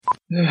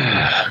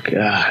Oh,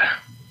 God.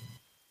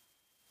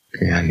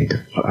 Yeah, I need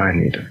to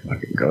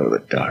fucking go to the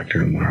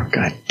doctor tomorrow.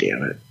 God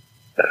damn it.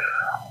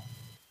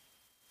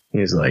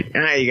 He's like,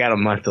 you got a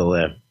month to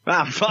live.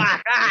 Oh,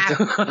 fuck.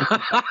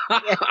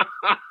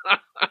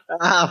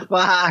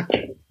 Fuck.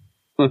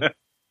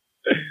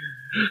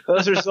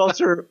 Those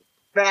results are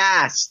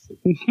fast.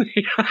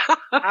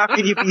 How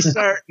can you be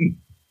certain?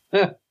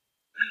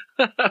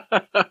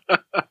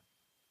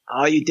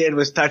 All you did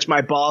was touch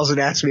my balls and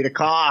ask me to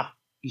cough.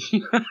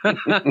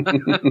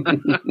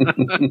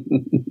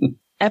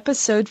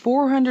 Episode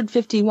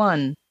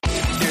 451.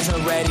 There's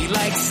already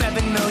like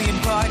 7 million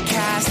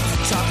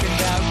podcasts talking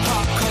about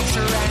pop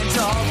culture and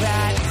all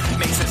that.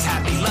 Makes us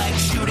happy like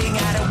shooting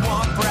at a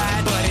womp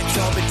rat. But it's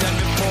all been done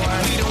before.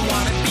 We don't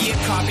want to be a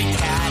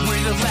copycat.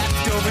 We're the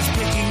leftovers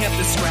picking up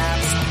the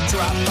scraps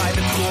dropped by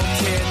the cool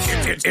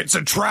kids. It's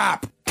a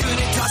trap. Good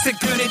at toss it,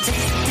 good at taste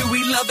it. Do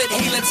we love it?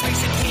 Hey, let's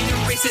face it, can't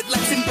erase it.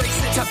 Let's embrace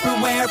the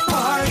Tupperware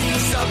party.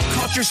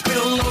 Subculture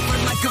spill over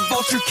like a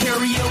vulture.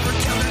 Carry over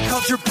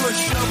counterculture,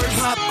 pushover,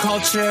 pop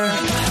culture.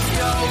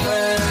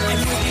 Leftovers.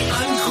 And with the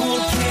uncool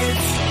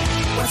kids,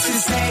 what's to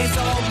say's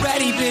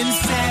already been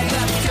said.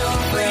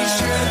 Leftovers. Pretty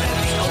sure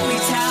that the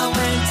only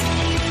talent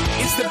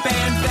is the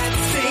band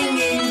that's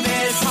singing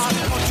this. Pop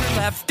culture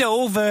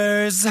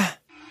leftovers.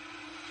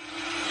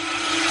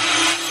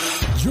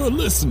 You're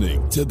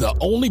listening to the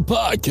only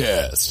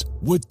podcast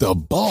with the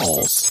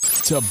balls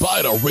to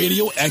bite a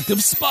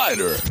radioactive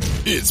spider.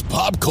 It's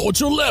Pop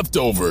Culture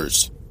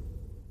Leftovers.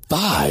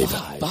 5,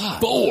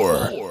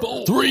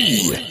 4,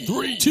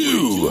 3,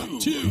 2,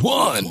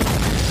 1.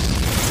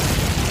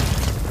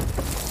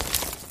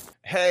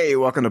 Hey,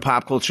 welcome to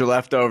Pop Culture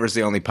Leftovers,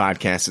 the only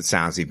podcast that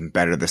sounds even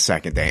better the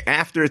second day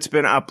after it's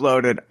been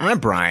uploaded. I'm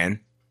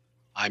Brian.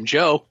 I'm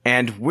Joe.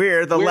 And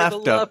we're the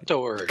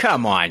leftovers.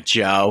 Come on,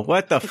 Joe.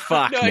 What the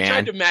fuck, no, man? I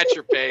tried to match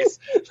your pace.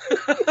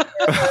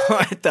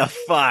 What the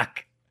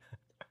fuck?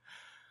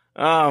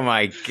 Oh,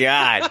 my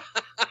God.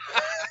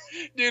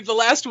 Dude, the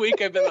last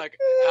week I've been like,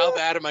 how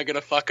bad am I going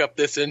to fuck up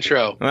this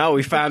intro? Well,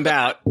 we found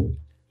out.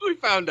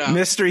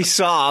 Mystery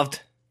solved.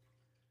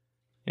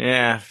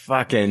 Yeah,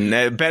 fucking.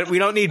 We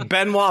don't need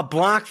Benoit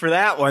Blanc for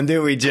that one,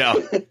 do we,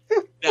 Joe?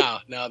 No,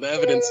 the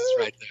evidence is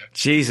right there.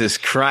 Jesus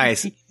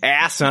Christ.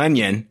 Ass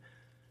onion.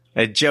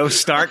 A Joe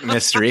Stark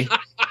mystery.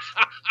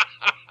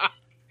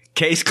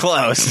 Case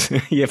closed.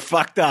 You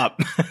fucked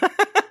up.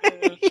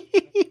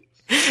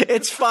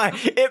 It's fine.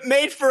 It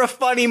made for a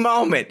funny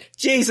moment.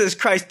 Jesus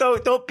Christ.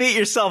 Don't beat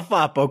yourself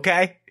up,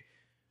 okay?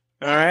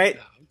 All right?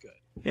 No, I'm good.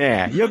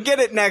 Yeah, you'll get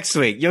it next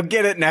week.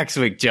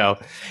 Joe.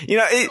 You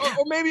know,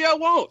 or maybe I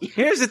won't.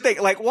 Here's the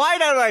thing. Like, why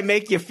don't I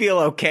make you feel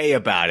okay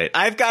about it?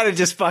 I've got to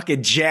just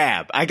fucking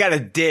jab. I got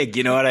to dig.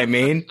 You know what I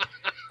mean?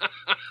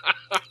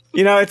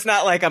 You know, it's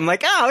not like I'm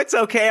like, oh, it's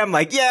okay. I'm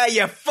like, yeah,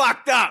 you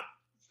fucked up.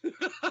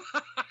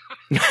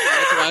 That's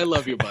why I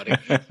love you, buddy.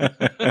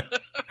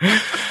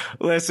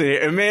 Listen,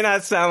 it may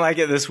not sound like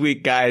it this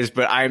week, guys,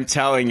 but I'm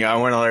telling you, I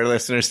want our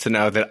listeners to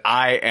know that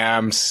I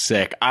am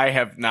sick. I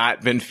have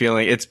not been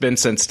feeling, it's been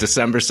since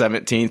December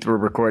 17th. We're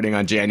recording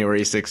on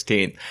January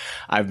 16th.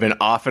 I've been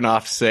off and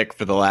off sick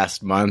for the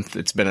last month.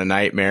 It's been a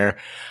nightmare.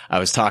 I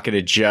was talking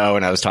to Joe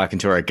and I was talking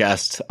to our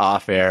guest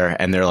off air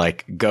and they're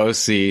like, go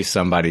see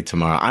somebody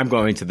tomorrow. I'm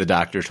going to the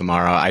doctor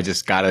tomorrow. I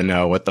just got to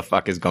know what the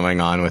fuck is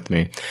going on with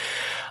me.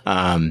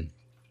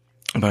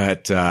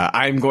 But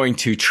I'm going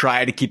to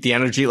try to keep the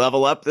energy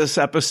level up this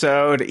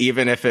episode,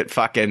 even if it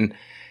fucking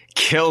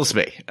kills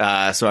me.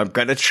 So I'm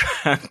gonna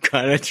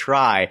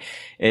try.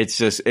 It's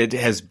just, it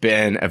has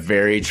been a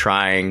very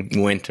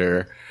trying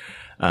winter,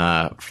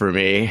 for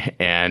me.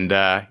 And,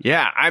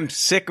 yeah, I'm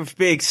sick of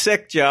being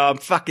sick, Joe. I'm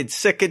fucking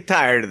sick and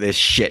tired of this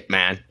shit,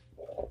 man.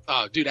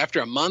 Oh, dude,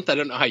 after a month, I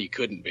don't know how you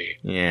couldn't be.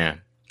 Yeah.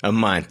 A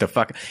month.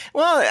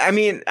 Well, I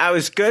mean, I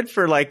was good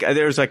for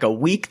there was like a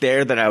week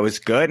there that I was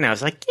good and I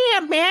was like, yeah,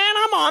 man,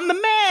 I'm on the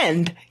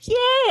mend.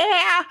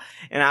 Yeah.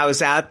 And I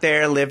was out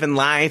there living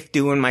life,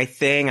 doing my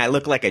thing. I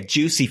look like a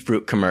Juicy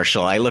Fruit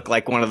commercial. I look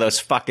like one of those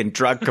fucking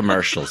drug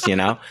commercials, you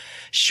know,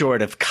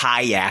 short of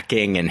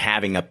kayaking and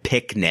having a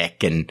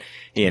picnic and,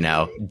 you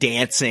know,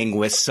 dancing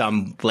with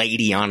some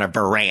lady on a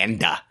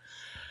veranda.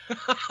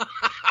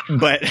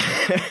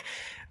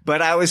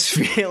 But I was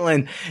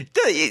feeling,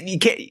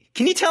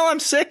 can you tell I'm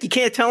sick? You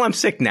can't tell I'm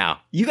sick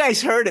now. You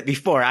guys heard it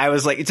before. I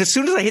was like, it's as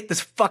soon as I hit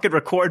this fucking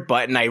record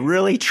button, I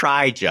really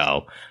try,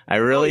 Joe. I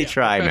really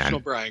try, man. Professional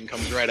Brian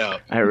comes right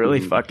out. I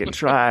really fucking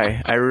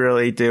try. I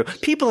really do.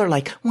 People are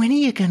like, when are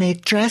you going to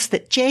address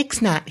that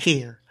Jake's not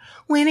here?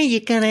 When are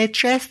you going to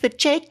address that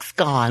Jake's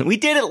gone? We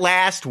did it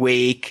last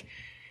week.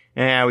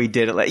 Yeah, we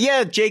did it.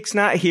 Yeah, Jake's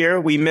not here.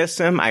 We miss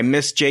him. I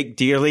miss Jake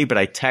dearly, but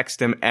I text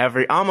him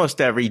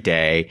almost every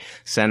day,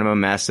 send him a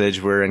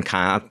message. We're in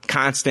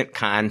constant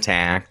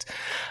contact.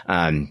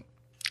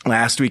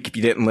 Last week, if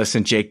you didn't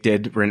listen, Jake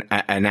did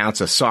announce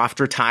a soft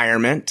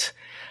retirement.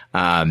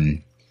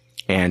 And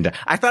And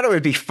I thought it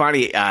would be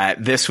funny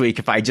this week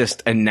if I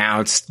just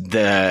announced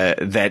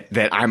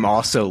that I'm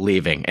also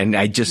leaving, and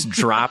I just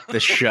dropped the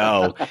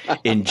show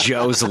in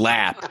Joe's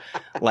lap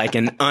like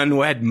an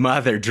unwed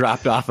mother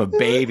dropped off a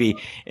baby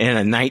in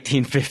a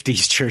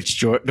 1950s church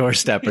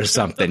doorstep or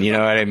something. You know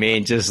what I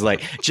mean? Just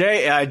like,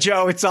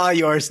 Joe, it's all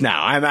yours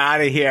now. I'm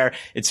out of here.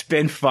 It's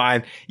been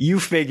fun.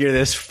 You figure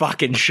this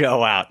fucking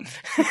show out.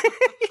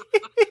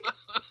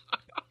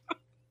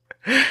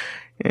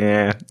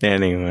 Yeah,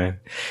 anyway.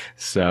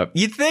 So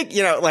you'd think,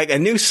 like a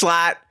new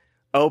slot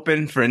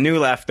open for a new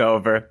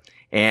leftover.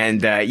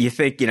 And, you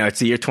think, it's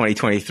the year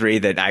 2023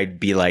 that I'd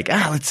be like,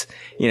 let's,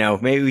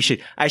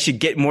 maybe I should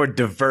get more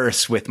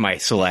diverse with my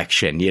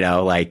selection,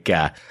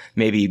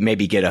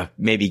 maybe get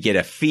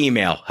a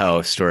female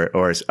host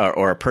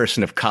or a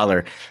person of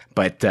color.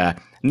 But,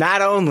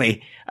 not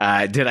only,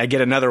 did I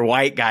get another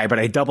white guy, but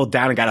I doubled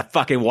down and got a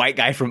fucking white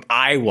guy from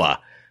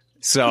Iowa.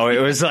 So it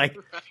was like,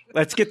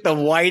 let's get the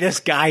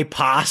whitest guy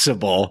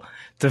possible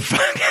to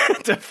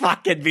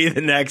fucking be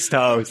the next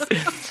host.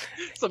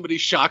 Somebody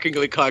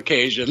shockingly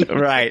Caucasian.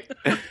 Right.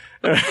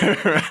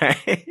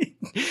 Right.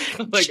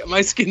 Like,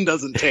 my skin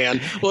doesn't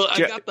tan. Well, I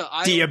got the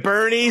eye. Do you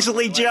burn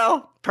easily,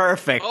 Joe?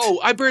 Perfect. Oh,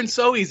 I burn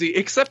so easy,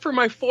 except for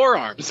my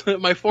forearms.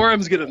 My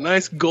forearms get a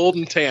nice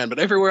golden tan, but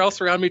everywhere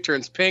else around me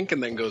turns pink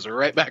and then goes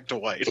right back to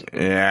white.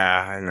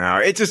 Yeah, I know.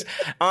 It just,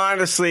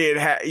 honestly,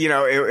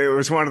 it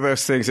was one of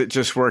those things that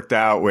just worked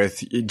out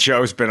with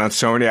Joe's been on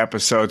so many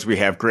episodes. We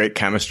have great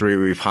chemistry.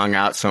 We've hung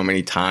out so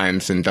many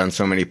times and done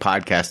so many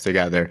podcasts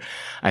together.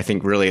 I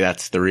think really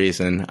that's the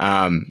reason.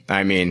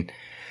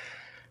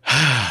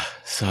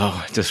 So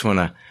I just want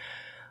to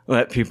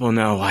let people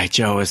know why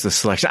Joe is the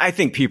selection. I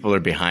think people are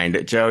behind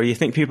it. Joe, you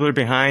think people are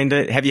behind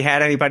it? Have you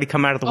had anybody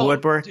come out of the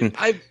woodwork? Dude,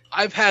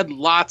 I've had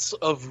lots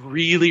of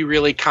really,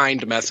 really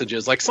kind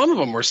messages. Like, some of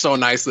them were so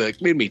nice that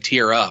it made me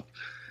tear up.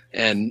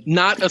 And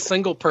not a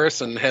single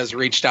person has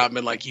reached out and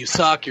been like, you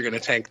suck, you're going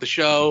to tank the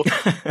show,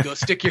 go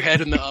stick your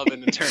head in the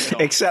oven and turn it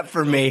off. Except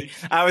for me.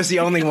 I was the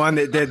only one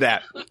that did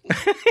that.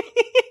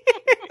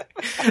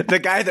 The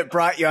guy that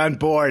brought you on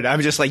board,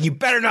 I'm just like, you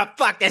better not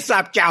fuck this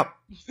up, Joe.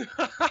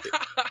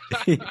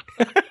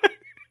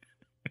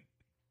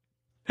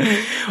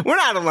 We're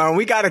not alone.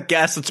 We got a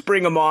guest. Let's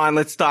bring him on.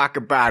 Let's talk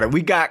about it.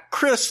 We got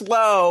Chris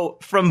Lowe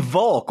from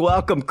Volk.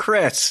 Welcome,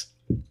 Chris.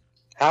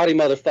 Howdy,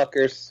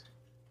 motherfuckers.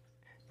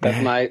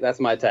 That's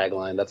my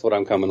tagline. That's what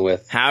I'm coming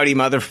with. Howdy,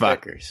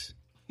 motherfuckers.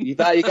 You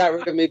thought you got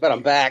rid of me, but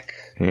I'm back.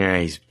 Yeah,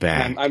 he's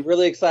back. I'm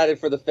really excited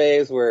for the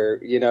phase where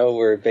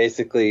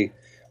basically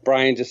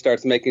Brian just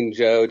starts making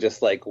Joe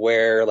just like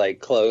wear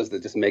like clothes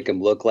that just make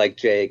him look like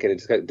Jake, and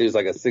it just does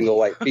like a single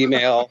white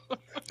female.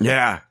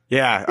 Yeah.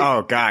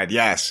 Oh God,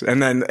 yes.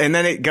 And then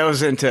it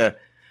goes into.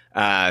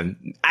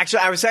 Actually,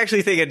 I was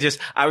actually thinking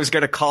I was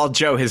going to call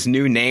Joe. His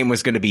new name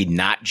was going to be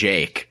Not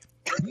Jake.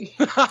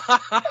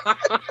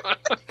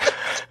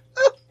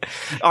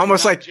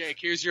 Almost like Jake.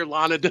 Here's your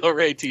Lana Del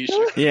Rey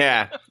T-shirt.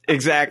 Yeah,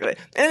 exactly.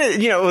 And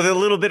with a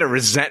little bit of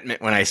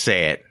resentment when I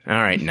say it. All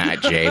right,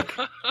 Not Jake.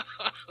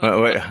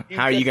 How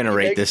are you going to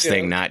rate this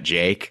thing, Not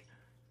Jake?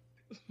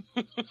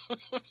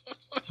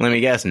 Let me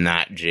guess,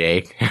 Not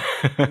Jake.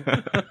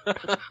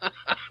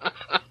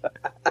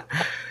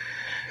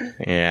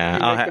 Yeah,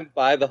 I'll make him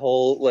buy the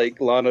whole like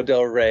Lana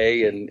Del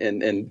Rey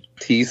and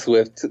T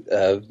Swift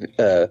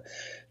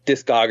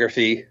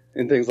discography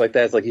and things like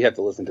that. It's like you have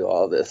to listen to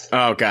all of this.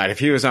 Oh God, if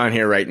he was on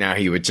here right now,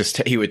 he would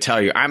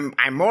tell you, I'm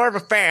more of a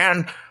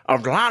fan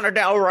of Lana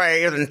Del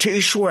Rey than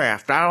T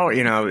Swift. So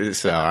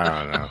I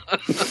don't know.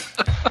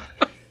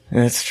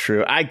 That's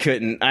true. I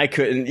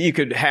couldn't. You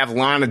could have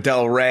Lana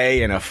Del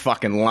Rey in a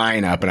fucking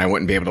lineup, and I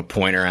wouldn't be able to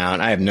point her out.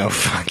 I have no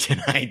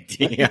fucking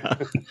idea.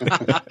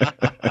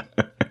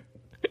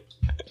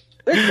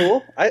 They're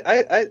cool.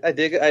 I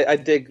dig. I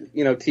dig.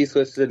 T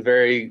Swift's been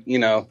very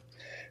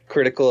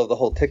critical of the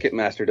whole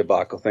Ticketmaster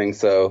debacle thing.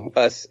 So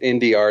us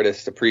indie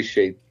artists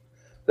appreciate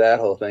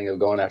that whole thing of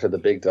going after the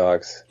big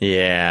dogs.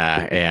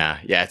 Yeah.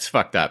 It's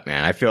fucked up,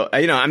 man. I feel,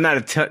 I'm not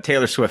a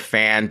Taylor Swift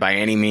fan by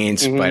any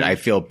means, but I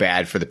feel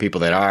bad for the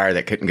people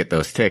that couldn't get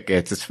those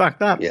tickets. It's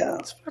fucked up. Yeah.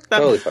 It's fucked up.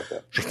 Totally fucked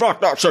up. It's a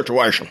fucked up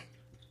situation.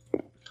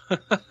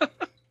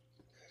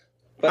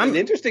 But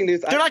interesting news.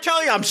 Did I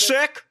tell you I'm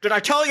sick?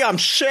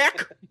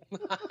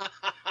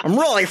 I'm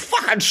really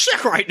fucking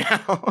sick right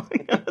now.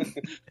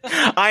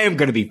 I am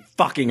going to be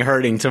fucking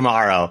hurting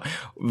tomorrow.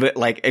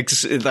 Like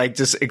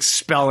just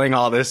expelling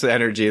all this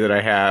energy that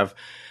I have.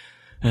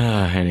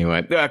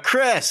 Anyway,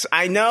 Chris,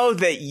 I know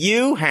that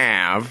you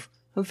have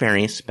a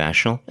very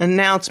special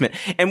announcement.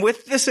 And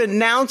with this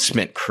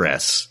announcement,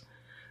 Chris,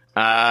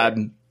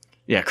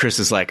 Chris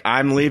is like,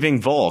 I'm leaving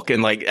Volk,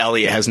 and like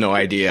Elliot has no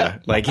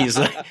idea. Like he's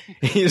like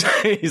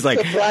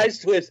surprise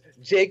twist.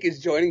 Jake is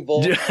joining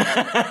Volk.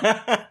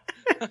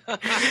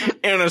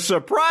 In a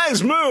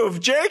surprise move,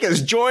 Jake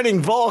is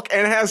joining Volk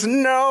and has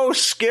no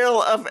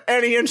skill of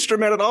any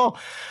instrument at all.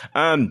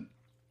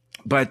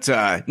 But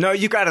no,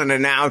 you got an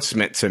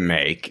announcement to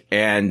make,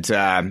 and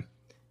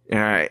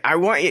I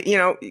want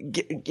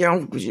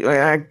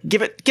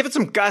give it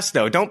some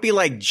gusto. Don't be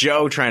like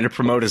Joe trying to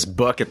promote his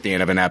book at the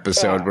end of an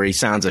episode where he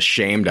sounds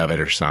ashamed of it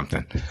or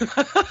something.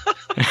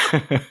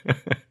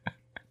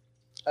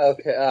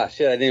 Okay.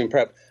 Shit. I didn't even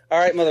prep. All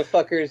right,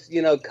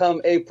 motherfuckers.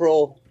 Come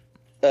April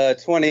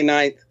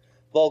 29th,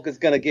 Volk is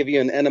gonna give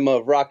you an enema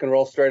of rock and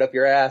roll straight up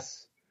your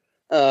ass.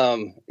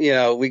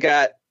 We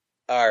got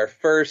our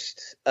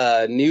first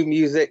new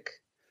music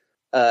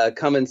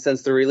coming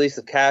since the release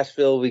of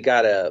Cashville. We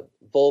got a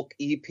Volk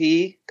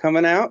EP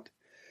coming out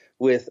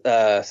with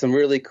some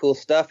really cool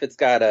stuff. It's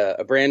got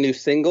a brand new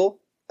single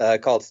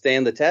called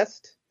Stand the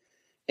Test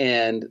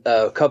and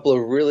a couple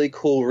of really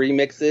cool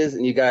remixes,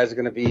 and you guys are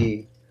going to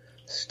be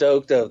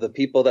stoked of the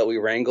people that we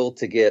wrangled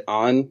to get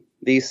on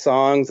these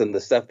songs and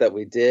the stuff that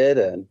we did,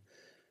 and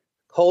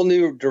whole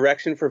new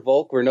direction for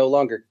Volk. We're no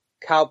longer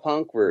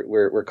cowpunk.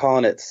 We're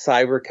calling it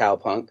cyber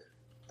cowpunk.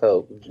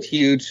 So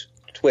huge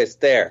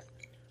twist there.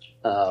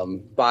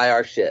 Buy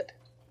our shit.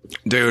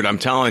 Dude, I'm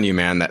telling you,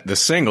 man, that the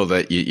single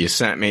that you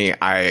sent me,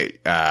 I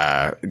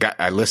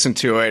listened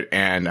to it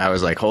and I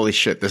was like, holy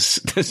shit, this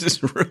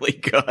is really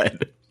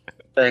good.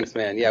 Thanks,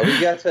 man. Yeah, we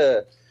got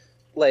to,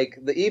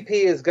 the EP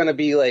is going to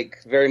be,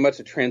 very much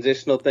a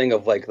transitional thing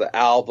of, the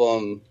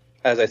album.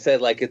 As I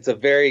said, it's a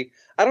very,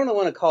 I don't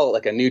want to call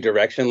it, a new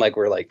direction,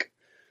 we're,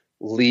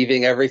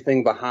 leaving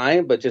everything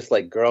behind, but just,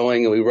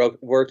 growing. And we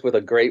worked with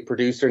a great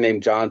producer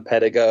named John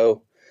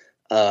Pedigo,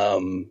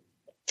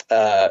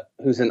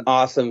 who's an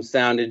awesome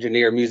sound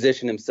engineer,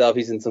 musician himself.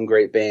 He's in some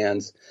great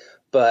bands.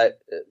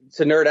 But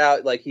to nerd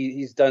out,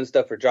 he's done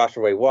stuff for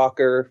Joshua Ray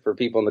Walker, for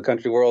people in the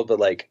country world, but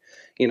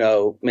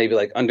maybe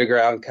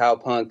underground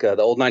cowpunk,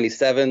 the old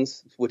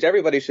 97s, which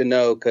everybody should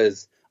know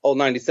because old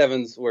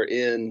 97s were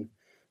in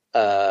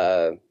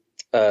the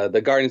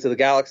Guardians of the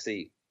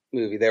Galaxy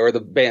movie. They were the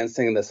band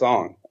singing the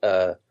song.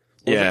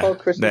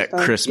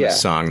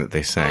 Christmas song that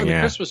they sang. The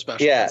Christmas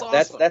special. Yeah,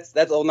 that's awesome.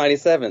 that's old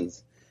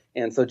 97s.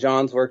 And so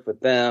John's worked with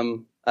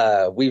them.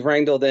 We've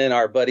wrangled in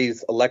our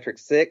buddies Electric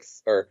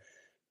Six, or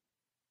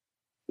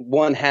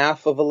one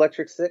half of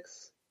Electric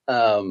Six,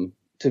 to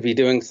be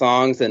doing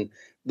songs. And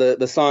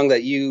the song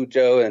that you,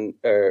 Joe, and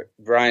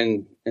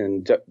Brian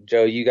and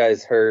Joe, you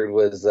guys heard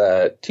was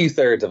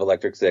 2/3 of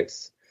Electric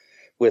Six,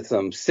 with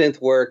some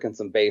synth work and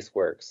some bass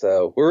work.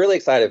 So we're really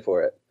excited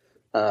for it.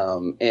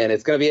 And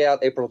it's going to be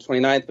out April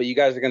 29th, but you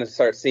guys are going to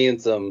start seeing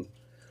some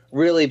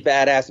really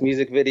badass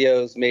music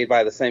videos made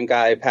by the same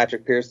guy,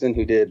 Patrick Pearson,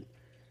 who did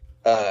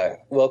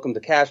Welcome to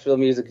Cashville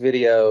music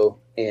video,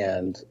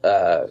 and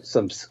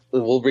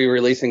we'll be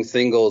releasing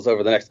singles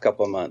over the next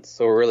couple of months.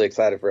 So we're really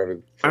excited for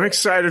everyone. I'm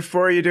excited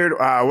for you, dude.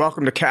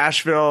 Welcome to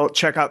Cashville.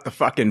 Check out the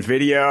fucking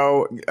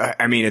video.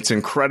 I mean, it's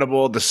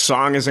incredible. The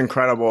song is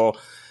incredible.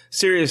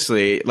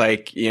 Seriously,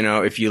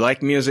 if you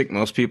like music,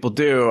 most people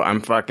do.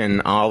 I'm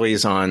fucking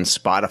always on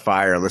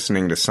Spotify or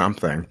listening to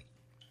something.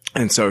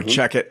 And so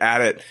check it,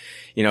 add it.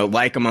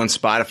 Like them on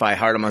Spotify,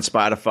 heart them on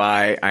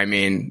Spotify. I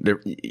mean,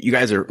 you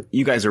guys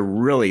are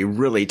really,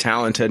 really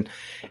talented.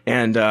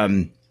 And,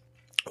 as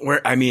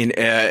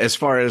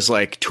far as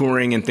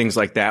touring and things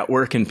like that,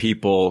 where can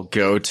people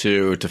go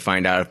to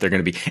find out if they're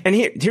going to be? And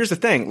here's the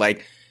thing,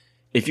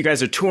 if you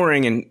guys are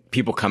touring and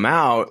people come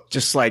out,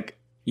 just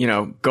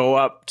go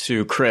up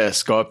to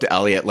Chris, go up to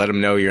Elliot, let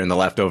them know you're in the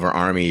Leftover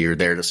Army. You're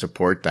there to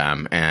support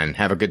them and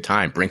have a good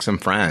time. Bring some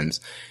friends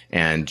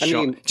and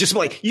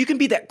you can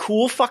be that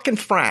cool fucking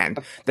friend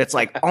that's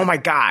oh my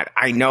God,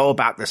 I know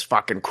about this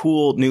fucking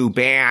cool new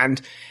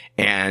band,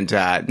 and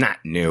not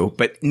new,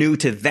 but new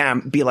to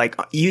them. Be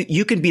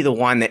you can be the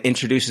one that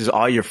introduces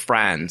all your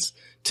friends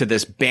to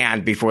this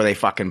band before they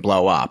fucking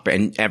blow up,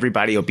 and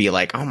everybody will be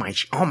like, oh my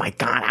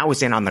God, I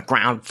was in on the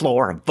ground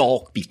floor of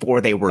Volk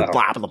before they were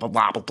blah, blah, blah,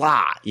 blah, blah,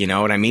 blah. You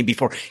know what I mean?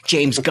 Before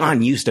James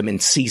Gunn used them in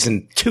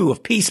season 2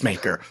 of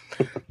Peacemaker.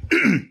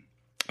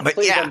 But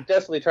please, I'm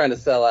definitely trying to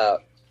sell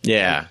out.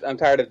 Yeah. I'm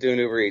tired of doing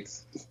Uber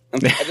Eats. I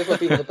just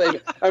want people to pay me.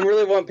 I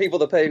really want people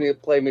to pay me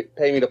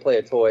to play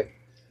a toy.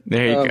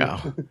 There you go.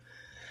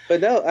 But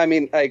no, I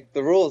mean,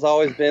 the rule has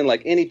always been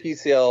any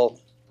PCL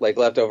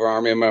Leftover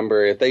Army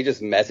member, if they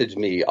just message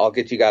me, I'll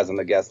get you guys on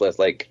the guest list.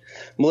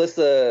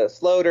 Melissa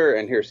Sloter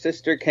and her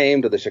sister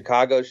came to the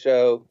Chicago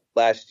show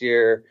last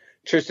year.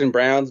 Tristan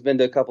Brown's been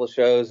to a couple of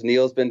shows.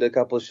 Neil's been to a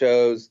couple of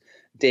shows.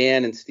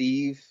 Dan and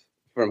Steve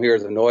from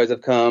Heroes of Noise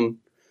have come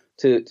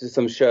to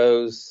some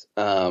shows.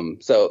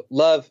 So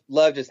love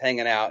just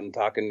hanging out and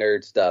talking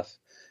nerd stuff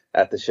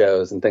at the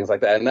shows and things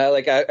like that. And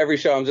every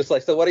show I'm just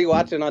so what are you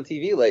watching on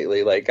TV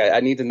lately?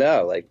 I need to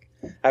know. I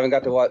haven't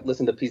got to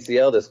listen to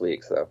PCL this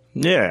week, so.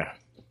 Yeah,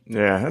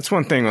 that's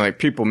one thing.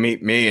 People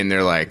meet me and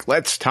they're like,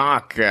 let's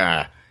talk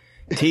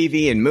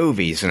TV and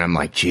movies. And I'm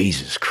like,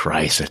 Jesus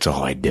Christ, that's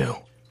all I do.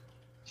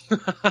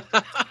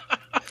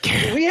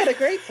 We had a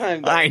great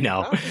time, though. I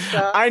know. It was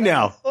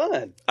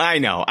fun. I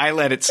know. I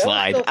let it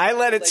slide. I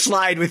let it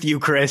slide with you,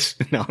 Chris.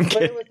 No, I'm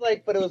kidding.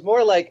 But it was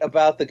more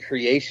about the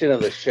creation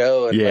of the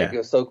show. And it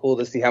was so cool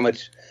to see how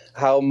much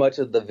how much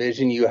of the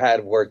vision you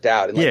had worked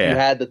out. And like Yeah. you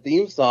had the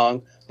theme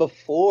song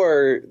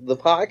before the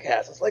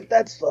podcast. It's like,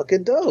 that's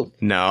fucking dope.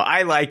 No,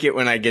 I like it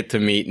when I get to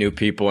meet new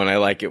people, and I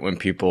like it when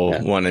people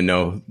want to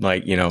know,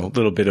 like, you know, a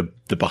little bit of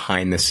the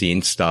behind the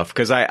scenes stuff.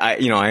 Because I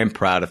am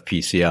proud of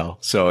PCL.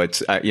 So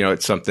it's,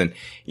 it's something,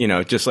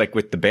 just like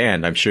with the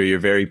band, I'm sure you're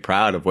very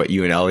proud of what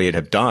you and Elliot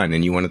have done,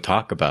 and you want to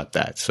talk about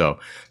that. So,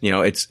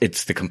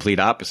 it's the complete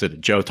opposite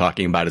of Joe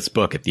talking about his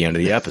book at the end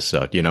of the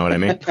episode. You know what I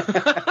mean?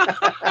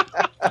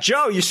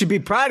 Joe, you should be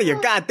proud of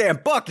your goddamn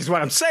book, is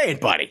what I'm saying,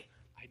 buddy.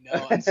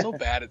 No, I'm so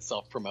bad at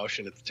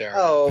self-promotion. It's terrible.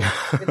 Oh,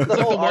 it's the It's like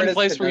whole the one artist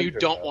place where you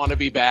conundrum, don't want to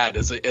be bad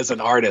as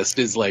an artist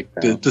is like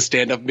to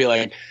stand up and be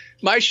like,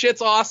 my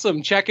shit's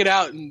awesome. Check it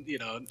out. And,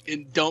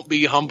 and don't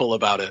be humble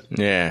about it.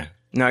 Yeah.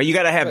 No, you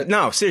gotta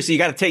have, seriously, you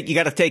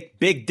gotta take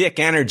big dick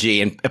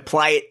energy and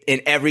apply it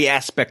in every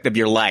aspect of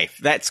your life.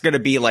 That's gonna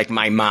be like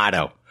my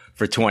motto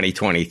for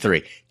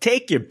 2023.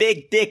 Take your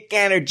big dick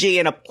energy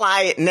and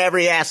apply it in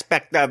every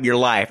aspect of your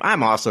life.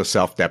 I'm also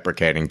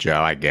self-deprecating,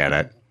 Joe. I get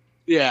it.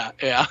 Yeah.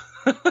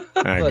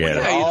 I get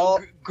it. Yeah,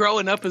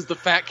 growing up as the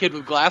fat kid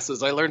with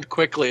glasses, I learned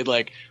quickly,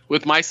 like,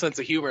 with my sense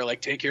of humor,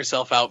 like, take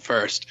yourself out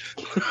first.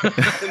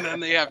 And then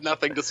they have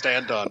nothing to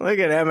stand on. Look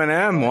at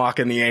Eminem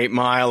walking the 8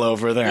 Mile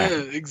over there.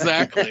 Yeah,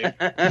 exactly.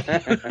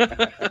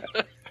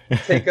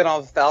 taking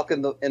on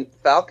Falcon,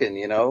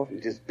 you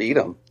just beat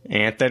him.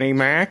 Anthony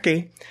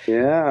Mackie.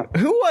 Yeah.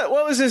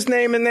 What was his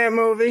name in that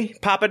movie?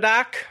 Papa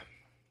Doc?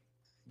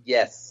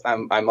 Yes,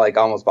 I'm like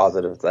almost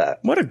positive of that.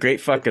 What a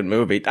great fucking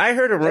movie! I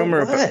heard a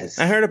rumor.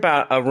 I heard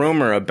about a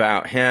rumor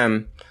about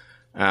him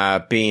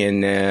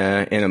being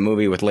in a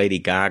movie with Lady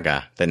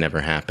Gaga that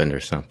never happened or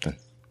something.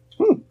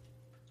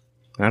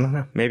 I don't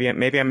know. Maybe I'm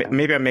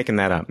making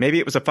that up. Maybe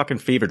it was a fucking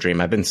fever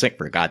dream. I've been sick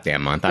for a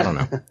goddamn month. I don't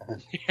know.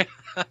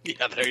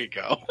 Yeah, there you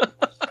go.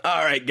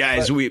 All right,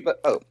 guys.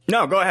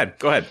 No, go ahead.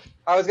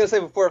 I was gonna say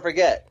before I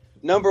forget.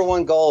 Number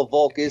one goal of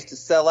Volk is to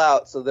sell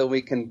out so that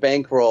we can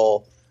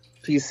bankroll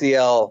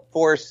PCL.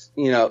 Force,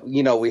 we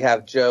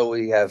have Joe,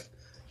 we have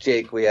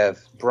Jake, we have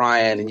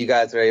Brian, and you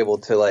guys are able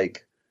to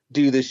like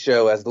do this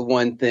show as the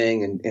one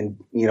thing. And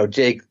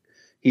Jake,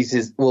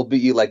 will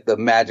be like the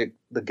Magic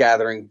the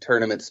Gathering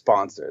tournament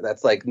sponsor.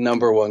 That's like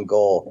number one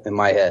goal in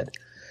my head.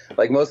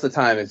 Like most of the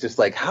time, it's just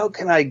like, how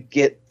can I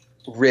get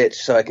rich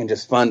so I can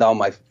just fund all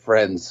my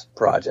friends'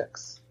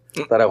 projects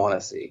that I want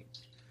to see?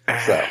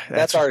 So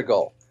that's our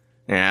goal.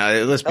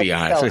 Yeah, let's be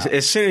honest.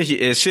 As soon as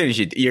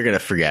you're gonna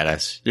forget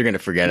us. You're gonna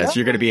forget us.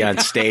 You're gonna be on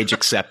stage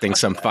accepting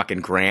some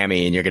fucking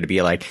Grammy, and you're gonna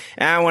be like,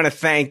 I want to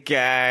thank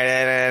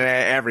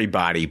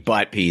everybody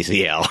but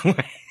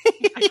PCL.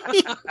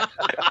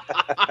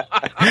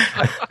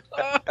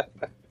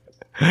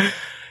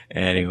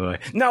 Anyway,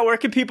 no. Where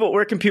can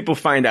people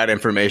find out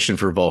information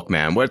for Volk,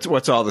 man?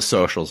 What's all the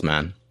socials,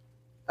 man?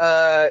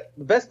 The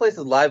best place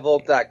is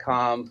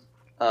livevolk.com.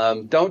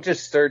 Don't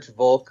just search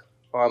Volk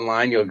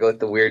online. You'll get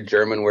the weird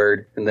German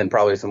word and then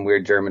probably some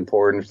weird German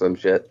porn or some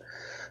shit.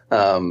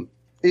 I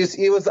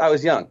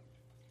was young.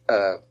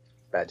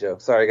 Bad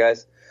joke. Sorry,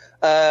 guys.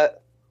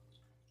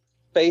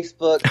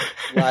 Facebook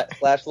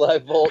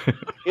 /LiveVolk.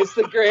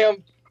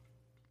 Instagram.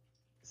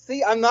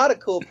 See, I'm not a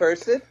cool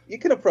person. You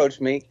can approach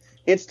me.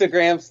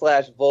 Instagram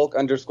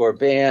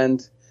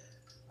 /Volk_band.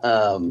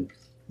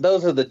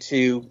 Those are the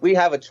two. We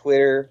have a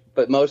Twitter,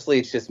 but mostly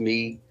it's just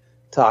me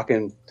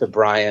talking to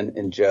Brian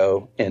and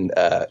Joe and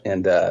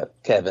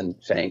Kevin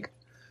Shank.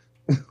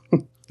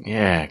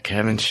 Yeah,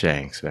 Kevin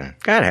Shanks, man.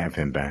 Gotta have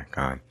him back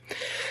on.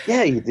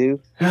 Yeah, you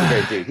do. He's a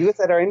great dude. He was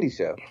at our indie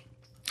show.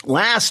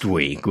 Last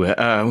week,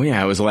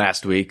 it was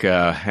last week,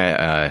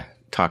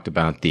 talked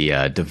about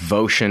the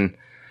Devotion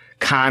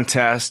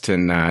contest,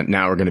 and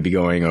now we're going to be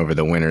going over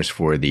the winners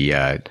for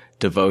the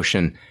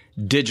Devotion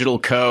digital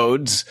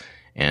codes.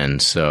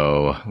 And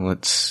so,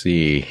 let's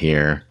see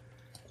here.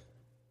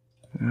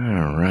 All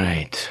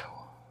right.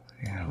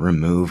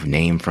 Remove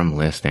name from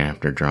list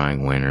after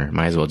drawing winner.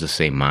 Might as well just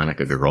say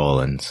Monica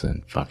Garolins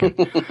and fucking.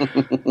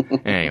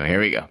 Anyway, here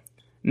we go.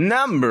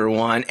 Number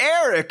 1,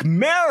 Eric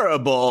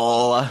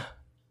Marable.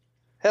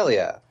 Hell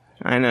yeah.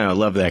 I know,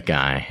 love that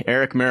guy.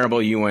 Eric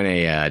Marable, you win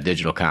a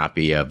digital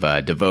copy of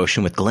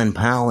Devotion with Glenn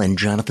Powell and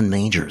Jonathan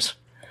Majors.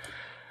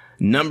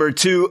 Number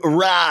 2,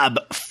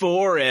 Rob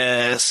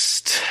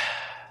Forrest.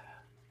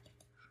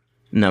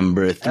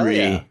 Number 3,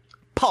 yeah.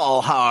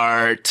 Paul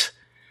Hart.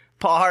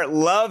 Paul Hart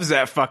loves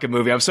that fucking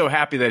movie. I'm so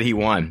happy that he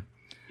won.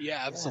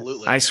 Yeah,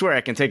 absolutely. I swear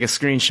I can take a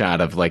screenshot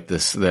of like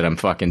this, that I'm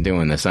fucking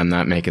doing this. I'm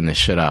not making this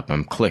shit up.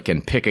 I'm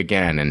clicking pick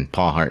again and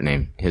Paul Hart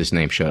his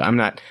name showed. I'm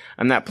not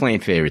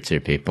playing favorites here,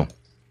 people.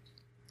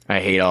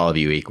 I hate all of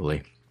you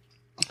equally.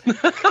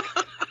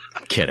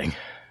 Kidding.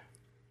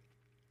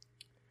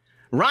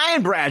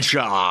 Ryan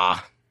Bradshaw,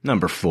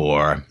 number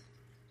 4.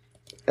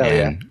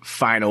 And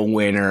final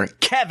winner,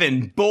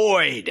 Kevin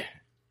Boyd.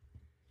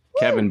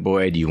 Kevin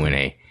Boyd, you win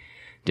a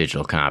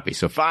digital copy.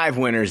 So 5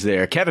 winners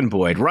there. Kevin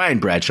Boyd, Ryan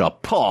Bradshaw,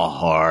 Paul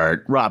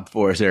Hart, Rob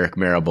Forrest, Eric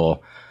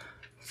Marable,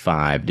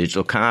 5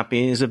 digital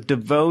copies of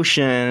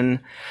Devotion.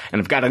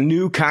 And I've got a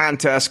new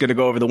contest. Going to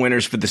go over the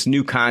winners for this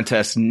new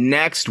contest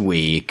next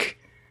week.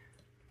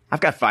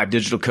 I've got 5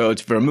 digital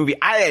codes for a movie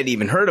I hadn't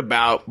even heard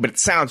about, but it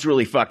sounds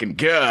really fucking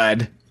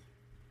good.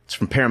 It's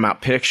from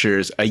Paramount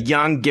Pictures. A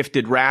young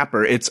gifted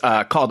rapper. It's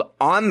called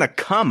On the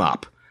Come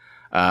Up.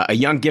 A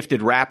young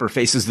gifted rapper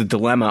faces the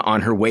dilemma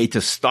on her way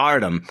to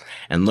stardom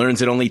and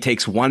learns it only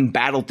takes one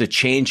battle to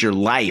change your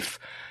life.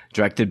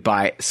 Directed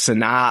by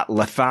Sanaa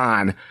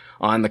Lathan.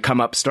 On the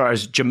Come Up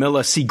stars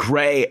Jamila C.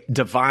 Gray,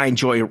 Divine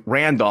Joy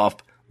Randolph,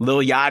 Lil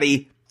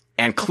Yachty,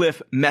 and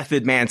Cliff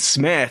Method Man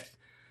Smith.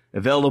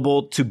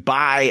 Available to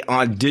buy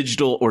on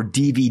digital or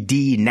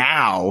DVD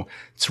now.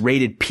 It's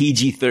rated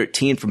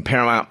PG-13 from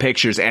Paramount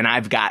Pictures, and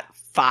I've got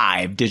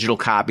 5 digital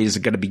copies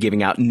I'm going to be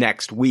giving out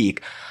next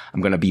week.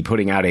 I'm going to be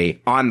putting out a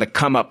On the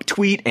Come Up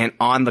tweet and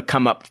On the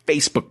Come Up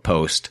Facebook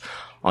post.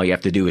 All you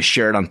have to do is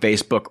share it on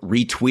Facebook,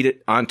 retweet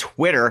it on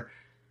Twitter,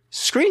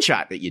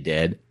 screenshot that you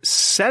did,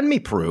 send me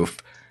proof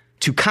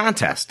to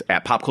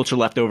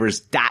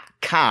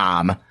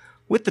contest@popcultureleftovers.com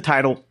with the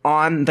title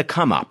On the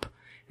Come Up.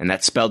 And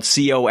that's spelled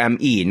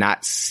C-O-M-E,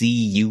 not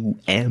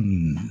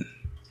C-U-M.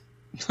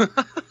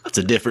 It's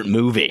a different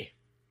movie.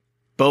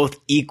 Both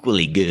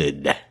equally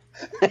good.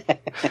 I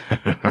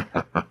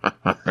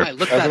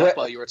looked that up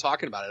while you were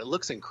talking about it. It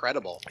looks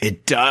incredible.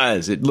 It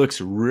does. It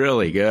looks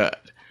really good.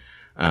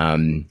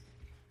 But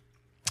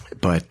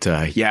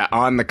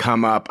On the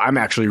Come Up. I'm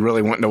actually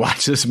really wanting to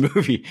watch this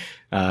movie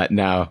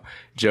now,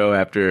 Joe,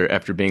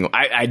 after being...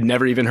 I'd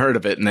never even heard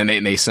of it, and then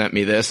they sent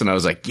me this, and I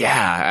was like,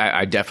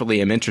 I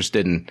definitely am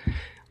interested in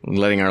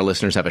letting our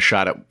listeners have a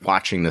shot at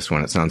watching this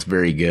one. It sounds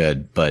very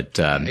good, but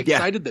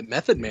excited that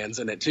Method Man's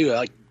in it too.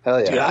 Like, hell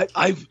yeah.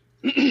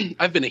 Dude,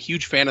 I've been a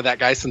huge fan of that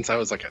guy since I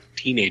was like a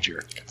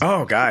teenager.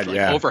 Oh God, like,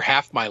 over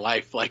half my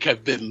life, like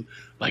I've been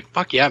like,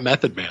 fuck yeah,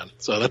 Method Man.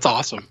 So that's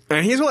awesome.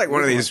 And he's like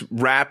one of these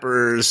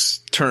rappers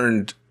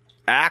turned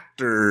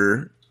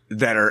actor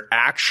that are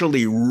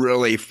actually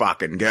really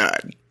fucking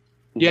good.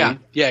 Yeah,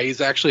 yeah, he's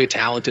actually a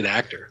talented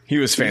actor. He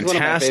was fantastic. He's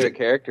one of my favorite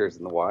characters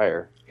in The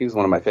Wire. He was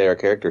one of my favorite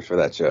characters for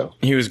that show.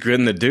 He was good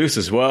in The Deuce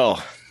as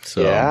well.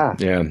 So, yeah.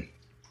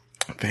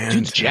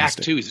 Dude's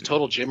jacked, too. He's a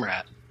total gym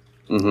rat.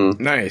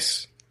 Mm-hmm.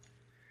 Nice.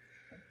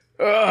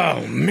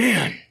 Oh,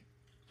 man.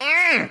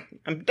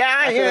 I'm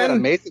dying. After that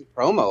amazing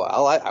promo,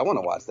 I want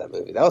to watch that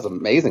movie. That was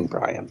amazing,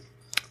 Brian.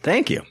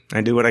 Thank you.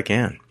 I do what I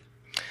can.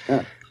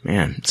 Yeah.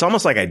 Man, it's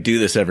almost like I do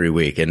this every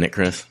week, isn't it,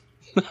 Chris?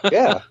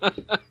 Yeah.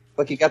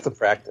 Like you got some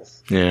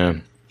practice. Yeah.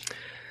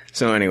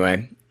 So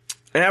anyway,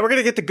 we're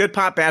gonna get the good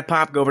pop, bad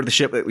pop, go over to the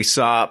ship that we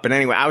saw. But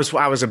anyway, I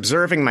was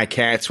observing my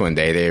cats one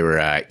day. They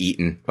were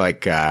eating,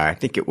 like I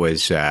think it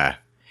was Rigby,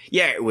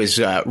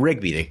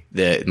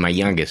 my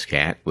youngest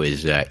cat,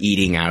 was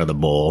eating out of the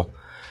bowl,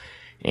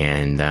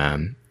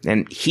 and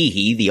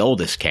Hee, the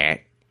oldest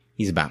cat,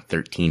 he's about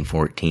 13,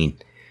 14,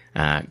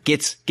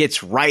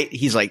 gets right.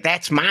 He's like,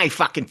 "That's my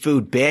fucking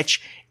food,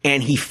 bitch,"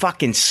 and he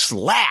fucking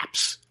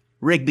slaps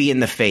Rigby in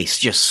the face,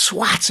 just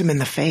swats him in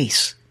the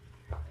face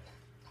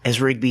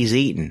as Rigby's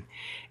eating.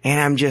 And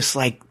I'm just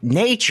like,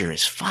 nature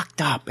is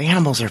fucked up.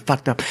 Animals are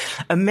fucked up.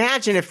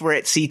 Imagine if we're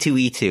at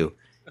C2E2,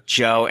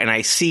 Joe, and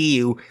I see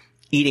you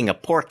eating a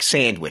pork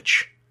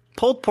sandwich,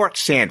 pulled pork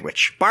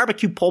sandwich,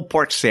 barbecue pulled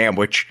pork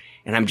sandwich,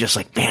 and I'm just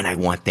like, man, I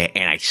want that.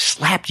 And I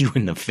slap you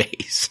in the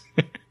face.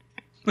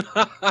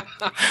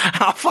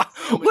 How far?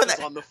 Sandwiches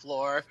on the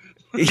floor.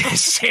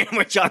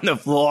 Sandwich on the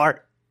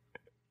floor.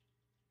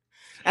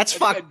 That's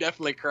fuck. I'd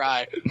definitely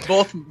cry.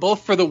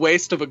 Both for the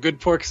waste of a good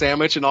pork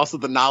sandwich and also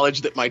the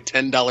knowledge that my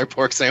 $10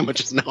 pork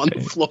sandwich is now on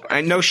the floor. I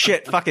know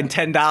shit. Fucking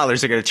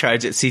 $10 are going to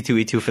charge at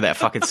C2E2 for that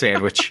fucking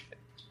sandwich.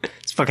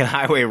 It's fucking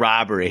highway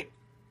robbery.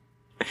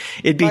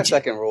 It'd be my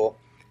second rule.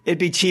 It'd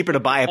be cheaper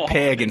to buy a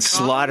pig and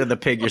slaughter the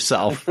pig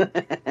yourself.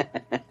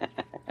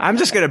 I'm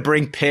just going to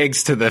bring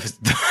pigs to the.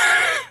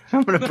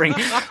 I'm going to bring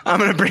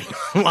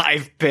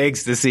live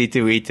pigs to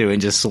C2E2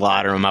 and just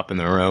slaughter them up in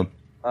the room.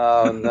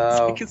 Oh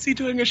no! Is he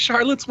doing a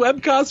Charlotte's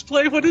Web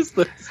cosplay? What is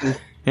this?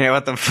 Yeah,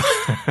 what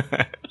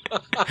the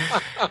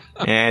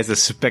Yeah, he's a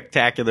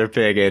spectacular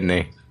pig, isn't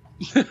he?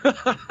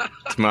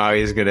 Tomorrow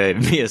he's gonna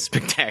be a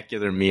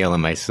spectacular meal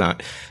in my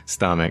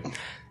stomach.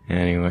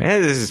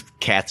 Anyway,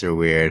 cats are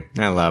weird.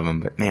 I love them,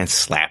 but man,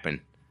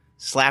 slapping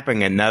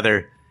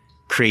another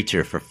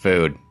creature for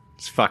food.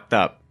 It's fucked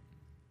up.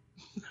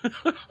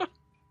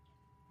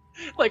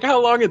 Like,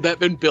 how long had that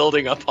been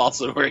building up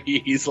also where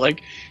he's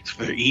like,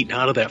 they're eating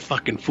out of that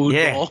fucking food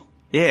bowl?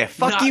 Yeah,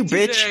 fuck Not you,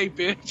 bitch. Today,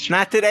 bitch.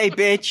 Not today,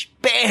 bitch.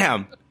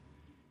 Bam!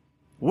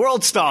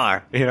 World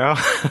star, you know?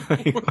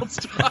 World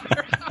star.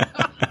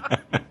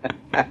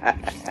 Yeah,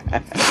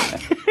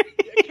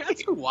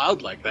 cats are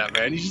wild like that,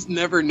 man. You just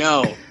never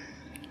know.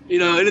 You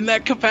know, and in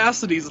that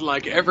capacity is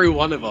like every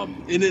one of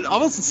them. And it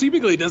almost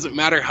seemingly doesn't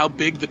matter how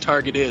big the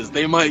target is.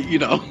 They might,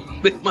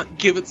 they might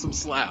give it some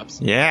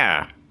slaps.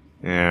 Yeah.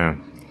 Yeah.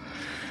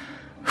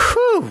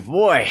 Whew,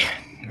 boy,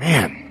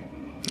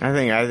 man. I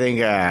think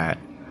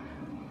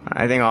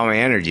all my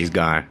energy's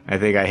gone. I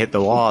think I hit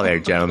the wall there,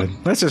 gentlemen.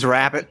 Let's just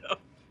wrap it.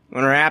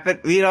 Want to wrap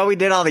it? You know, we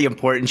did all the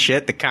important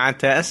shit, the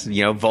contest,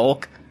 you know,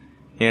 Volk,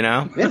 you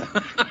know? Yeah.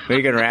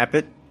 We can wrap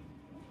it.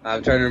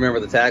 I'm trying to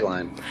remember the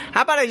tagline.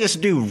 How about I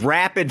just do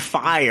rapid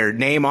fire,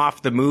 name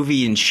off the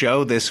movie and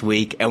show this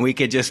week, and we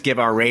could just give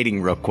our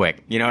rating real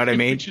quick. You know what I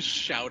mean? Just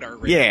shout our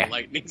rating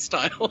lightning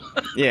style.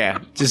 Yeah,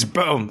 just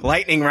boom,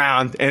 lightning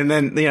round, and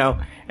then, you know,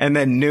 and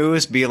then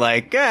news be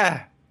like,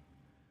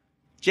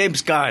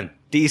 James Gunn,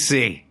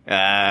 DC,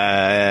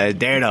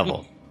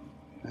 Daredevil,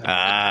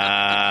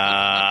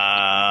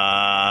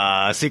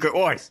 Secret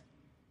Wars,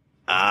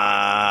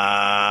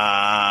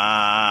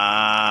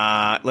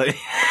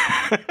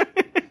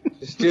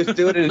 Just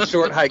do it in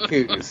short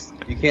haikus.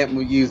 You can't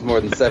use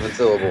more than 7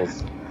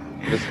 syllables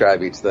to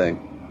describe each thing.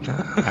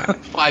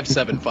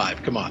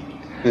 575. Come on.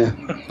 Yeah.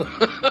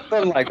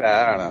 Something like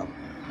that. I don't know.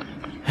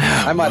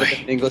 I might have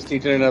been an English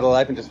teacher in another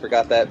life and just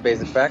forgot that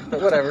basic fact,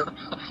 but whatever.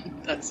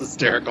 That's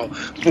hysterical.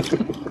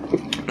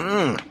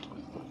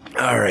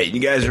 All right, you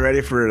guys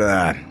ready for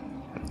the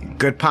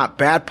good pop,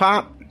 bad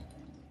pop?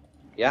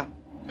 Yeah.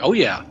 Oh,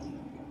 yeah.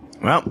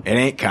 Well, it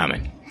ain't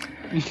coming.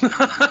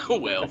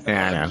 Well,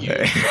 yeah, I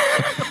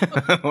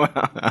know.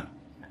 Well,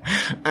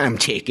 I'm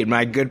taking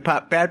my good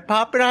pop, bad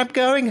pop, and I'm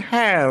going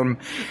home.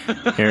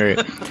 Here,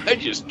 I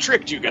just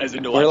tricked you guys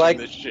into watching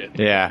this shit.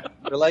 Yeah.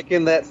 We're like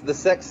in the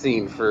sex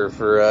scene for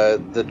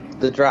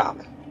the drop.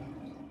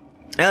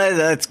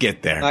 Let's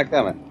get there. Not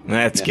coming.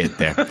 Let's get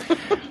there.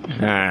 All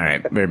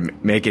right. We're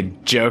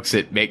making jokes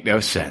that make no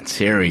sense.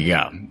 Here we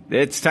go.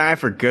 It's time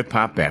for good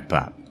pop, bad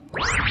pop.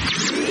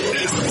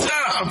 It's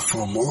time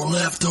for more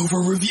leftover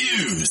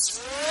reviews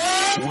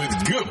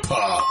with good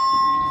pop,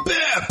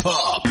 bad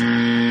pop.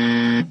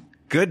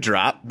 Good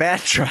drop,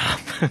 bad drop.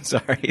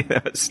 Sorry,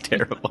 that was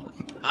terrible.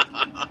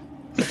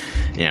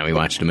 Yeah, we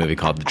watched a movie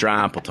called The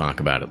Drop. We'll talk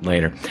about it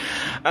later.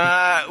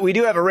 We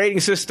do have a rating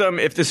system.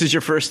 If this is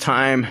your first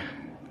time,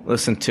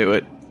 listen to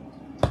it.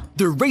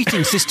 The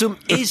rating system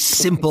is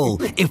simple.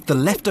 If the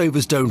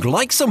leftovers don't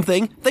like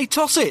something, they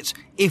toss it.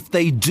 If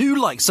they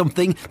do like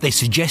something, they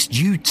suggest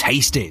you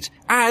taste it.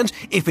 And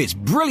if it's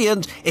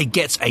brilliant, it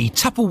gets a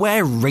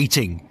Tupperware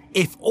rating.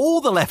 If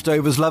all the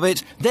leftovers love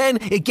it, then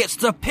it gets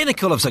the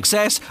pinnacle of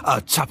success, a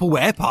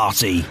Tupperware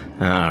party.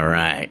 All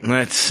right,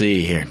 let's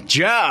see here.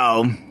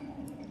 Joe.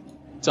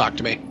 Talk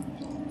to me.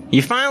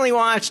 You finally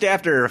watched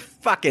after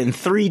fucking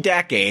 3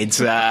 decades.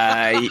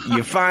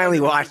 You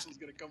finally watched.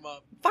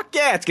 Fuck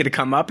yeah, it's gonna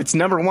come up. It's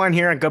number 1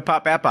 here on Good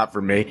Pop, Bad Pop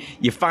for me.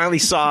 You finally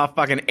saw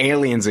fucking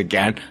Aliens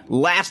again.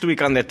 Last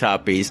week on the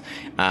Tuppies,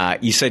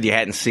 you said you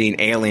hadn't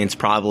seen Aliens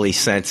probably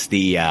since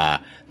the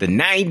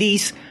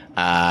 90s.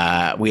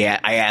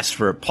 I asked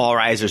for Paul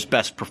Reiser's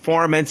best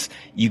performance.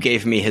 You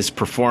gave me his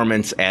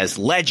performance as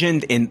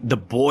Legend in The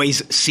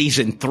Boys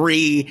Season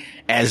 3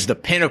 as the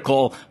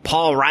pinnacle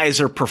Paul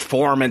Reiser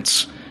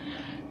performance.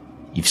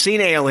 You've seen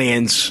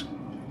Aliens.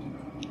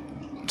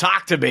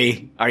 Talk to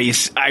me. Are you,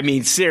 I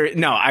mean, serious?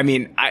 No, I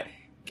mean,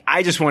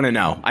 I just want to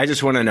know. I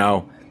just want to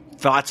know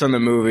thoughts on the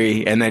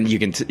movie, and then you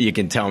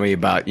can tell me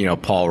about, you know,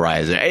 Paul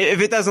Reiser. If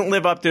it doesn't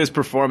live up to his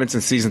performance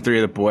in season 3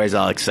 of The Boys,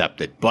 I'll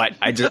accept it. But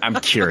I'm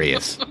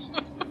curious.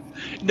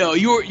 No,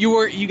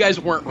 you guys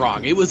weren't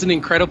wrong. It was an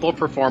incredible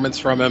performance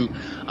from him.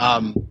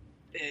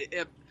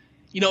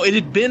 It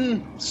had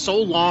been so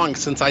long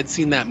since I'd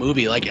seen that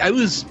movie. Like I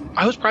was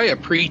probably a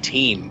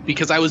preteen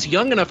because I was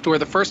young enough to where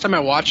the first time I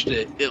watched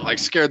it, it like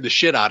scared the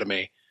shit out of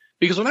me.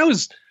 Because when I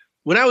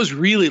was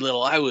really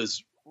little, I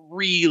was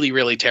really,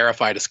 really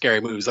terrified of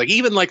scary movies. Like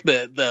even like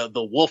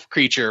the wolf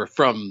creature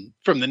from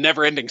the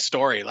Neverending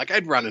Story. Like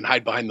I'd run and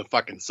hide behind the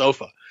fucking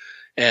sofa.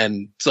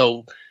 And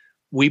so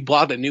we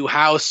bought a new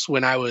house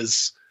when I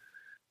was,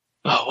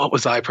 what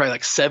was I? Probably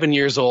like 7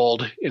 years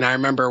old. And I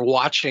remember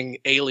watching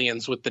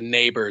Aliens with the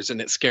neighbors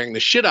and it scaring the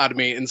shit out of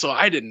me. And so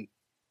I didn't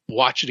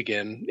watch it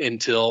again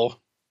until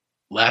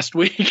last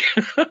week.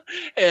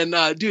 And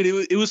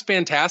dude, it was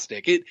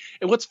fantastic.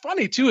 And what's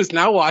funny too is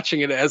now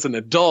watching it as an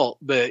adult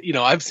that, you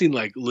know, I've seen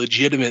like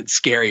legitimate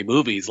scary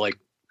movies. Like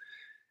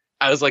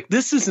I was like,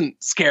 this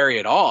isn't scary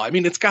at all. I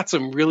mean, it's got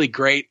some really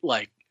great,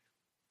 like,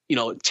 you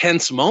know,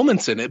 tense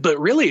moments in it, but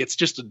really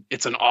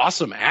it's an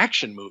awesome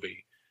action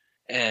movie.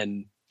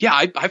 And yeah,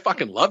 I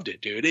fucking loved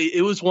it, dude.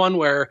 It was one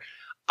where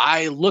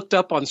I looked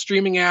up on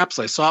streaming apps.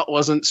 I saw it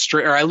wasn't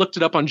or I looked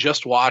it up on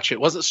Just Watch. It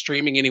wasn't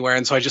streaming anywhere.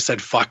 And so I just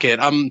said, fuck it.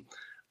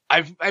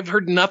 I've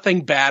heard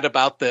nothing bad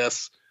about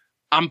this.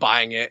 I'm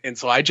buying it. And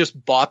so I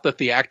just bought the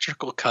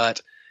theatrical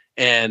cut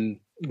and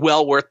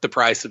well worth the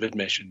price of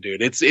admission,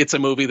 dude. It's a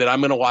movie that I'm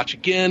going to watch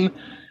again.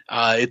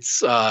 I've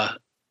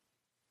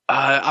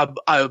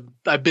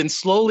been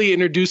slowly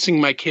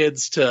introducing my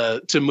kids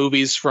to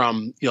movies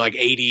from, you know, like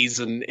 80s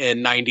and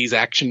 90s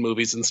action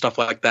movies and stuff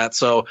like that.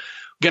 So I'm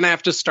going to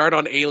have to start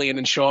on Alien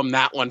and show them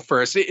that one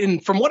first.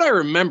 And from what I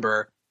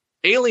remember,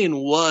 Alien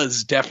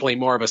was definitely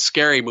more of a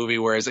scary movie,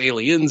 whereas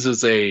Aliens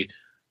is a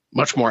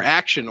much more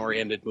action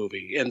oriented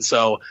movie. And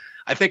so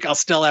I think I'll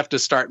still have to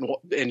start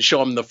and show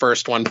them the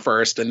first one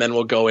first, and then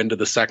we'll go into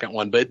the second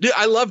one. But dude,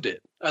 I loved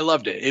it.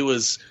 It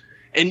was,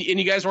 and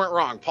you guys weren't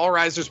wrong. Paul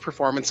Reiser's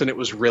performance in it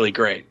was really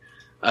great.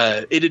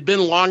 It had been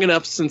long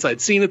enough since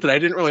I'd seen it that I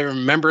didn't really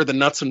remember the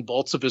nuts and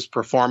bolts of his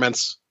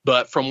performance.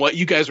 But from what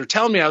you guys were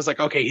telling me, I was like,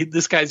 okay,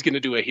 this guy's going to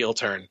do a heel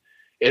turn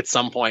at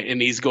some point,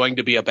 and he's going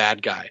to be a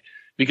bad guy.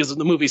 Because when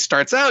the movie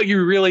starts out,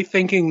 you're really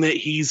thinking that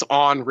he's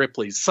on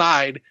Ripley's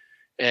side.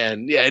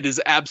 And yeah, it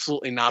is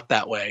absolutely not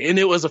that way. And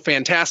it was a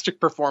fantastic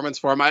performance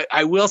for him.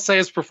 I will say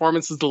his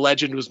performance as the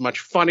Legend was much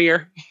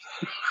funnier.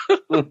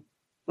 but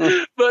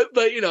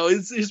you know,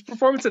 his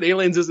performance in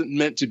Aliens isn't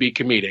meant to be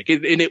comedic.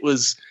 And it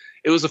was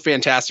a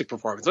fantastic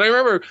performance. And I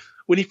remember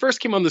when he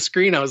first came on the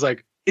screen, I was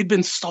like, it'd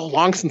been so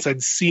long since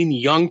I'd seen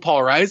young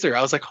Paul Reiser.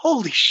 I was like,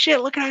 holy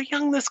shit, look at how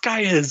young this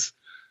guy is.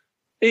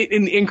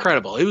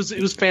 Incredible. It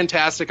was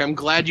fantastic. I'm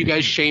glad you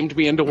guys shamed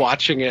me into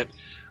watching it.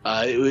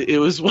 It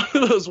was one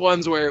of those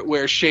ones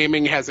where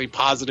shaming has a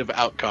positive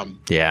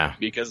outcome. Yeah.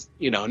 Because,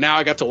 you know, now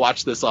I got to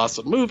watch this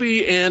awesome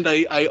movie, and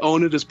I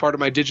own it as part of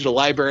my digital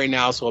library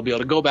now, so I'll be able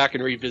to go back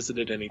and revisit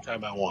it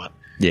anytime I want.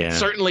 Yeah.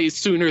 Certainly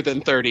sooner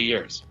than 30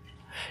 years.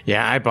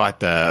 Yeah, I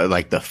bought the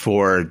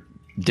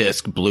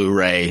 4-disc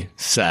Blu-ray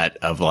set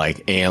of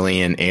like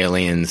Alien,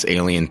 Aliens,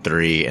 Alien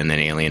 3, and then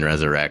Alien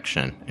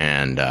Resurrection.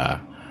 And,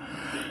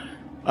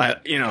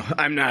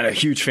 I'm not a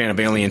huge fan of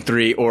Alien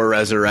 3 or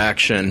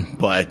Resurrection,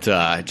 but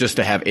just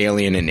to have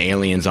Alien and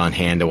Aliens on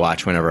hand to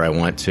watch whenever I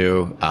want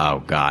to, oh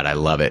God, I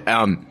love it.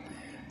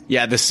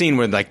 Yeah, the scene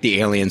where like the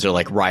aliens are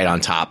like right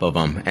on top of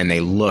them and they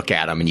look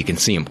at them and you can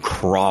see them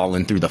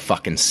crawling through the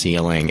fucking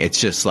ceiling. It's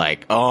just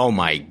like, oh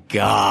my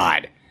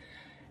God,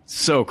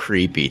 so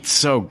creepy. It's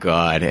so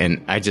good.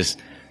 And I just,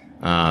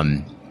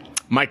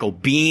 Michael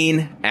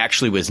Biehn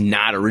actually was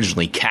not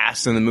originally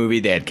cast in the movie.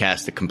 They had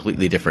cast a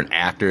completely different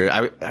actor.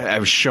 I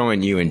was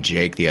showing you and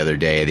Jake the other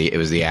day. It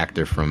was the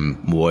actor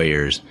from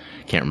Warriors.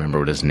 Can't remember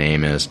what his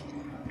name is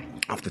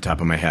off the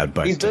top of my head.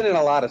 But he's been in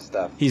a lot of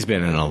stuff. He's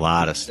been in a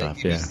lot of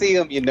stuff, you see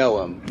him, you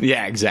know him.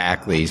 Yeah,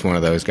 exactly. He's one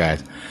of those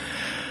guys.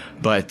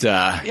 But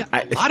a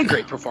lot of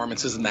great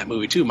performances in that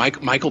movie, too.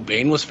 Michael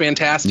Biehn was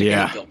fantastic.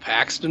 Yeah. Bill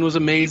Paxton was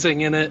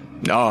amazing in it.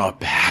 Oh,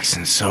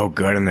 Paxton's so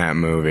good in that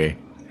movie.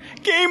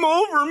 Game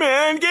over,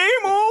 man.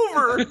 Game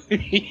over.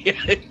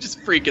 Yeah,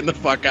 just freaking the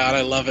fuck out.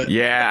 I love it.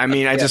 Yeah, I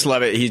mean, I just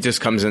love it. He just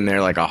comes in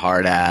there like a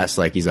hard ass,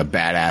 like he's a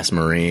badass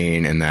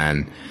Marine. And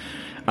then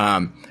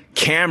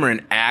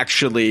Cameron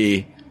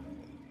actually,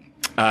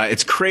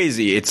 it's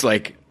crazy. It's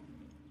like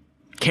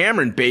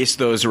Cameron based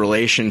those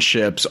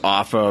relationships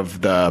off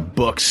of the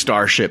book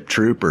Starship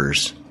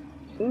Troopers.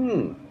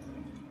 Hmm.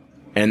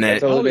 And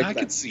then, I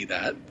could see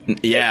that.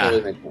 Yeah. That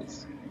totally makes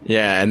sense.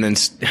 Yeah, and then,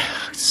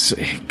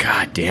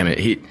 God damn it,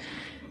 he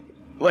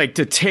like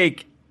to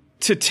take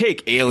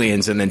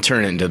Aliens and then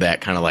turn it into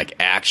that kind of like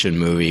action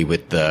movie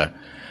with the.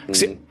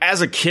 See,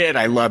 as a kid,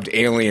 I loved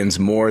Aliens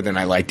more than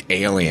I liked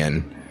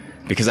Alien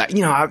because I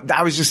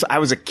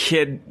was a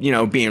kid,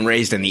 being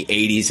raised in the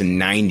 80s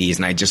and 90s,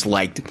 and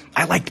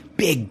I liked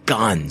big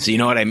guns. You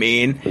know what I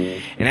mean?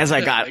 And as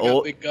I got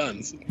old, big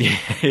guns.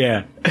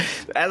 Yeah.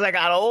 As I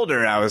got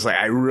older, I was like,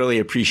 I really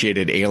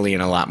appreciated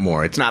Alien a lot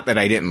more. It's not that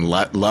I didn't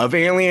love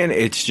Alien.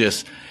 It's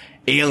just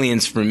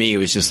Aliens for me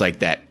was just like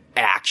that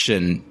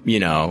action,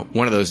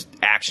 one of those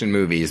action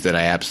movies that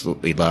I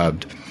absolutely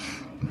loved.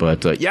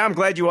 But I'm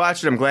glad you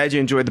watched it. I'm glad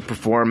you enjoyed the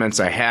performance.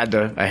 I had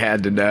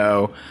to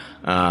know.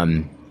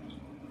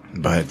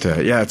 But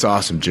it's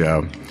awesome,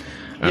 Joe.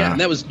 Yeah,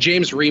 and that was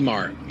James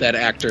Remar, that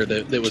actor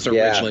that was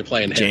originally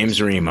playing him. James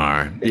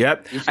Remar.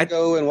 Yep. You should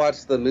go and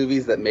watch the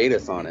movies that made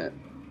us on it.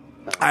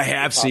 I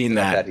have seen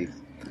that.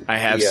 I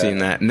have seen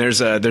that. And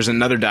there's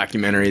another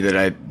documentary that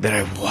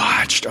I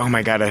watched. Oh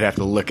my God, I'd have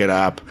to look it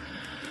up.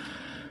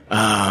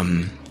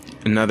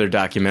 Another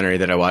documentary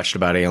that I watched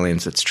about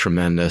aliens. It's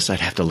tremendous. I'd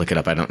have to look it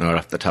up. I don't know it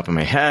off the top of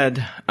my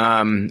head.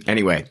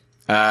 Anyway,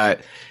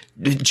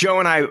 Joe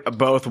and I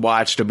both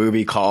watched a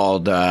movie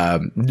called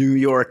New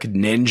York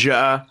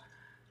Ninja.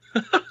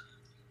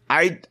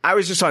 I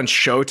was just on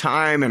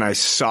Showtime and I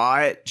saw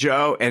it,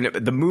 Joe, and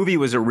the movie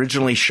was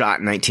originally shot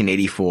in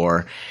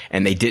 1984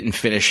 and they didn't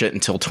finish it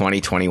until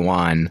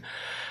 2021.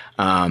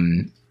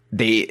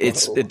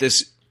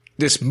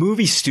 This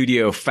movie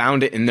studio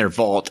found it in their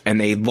vault and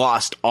they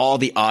lost all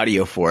the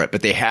audio for it,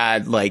 but they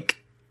had like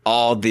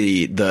all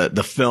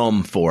the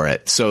film for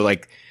it. So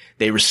like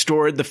they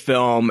restored the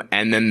film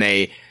and then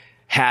they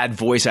had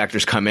voice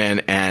actors come in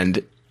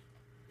and,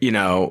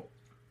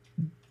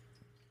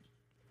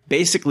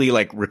 basically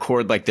like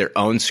record like their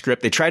own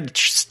script. They tried to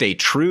stay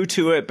true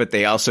to it, but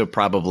they also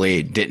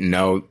probably didn't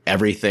know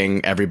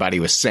everything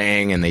everybody was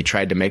saying. And they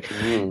tried to make,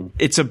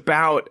 it's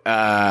about,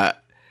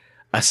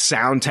 a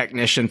sound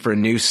technician for a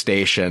news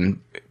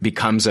station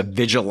becomes a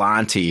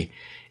vigilante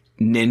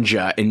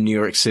ninja in New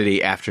York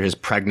City after his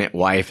pregnant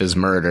wife is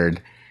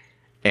murdered.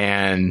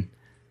 And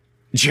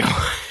Joe,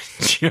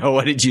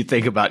 what did you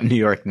think about New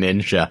York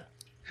Ninja?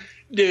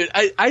 Dude,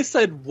 I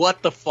said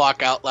what the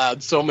fuck out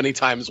loud so many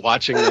times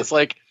watching this.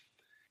 Like,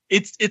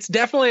 it's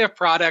definitely a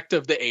product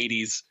of the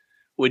 80s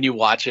when you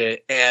watch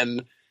it.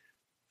 And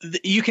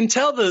you can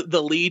tell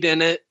the lead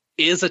in it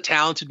is a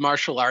talented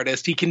martial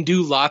artist. He can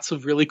do lots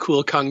of really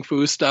cool kung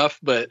fu stuff,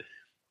 but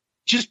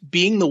just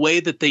being the way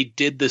that they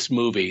did this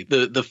movie,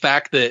 the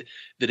fact that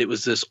it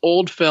was this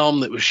old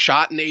film that was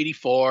shot in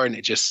 84 and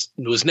it just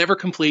was never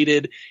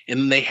completed.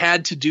 And they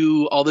had to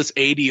do all this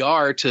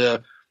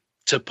ADR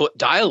to put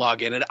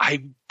dialogue in it.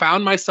 I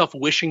found myself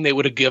wishing they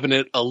would have given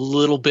it a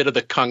little bit of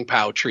the Kung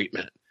Pao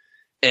treatment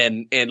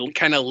and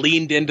kind of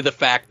leaned into the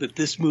fact that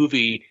this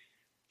movie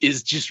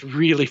is just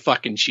really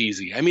fucking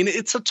cheesy. I mean,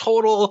 it's a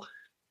total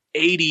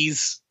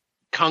 80s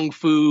Kung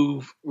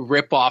Fu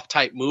ripoff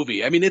type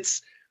movie. I mean,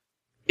 it's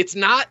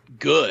not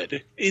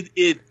good.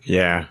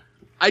 Yeah.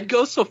 I'd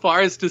go so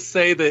far as to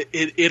say that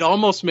it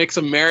almost makes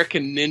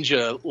American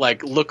Ninja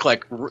like look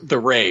like The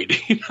Raid.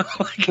 You know,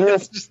 like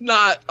it's just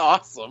not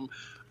awesome.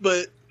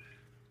 But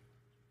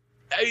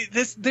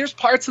there's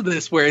parts of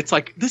this where it's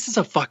like, this is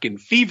a fucking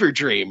fever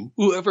dream.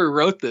 Whoever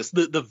wrote this,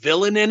 the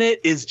villain in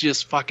it is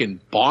just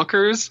fucking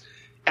bonkers,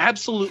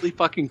 absolutely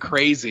fucking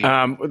crazy.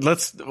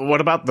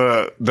 What about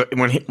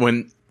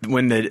when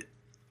the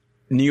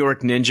New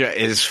York Ninja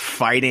is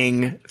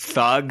fighting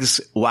thugs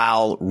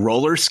while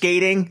roller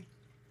skating?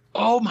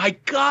 Oh my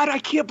God, I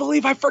can't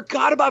believe I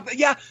forgot about that.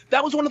 Yeah,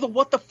 that was one of the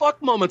what the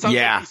fuck moments. I was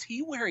like, is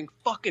he wearing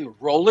fucking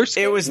roller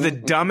skates? It was the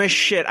dumbest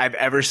shit I've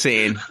ever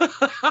seen.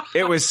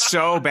 It was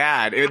so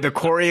bad. The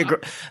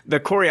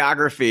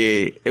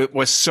choreography, it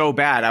was so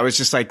bad. I was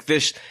just like,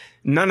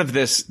 none of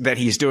this that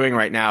he's doing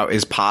right now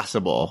is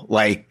possible.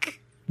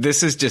 Like,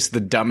 this is just the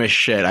dumbest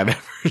shit I've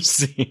ever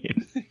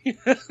seen.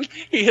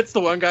 He hits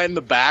the one guy in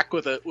the back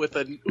with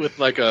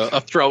like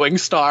a throwing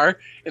star,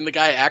 and the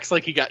guy acts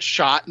like he got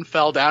shot and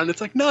fell down. And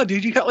it's like, no,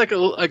 dude, you got like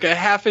a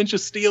half inch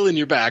of steel in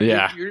your back.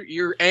 Yeah.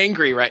 You're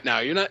angry right now.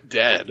 You're not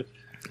dead.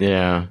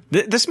 Yeah.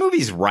 This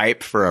movie's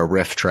ripe for a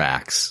riff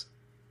tracks.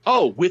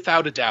 Oh,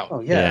 without a doubt.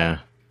 Oh yeah.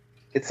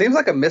 It seems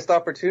like a missed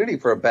opportunity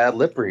for a bad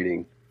lip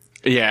reading.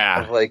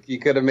 Yeah. Like you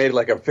could have made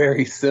like a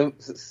very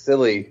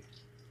silly.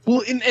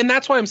 Well, and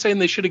that's why I'm saying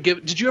they should have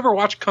given. Did you ever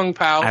watch Kung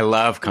Pao? I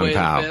love Kung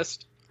Pao.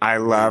 I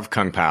love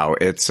Kung Pao.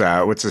 It's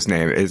what's his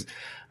name? His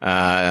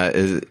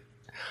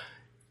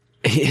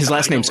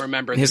last name's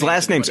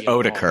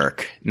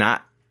Odekirk.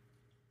 Not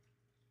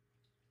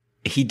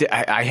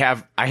I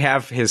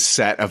have his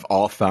set of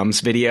All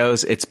Thumbs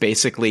videos. It's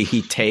basically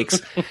he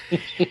takes.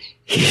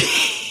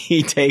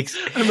 He takes.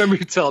 I remember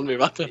you telling me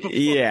about that before.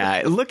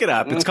 Yeah, look it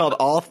up. It's called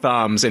All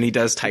Thumbs, and he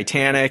does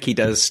Titanic. He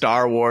does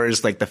Star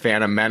Wars, like the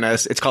Phantom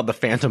Menace. It's called the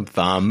Phantom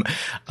Thumb.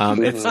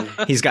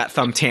 He's got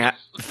Thumbtanic,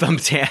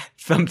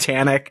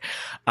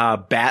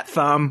 Bat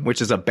Thumb,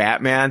 which is a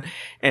Batman,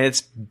 and it's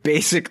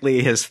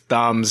basically his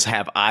thumbs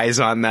have eyes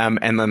on them,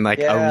 and then like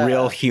a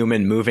real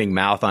human moving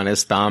mouth on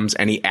his thumbs,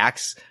 and he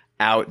acts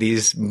out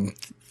these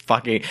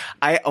fucking.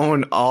 I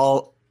own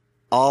all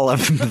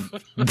of them.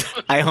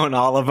 I own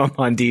all of them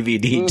on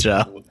DVD,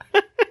 Joe.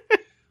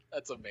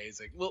 That's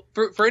amazing. Well,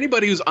 for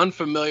anybody who's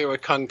unfamiliar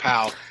with Kung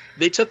Pao,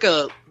 they took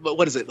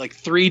like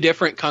 3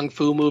 different Kung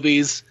Fu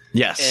movies.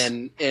 Yes.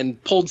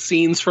 And pulled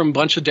scenes from a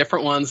bunch of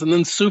different ones and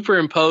then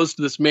superimposed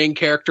this main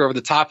character over the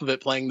top of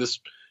it playing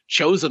this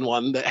chosen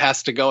one that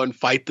has to go and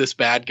fight this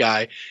bad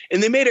guy.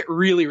 And they made it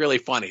really, really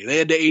funny. They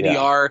had to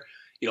ADR,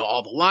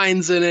 all the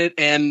lines in it.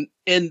 And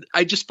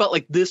I just felt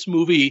like this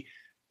movie,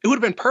 it would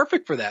have been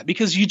perfect for that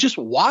because you just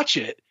watch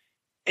it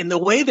and the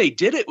way they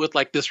did it with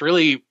like this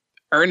really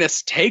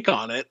earnest take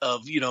on it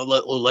of,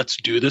 let's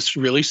do this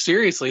really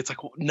seriously. It's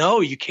like, well, no,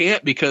 you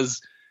can't,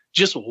 because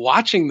just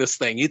watching this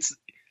thing,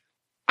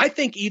 I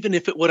think even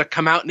if it would have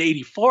come out in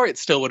 84, it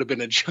still would have been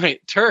a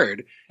giant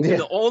turd. Yeah. And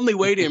the only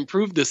way to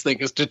improve this thing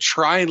is to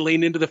try and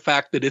lean into the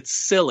fact that it's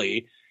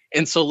silly.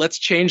 And so let's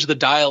change the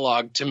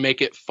dialogue to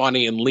make it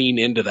funny and lean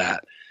into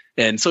that.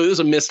 And so it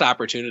was a missed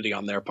opportunity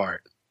on their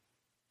part.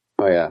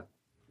 Oh, yeah.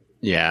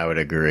 Yeah, I would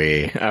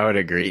agree.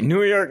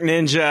 New York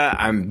Ninja,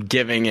 I'm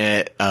giving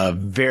it a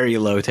very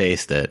low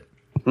taste it.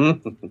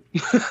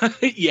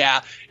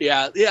 Yeah.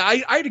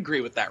 I'd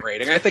agree with that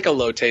rating. I think a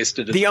low taste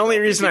it. The only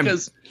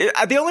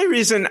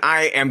reason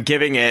I am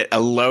giving it a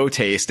low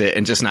taste it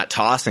and just not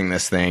tossing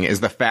this thing is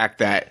the fact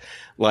that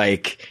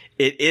like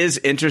it is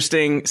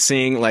interesting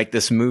seeing like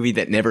this movie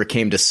that never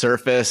came to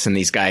surface, and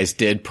these guys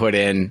did put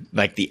in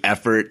like the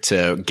effort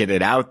to get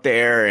it out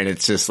there, and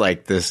it's just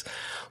like this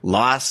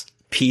lost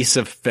piece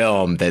of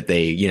film that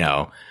they,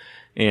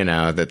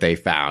 that they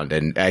found.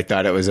 And I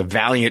thought it was a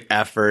valiant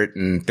effort,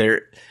 and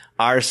there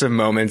are some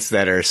moments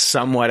that are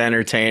somewhat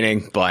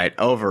entertaining, but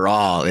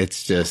overall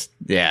it's just,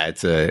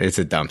 it's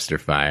a dumpster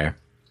fire.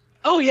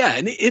 Oh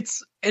yeah.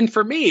 And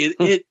for me,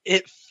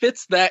 it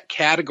fits that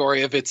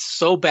category of it's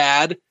so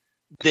bad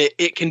that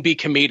it can be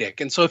comedic.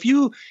 And so if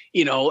you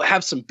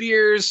have some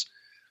beers,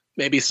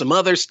 maybe some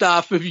other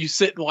stuff, if you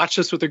sit and watch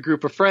this with a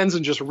group of friends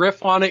and just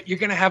riff on it, you're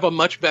going to have a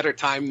much better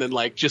time than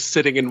like just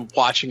sitting and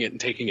watching it and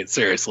taking it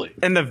seriously.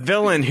 And the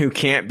villain who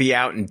can't be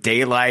out in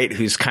daylight,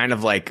 who's kind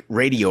of like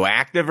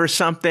radioactive or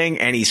something,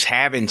 and he's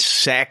having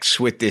sex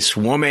with this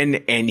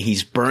woman and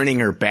he's burning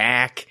her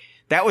back.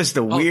 That was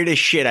the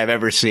weirdest shit I've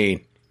ever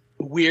seen.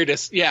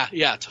 Weirdest. Yeah,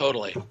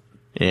 totally.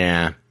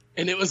 Yeah.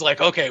 And it was like,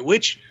 okay,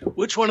 which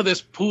one of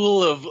this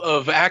pool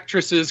of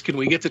actresses can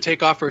we get to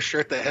take off her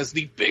shirt that has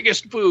the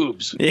biggest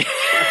boobs? Yeah.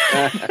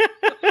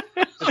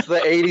 It's the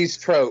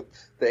 80s trope.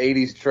 The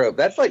 80s trope.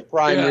 That's like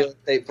prime real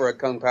estate for a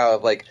Kung Pao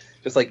of like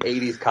just like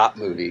 80s cop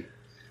movie.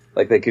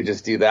 Like they could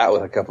just do that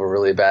with a couple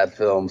really bad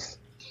films.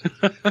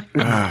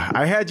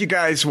 I had you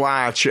guys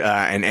watch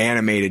an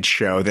animated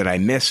show that I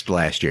missed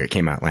last year. It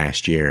came out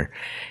last year,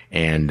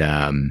 and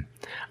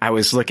I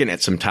was looking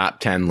at some top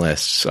 10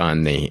 lists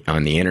on the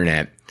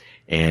internet,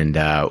 and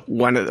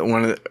one of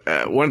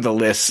the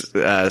lists,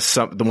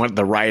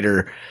 the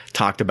writer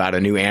talked about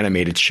a new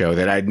animated show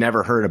that I'd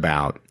never heard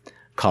about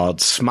called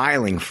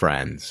Smiling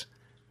Friends,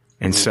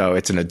 and so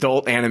it's an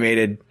adult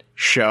animated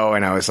show,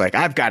 and I was like,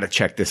 I've got to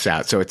check this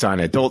out. So it's on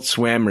Adult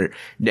Swim,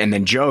 and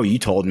then Joe, you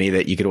told me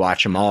that you could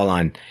watch them all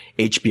on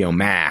HBO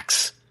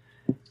Max.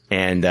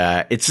 And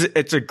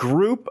it's a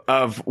group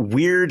of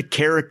weird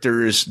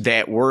characters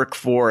that work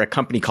for a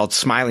company called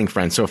Smiling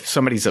Friends. So if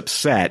somebody's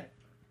upset,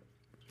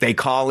 they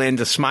call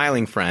into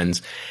Smiling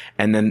Friends,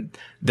 and then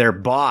their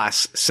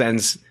boss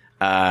sends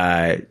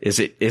is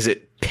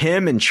it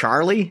Pim and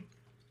Charlie?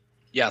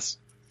 Yes.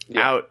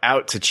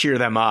 Out to cheer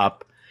them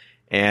up.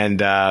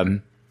 And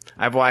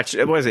I've watched,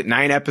 what is it,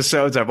 9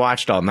 episodes? I've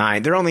watched all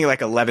 9. They're only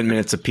like 11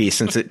 minutes apiece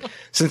since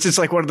it's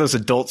like one of those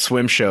Adult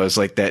Swim shows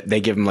like that.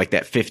 They give them like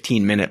that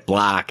 15-minute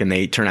block and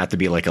they turn out to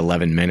be like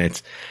 11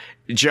 minutes.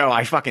 Joe,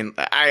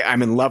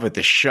 I'm in love with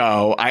the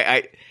show.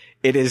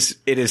 It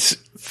is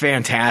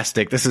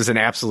fantastic. This is an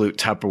absolute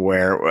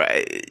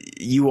Tupperware.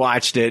 You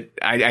watched it.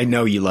 I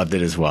know you loved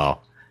it as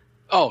well.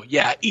 Oh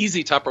yeah.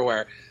 Easy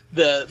Tupperware.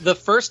 The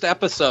first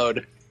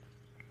episode,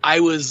 I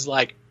was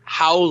like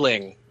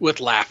howling with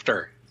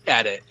laughter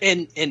at it,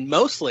 and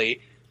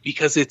mostly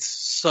because it's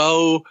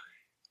so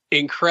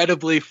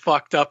incredibly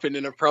fucked up and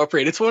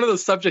inappropriate. It's one of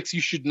those subjects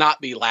you should not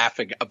be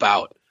laughing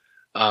about.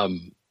 Like,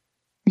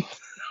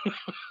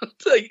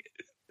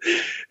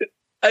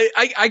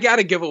 I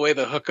gotta give away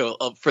the hook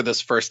for this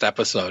first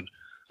episode.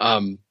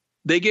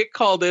 They get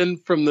called in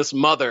from this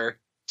mother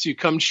to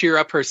come cheer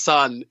up her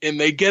son, and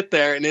they get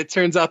there, and it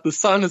turns out the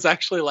son is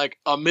actually like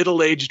a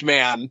middle-aged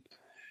man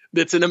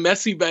that's in a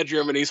messy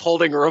bedroom, and he's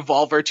holding a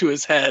revolver to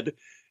his head.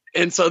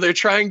 And so they're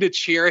trying to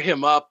cheer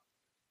him up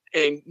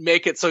and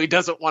make it so he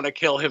doesn't want to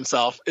kill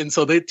himself. And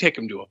so they take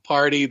him to a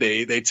party.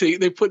 They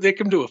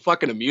take him to a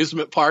fucking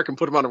amusement park and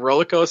put him on a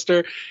roller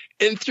coaster.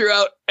 And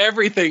throughout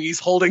everything, he's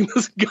holding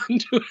this gun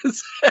to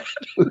his head.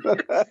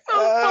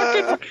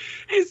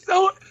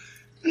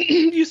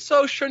 You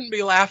so shouldn't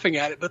be laughing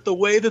at it. But the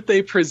way that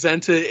they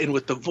present it, and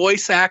with the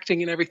voice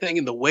acting and everything,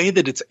 and the way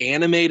that it's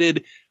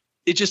animated,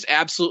 it just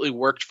absolutely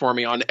worked for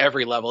me on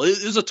every level.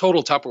 It was a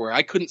total Tupperware.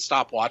 I couldn't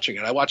stop watching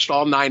it. I watched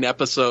all 9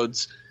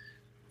 episodes,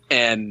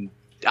 and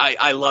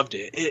I loved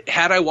it.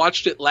 Had I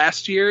watched it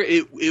last year,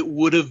 it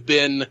would have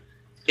been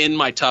in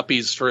my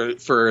Tuppies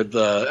for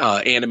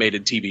the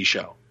animated TV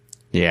show.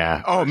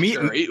 Yeah. Oh, me.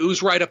 Sure. It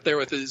was right up there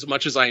with as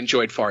much as I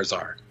enjoyed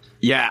Farzar.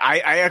 Yeah,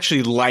 I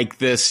actually like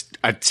this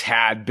a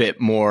tad bit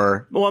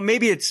more. Well,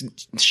 maybe it's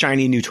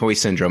shiny new toy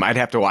syndrome. I'd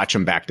have to watch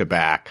them back to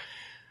back.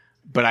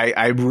 But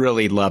I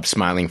really love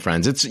Smiling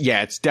Friends.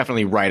 It's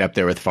definitely right up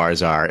there with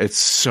Farzar. It's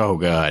so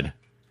good.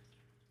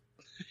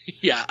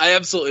 Yeah, I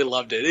absolutely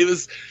loved it. It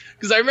was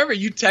because I remember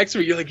you texted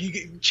me. You're like,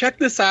 you check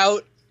this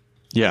out.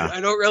 Yeah.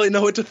 I don't really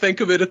know what to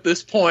think of it at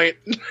this point.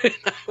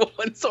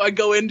 And so I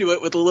go into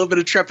it with a little bit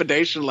of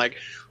trepidation, like,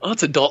 oh,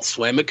 it's Adult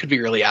Swim. It could be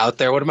really out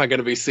there. What am I going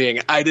to be seeing?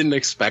 I didn't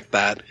expect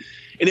that.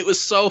 And it was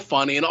so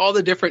funny, and all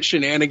the different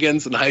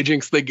shenanigans and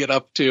hijinks they get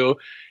up to.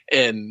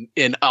 And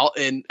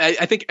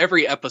I think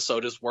every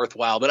episode is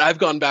worthwhile, but I've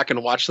gone back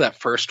and watched that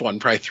first one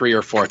probably 3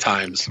 or 4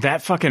 times.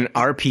 That fucking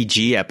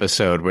RPG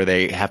episode where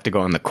they have to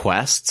go on the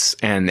quests,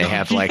 and they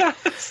have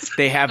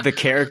they have the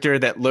character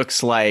that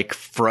looks like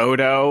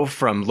Frodo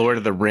from Lord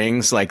of the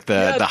Rings, like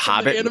the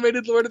Hobbit, the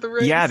animated Lord of the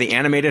Rings. Yeah, the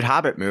animated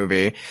Hobbit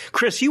movie.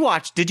 Chris,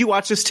 did you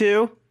watch this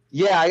too?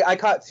 Yeah, I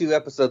caught 2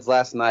 episodes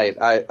last night.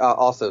 I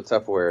also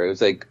Tupperware. It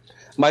was like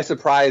my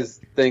surprise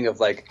thing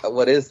of like,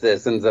 what is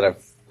this? And that I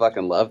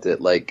fucking loved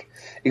it. Like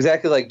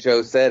exactly like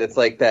Joe said, it's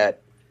like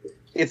that.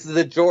 It's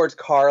the George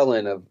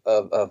Carlin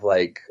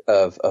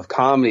of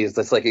comedies.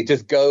 That's like it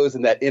just goes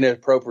in that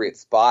inappropriate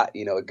spot.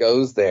 You know, it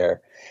goes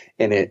there,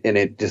 and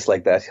it just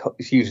like that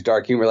huge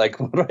dark humor. Like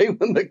right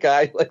when the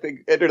guy like they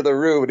enter the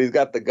room and he's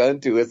got the gun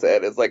to his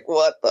head, it's like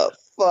what the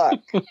fuck.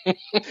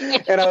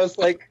 And I was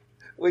like,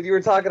 when you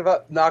were talking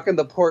about knocking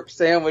the pork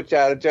sandwich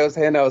out of Joe's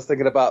hand, I was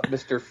thinking about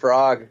Mr.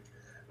 Frog.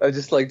 I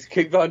just like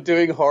keep on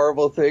doing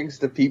horrible things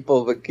to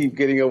people, but keep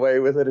getting away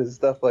with it and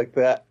stuff like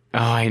that. Oh,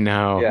 I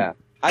know. Yeah.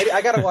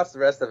 I got to watch the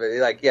rest of it.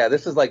 Like, yeah,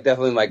 this is like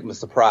definitely like my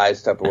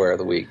surprise Tupperware of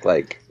the week.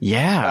 Like,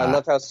 yeah, I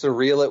loved how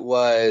surreal it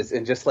was,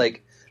 and just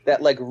like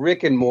that, like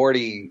Rick and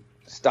Morty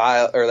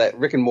style, or that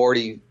Rick and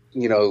Morty,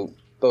 you know,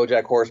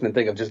 BoJack Horseman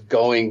thing of just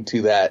going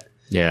to that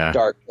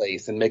dark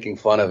place and making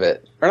fun of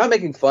it, or not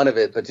making fun of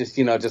it, but just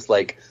just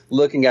like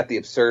looking at the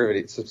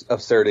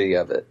absurdity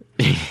of it.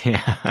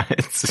 Yeah,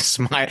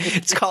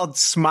 it's called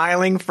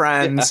Smiling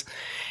Friends. Yeah.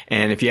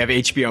 And if you have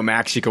HBO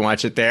Max, you can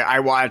watch it there. I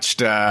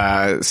watched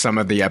some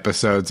of the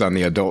episodes on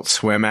the Adult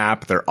Swim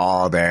app. They're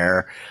all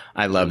there.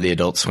 I love the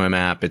Adult Swim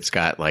app. It's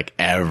got like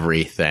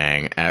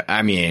everything.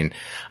 I mean,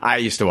 I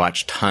used to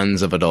watch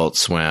tons of Adult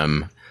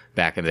Swim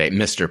back in the day.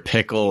 Mr.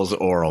 Pickles,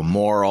 Oral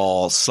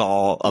Moral,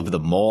 Saul of the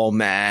Mole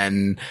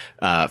Men,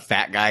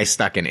 Fat Guy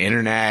Stuck in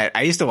Internet.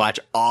 I used to watch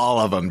all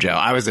of them, Joe.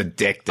 I was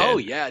addicted. Oh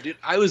yeah, dude.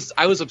 I was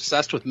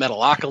obsessed with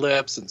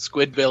Metalocalypse and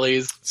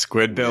Squidbillies.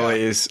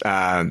 Squidbillies.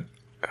 Yeah.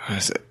 What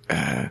is it?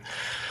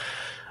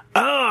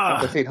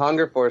 Aqua Teen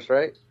Hunger Force,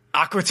 right?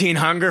 Aqua Teen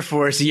Hunger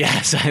Force.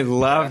 Yes, I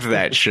loved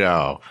that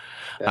show.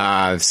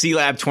 Sea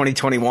Lab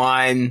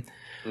 2021.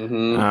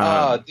 Mm-hmm.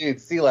 Oh, dude,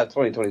 Sea Lab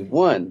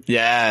 2021.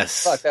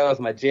 Yes. Fuck, that was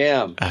my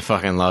jam. I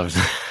fucking loved.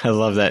 I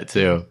love that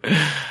too.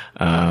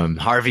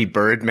 Harvey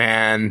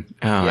Birdman.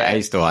 Oh, yes. I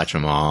used to watch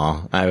them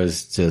all. I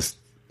was just,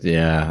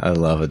 I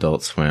love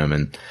Adult Swim.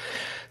 And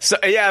so,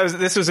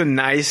 this was a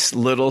nice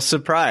little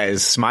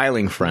surprise,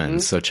 Smiling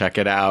Friends. Mm-hmm. So check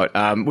it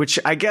out. Which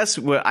I guess,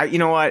 you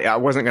know what? I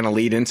wasn't going to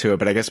lead into it,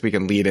 but I guess we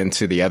can lead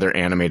into the other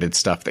animated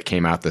stuff that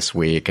came out this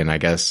week. And I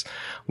guess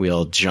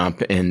we'll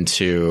jump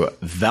into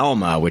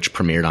Velma, which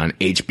premiered on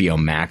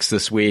HBO Max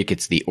this week.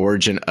 It's the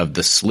origin of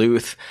the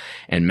sleuth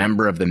and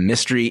member of the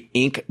Mystery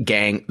Inc.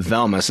 gang,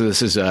 Velma. So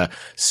this is a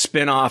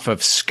spin-off of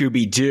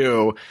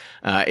Scooby-Doo.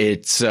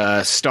 It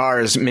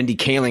stars Mindy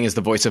Kaling as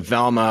the voice of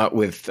Velma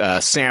with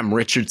Sam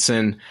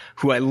Richardson,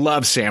 who I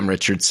love Sam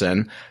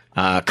Richardson.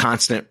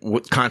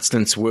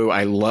 Constance Wu.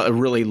 I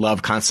really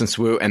love Constance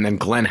Wu. And then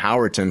Glenn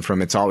Howerton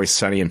from It's Always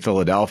Sunny in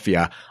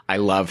Philadelphia. I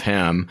love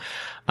him.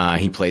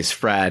 He plays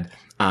Fred.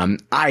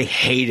 I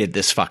hated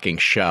this fucking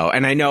show.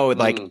 And I know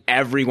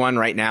everyone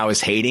right now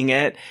is hating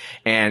it.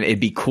 And it'd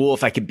be cool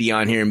if I could be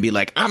on here and be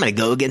like, I'm going to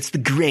go against the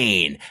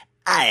grain.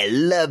 I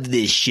love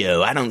this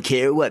show. I don't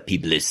care what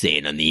people are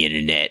saying on the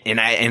internet. And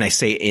I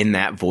say it in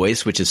that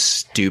voice, which is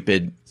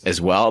stupid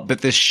as well.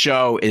 But this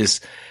show is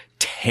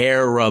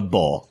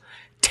terrible.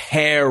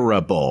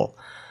 Terrible.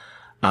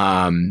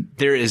 I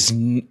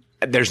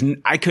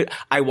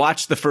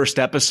watched the first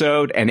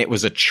episode and it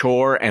was a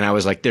chore and I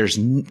was like,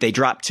 they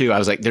dropped 2. I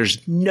was like,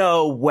 there's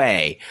no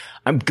way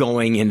I'm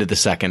going into the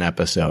second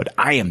episode.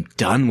 I am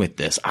done with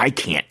this. I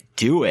can't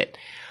do it.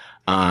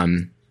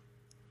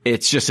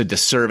 It's just a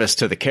disservice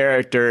to the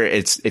character.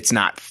 It's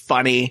not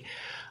funny.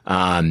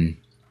 I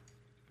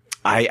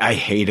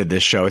hated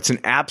this show. It's an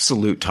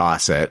absolute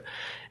toss it.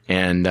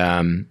 And,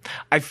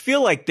 I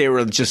feel like they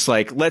were just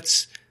like,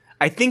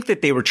 I think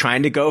that they were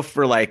trying to go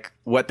for like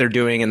what they're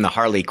doing in the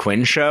Harley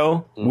Quinn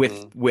show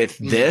with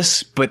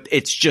this, but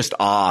it's just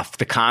off.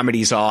 The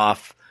comedy's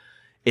off.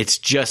 It's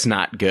just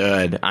not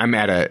good. I'm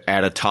at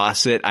a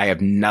toss it. I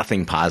have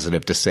nothing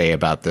positive to say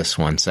about this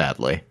one,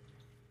 sadly.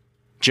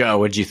 Joe,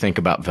 what did you think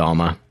about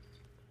Velma?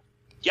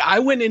 Yeah, I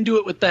went into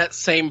it with that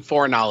same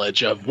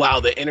foreknowledge of, wow,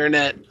 the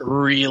internet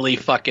really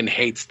fucking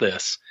hates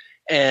this.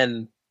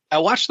 And I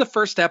watched the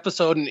first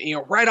episode and,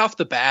 right off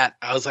the bat,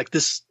 I was like,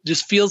 this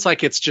just feels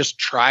like it's just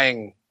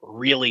trying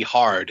really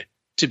hard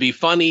to be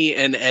funny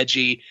and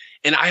edgy.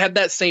 And I had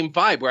that same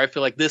vibe where I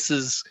feel like this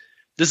is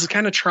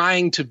kind of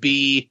trying to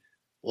be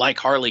like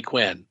Harley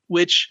Quinn,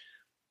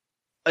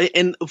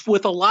 and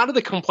with a lot of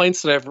the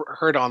complaints that I've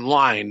heard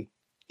online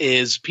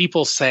is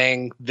people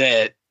saying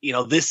that,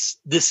 this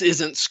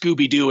isn't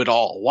Scooby-Doo at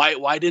all.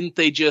 Why didn't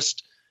they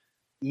just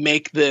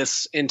make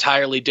this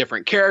entirely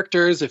different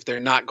characters if they're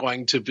not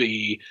going to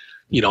be,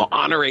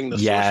 honoring the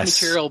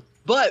source material?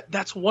 But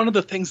that's one of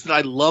the things that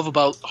I love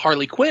about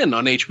Harley Quinn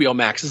on HBO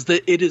Max is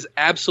that it is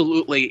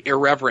absolutely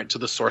irreverent to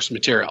the source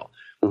material.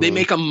 Mm-hmm. They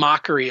make a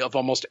mockery of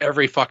almost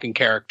every fucking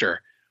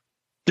character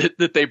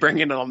that they bring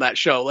in on that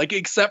show. Like,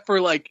 except for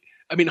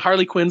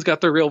Harley Quinn's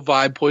got the real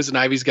vibe. Poison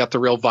Ivy's got the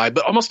real vibe,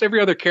 but almost every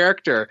other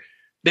character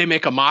they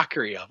make a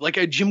mockery of. Like,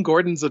 Jim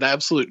Gordon's an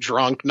absolute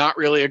drunk, not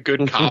really a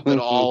good cop at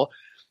all.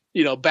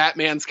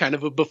 Batman's kind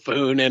of a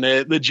buffoon in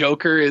it. The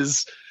Joker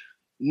is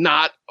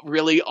not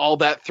really all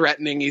that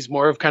threatening. He's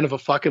more of kind of a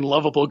fucking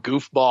lovable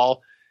goofball.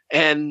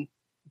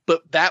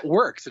 But that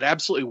works. It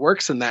absolutely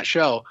works in that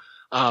show.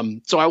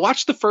 So I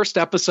watched the first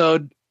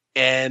episode,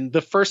 and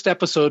the first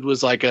episode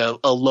was like a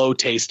low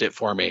taste it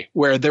for me,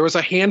 where there was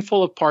a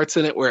handful of parts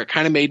in it where it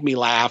kind of made me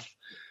laugh,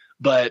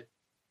 but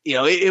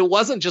it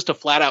wasn't just a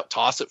flat out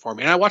toss it for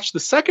me. And I watched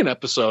the second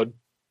episode,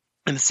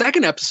 and the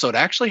second episode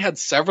actually had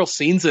several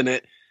scenes in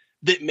it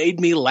that made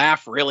me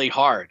laugh really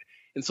hard.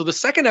 And so the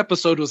second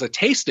episode was a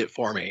taste it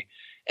for me.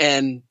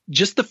 And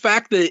just the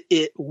fact that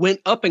it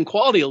went up in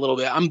quality a little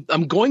bit,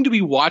 I'm going to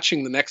be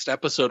watching the next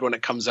episode when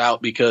it comes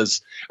out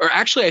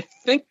I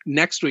think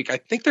next week, I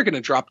think they're going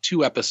to drop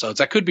 2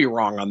 episodes. I could be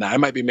wrong on that. I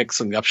might be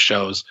mixing up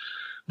shows,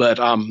 but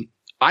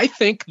I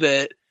think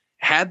that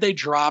had they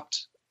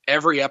dropped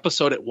every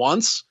episode at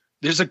once,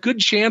 there's a good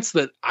chance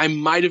that I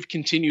might have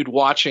continued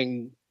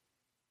watching,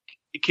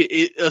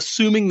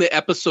 assuming that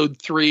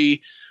episode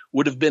 3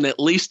 would have been at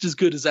least as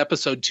good as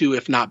episode 2,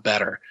 if not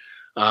better.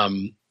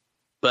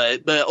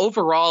 But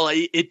overall,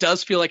 it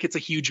does feel like it's a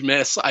huge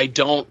miss. I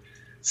don't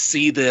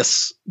see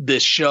this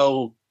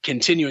show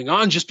continuing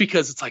on just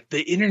because it's like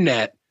the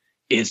internet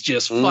is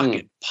just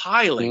fucking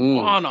piling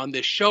on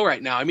this show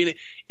right now. I mean,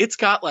 it's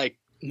got like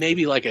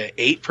maybe like a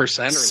 8%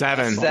 or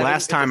 7. less.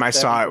 Last time I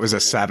saw it was a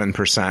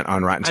 7%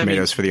 on Rotten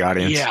Tomatoes for the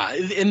audience. Yeah,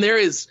 and there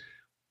is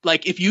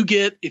like if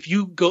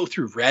you go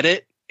through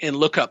Reddit and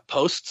look up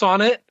posts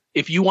on it,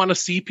 if you want to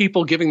see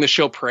people giving the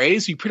show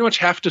praise, you pretty much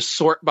have to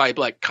sort by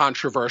like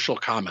controversial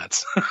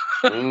comments.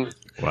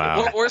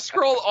 Wow. or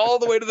scroll all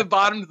the way to the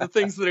bottom to the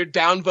things that are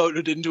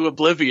downvoted into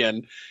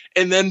oblivion.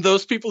 And then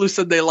those people who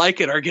said they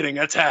like it are getting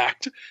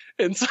attacked.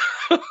 And so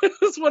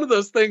it's one of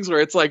those things where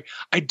it's like,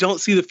 I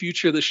don't see the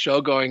future of the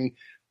show going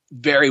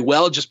very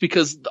well just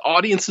because the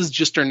audiences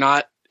just are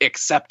not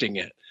accepting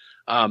it.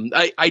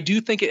 I do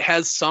think it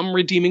has some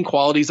redeeming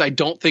qualities. I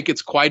don't think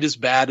it's quite as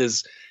bad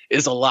as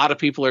a lot of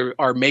people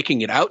are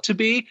making it out to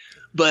be.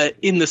 But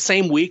in the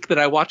same week that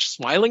I watched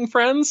Smiling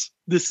Friends,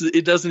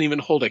 it doesn't even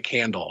hold a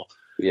candle.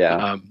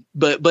 Yeah.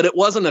 But it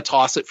wasn't a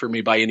toss it for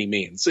me by any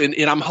means. And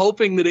I'm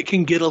hoping that it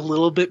can get a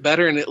little bit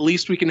better and at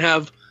least we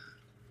can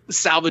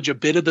salvage a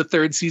bit of the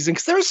third season.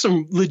 Cause there's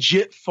some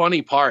legit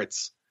funny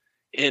parts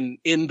in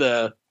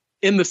the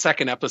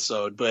second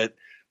episode, but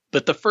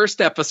the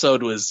first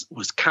episode was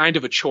kind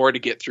of a chore to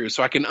get through.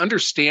 So I can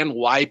understand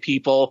why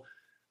people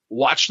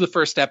watched the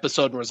first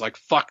episode and was like,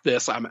 fuck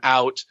this, I'm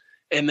out.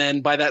 And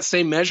then by that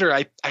same measure,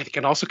 I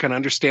can also kind of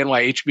understand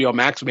why HBO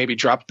Max maybe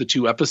dropped the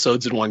 2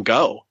 episodes in one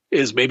go.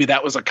 Is maybe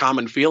that was a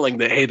common feeling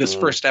that, hey, this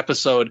first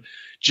episode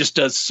just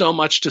does so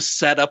much to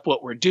set up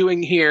what we're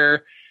doing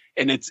here.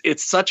 And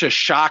it's such a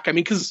shock. I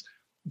mean, because,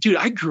 dude,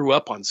 I grew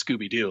up on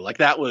Scooby-Doo. Like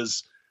that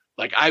was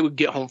like I would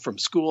get home from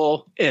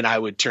school and I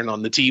would turn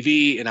on the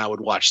TV and I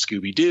would watch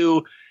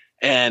Scooby-Doo.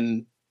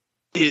 And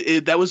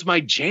that was my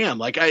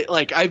jam. I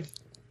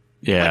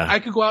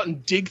could go out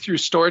and dig through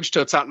storage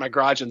totes out in my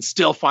garage and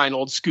still find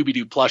old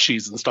Scooby-Doo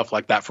plushies and stuff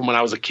like that from when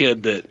I was a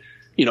kid that,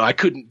 you know, I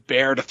couldn't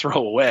bear to throw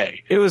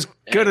away. It was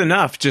good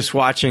enough just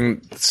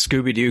watching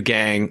Scooby-Doo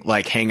gang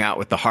like hang out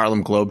with the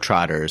Harlem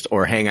Globetrotters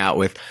or hang out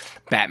with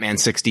Batman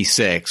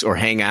 66 or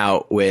hang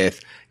out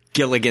with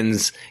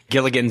Gilligan's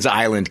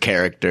Island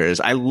characters.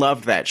 I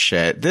love that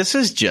shit. This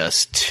is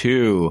just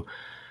too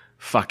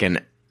fucking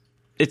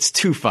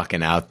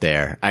out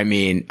there. I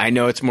mean, I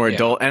know it's more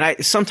adult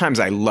and sometimes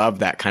I love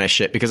that kind of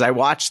shit because I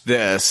watched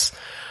this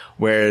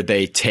where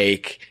they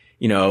take,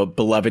 you know,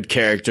 beloved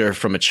character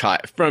from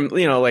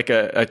like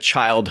a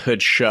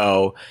childhood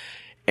show.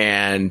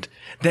 And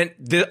then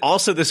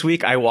also this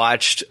week I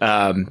watched,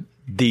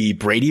 the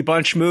Brady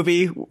Bunch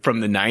movie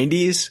from the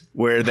 90s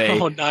where they,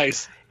 oh,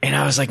 nice. And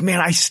I was like, man,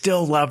 I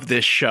still love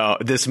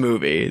this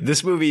movie.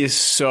 This movie is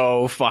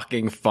so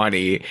fucking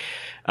funny.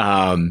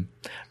 Jan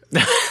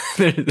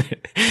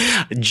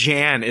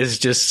is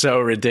just so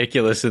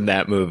ridiculous in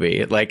that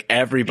movie. Like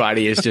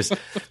everybody is just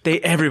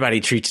everybody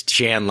treats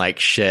Jan like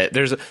shit.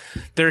 There's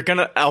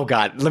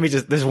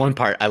one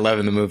part I love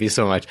in the movie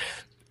so much.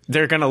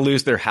 They're gonna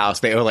lose their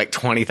house. They owe like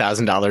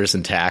 $20,000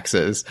 in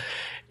taxes.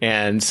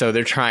 And so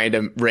they're trying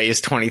to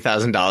raise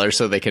 $20,000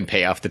 so they can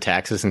pay off the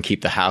taxes and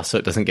keep the house so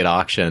it doesn't get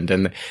auctioned.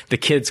 And the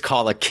kids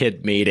call a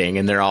kid meeting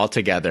and they're all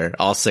together,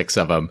 all 6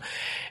 of them.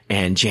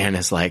 And Jan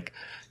is like,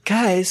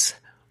 guys,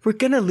 we're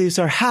going to lose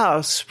our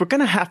house. We're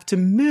going to have to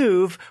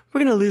move. We're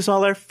going to lose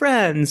all our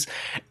friends.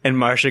 And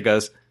Marcia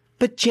goes,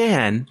 but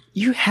Jan,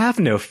 you have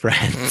no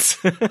friends.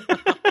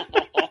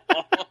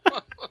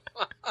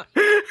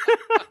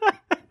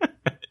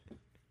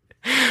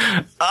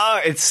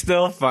 Oh, it's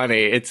still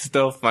funny. It's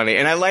still funny.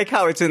 And I like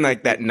how it's in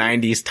like that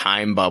 90s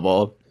time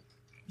bubble.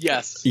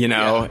 Yes. You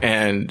know,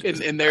 and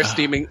they're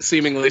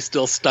seemingly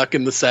still stuck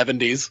in the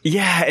 70s.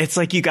 Yeah, it's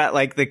like you got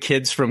like the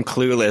kids from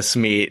Clueless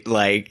meet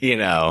like, you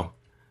know,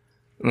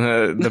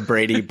 the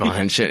Brady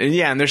Bunch.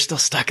 And they're still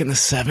stuck in the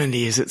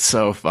 70s. It's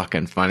so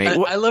fucking funny.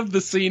 I love the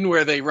scene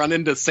where they run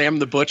into Sam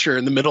the Butcher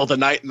in the middle of the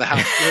night in the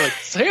house. They're like,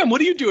 Sam, what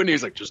are you doing?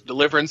 He's like, just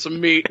delivering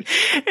some meat.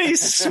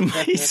 He's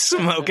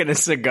smoking a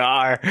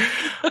cigar.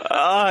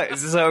 Oh,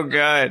 it's so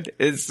good.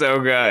 It's so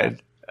good.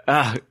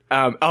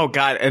 Oh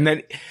God. And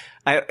then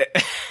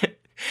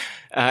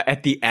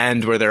at the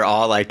end where they're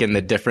all like in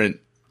the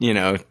different, you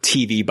know,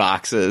 TV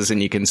boxes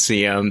and you can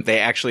see them, they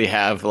actually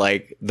have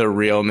like the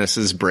real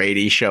Mrs.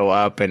 Brady show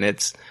up and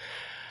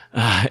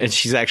and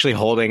she's actually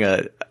holding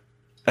a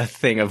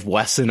thing of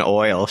Wesson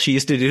oil. She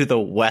used to do the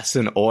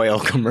Wesson oil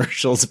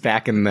commercials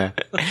back in the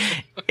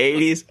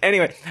 80s.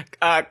 Anyway,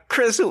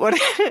 Chris,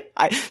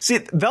 see,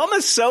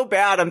 Velma's so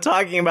bad. I'm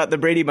talking about the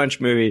Brady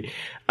Bunch movie.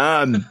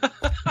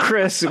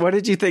 Chris, what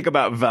did you think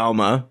about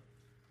Velma?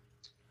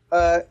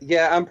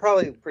 Yeah, I'm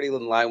probably pretty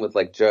in line with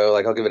like Joe.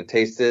 Like, I'll give it a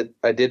taste it.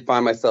 I did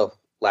find myself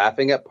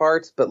laughing at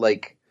parts, but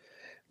like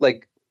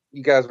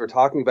you guys were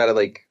talking about it,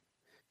 like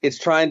it's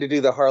trying to do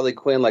the Harley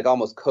Quinn, like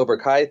almost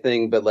Cobra Kai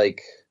thing. But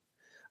like,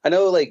 I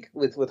know like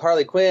with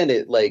Harley Quinn,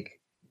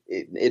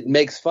 it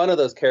makes fun of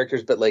those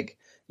characters, but like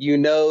you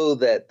know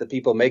that the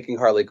people making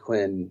Harley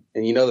Quinn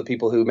and you know the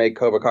people who make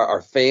Cobra Kai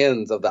are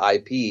fans of the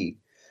IP.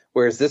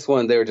 Whereas this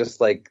one, they were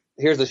just like,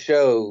 here's a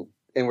show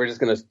and we're just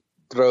going to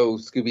throw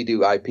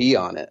Scooby-Doo IP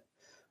on it.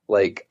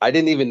 Like, I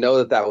didn't even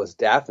know that was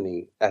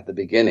Daphne at the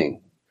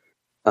beginning.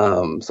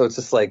 So it's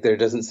just like, there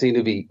doesn't seem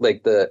to be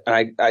like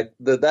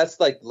that's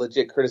like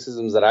legit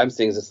criticisms that I'm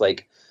seeing is just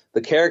like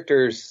the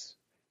characters,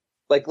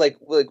 like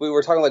we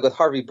were talking like with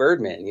Harvey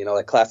Birdman, you know,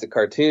 like classic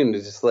cartoon,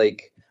 is just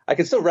like, I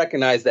can still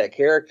recognize that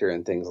character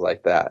and things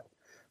like that.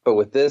 But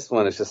with this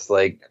one, it's just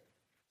like,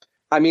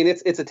 I mean,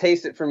 it's a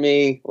taste it for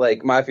me.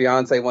 Like, my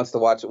fiance wants to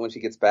watch it when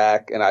she gets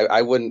back, and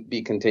I wouldn't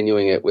be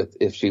continuing it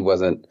if she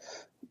wasn't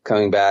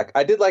coming back.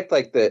 I did like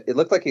it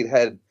looked like it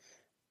had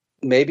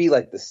maybe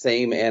like the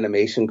same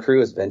animation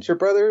crew as Venture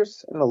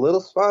Brothers in a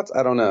little spots.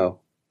 I don't know,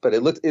 but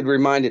it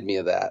reminded me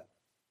of that.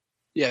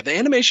 Yeah, the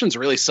animation's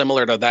really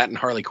similar to that in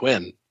Harley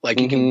Quinn. Like,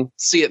 you can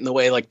see it in the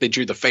way like they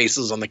drew the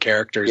faces on the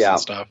characters and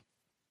stuff.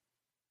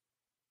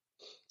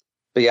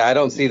 But yeah, I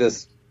don't see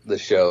the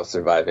show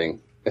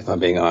surviving, if I'm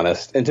being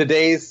honest. And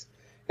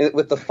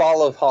with the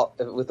fall of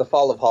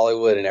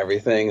Hollywood and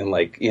everything, and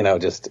like, you know,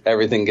 just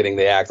everything getting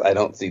the axe, I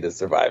don't see this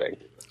surviving.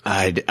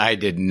 I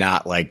did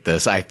not like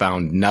this. I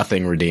found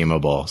nothing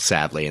redeemable,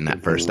 sadly, in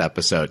that first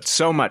episode.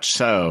 So much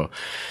so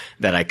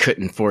that I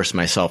couldn't force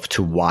myself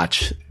to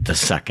watch the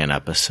second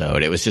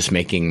episode. It was just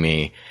making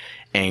me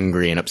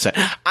angry and upset.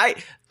 I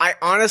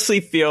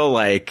honestly feel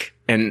like,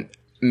 and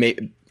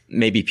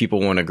maybe people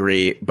won't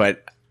agree,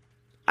 but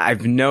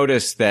I've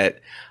noticed that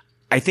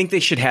I think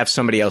they should have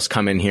somebody else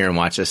come in here and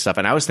watch this stuff.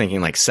 And I was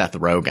thinking like Seth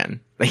Rogen.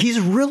 Like, he's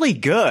really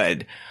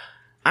good.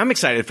 I'm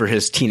excited for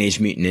his Teenage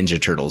Mutant Ninja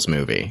Turtles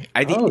movie.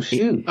 Oh,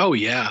 shoot. Oh,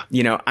 yeah.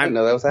 You know, I didn't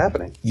know that was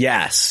happening.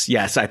 Yes.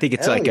 I think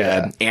it's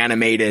an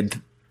animated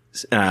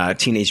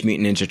Teenage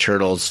Mutant Ninja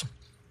Turtles.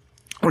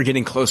 We're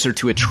getting closer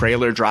to a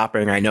trailer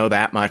dropping. I know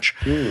that much.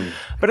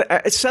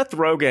 But Seth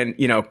Rogen,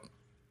 you know,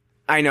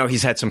 I know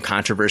he's had some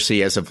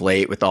controversy as of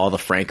late with all the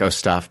Franco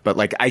stuff, but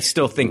like, I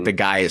still think the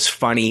guy is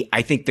funny.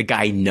 I think the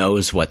guy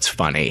knows what's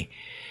funny.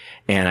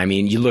 And I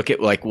mean, you look at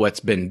like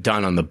what's been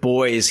done on The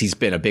Boys. He's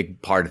been a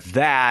big part of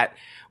that.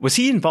 Was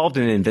he involved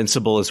in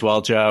Invincible as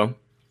well, Joe?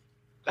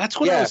 That's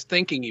what I was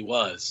thinking he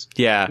was.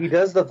 Yeah. He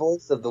does the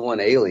voice of the one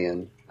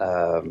alien,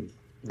 the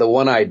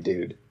one-eyed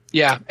dude.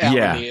 Yeah,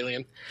 Alan the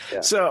alien.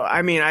 Yeah. So,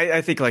 I mean,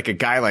 I think like a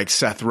guy like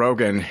Seth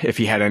Rogen, if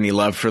he had any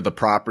love for the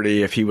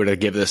property, if he were to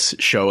give this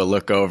show a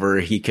look over,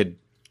 he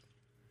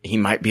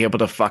might be able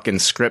to fucking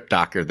script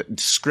doctor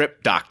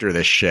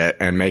this shit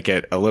and make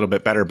it a little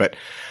bit better. But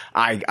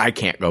I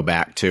can't go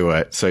back to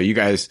it. So you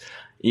guys,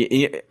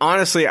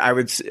 honestly, I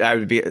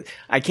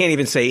can't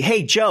even say,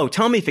 hey, Joe,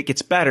 tell me if it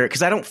gets better,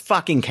 because I don't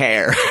fucking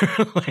care.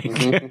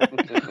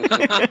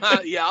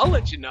 Yeah, I'll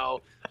let you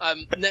know.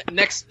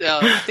 Next,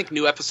 I think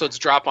new episodes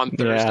drop on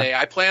Thursday.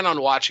 I plan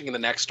on watching the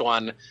next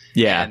one.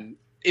 Yeah. And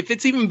if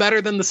it's even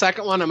better than the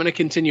second one, I'm going to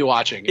continue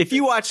watching. If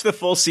you watch the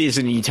full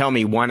season and you tell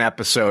me one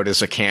episode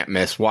is a can't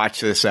miss, watch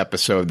this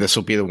episode. This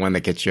will be the one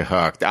that gets you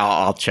hooked.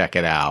 I'll check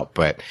it out.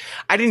 But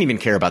I didn't even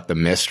care about the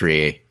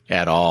mystery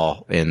at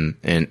all in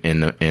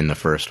the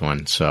first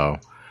one. So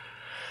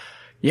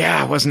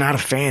yeah, I was not a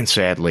fan,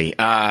 sadly.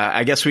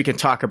 I guess we can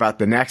talk about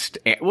the next.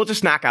 We'll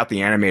just knock out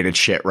the animated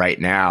shit right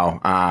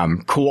now.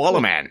 Koala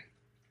Man.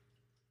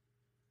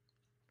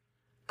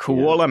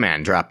 Koala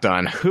Man dropped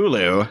on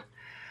Hulu.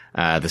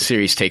 The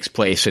series takes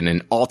place in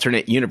an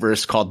alternate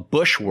universe called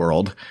Bush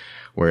World,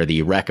 where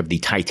the wreck of the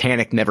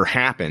Titanic never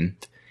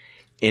happened,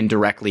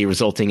 indirectly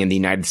resulting in the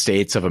United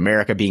States of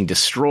America being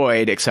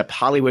destroyed, except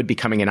Hollywood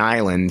becoming an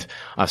island.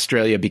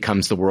 Australia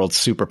becomes the world's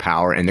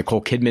superpower, and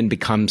Nicole Kidman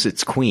becomes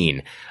its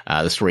queen.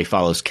 The story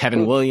follows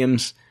Kevin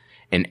Williams,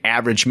 an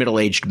average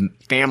middle-aged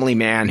family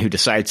man who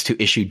decides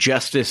to issue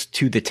justice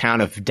to the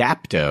town of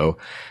Dapto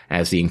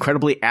as the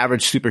incredibly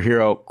average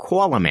superhero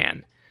Koala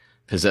Man.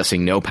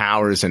 Possessing no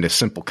powers and a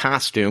simple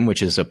costume,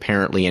 which is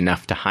apparently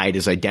enough to hide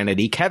his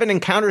identity, Kevin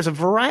encounters a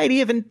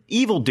variety of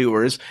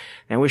evildoers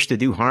that wish to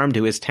do harm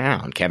to his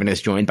town. Kevin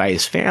is joined by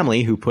his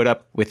family, who put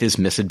up with his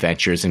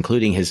misadventures,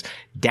 including his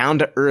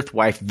down-to-earth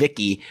wife,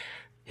 Vicky,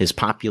 his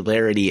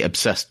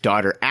popularity-obsessed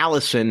daughter,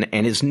 Allison,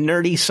 and his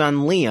nerdy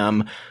son,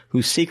 Liam,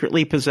 who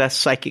secretly possesses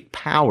psychic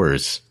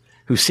powers.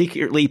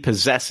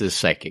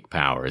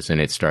 And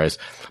it stars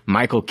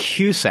Michael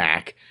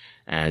Cusack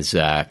as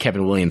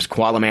Kevin Williams,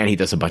 Koala Man. He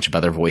does a bunch of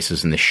other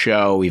voices in the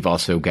show. We've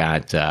also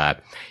got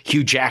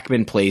Hugh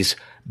Jackman plays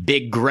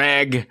Big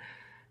Greg,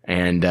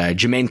 and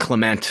Jermaine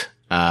Clement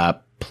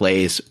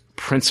plays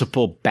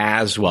Principal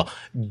Baswell.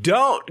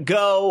 Don't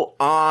go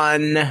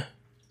on,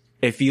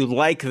 if you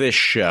like this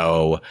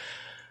show,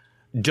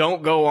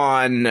 don't go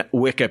on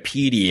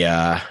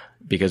Wikipedia,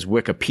 because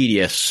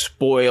Wikipedia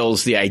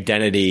spoils the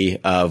identity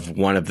of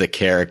one of the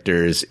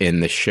characters in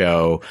the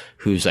show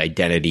whose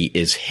identity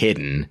is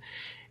hidden.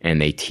 And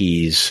they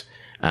tease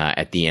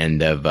at the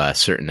end of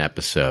certain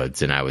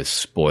episodes, and I was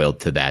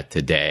spoiled to that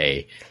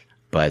today.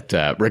 But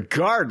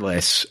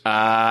regardless,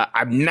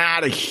 I'm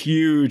not a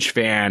huge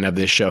fan of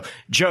this show.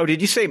 Joe, did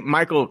you say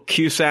Michael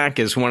Cusack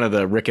is one of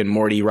the Rick and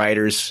Morty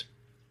writers?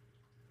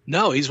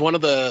 No, he's one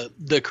of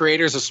the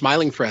creators of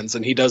Smiling Friends,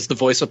 and he does the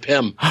voice of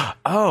Pym.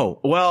 Oh,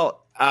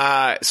 well,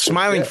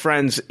 Smiling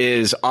Friends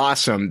is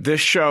awesome. This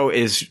show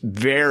is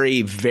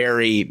very,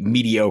 very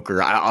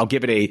mediocre. I'll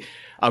give it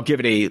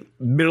a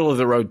middle of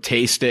the road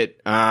taste it.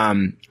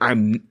 I'm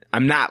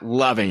not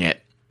loving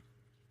it.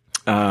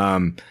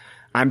 I'm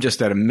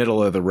just at a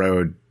middle of the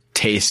road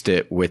taste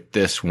it with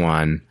this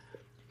one.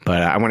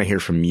 But I want to hear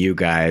from you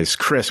guys.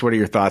 Chris, what are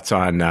your thoughts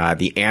on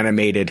the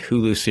animated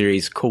Hulu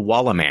series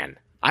Koala Man?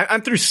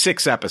 I'm through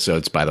 6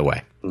 episodes, by the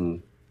way.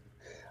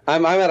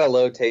 I'm at a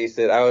low taste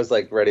it. I was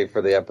like ready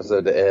for the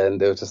episode to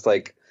end. It was just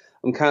like,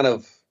 I'm kind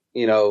of,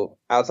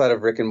 outside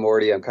of Rick and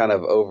Morty, I'm kind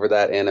of over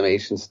that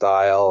animation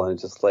style, and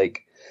just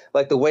like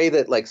the way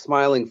that like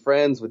Smiling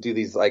Friends would do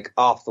these like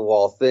off the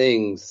wall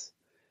things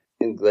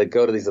and like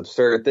go to these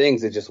absurd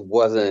things. It just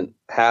wasn't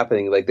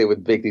happening. Like they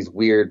would make these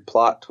weird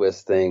plot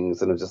twist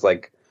things, and it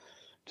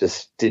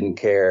just didn't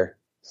care.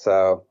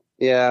 So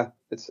yeah,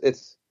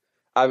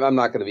 I'm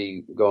not going to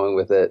be going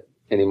with it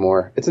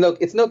anymore. It's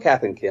no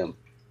Kath and Kim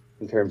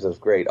in terms of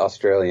great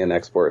Australian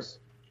exports.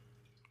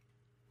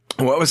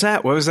 What was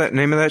that? What was that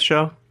name of that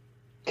show?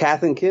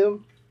 Kath and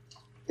Kim.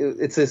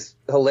 It's this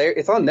hilarious.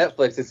 It's on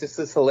Netflix. It's just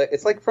this hilarious.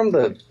 It's like from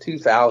the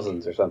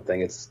 2000s or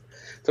something. It's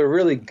a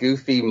really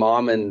goofy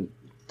mom and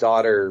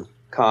daughter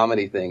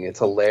comedy thing. It's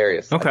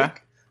hilarious. Okay.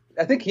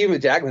 I think Hugh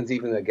Jackman's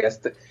even a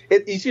guest.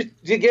 You should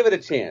give it a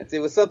chance. It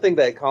was something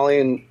that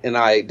Colleen and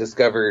I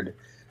discovered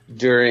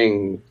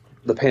during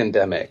the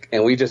pandemic,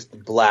 and we just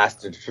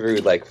blasted through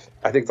I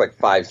think it's like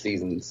 5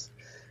 seasons,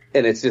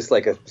 and it's just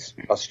like a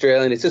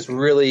Australian. It's just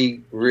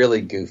really,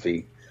 really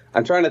goofy.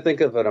 I'm trying to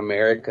think of an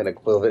American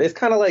equivalent. It's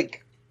kind of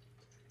like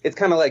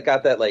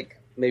got that like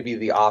maybe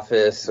The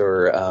Office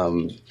or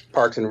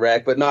Parks and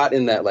Rec, but not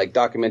in that like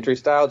documentary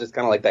style. Just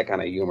kind of like that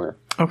kind of humor.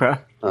 Okay.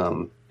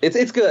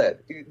 It's good.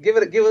 Give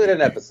it an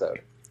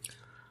episode.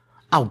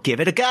 I'll give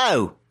it a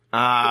go.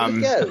 I'll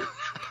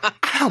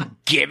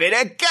give it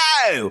a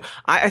go.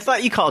 I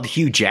thought you called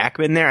Hugh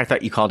Jackman there. I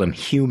thought you called him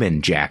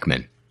Human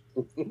Jackman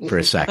for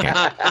a second.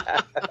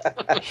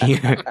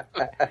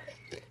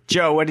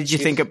 Joe, what did you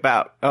think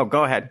about? Oh,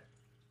 go ahead.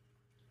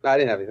 No, I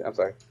didn't have anything. I'm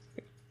sorry.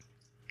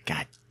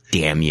 God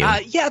damn you.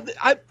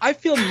 I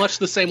feel much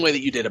the same way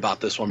that you did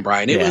about this one,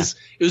 Brian. It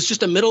was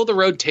just a middle of the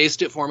road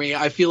taste it for me.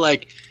 I feel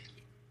like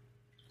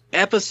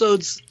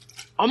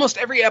almost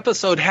every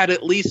episode had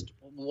at least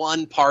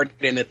one part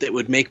in it that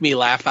would make me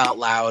laugh out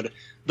loud,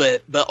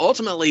 but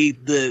ultimately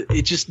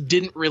it just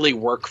didn't really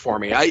work for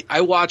me.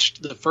 I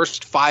watched the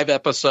first 5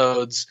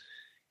 episodes,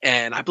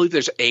 and I believe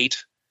there's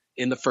 8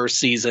 in the first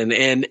season,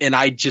 and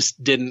I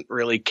just didn't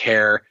really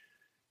care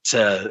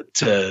to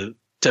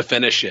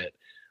finish it.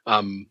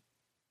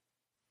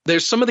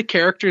 There's some of the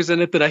characters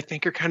in it that I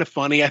think are kind of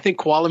funny. I think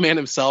Koala Man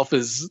himself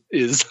is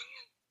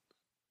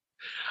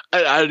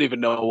I don't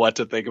even know what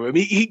to think of him.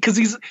 Because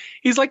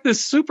he's like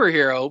this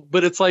superhero,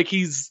 but it's like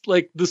he's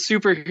like the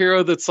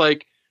superhero that's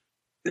like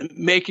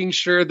making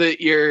sure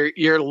that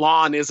your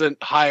lawn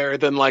isn't higher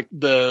than like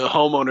the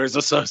homeowners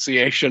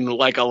association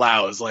like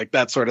allows, like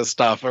that sort of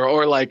stuff,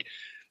 or like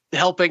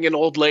helping an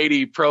old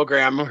lady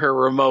program her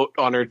remote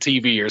on her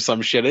TV or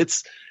some shit.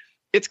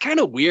 It's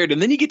kind of weird.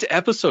 And then you get to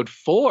episode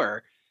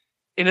 4,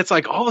 and it's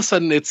like all of a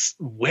sudden it's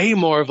way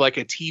more of like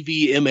a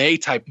TV MA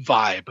type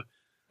vibe.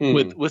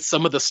 With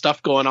some of the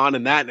stuff going on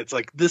in that. And it's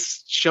like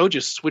this show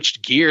just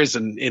switched gears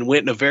and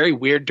went in a very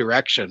weird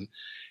direction.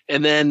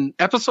 And then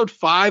episode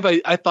 5,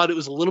 I thought it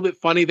was a little bit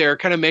funny. They were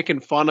kind of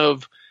making fun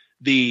of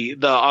the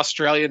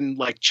Australian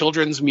like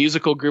children's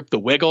musical group, the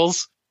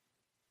Wiggles.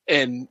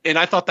 And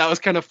I thought that was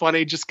kind of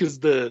funny just because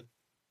the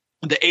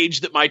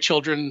age that my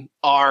children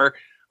are,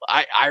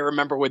 I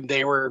remember when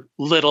they were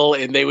little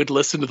and they would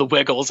listen to the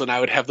Wiggles, and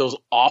I would have those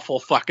awful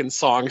fucking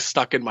songs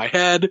stuck in my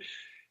head.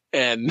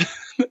 And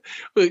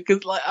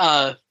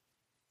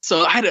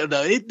so I don't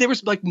know. There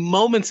was like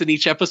moments in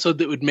each episode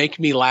that would make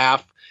me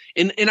laugh,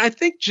 and I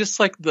think just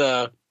like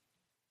the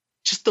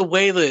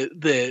way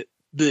the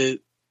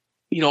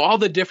all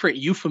the different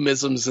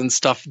euphemisms and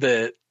stuff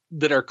that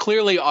are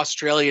clearly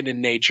Australian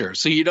in nature.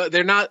 So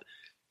they're not.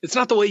 It's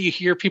not the way you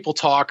hear people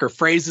talk or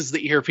phrases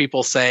that you hear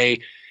people say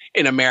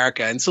in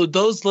America, and so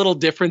those little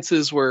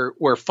differences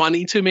were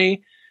funny to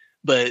me,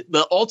 but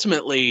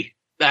ultimately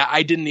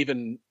I didn't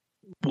even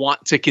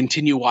want to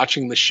continue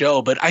watching the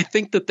show. But I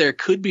think that there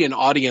could be an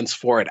audience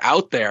for it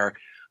out there.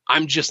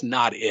 I'm just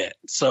not it.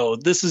 So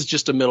this is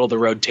just a middle of the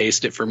road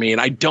taste it for me, and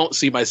I don't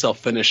see myself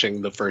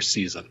finishing the first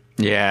season.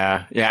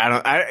 Yeah.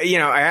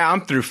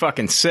 I'm through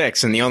fucking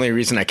 6, and the only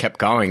reason I kept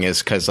going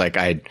is because like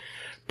I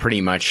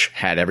pretty much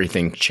had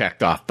everything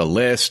checked off the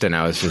list, and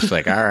I was just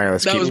like, all right,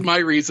 let's that was my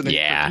reasoning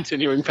for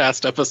continuing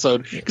past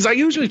episode, because I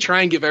usually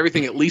try and give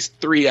everything at least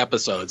 3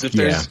 episodes.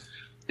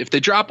 If they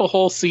drop a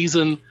whole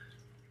season,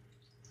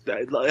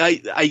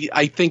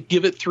 I think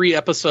give it 3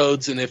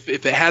 episodes, and if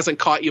it hasn't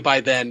caught you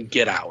by then,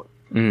 get out.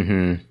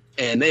 Mm-hmm.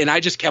 And I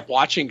just kept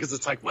watching because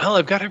it's like, well,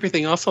 I've got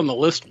everything else on the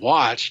list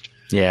watched.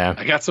 Yeah,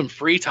 I got some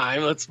free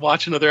time. Let's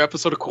watch another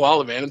episode of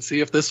Koala Man and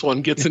see if this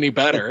one gets any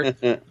better.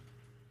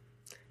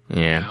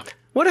 Yeah.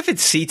 What if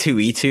it's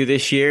C2E2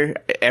 this year?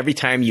 Every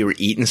time you were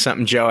eating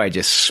something, Joe, I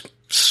just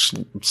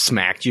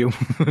smacked you.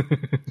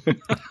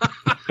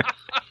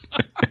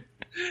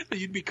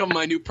 You'd become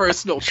my new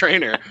personal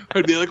trainer.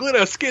 I'd be like, look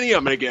how skinny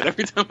I'm gonna get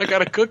every time I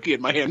got a cookie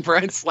in my hand.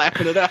 Brian's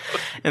slapping it out.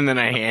 And then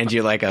I hand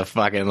you like a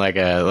fucking like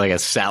a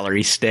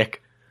celery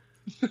stick.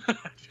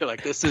 I feel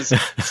like this is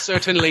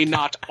certainly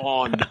not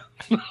on.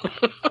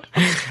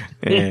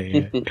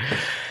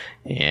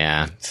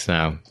 Yeah.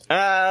 So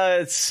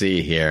let's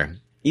see here.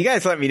 You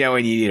guys let me know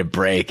when you need a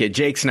break.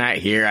 Jake's not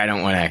here. I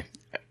don't want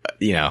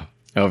to,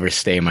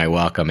 overstay my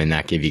welcome and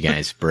not give you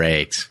guys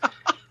breaks.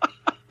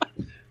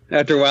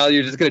 After a while,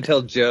 you're just going to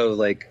tell Joe,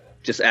 like,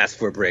 just ask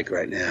for a break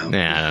right now.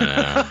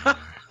 No.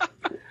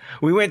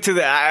 We went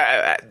to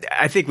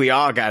I think we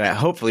all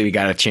hopefully we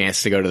got a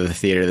chance to go to the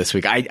theater this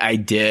week. I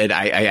did.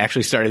 I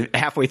actually started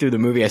halfway through the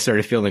movie. I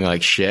started feeling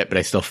like shit, but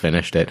I still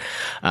finished it.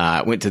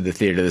 Went to the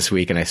theater this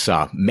week and I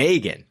saw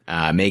Megan.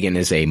 Megan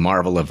is a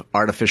marvel of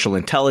artificial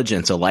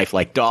intelligence, a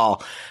lifelike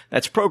doll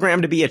that's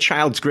programmed to be a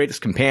child's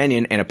greatest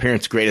companion and a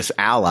parent's greatest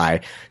ally,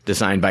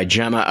 designed by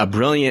Gemma, a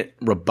brilliant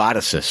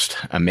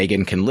roboticist.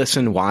 Megan can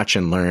listen, watch,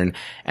 and learn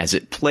as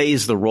it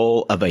plays the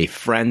role of a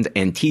friend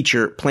and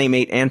teacher,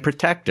 playmate, and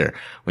protector.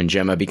 When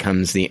Gemma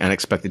becomes the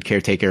unexpected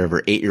caretaker of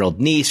her 8-year-old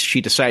niece,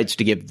 she decides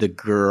to give the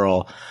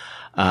girl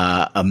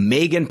a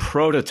Megan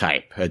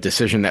prototype, a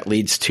decision that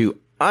leads to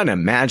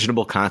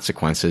unimaginable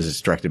consequences. It's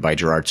directed by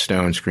Gerard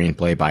Stone,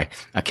 screenplay by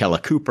Akela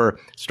Cooper,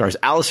 stars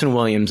Allison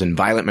Williams and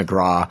Violet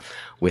McGraw,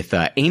 with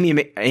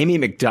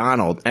Amy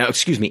Donald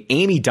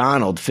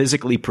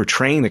physically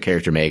portraying the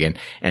character Megan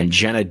and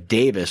Jenna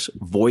Davis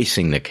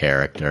voicing the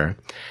character.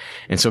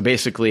 And so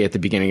basically at the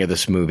beginning of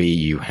this movie,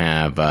 you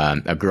have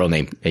a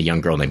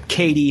young girl named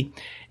Katie,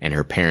 and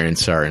her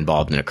parents are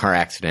involved in a car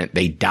accident.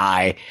 They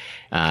die.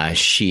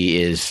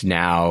 She is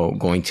now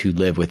going to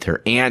live with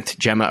her aunt,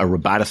 Gemma, a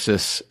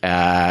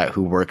roboticist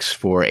who works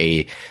for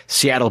a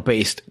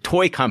Seattle-based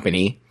toy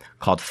company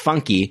called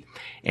Funky.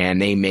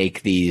 And they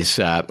make these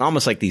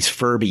almost like these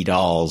Furby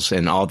dolls,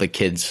 and all the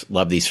kids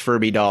love these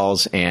Furby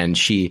dolls. And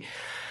she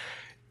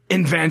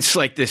invents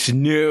like this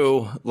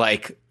new,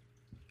 like,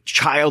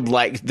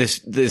 childlike,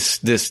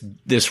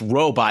 this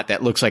robot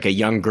that looks like a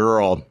young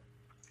girl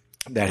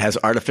that has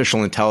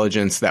artificial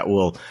intelligence that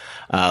will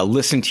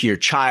listen to your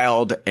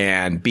child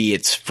and be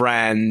its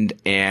friend.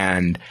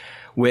 And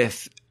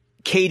with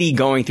Katie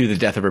going through the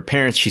death of her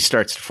parents, she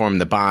starts to form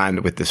the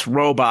bond with this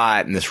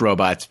robot, and this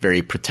robot's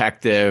very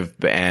protective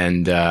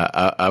and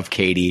of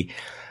Katie.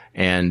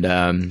 And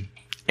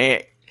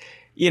I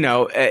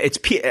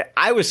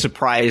was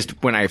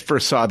surprised when I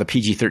first saw the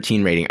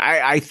PG-13 rating.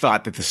 I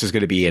thought that this was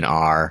going to be an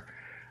R.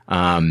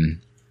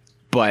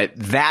 But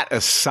that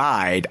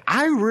aside,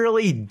 I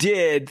really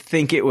did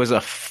think it was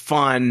a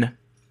fun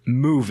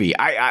movie.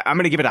 I'm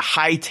going to give it a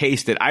high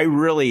tasted. I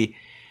really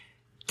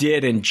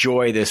did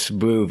enjoy this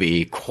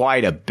movie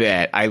quite a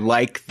bit. I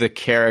like the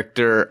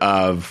character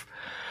of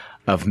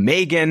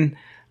Megan.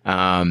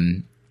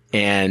 I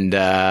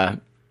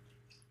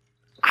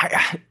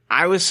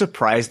was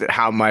surprised at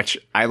how much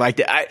I liked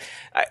it.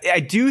 I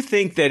do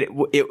think that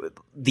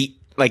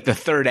the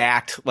third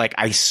act, like,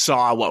 I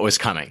saw what was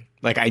coming.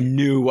 Like, I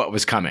knew what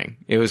was coming.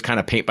 It was kind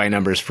of paint by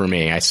numbers for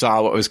me. I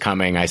saw what was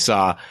coming. I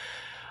saw,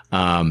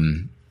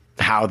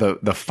 how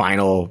the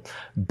final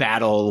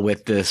battle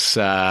with this,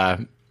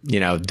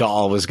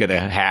 doll was going to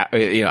how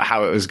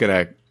it was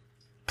going to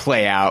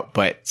play out,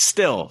 but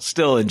still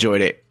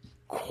enjoyed it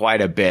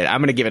quite a bit.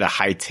 I'm going to give it a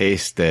high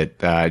taste.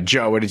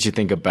 Joe, what did you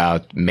think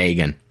about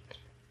Megan?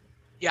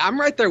 Yeah, I'm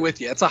right there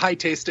with you. It's a high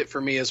taste it for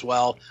me as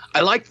well.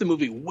 I liked the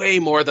movie way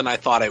more than I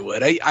thought I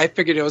would. I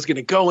figured I was going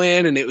to go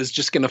in and it was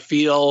just going to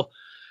feel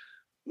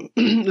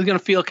kind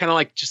of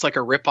like just like a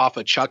ripoff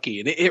of Chucky.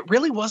 And it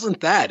really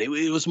wasn't that. It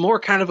was more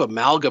kind of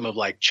amalgam of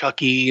like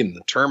Chucky and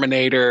the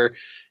Terminator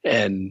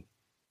and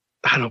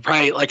I don't know,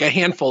 probably like a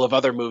handful of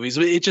other movies.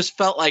 It just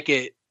felt like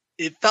it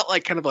felt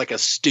like kind of like a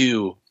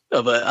stew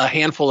of a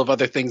handful of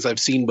other things I've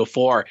seen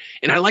before.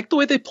 And I like the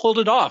way they pulled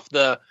it off.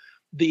 The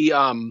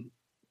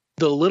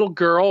little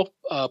girl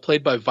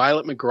played by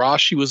Violet McGraw,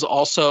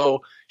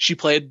 she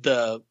played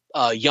the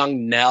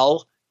young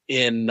Nell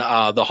in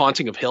The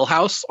Haunting of Hill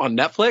House on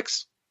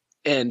Netflix,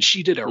 and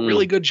she did a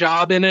really good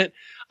job in it.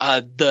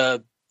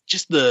 The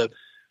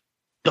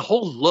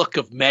whole look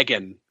of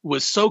Megan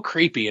was so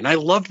creepy, and I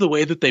loved the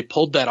way that they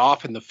pulled that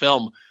off in the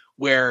film,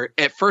 where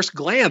at first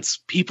glance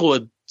people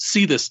would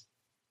see this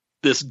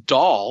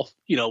doll,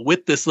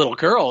 with this little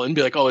girl and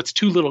be like, oh, it's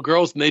two little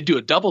girls, and they do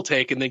a double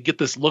take and they get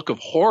this look of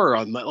horror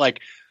on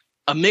like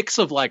a mix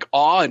of like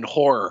awe and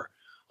horror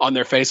on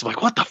their face of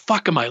like, what the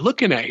fuck am I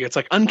looking at here? It's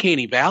like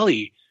Uncanny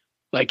Valley,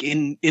 like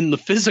in the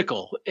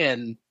physical.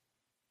 And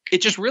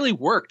it just really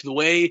worked the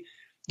way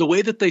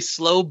that they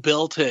slow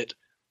built it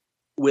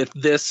with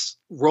this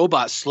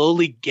robot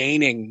slowly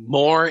gaining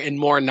more and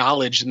more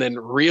knowledge and then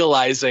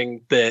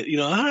realizing that,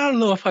 I don't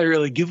know if I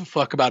really give a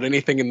fuck about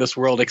anything in this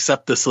world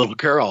except this little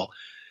girl.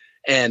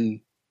 And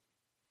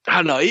I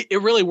don't know,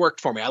 it really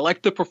worked for me. I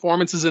liked the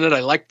performances in it.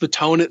 I liked the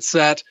tone it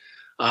set.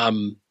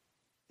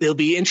 it'll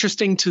be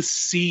interesting to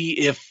see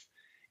if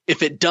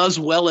it does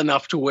well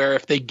enough to where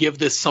if they give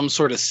this some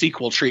sort of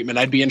sequel treatment,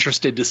 I'd be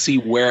interested to see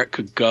where it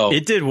could go.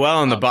 It did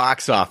well in the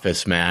box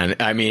office, man.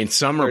 I mean,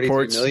 some 33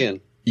 reports.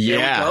 million.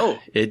 Yeah,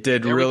 it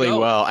did really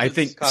well. I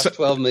think Cost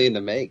 $12 million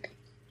to make.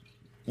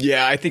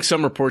 Yeah, I think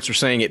some reports were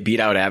saying it beat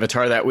out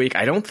Avatar that week.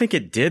 I don't think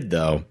it did,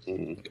 though.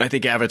 I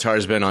think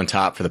Avatar's been on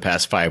top for the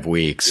past 5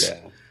 weeks. Yeah.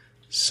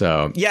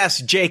 So,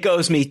 yes, Jake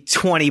owes me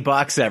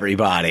 $20,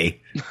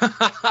 everybody.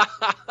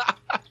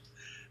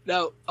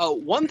 Now,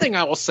 one thing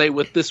I will say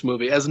with this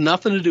movie has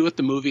nothing to do with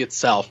the movie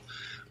itself,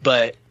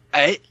 but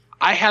I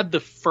had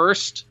the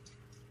first.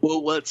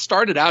 Well, it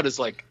started out as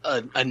like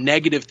a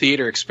negative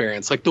theater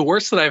experience, like the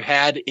worst that I've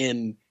had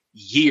in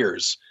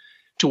years,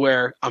 to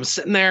where I'm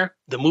sitting there,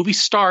 the movie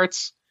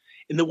starts,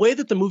 and the way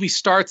that the movie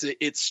starts,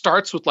 it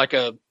starts with like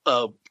a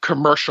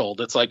commercial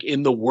that's like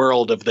in the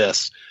world of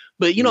this.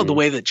 But you know, the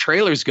way that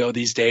trailers go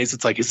these days,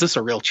 it's like, is this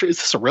a real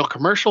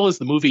commercial? Is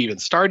the movie even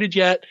started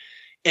yet?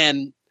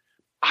 And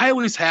I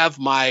always have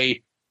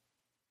my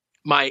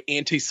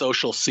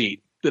antisocial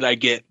seat that I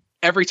get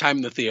every time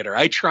in the theater.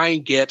 I try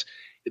and get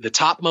the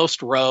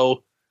topmost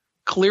row,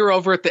 clear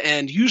over at the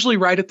end, usually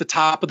right at the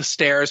top of the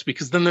stairs,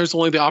 because then there's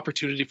only the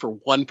opportunity for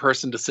one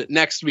person to sit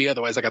next to me.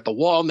 Otherwise, I got the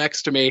wall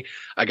next to me.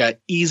 I got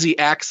easy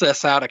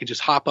access out. I could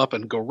just hop up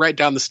and go right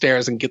down the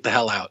stairs and get the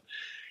hell out.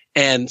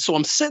 And so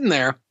I'm sitting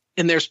there,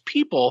 and there's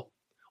people.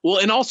 Well,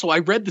 and also I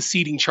read the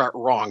seating chart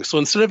wrong. So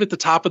instead of at the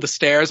top of the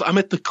stairs, I'm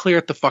at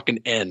the fucking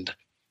end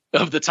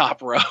of the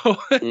top row.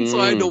 And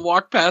so I had to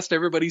walk past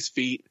everybody's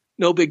feet.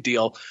 No big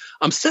deal.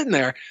 I'm sitting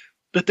there,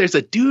 but there's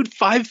a dude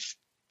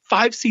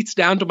five seats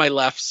down to my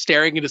left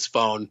staring at his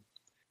phone.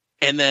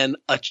 And then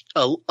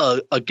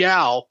a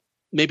gal,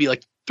 maybe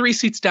like 3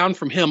 seats down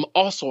from him,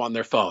 also on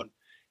their phone.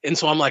 And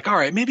so I'm like, all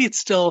right, maybe it's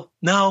still,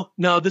 no,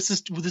 this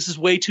is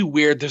way too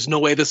weird. There's no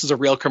way this is a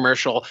real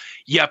commercial.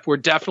 Yep, we're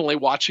definitely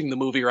watching the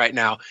movie right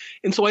now.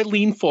 And so I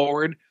lean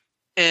forward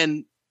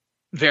and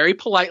very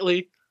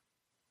politely,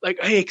 like,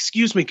 hey,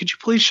 excuse me, could you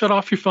please shut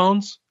off your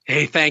phones?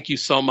 Hey, thank you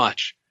so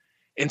much.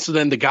 And so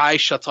then the guy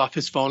shuts off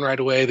his phone right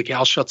away. The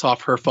gal shuts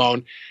off her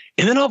phone.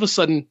 And then all of a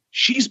sudden,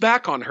 she's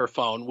back on her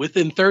phone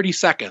within 30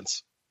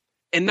 seconds.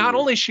 And not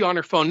only is she on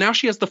her phone, now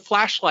she has the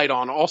flashlight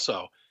on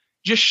also,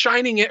 just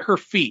shining at her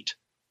feet.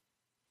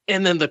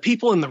 And then the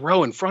people in the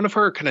row in front of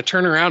her kind of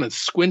turn around and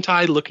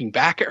squint-eyed looking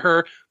back at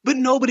her, but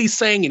nobody's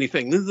saying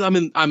anything.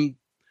 I'm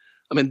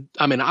in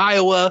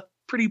Iowa,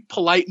 pretty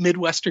polite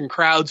Midwestern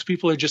crowds.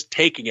 People are just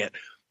taking it.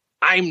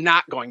 I'm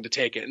not going to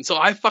take it. And so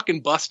I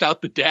fucking bust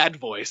out the dad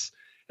voice.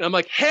 And I'm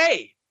like,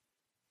 hey,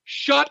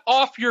 shut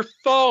off your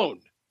phone.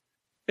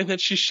 And then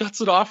she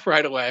shuts it off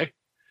right away.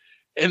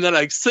 And then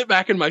I sit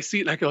back in my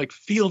seat and I can like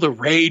feel the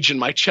rage in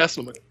my chest.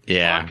 I'm like,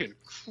 yeah, fucking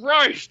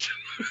Christ.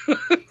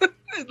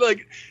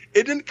 Like,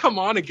 it didn't come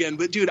on again.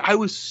 But dude, I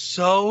was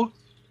so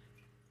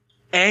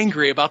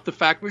angry about the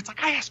fact where it's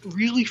like, I asked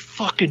really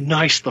fucking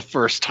nice the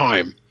first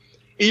time.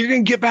 And you're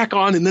going to get back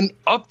on and then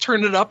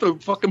turn it up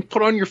and fucking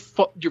put on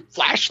your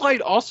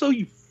flashlight also,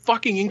 you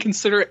fucking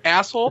inconsiderate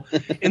asshole.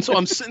 And so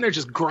I'm sitting there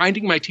just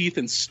grinding my teeth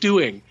and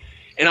stewing.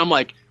 And I'm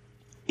like,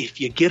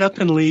 if you get up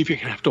and leave, you're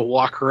going to have to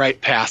walk right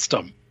past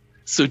them.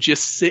 So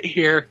just sit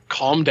here,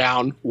 calm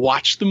down,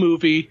 watch the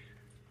movie.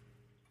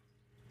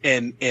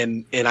 And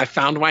I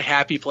found my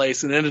happy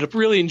place and ended up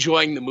really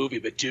enjoying the movie.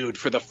 But dude,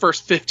 for the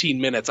first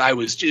 15 minutes, it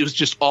was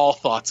just all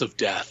thoughts of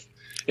death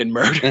and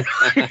murder.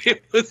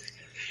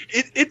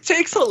 It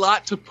takes a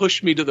lot to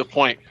push me to the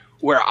point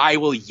where I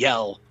will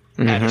yell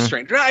at a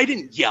stranger. I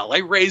didn't yell. I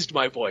raised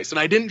my voice, and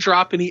I didn't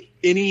drop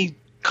any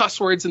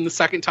cuss words in the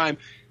second time.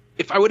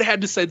 If I would have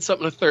had to said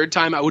something a third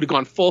time, I would have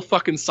gone full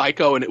fucking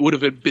psycho, and it would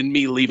have been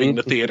me leaving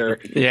the theater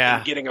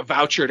and getting a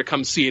voucher to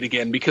come see it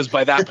again, because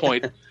by that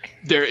point,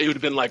 it would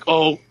have been like,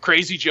 oh,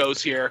 Crazy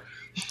Joe's here.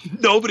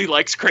 Nobody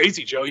likes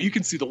Crazy Joe. You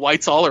can see the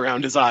whites all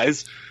around his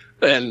eyes.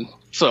 And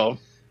so...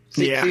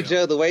 See,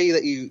 Joe, the way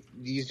that you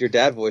use your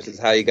dad voice is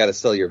how you got to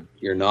sell your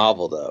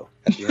novel, though,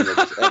 at the end of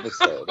this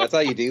episode. That's how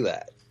you do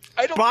that.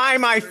 Buy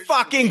my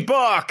fucking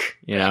book!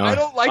 You know? I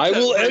don't like that. I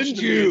will end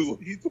you!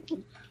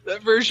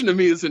 That version of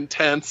me is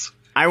intense.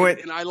 I have a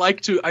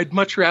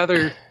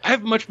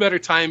much better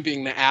time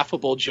being the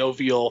affable,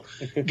 jovial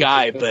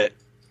guy, but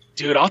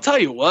dude, I'll tell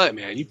you what,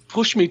 man, you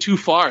push me too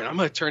far and I'm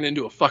going to turn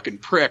into a fucking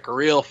prick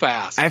real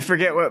fast. I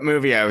forget what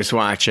movie I was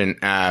watching,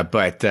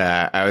 but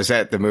I was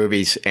at the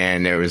movies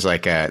and it was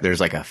like there's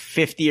like a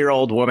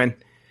 50-year-old woman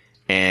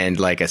and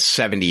like a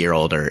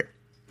 70-year-old a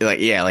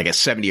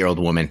 70-year-old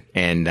woman,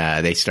 and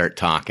they start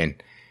talking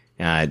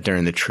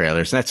during the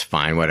trailers. That's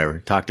fine, whatever.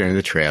 Talk during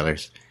the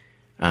trailers.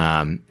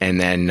 And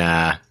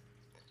then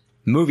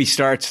movie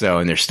starts, though,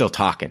 and they're still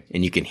talking,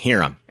 and you can hear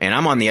them. And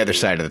I'm on the other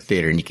side of the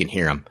theater, and you can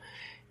hear them.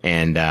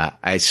 And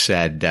I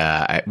said,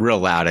 real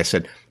loud, I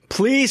said,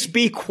 please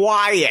be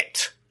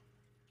quiet.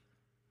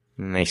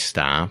 And they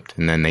stopped,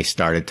 and then they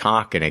started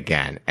talking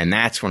again. And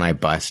that's when I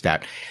bust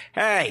out,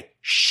 hey,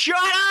 shut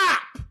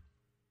up!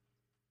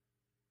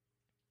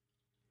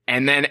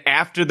 And then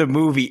after the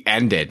movie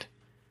ended,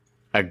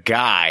 a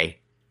guy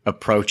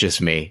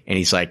approaches me and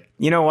he's like,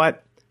 you know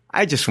what?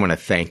 I just want to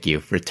thank you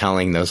for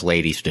telling those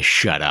ladies to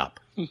shut up.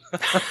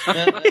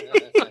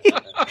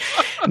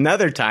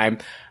 Another time,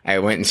 I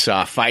went and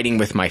saw Fighting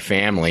with My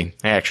Family.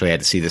 I actually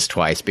had to see this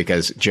twice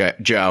because,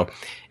 Joe,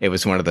 it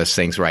was one of those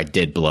things where I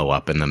did blow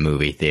up in the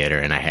movie theater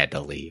and I had to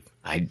leave.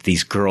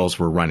 These girls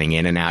were running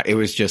in and out. It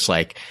was just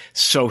like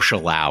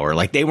social hour.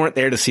 Like they weren't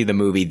there to see the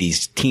movie.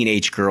 These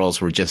teenage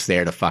girls were just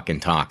there to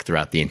fucking talk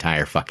throughout the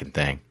entire fucking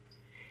thing.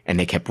 And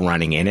they kept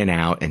running in and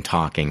out and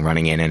talking,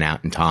 running in and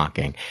out and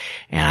talking.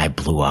 And I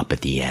blew up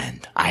at the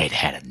end. I had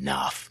had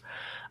enough.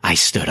 I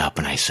stood up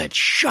and I said,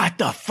 shut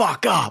the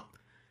fuck up.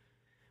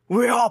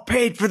 We all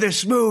paid for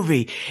this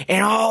movie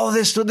and all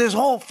this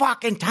whole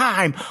fucking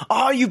time.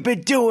 All you've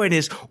been doing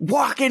is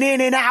walking in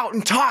and out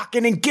and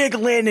talking and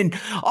giggling and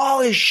all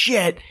this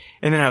shit.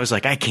 And then I was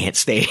like, I can't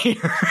stay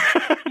here.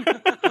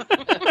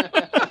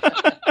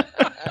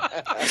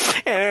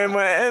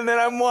 And then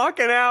I'm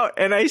walking out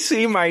and I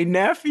see my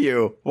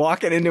nephew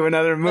walking into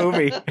another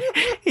movie.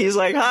 He's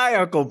like, hi,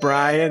 Uncle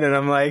Brian. And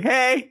I'm like,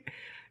 hey.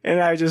 And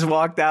I just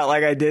walked out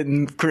like I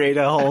didn't create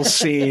a whole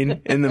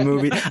scene in the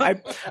movie.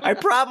 I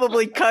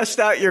probably cussed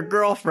out your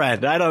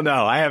girlfriend. I don't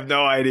know. I have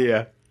no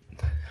idea.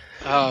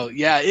 Oh,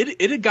 yeah.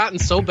 It had gotten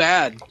so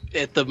bad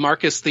at the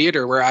Marcus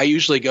Theater where I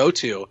usually go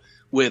to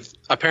with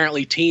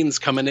apparently teens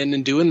coming in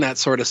and doing that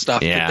sort of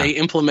stuff. Yeah. That they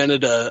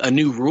implemented a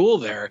new rule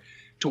there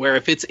to where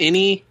if it's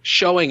any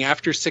showing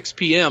after 6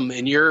 p.m.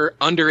 and you're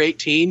under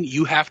 18,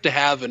 you have to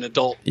have an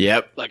adult.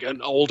 Yep. Like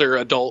an older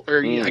adult, or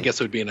I guess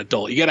it would be an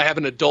adult. You got to have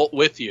an adult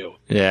with you.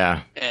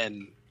 Yeah.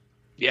 And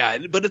yeah,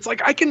 but it's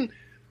like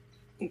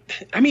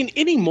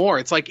anymore,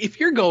 it's like if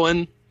you're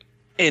going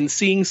and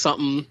seeing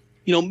something,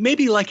 you know,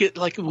 maybe like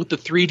with the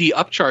 3D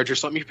upcharge or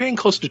something, you're paying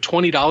close to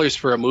 $20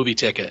 for a movie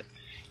ticket.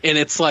 And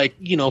it's like,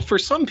 you know, for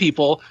some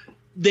people,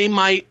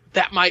 maybe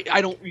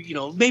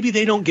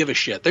they don't give a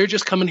shit. They're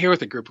just coming here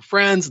with a group of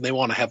friends and they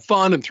want to have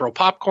fun and throw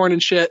popcorn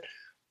and shit.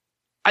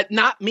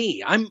 Not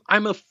me.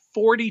 I'm a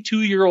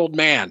 42-year-old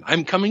man.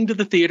 I'm coming to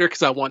the theater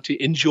because I want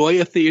to enjoy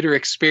a theater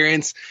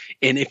experience.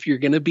 And if you're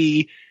going to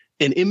be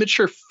an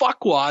immature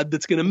fuckwad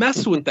that's going to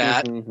mess with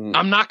that,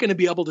 I'm not going to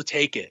be able to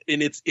take it.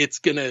 And it's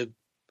going to,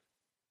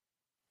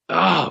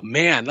 oh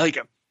man, like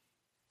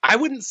I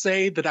wouldn't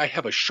say that I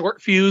have a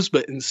short fuse,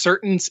 but in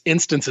certain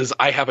instances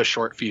I have a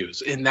short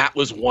fuse. And that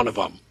was one of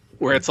them.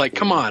 Where it's like,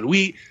 come on,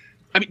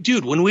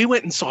 dude, when we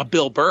went and saw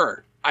Bill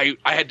Burr, I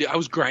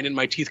was grinding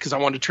my teeth because I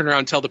wanted to turn around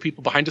and tell the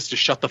people behind us to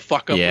shut the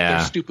fuck up with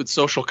their stupid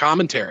social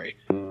commentary.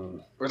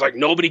 Where it's like,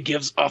 nobody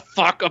gives a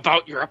fuck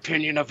about your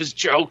opinion of his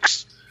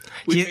jokes.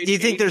 Do you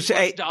think there's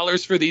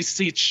 $8 for these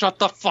seats? Shut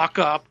the fuck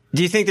up.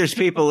 Do you think there's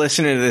people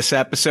listening to this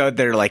episode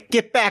that are like,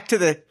 get back to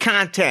the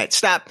content.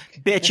 Stop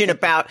bitching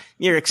about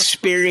your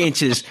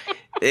experiences,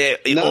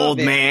 old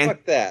man.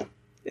 Fuck that.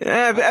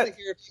 I think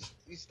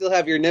you still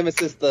have your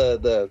nemesis,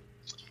 the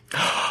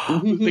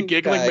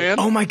giggling man.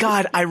 Oh my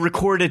God. I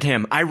recorded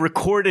him. I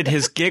recorded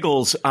his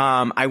giggles.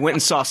 I went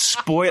and saw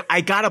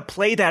I gotta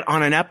play that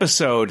on an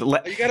episode.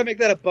 You gotta make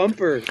that a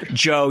bumper.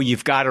 Joe,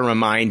 you've got to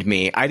remind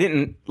me. I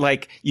didn't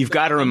you've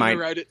got to remind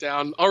me. Write it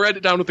down. I'll write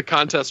it down with the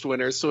contest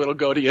winners so it'll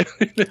go to you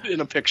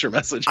in a picture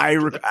message.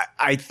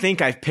 I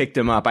think I've picked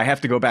him up. I have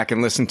to go back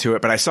and listen to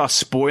it, but I saw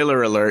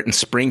Spoiler Alert in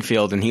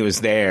Springfield and he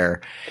was there.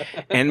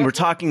 And we're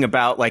talking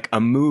about like a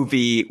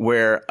movie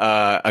where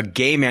a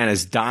gay man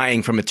is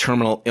dying from a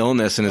terminal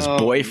illness and his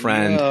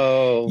boyfriend.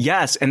 No.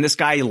 Yes. And this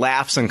guy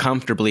laughs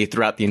uncomfortably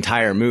throughout the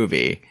entire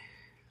movie.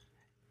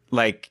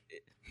 Like,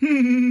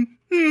 now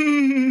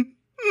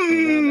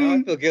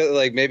I feel good.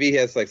 Like maybe he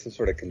has like some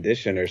sort of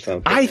condition or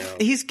something.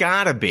 He's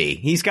gotta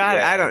be.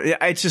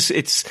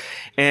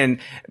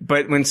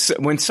 But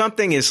when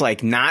something is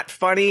like not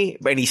funny,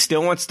 but he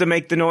still wants to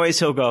make the noise,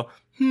 he'll go,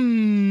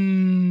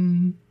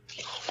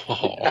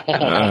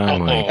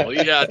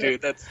 yeah,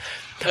 dude, that's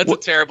a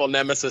terrible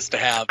nemesis to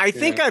have. I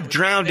think I've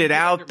drowned it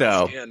out,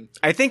 though.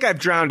 I think I've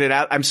drowned it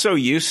out. I'm so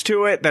used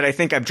to it that I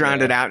think I've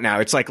drowned it out now.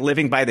 It's like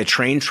living by the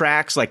train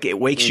tracks. Like it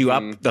wakes you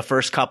up the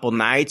first couple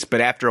nights, but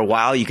after a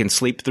while you can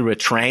sleep through a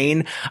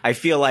train. I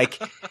feel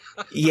like,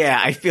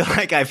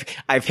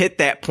 I've hit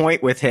that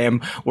point with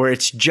him where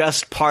it's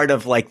just part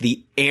of like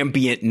the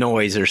ambient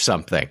noise or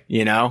something,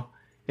 you know?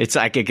 It's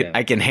like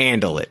I can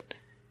handle it,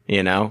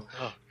 you know?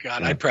 Oh.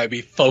 God, I'd probably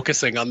be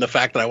focusing on the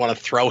fact that I want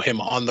to throw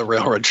him on the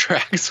railroad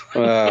tracks.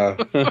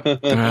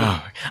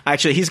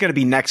 Actually, he's going to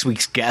be next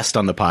week's guest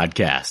on the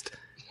podcast.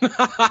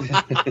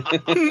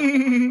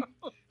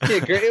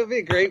 It'll be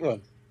a great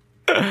one.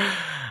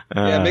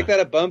 Make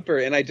that a bumper.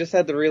 And I just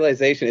had the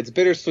realization, it's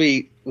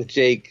bittersweet with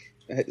Jake,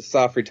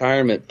 soft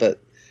retirement, but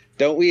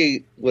don't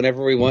we,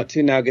 whenever we want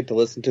to, now get to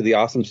listen to the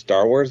awesome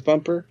Star Wars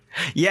bumper?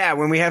 Yeah,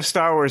 when we have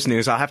Star Wars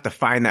news, I'll have to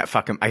find that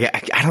fucking.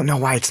 I don't know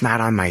why it's not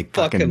on my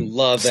fucking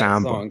love that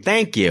soundboard. song.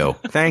 Thank you.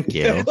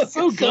 It's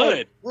so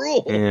good.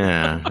 Rule.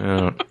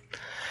 Yeah.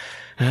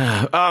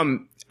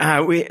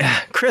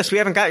 Chris, we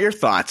haven't got your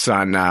thoughts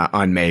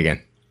on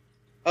Megan.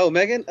 Oh,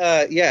 Megan.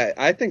 Yeah,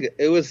 I think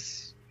I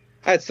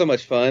had so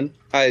much fun.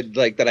 I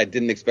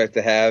didn't expect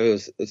to have.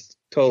 It was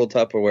total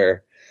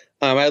Tupperware.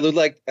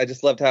 I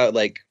just loved how it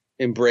like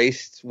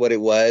embraced what it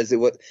was.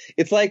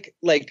 It's like,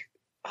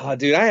 oh,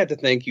 dude, I have to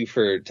thank you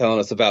for telling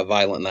us about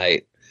Violent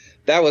Night.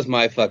 That was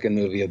my fucking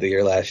movie of the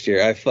year last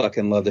year. I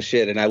fucking love the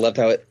shit, and I loved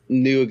how it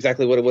knew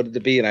exactly what it wanted to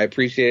be, and I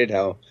appreciated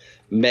how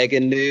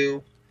Megan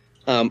knew.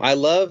 I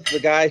love the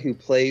guy who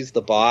plays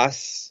the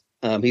boss.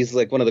 He's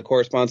like one of the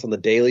correspondents on The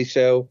Daily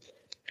Show.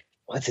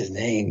 What's his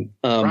name?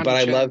 But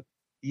I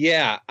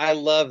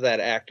love that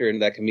actor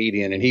and that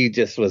comedian, and he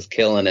just was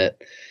killing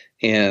it.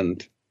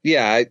 And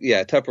yeah,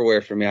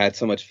 Tupperware for me. I had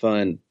so much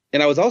fun,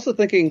 and I was also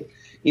thinking,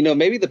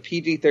 maybe the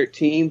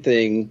PG-13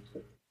 thing,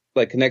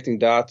 like connecting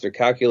dots or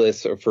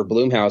calculus, or for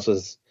Blumhouse,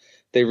 was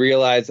they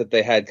realized that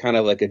they had kind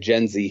of like a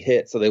Gen Z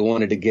hit, so they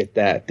wanted to get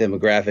that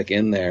demographic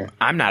in there.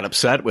 I'm not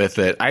upset with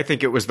it. I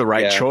think it was the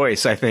right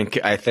choice. I think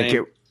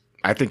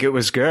it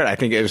was good. I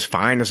think it was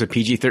fine as a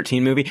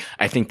PG-13 movie.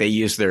 I think they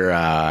used their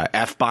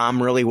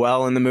F-bomb really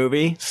well in the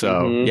movie.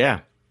 So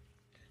yeah.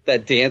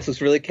 That dance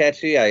was really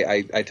catchy.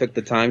 I took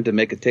the time to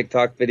make a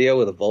TikTok video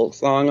with a Volt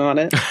song on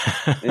it.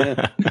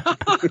 Yeah.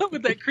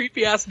 With that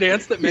creepy ass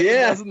dance that Megan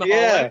has in the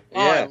hallway.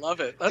 Oh, I love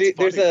it. That's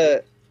funny.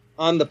 There's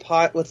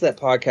what's that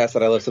podcast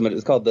that I love so much?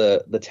 It's called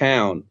The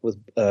Town with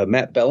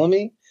Matt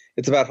Bellamy.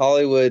 It's about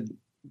Hollywood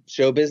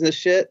show business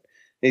shit.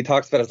 And he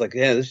talks about it. I was like,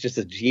 yeah, this is just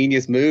a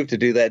genius move to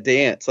do that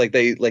dance. Like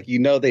they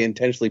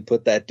intentionally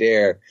put that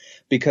there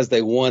because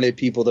they wanted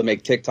people to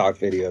make TikTok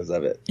videos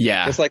of it.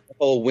 Yeah. Just like the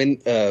whole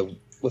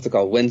what's it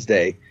called?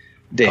 Wednesday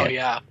dance. Oh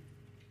yeah.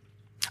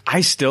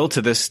 I still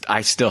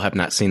have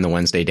not seen the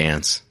Wednesday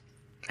dance.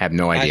 I have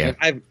no idea.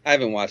 I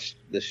haven't watched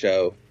the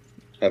show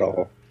at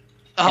all.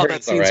 Oh,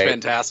 that seems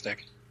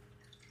fantastic.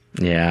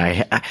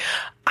 Yeah,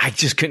 I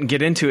just couldn't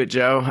get into it,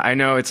 Joe. I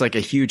know it's like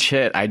a huge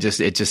hit. I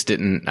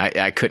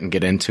couldn't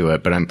get into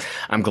it, but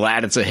I'm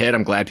glad it's a hit.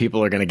 I'm glad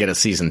people are going to get a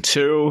season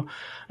 2.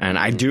 And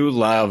I do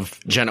love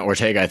Jenna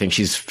Ortega. I think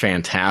she's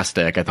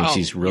fantastic. I think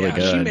she's really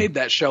good. She made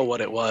that show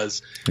what it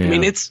was. Yeah. I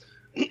mean, it's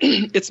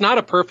not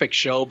a perfect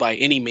show by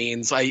any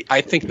means.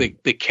 I think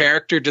the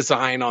character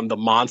design on the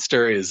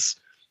monster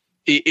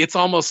it's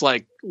almost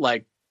like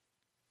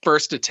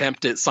first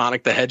attempt at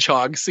Sonic the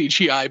Hedgehog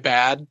CGI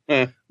bad,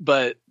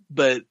 but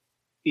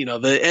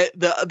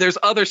there's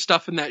other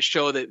stuff in that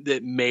show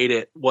that made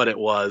it what it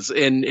was,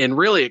 and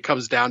really it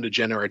comes down to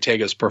Jenna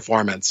Ortega's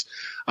performance.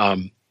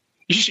 You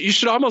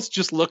should almost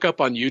just look up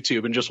on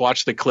YouTube and just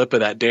watch the clip of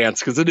that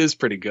dance because it is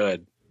pretty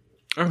good.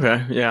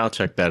 Okay, yeah, I'll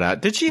check that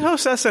out. Did she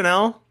host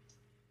SNL?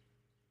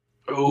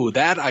 Oh,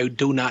 that I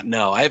do not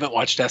know. I haven't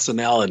watched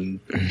SNL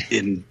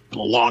in a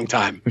long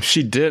time. If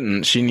she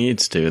didn't, she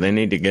needs to. They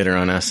need to get her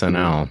on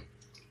SNL.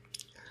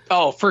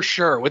 Oh, for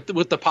sure. With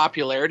the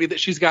popularity that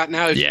she's got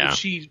now, if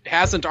she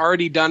hasn't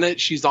already done it,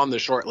 she's on the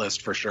short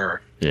list for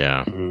sure.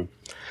 Yeah. Mm-hmm.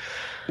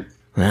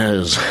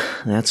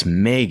 That's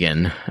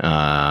Megan.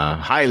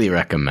 Highly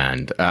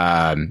recommend.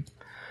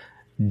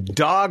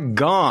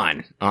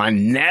 Doggone on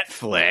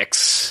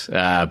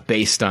Netflix,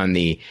 based on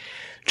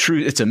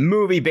it's a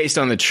movie based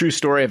on the true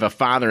story of a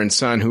father and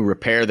son who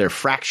repair their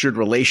fractured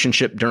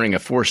relationship during a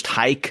forced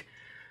hike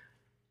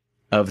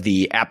of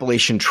the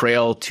Appalachian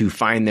Trail to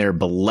find their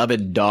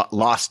beloved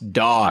lost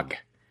dog.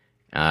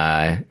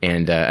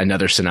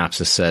 Another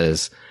synopsis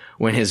says,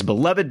 when his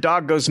beloved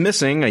dog goes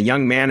missing, a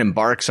young man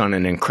embarks on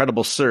an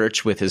incredible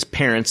search with his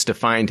parents to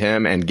find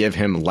him and give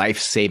him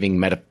life-saving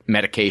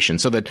medication.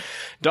 So the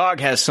dog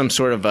has some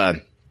sort of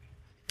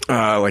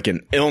like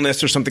an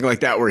illness or something like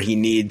that where he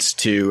needs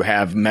to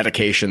have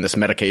this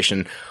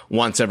medication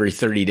once every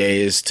 30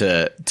 days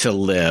to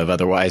live.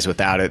 Otherwise,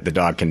 without it, the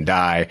dog can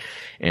die.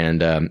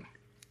 And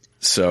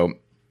so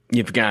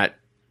you've got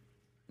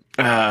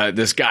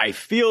this guy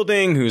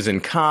Fielding who's in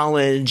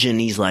college, and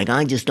he's like,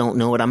 I just don't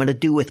know what I'm going to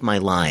do with my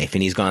life.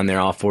 And he's gone there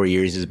all 4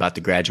 years. He's about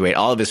to graduate.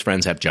 All of his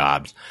friends have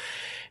jobs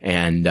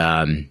and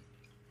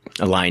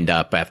lined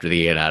up after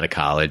they get out of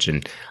college.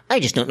 And I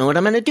just don't know what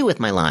I'm going to do with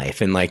my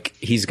life. And like,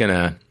 he's going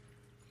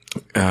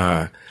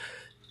to,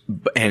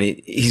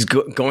 he's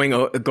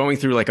going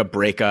through like a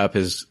breakup.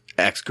 His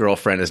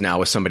ex-girlfriend is now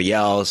with somebody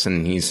else,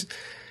 and he's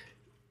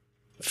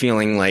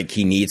feeling like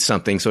he needs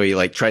something. So he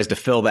like tries to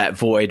fill that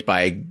void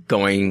by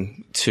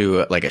going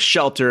to like a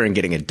shelter and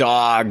getting a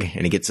dog,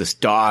 and he gets this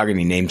dog and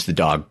he names the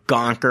dog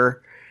Gonker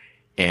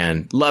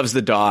and loves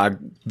the dog.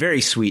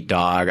 Very sweet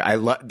dog.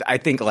 I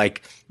think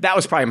like that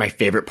was probably my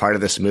favorite part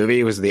of this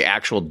movie was the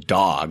actual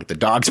dog. The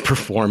dog's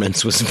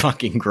performance was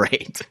fucking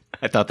great.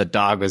 I thought the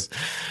dog was,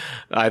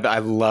 I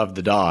loved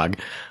the dog.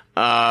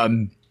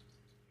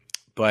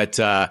 But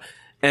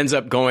ends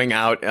up going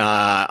out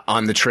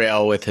on the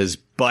trail with his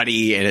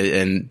buddy,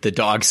 and the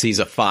dog sees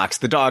a fox.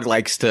 The dog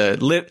likes to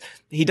live.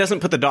 He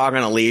doesn't put the dog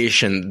on a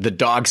leash, and the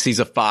dog sees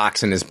a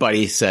fox, and his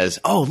buddy says,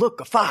 "Oh,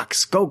 look, a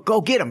fox! Go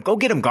get him! Go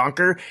get him,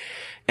 Gonker!"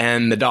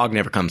 And the dog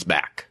never comes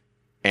back.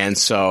 And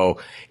so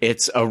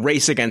it's a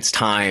race against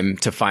time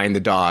to find the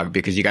dog,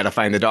 because you got to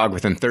find the dog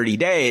within 30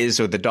 days,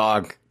 or the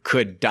dog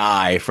could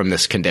die from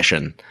this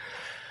condition.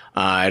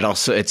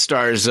 It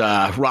stars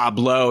Rob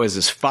Lowe as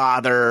his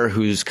father,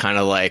 who's kind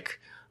of like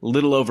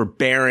little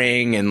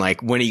overbearing and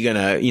like, when are you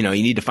gonna, you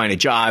need to find a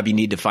job, you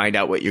need to find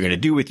out what you're gonna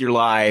do with your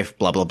life,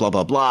 blah, blah, blah,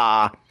 blah,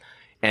 blah.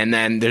 And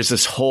then there's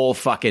this whole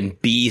fucking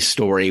B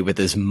story with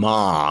his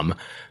mom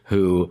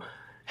who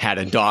had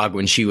a dog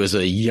when she was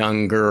a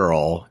young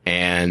girl,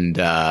 and,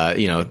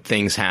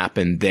 things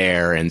happened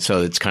there. And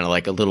so it's kind of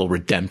like a little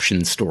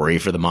redemption story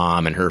for the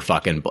mom and her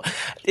fucking,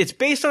 it's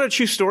based on a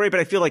true story,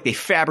 but I feel like they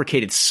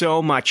fabricated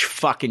so much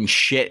fucking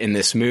shit in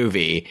this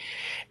movie.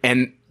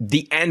 And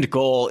the end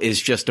goal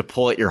is just to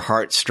pull at your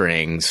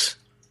heartstrings.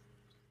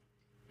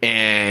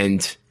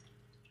 And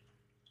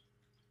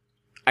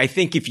I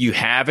think if you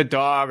have a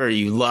dog or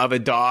you love a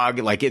dog,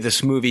 like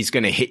this movie's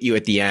going to hit you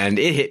at the end.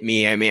 It hit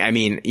me. I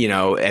mean,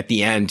 at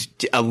the end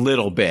a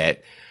little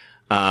bit,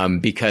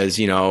 because,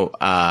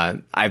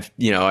 I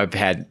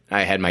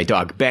had my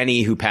dog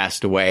Benny who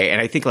passed away. And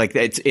I think like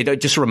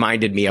it just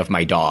reminded me of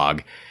my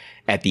dog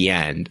at the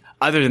end.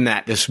 Other than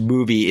that, this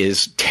movie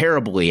is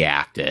terribly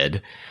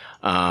acted.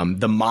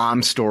 The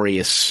mom story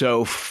is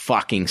so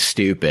fucking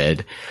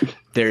stupid.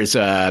 There's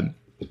the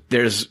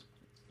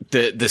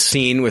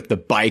scene with the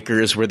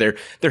bikers where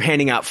they're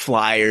handing out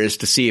flyers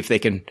to see if they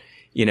can,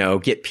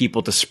 get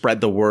people to spread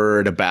the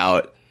word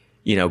about,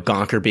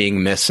 Gonker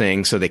being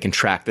missing so they can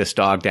track this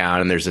dog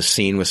down. And there's a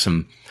scene with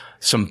some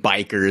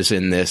bikers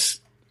in this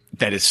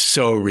that is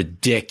so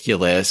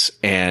ridiculous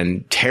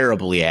and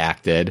terribly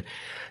acted.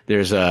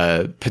 There's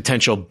a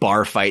potential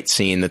bar fight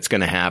scene that's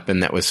going to happen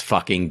that was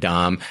fucking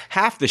dumb.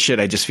 Half the shit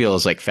I just feel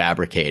is like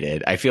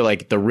fabricated. I feel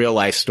like the real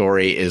life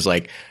story is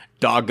like,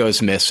 dog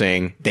goes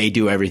missing. They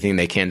do everything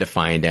they can to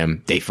find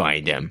him. They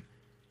find him.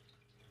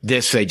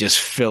 This, they just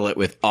fill it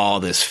with all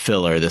this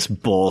filler, this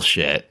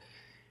bullshit.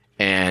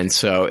 And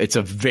so it's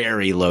a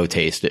very low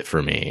taste it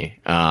for me.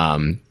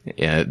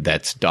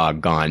 That's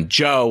Dog Gone.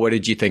 Joe, what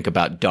did you think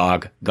about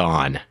Dog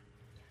Gone?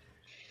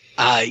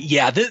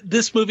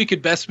 This movie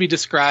could best be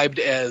described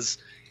as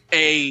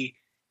a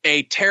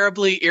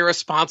terribly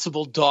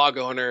irresponsible dog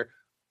owner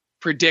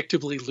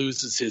predictably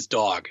loses his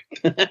dog.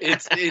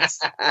 It's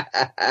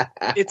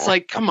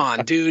like, come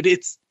on, dude.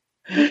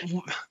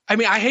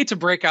 I hate to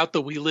break out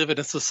the we live in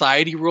a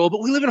society rule,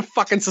 but we live in a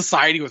fucking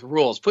society with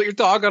rules. Put your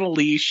dog on a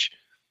leash,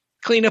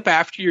 clean up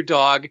after your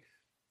dog,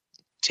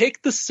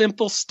 take the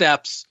simple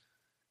steps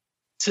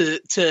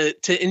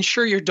to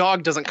ensure your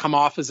dog doesn't come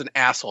off as an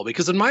asshole.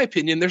 Because in my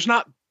opinion, there's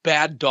not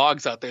bad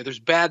dogs out there. There's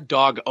bad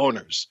dog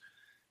owners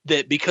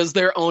that, because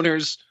their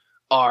owners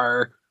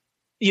are,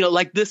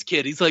 like this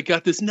kid, he's like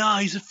got this,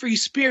 he's a free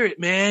spirit,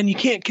 man. You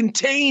can't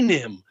contain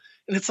him.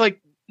 And it's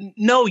like,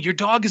 no, your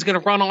dog is going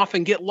to run off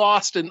and get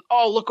lost. And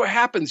oh, look what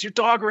happens. Your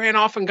dog ran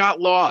off and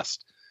got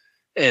lost.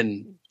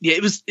 And yeah,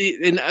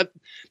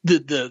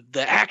 the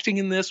acting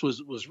in this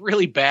was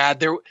really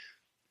bad.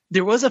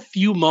 There was a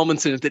few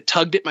moments in it that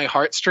tugged at my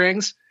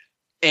heartstrings,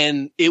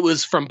 and it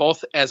was from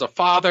both as a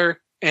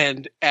father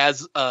and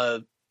as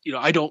I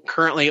don't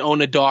currently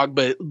own a dog,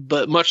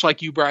 but much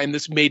like you, Brian,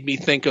 this made me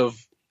think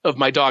of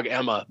my dog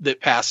Emma that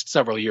passed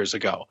several years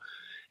ago.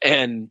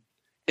 And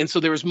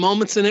so there was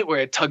moments in it where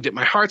it tugged at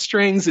my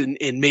heartstrings and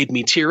made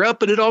me tear up,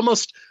 but it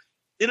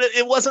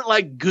wasn't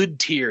like good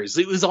tears.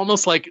 It was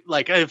almost like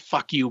a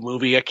fuck you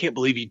movie. I can't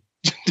believe you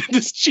did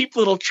this cheap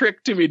little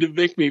trick to me to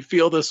make me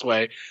feel this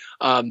way.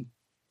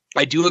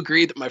 I do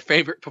agree that my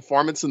favorite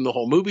performance in the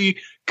whole movie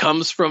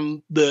comes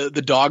from the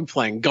dog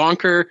playing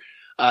Gonker.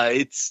 How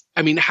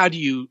do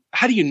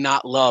you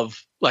not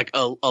love like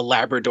a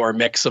Labrador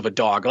mix of a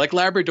dog? Like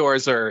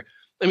Labradors are,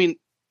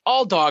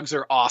 all dogs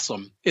are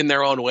awesome in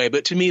their own way,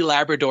 but to me,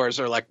 Labradors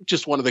are like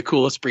just one of the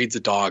coolest breeds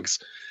of dogs.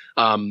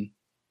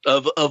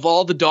 Of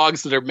all the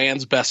dogs that are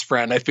man's best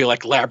friend, I feel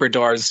like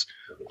Labradors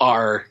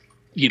are,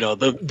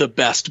 the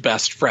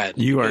best friend.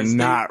 You are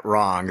not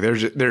wrong.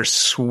 They're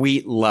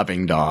sweet,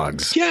 loving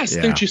dogs. Yes,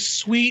 yeah. They're just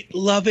sweet,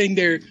 loving.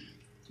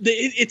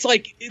 It's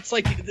like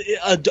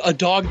a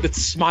dog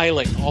that's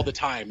smiling all the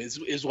time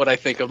is what I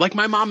think of. Like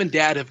my mom and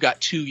dad have got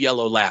 2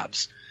 yellow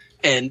labs,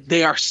 and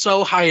they are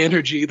so high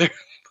energy. They're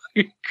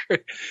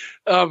great.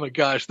 Oh my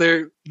gosh,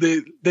 they've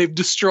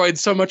destroyed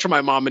so much of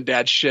my mom and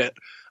dad's shit.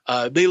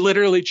 They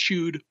literally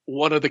chewed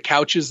one of the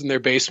couches in their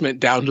basement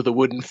down to the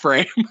wooden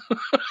frame.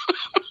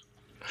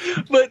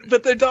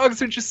 But their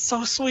dogs are just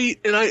so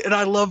sweet, and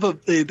I love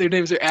them. Their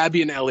names are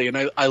Abby and Ellie,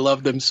 and I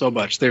love them so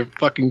much. They're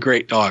fucking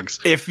great dogs.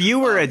 If you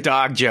were a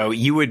dog, Joe,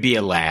 you would be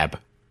a lab.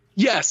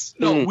 Yes,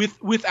 no,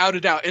 without a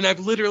doubt. And I've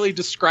literally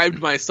described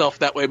myself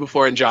that way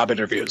before in job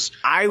interviews.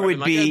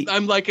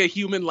 I'm like a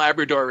human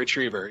Labrador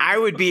retriever. I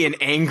would be an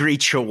angry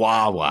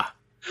Chihuahua.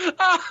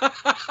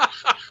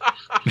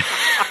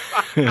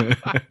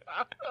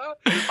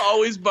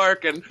 Always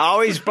barking.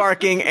 Always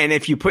barking, and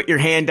if you put your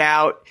hand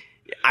out,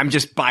 I'm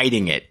just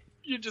biting it.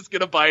 You're just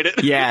gonna bite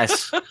it.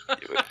 Yes.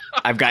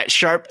 I've got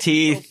sharp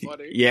teeth. So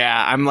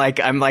yeah, I'm like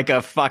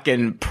a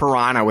fucking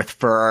piranha with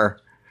fur.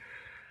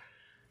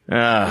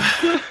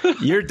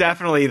 You're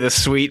definitely the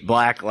sweet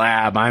black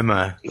lab. I'm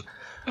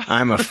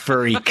a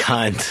furry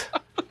cunt.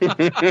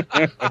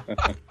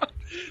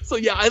 So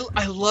yeah,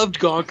 I loved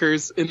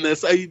Gonkers in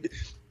this.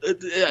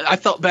 I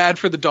felt bad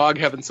for the dog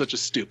having such a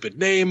stupid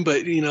name,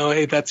 but you know,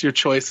 hey, that's your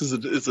choice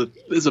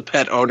as a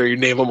pet owner. You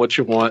name them what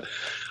you want.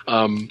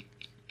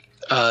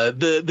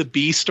 The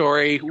B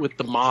story with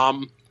the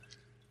mom,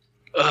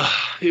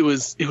 it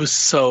was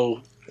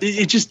so.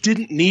 It just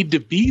didn't need to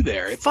be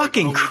there. It's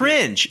fucking like,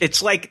 cringe.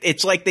 It's like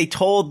they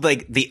told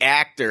like the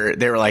actor,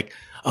 they were like,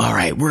 all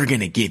right, we're going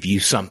to give you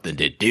something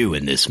to do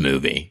in this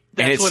movie.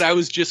 That's what I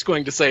was just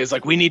going to say is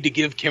like, we need to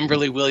give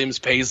Kimberly Williams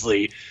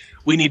Paisley,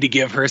 we need to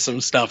give her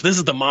some stuff. This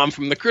is the mom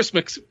from the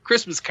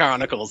Christmas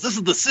Chronicles. This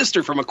is the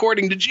sister from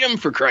According to Jim,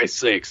 for Christ's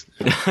sakes.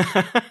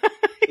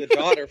 The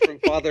daughter from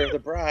Father of the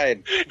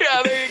Bride.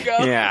 Yeah, there you go.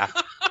 Yeah.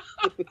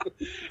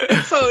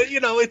 So,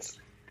 you know, it's...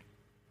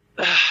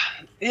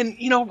 and,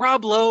 you know,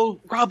 Rob Lowe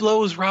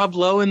is Rob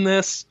Lowe in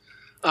this.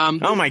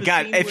 Oh my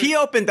God. If he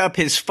opened up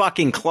his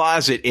fucking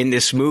closet in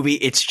this movie,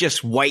 it's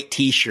just white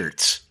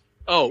t-shirts.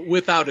 Oh,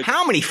 without a...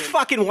 How many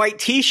fucking white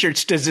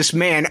t-shirts does this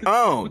man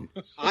own?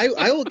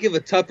 I will give a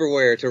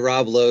Tupperware to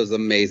Rob Lowe's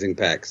amazing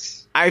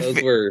pecs.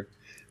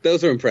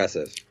 Those were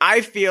impressive.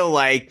 I feel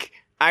like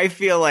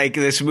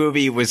this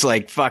movie was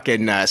like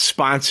fucking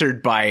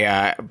sponsored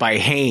by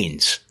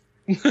Hanes.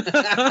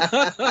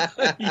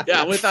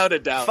 Yeah, without a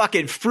doubt.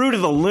 Fucking Fruit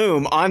of the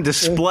Loom on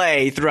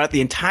display throughout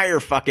the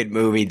entire fucking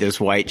movie, those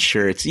white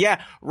shirts.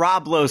 Yeah,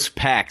 Rob Lowe's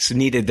pecs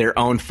needed their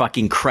own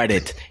fucking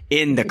credit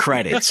in the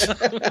credits.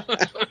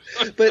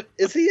 But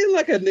is he in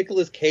like a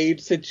Nicolas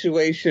Cage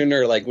situation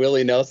or like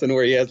Willie Nelson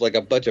where he has like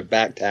a bunch of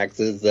back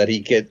taxes that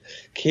he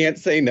can't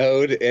say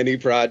no to any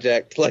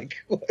project? Like,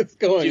 what's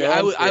going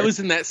on? I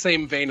was in that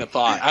same vein of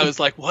thought. I was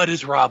like, what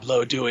is Rob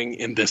Lowe doing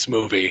in this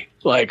movie?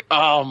 Like,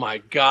 oh my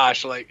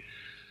gosh, like...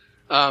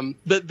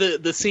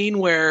 the scene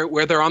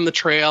where they're on the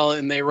trail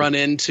and they run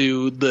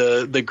into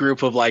the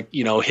group of like,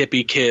 you know,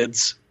 hippie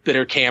kids that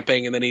are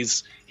camping, and then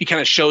he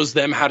kind of shows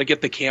them how to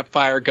get the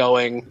campfire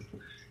going,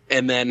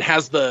 and then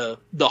has the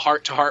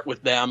heart to heart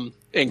with them.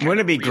 And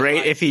wouldn't it be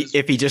great if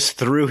he just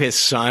threw his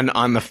son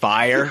on the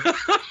fire?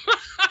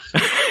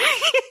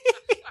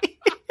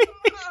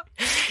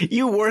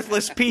 You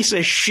worthless piece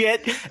of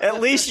shit!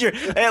 At least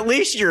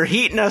you're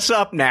heating us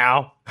up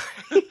now.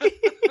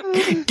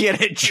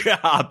 Get a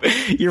job.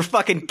 You're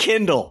fucking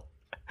Kindle.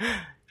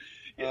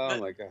 Oh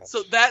my God.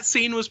 So that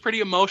scene was pretty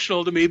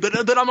emotional to me,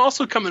 but I'm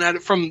also coming at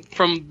it from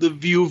the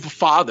view of a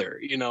father,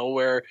 you know,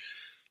 where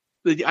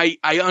I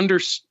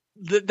understand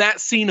that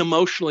scene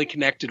emotionally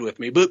connected with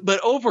me. But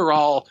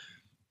overall,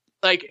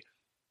 like,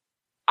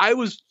 I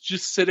was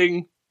just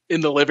sitting in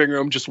the living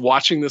room just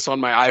watching this on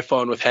my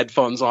iPhone with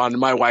headphones on,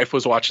 and my wife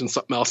was watching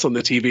something else on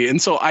the TV,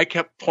 and so I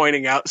kept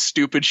pointing out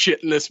stupid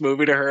shit in this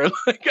movie to her.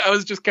 Like, I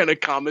was just kind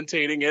of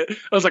commentating it.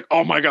 I was like,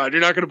 oh my God,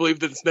 you're not going to believe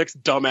this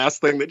next dumbass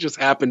thing that just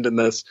happened in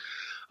this.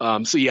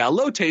 So yeah,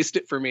 low taste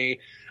it for me,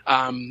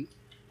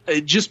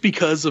 just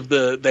because of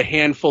the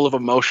handful of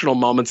emotional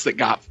moments that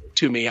got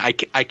to me. I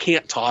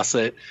can't toss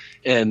it,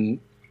 and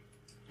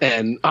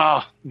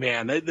oh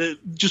man,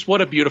 just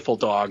what a beautiful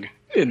dog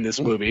in this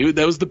movie.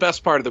 That was the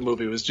best part of the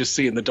movie, was just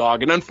seeing the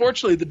dog. And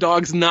unfortunately, the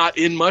dog's not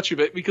in much of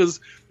it because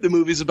the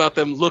movie's about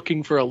them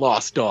looking for a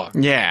lost dog.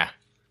 Yeah.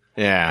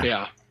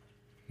 Hey,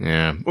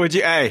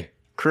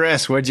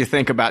 Chris, what'd you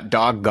think about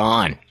Dog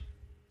Gone?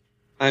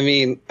 I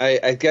mean,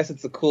 I guess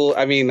it's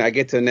I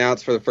get to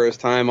announce for the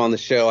first time on the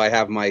show, I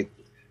have my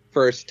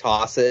first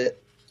toss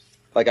it.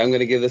 Like, I'm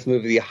going to give this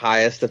movie the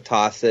highest of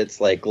toss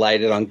its, like,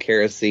 light it on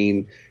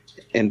kerosene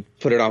and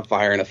put it on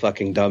fire in a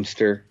fucking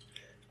dumpster.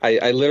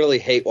 I literally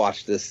hate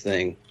watch this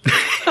thing.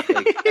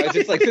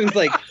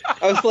 Like,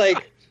 I was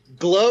like,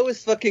 Glow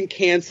is fucking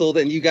canceled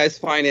and you guys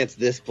finance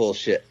this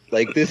bullshit.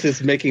 Like, this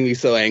is making me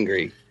so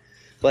angry.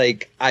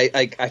 Like,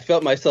 I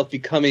felt myself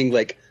becoming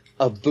like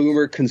a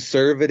boomer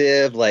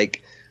conservative.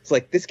 Like, it's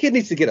like, this kid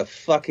needs to get a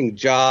fucking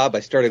job.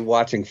 I started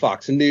watching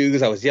Fox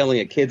News. I was yelling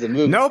at kids and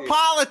movies. No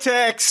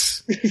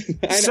politics.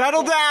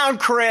 Settle down,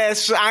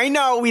 Chris. I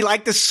know we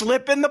like to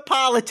slip in the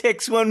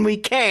politics when we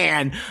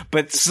can,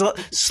 but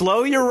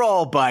slow your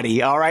roll,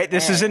 buddy. All right,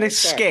 this is an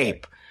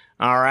escape.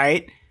 All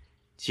right,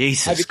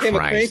 Jesus Christ. I became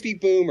a cranky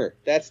boomer.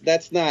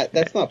 That's not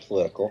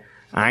political.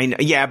 I know.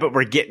 Yeah, but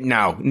we're getting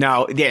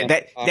no.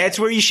 Yeah, that's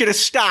where you should have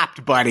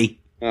stopped, buddy.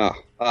 All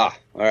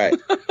right.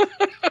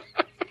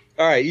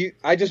 All right,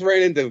 I just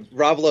ran into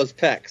Rob Lowe's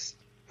pecs.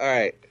 All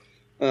right.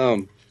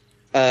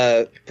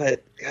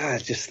 But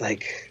God, just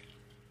like,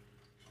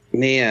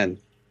 man,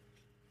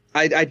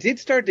 I did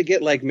start to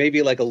get like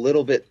maybe like a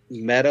little bit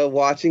meta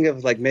watching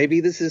of like,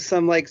 maybe this is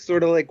some like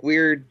sort of like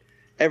weird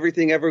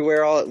everything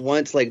everywhere all at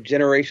once, like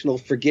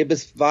generational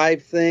forgiveness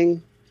vibe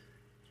thing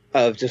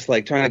of just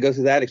like trying to go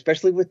through that,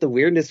 especially with the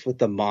weirdness with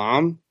the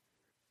mom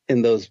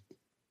in those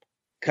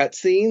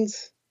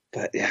cutscenes.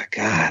 But yeah,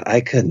 God,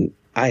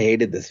 I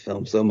hated this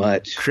film so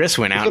much. Chris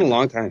went out. It's been a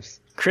long time.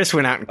 Chris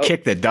went out and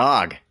kicked the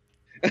dog.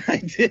 I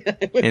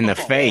did. In the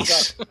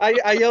face.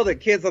 I yelled at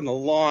kids on the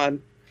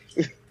lawn.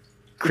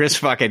 Chris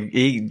fucking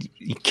he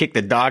kicked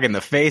the dog in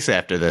the face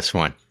after this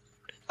one.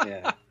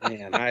 Yeah,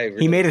 man.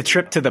 He made a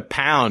trip to the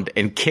pound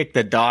and kicked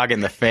the dog in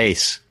the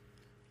face.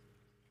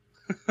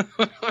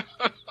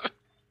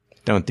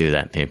 Don't do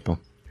that, people.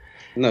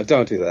 No,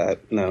 don't do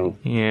that. No.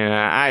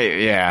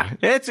 Yeah.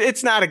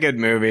 It's not a good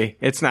movie.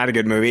 It's not a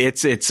good movie.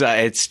 It's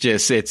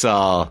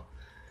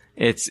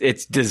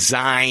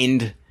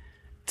designed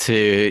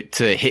to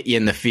hit you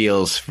in the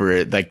feels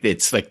for like,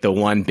 it's like the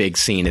one big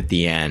scene at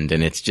the end,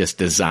 and it's just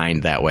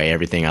designed that way.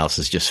 Everything else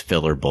is just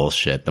filler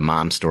bullshit. The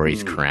mom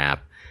story's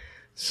crap.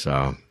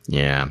 So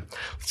yeah,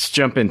 let's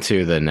jump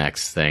into the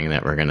next thing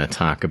that we're going to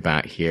talk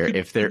about here.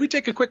 Can we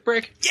take a quick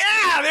break?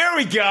 Yeah, there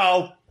we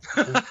go.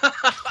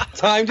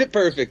 Timed it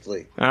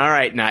perfectly. All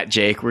right, not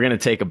Jake. We're going to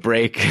take a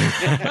break.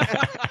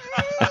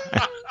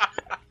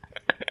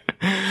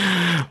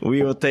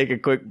 We will take a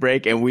quick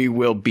break, and we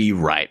will be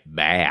right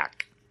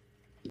back.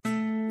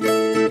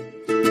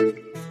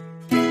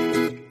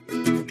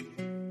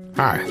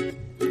 Hi,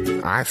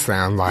 I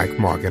sound like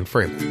Morgan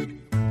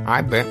Freeman.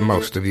 I bet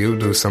most of you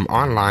do some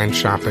online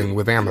shopping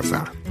with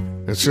Amazon.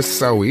 It's just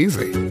so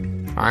easy.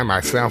 I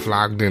myself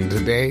logged in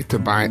today to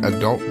buy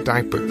adult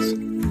diapers.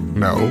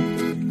 No,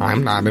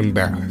 I'm not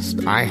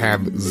embarrassed. I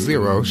have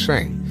zero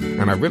shame,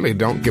 and I really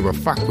don't give a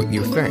fuck what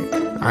you think.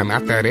 I'm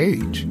at that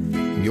age.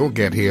 You'll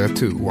get here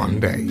too one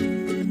day.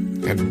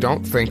 And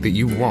don't think that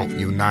you won't,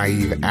 you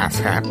naive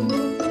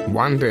asshat.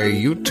 One day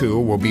you too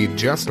will be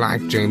just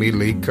like Jamie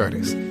Lee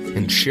Curtis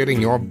and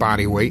shitting your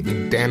body weight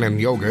in Dannon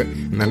yogurt,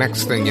 and the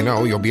next thing you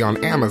know, you'll be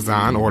on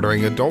Amazon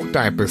ordering adult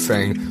diapers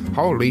saying,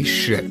 holy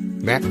shit,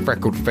 that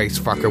freckled face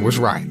fucker was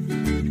right.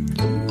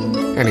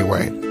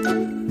 Anyway,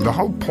 the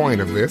whole point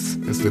of this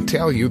is to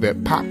tell you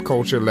that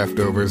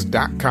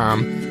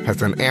PopCultureLeftovers.com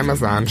has an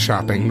Amazon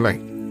shopping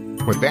link.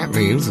 What that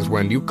means is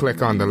when you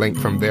click on the link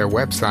from their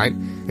website,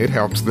 it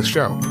helps the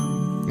show.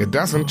 It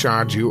doesn't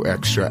charge you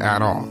extra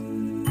at all.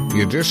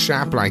 You just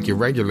shop like you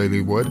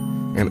regularly would,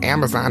 and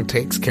Amazon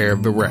takes care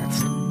of the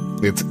rest.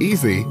 It's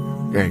easy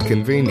and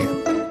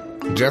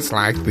convenient. Just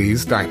like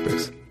these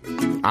diapers.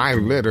 I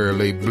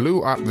literally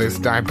blew up this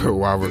diaper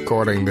while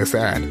recording this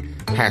ad.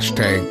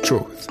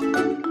 #truth.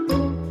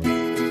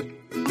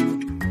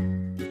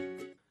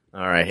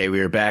 All right, hey, we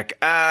are back.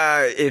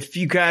 If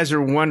you guys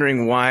are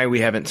wondering why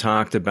we haven't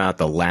talked about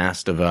The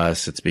Last of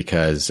Us, it's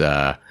because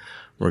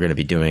we're going to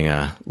be doing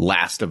a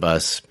Last of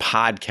Us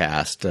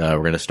podcast. We're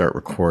going to start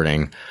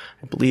recording,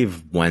 I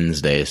believe,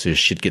 Wednesday, so you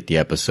should get the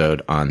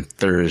episode on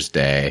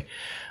Thursday.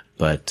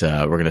 But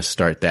we're going to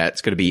start that.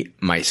 It's going to be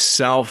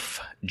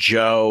myself,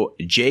 Joe.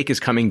 Jake is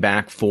coming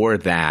back for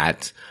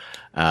that.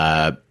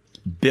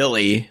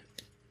 Billy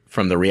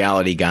from the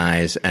Reality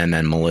Guys, and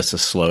then Melissa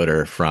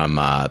Sloter from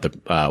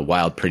the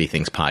Wild Pretty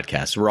Things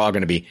podcast. We're all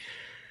going to be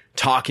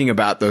talking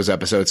about those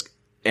episodes.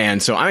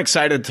 And so I'm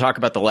excited to talk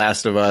about The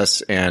Last of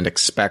Us and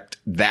expect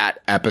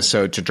that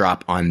episode to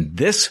drop on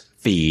this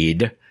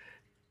feed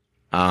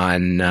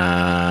on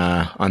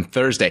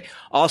Thursday.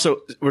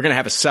 Also, we're going to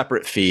have a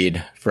separate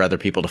feed for other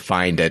people to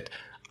find it.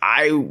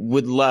 I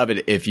would love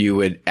it if you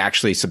would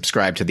actually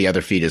subscribe to the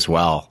other feed as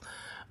well.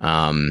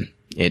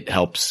 It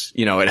helps,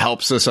 it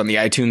helps us on the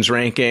iTunes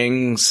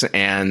rankings.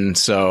 And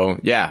so,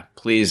 yeah,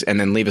 please. And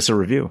then leave us a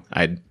review.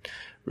 I'd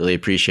really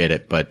appreciate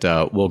it. But,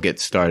 we'll get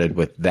started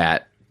with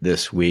that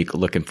this week.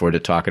 Looking forward to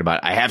talking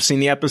about it. I have seen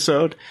the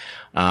episode.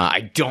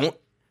 I'll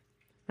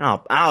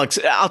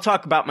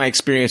talk about my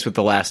experience with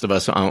The Last of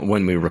Us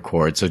when we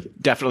record. So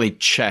definitely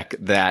check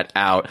that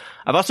out.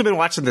 I've also been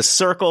watching The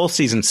Circle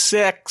season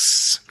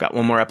 6. Got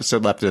one more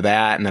episode left of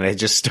that. And then I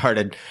just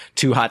started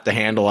Too Hot to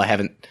Handle. I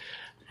haven't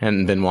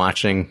been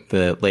watching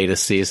the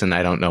latest season.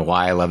 I don't know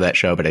why I love that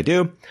show, but I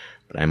do.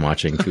 But I'm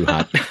watching Too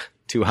Hot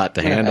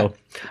to Handle.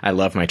 I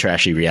love my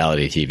trashy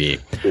reality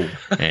TV.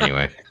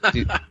 Anyway.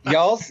 Dude,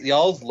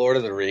 y'all's Lord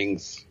of the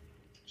Rings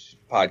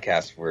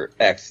podcasts were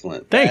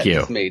excellent. Thank you.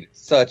 It's made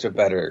such a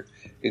better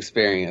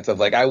experience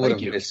of I would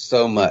have missed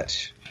so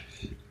much.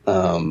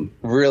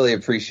 Really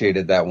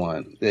appreciated that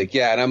one.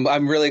 And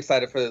I'm really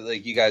excited for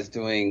you guys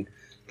doing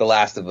The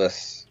Last of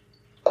Us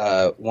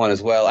one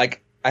as well.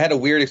 I had a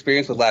weird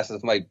experience with Last of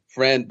Us. My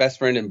best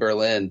friend in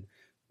Berlin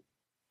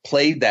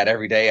played that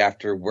every day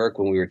after work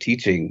when we were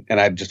teaching,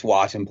 and I'd just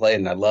watch him play it,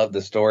 and I love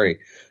the story.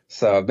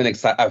 So I've been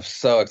excited. I'm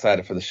so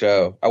excited for the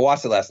show. I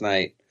watched it last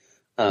night.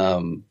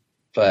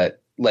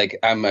 But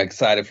I'm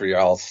excited for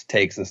y'all's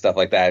takes and stuff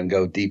like that and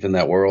go deep in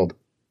that world.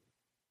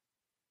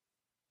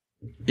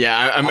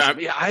 Yeah,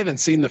 I haven't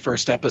seen the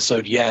first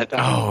episode yet.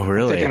 Oh,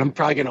 really? I'm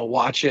probably going to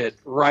watch it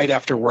right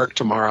after work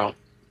tomorrow.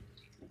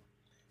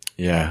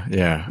 Yeah.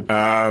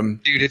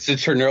 Dude, it's the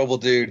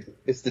Chernobyl dude.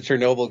 It's the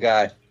Chernobyl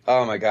guy.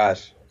 Oh my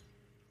gosh.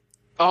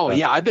 Oh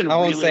yeah, I've been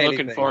really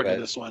looking forward to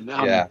this one.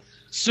 Yeah.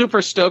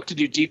 Super stoked to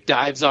do deep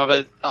dives of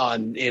it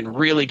and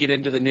really get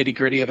into the nitty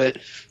gritty of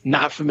it.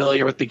 Not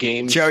familiar with the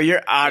games. Joe,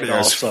 your audio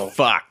is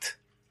fucked.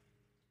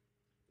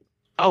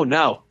 Oh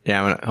no.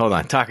 Yeah, hold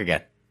on. Talk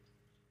again.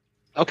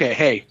 Okay,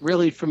 hey,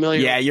 really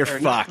familiar? Yeah, you're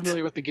fucked. Not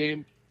familiar with the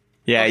game?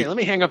 Yeah. Okay, let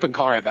me hang up and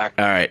call right back.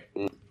 All right.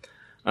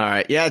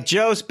 Yeah,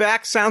 Joe's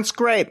back. Sounds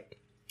great.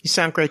 You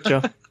sound great,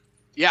 Joe.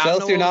 Yeah, sell I us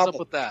know your what's novel. up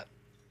with that.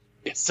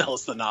 Yeah, sell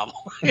us the novel.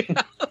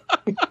 Yeah.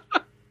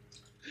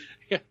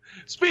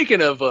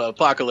 Speaking of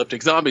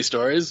apocalyptic zombie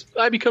stories,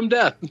 I Become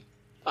Death.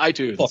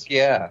 iTunes. Fuck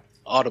yeah.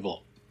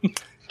 Audible.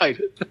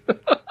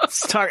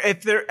 Let's talk.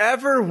 If there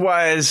ever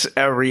was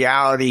a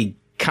reality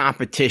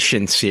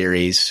competition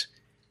series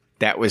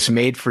that was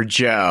made for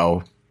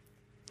Joe,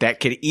 that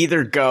could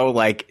either go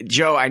like,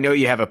 Joe, I know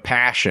you have a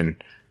passion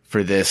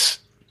for this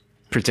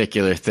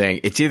particular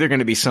thing. It's either going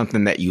to be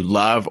something that you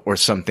love or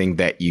something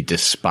that you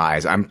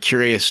despise. I'm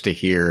curious to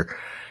hear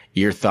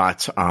your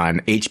thoughts on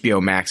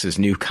HBO Max's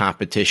new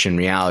competition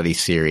reality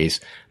series,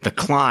 The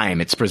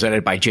Climb. It's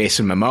presented by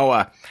Jason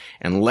Momoa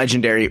and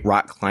legendary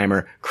rock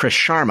climber Chris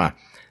Sharma.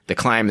 The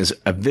Climb is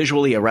a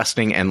visually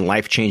arresting and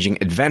life-changing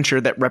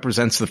adventure that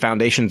represents the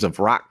foundations of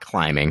rock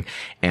climbing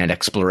and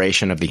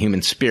exploration of the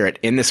human spirit.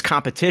 In this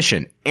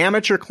competition,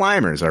 amateur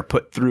climbers are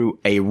put through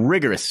a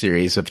rigorous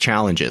series of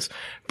challenges,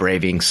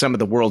 braving some of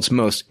the world's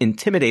most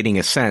intimidating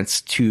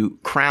ascents to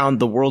crown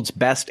the world's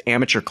best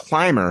amateur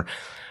climber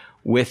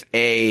with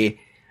a,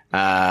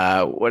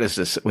 what is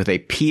this? With a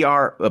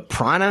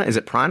Prana? Is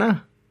it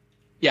Prana?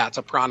 Yeah, it's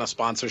a Prana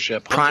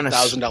sponsorship.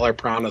 $100,000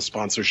 Prana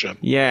sponsorship.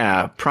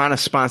 Yeah,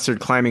 Prana-sponsored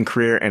climbing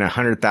career and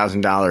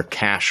 $100,000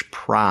 cash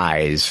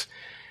prize.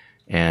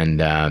 And,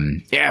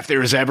 yeah, if there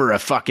was ever a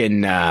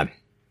fucking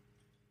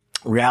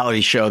reality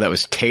show that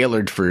was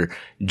tailored for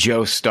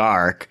Joe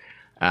Stark,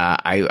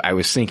 I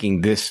was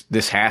thinking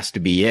this has to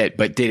be it.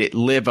 But did it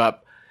live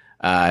up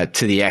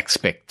to the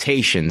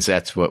expectations?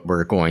 That's what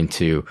we're going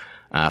to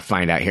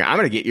find out here. I'm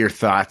going to get your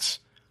thoughts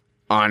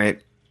on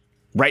it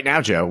right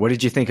now, Joe. What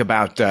did you think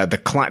about The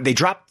Climb? They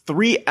dropped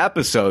 3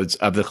 episodes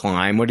of The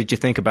Climb. What did you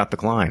think about The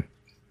Climb?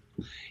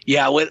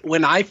 Yeah,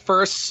 when I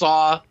first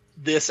saw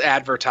this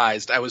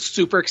advertised, I was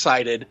super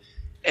excited.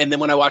 And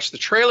then when I watched the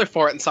trailer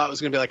for it and saw it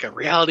was going to be like a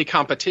reality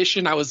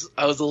competition, I was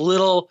a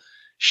little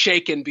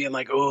shaken, being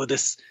like, oh,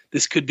 this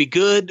could be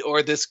good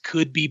or this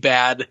could be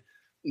bad.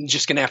 I'm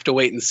just going to have to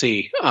wait and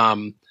see.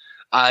 I've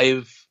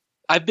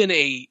been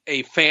a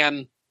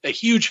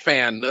huge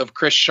fan of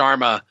Chris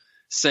Sharma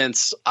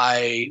since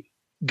I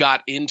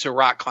got into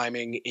rock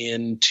climbing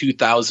in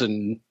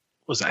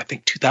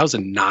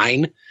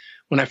 2009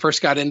 when I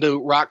first got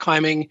into rock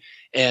climbing,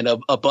 and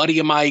a buddy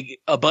of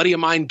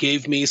mine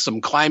gave me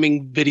some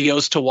climbing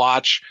videos to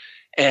watch.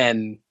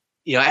 And,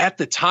 you know, at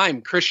the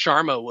time, Chris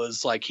Sharma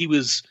was like, he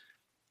was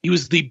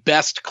the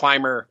best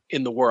climber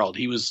in the world.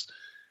 He was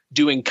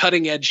doing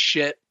cutting edge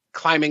shit,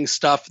 climbing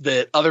stuff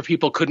that other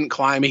people couldn't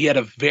climb. He had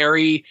a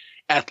very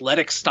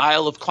athletic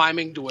style of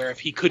climbing to where if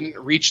he couldn't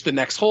reach the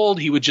next hold,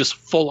 he would just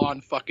full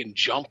on fucking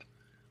jump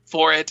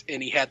for it.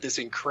 And he had this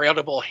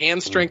incredible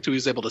hand strength. He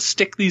was able to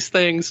stick these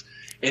things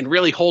and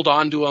really hold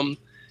on to them.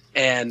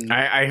 And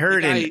I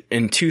heard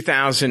in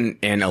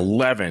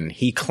 2011,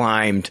 he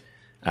climbed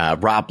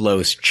Rob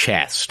Lowe's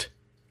chest.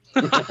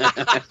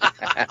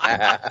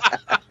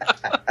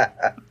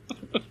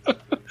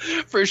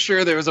 For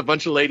sure, there was a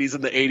bunch of ladies in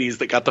the 80s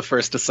that got the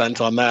first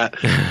ascent on that.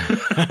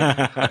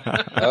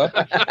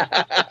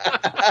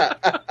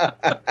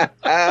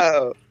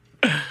 Oh.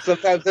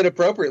 Sometimes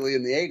inappropriately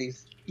in the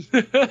 80s.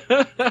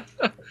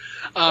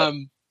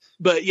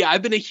 But yeah,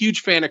 I've been a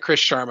huge fan of Chris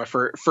Sharma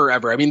for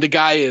forever. I mean, the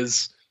guy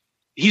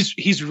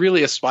he's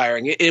really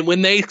aspiring. And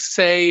when they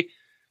say,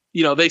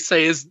 you know, they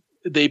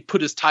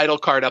put his title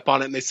card up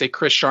on it and they say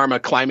Chris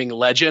Sharma climbing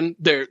legend,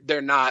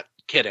 they're not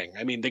kidding.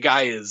 I mean, the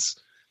guy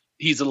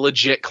he's a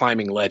legit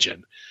climbing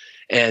legend.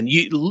 And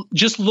you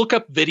just look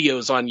up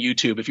videos on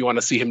YouTube if you want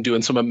to see him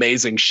doing some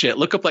amazing shit.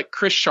 Look up like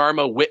Chris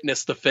Sharma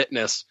Witness the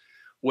Fitness,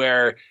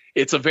 where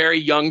it's a very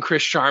young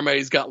Chris Sharma.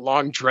 He's got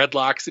long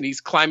dreadlocks and he's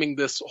climbing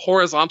this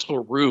horizontal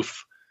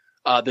roof,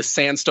 the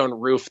sandstone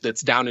roof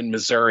that's down in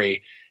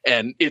Missouri.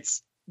 And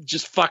it's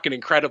just fucking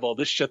incredible,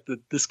 this shit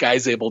that this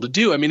guy's able to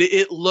do. I mean,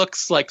 it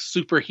looks like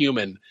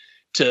superhuman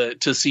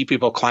to see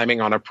people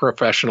climbing on a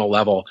professional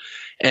level.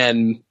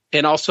 And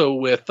also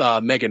with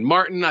Megan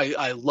Martin,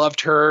 I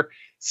loved her,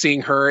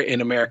 seeing her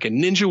in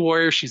American Ninja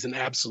Warrior. She's an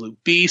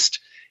absolute beast.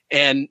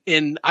 And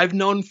I've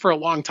known for a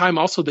long time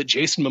also that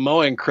Jason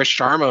Momoa and Chris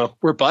Sharma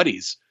were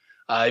buddies.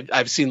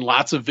 I've seen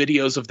lots of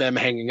videos of them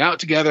hanging out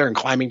together and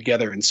climbing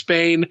together in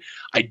Spain.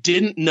 I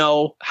didn't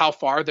know how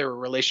far their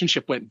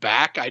relationship went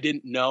back. I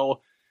didn't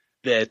know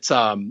that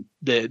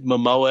that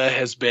Momoa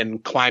has been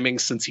climbing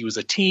since he was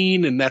a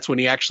teen, and that's when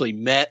he actually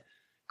met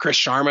Chris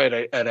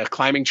Sharma at a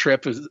climbing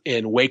trip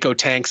in Waco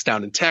Tanks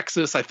down in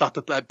Texas. I thought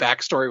that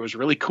backstory was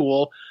really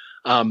cool.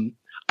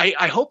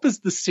 I hope as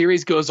the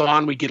series goes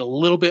on, we get a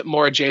little bit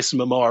more of Jason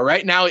Momoa.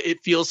 Right now,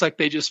 it feels like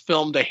they just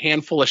filmed a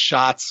handful of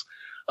shots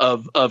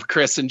of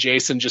Chris and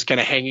Jason just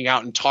kind of hanging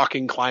out and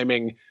talking,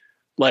 climbing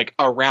like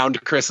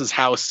around Chris's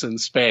house in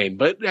Spain.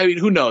 But I mean,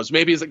 who knows?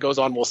 Maybe as it goes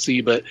on, we'll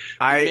see. But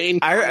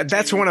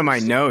that's one of my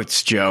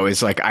notes, Joe,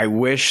 is like, I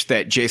wish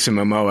that Jason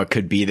Momoa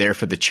could be there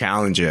for the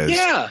challenges.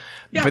 Yeah,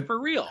 but for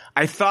real.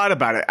 I thought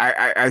about it.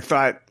 I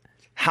thought,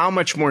 how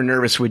much more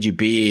nervous would you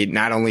be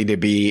not only to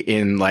be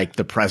in like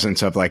the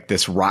presence of like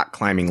this rock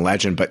climbing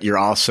legend, but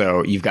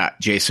you've got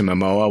Jason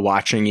Momoa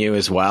watching you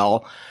as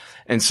well.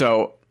 And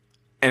so,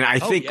 and I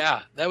think,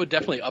 yeah, that would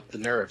definitely up the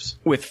nerves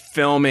with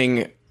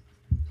filming.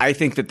 I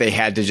think that they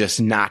had to just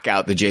knock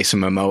out the Jason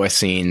Momoa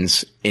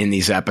scenes in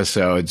these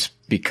episodes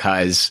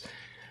because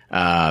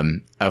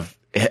of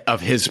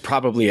his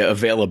probably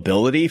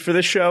availability for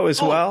the show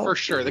as well. For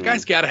sure. The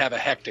guy's got to have a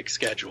hectic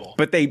schedule.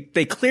 But they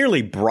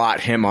clearly brought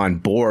him on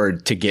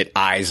board to get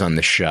eyes on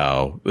the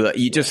show.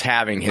 You just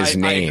having his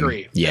name. I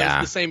agree. Yeah. That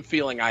was the same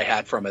feeling I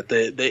had from it.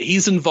 That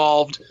he's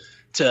involved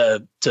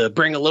to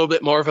bring a little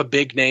bit more of a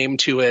big name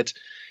to it.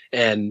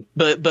 And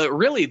but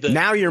really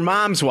now your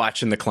mom's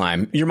watching The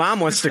Climb. Your mom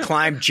wants to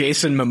climb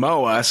Jason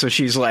Momoa, so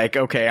she's like,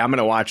 okay, I'm going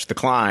to watch The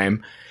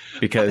Climb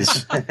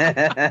because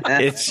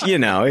it's,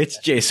 it's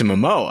Jason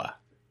Momoa.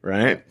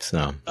 Right.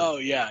 So. Oh,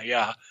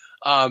 yeah.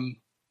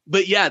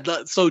 But yeah,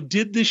 so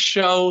did this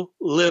show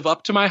live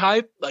up to my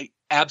hype? Like,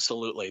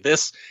 absolutely.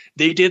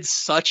 They did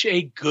such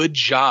a good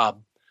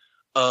job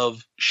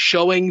of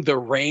showing the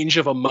range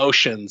of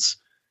emotions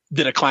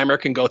that a climber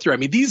can go through. I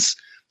mean, these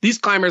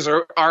climbers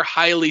are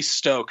highly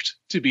stoked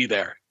to be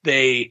there.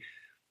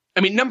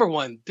 Number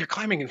one, they're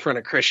climbing in front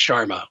of Chris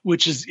Sharma,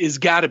 which is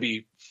got to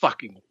be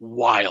fucking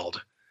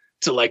wild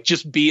to like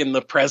just be in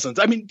the presence.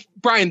 I mean,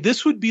 Brian,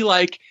 this would be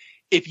like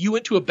if you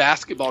went to a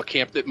basketball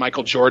camp that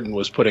Michael Jordan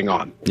was putting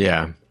on.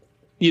 Yeah.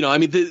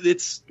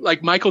 It's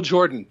like Michael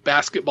Jordan,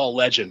 basketball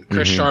legend,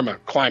 Chris Sharma,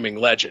 climbing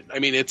legend. I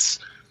mean,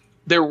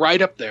 they're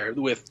right up there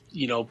with,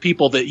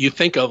 people that you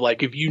think of,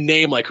 like if you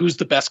name like who's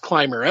the best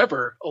climber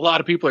ever, a lot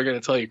of people are going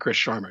to tell you Chris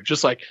Sharma.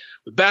 Just like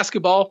with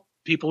basketball,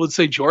 people would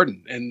say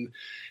Jordan.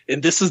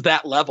 And this is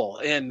that level.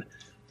 And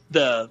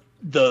the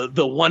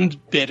one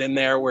bit in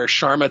there where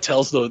Sharma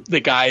tells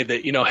the guy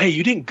that, hey,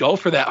 you didn't go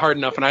for that hard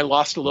enough and I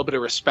lost a little bit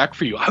of respect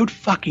for you. I would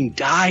fucking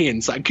die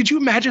inside. Could you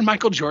imagine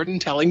Michael Jordan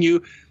telling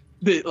you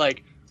that,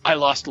 like, I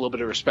lost a little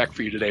bit of respect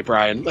for you today,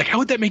 Brian? Like, how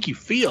would that make you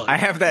feel? I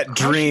have that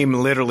dream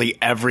literally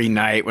every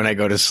night when I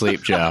go to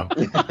sleep, Joe.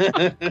 So,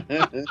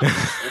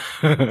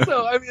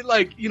 I mean,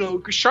 like,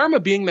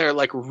 Sharma being there,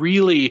 like,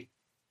 really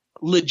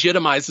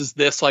legitimizes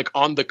this, like,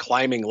 on the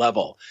climbing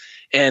level.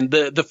 And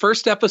the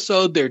first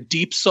episode, they're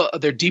deep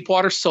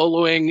water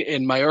soloing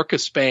in Mallorca,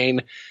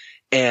 Spain,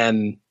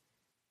 and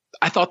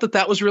I thought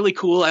that was really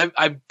cool.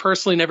 I've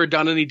personally never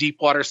done any deep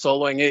water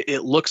soloing.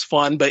 It looks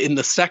fun, but in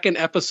the second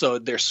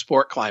episode, they're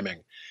sport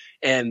climbing,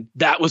 and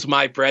that was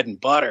my bread and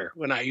butter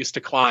when I used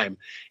to climb.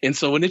 And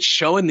so when it's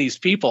showing these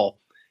people,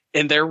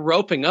 and they're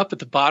roping up at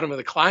the bottom of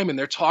the climb, and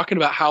they're talking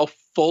about how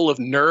full of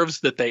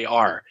nerves that they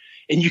are.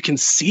 And you can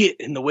see it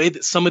in the way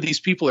that some of these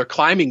people are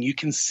climbing. You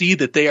can see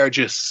that they are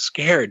just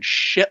scared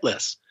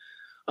shitless.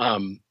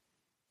 And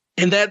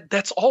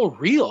that's all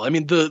real. I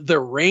mean, the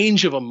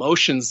range of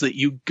emotions that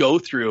you go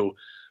through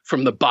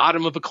from the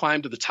bottom of a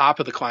climb to the top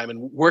of the climb,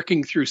 and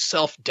working through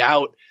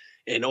self-doubt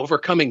and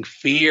overcoming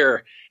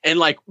fear. And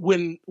like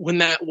when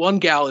that one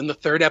gal in the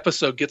third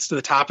episode gets to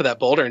the top of that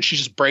boulder and she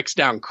just breaks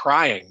down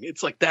crying,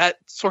 it's like that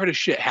sort of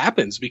shit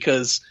happens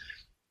because,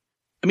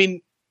 I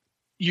mean,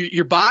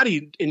 your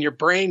body and your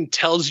brain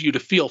tells you to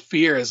feel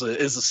fear as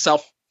a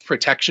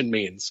self-protection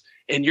means.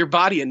 And your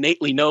body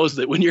innately knows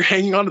that when you're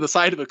hanging onto the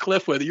side of a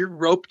cliff, whether you're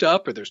roped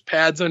up or there's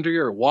pads under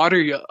you or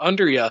water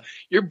under you,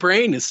 your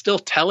brain is still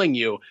telling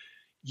you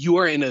you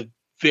are in a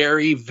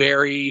very,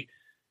 very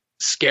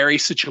scary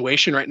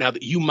situation right now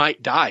that you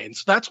might die. And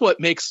so that's what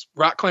makes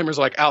rock climbers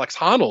like Alex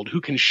Honnold, who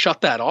can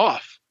shut that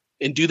off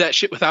and do that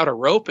shit without a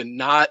rope and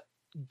not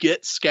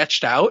get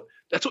sketched out.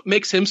 That's what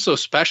makes him so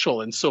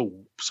special and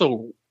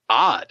so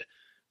odd,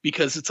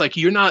 because it's like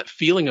you're not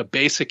feeling a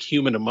basic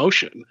human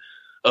emotion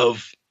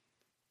of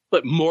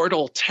like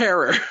mortal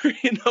terror,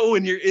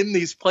 when you're in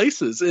these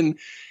places. And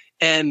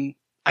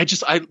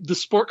the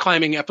sport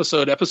climbing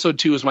episode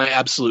 2 is my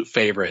absolute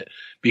favorite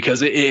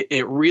because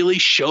it really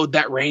showed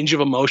that range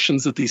of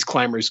emotions that these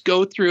climbers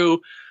go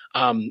through.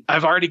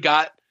 I've already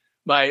got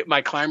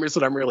my climbers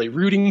that I'm really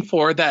rooting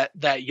for.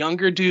 That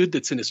younger dude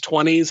that's in his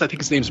 20s, I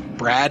think his name's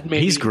Brad.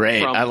 Maybe he's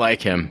great. I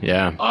like him.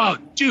 Yeah. Oh,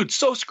 dude,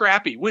 so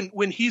scrappy.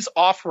 When he's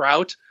off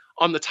route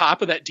on the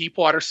top of that deep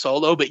water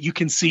solo, but you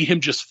can see him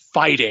just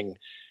fighting,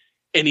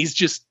 and he's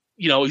just,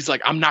 he's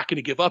like, I'm not going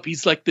to give up.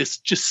 He's like this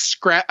just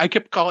scrap. I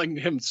kept calling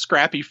him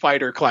Scrappy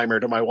Fighter Climber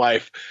to my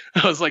wife.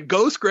 I was like,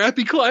 go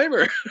Scrappy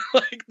Climber.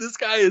 Like, this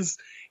guy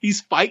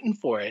he's fighting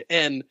for it.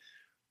 And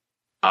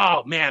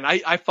oh man,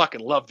 I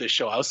fucking love this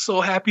show. I was so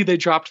happy they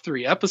dropped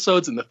 3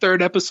 episodes. In the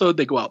third episode,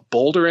 they go out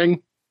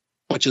bouldering,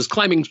 which is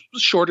climbing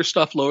shorter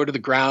stuff lower to the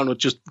ground with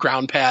just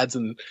ground pads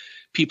and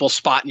people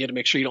spotting you to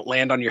make sure you don't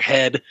land on your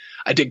head.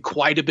 I did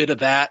quite a bit of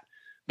that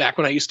back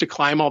when I used to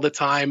climb all the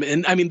time.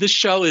 And I mean, this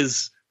show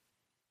is,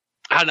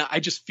 I don't know, I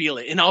just feel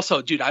it. And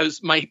also, dude,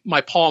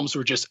 my palms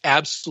were just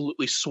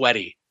absolutely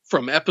sweaty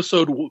from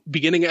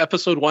beginning of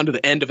episode 1 to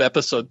the end of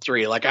episode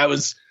 3. Like, I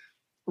was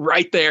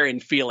right there in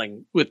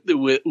feeling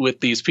with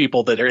these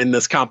people that are in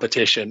this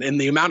competition and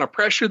the amount of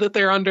pressure that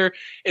they're under.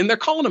 And they're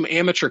calling them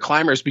amateur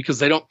climbers because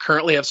they don't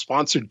currently have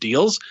sponsored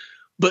deals,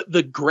 but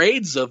the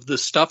grades of the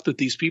stuff that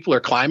these people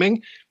are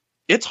climbing,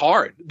 it's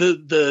hard.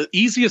 The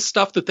easiest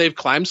stuff that they've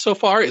climbed so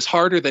far is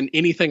harder than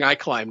anything I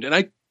climbed. And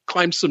I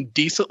climbed some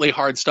decently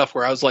hard stuff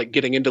where I was like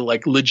getting into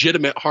like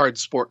legitimate hard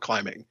sport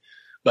climbing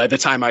by the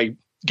time I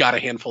got a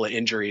handful of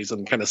injuries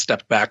and kind of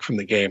stepped back from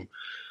the game.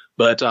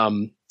 But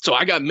So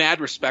I got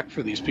mad respect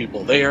for these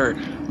people. They are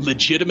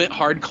legitimate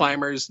hard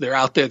climbers. They're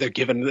out there. They're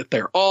giving it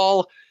their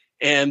all.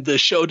 And the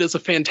show does a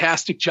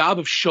fantastic job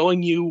of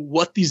showing you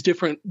what these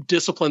different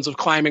disciplines of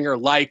climbing are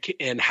like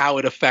and how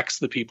it affects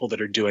the people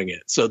that are doing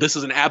it. So this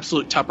is an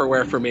absolute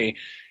Tupperware for me.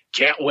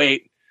 Can't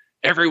wait.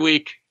 Every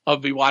week I'll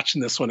be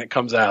watching this when it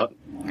comes out.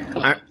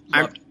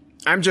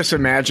 I'm just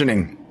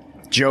imagining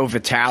Joe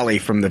Vitale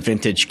from the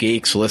Vintage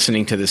Geeks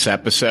listening to this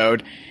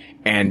episode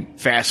and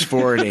fast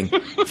forwarding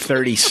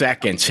 30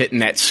 seconds, hitting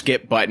that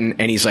skip button,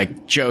 and he's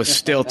like, Joe's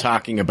still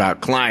talking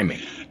about climbing.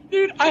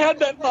 Dude, I had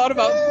that thought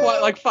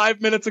about like 5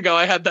 minutes ago.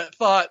 I had that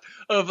thought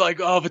of like,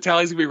 oh,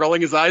 Vitale's gonna be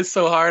rolling his eyes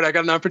so hard. I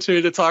got an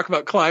opportunity to talk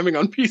about climbing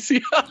on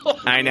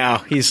PCL. I know.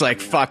 He's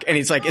like, fuck. And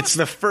he's like, it's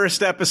the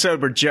first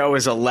episode where Joe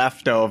is a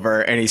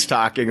leftover and he's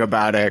talking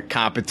about a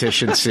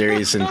competition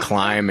series in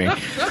climbing.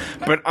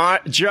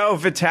 But Joe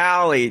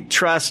Vitale,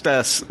 trust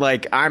us,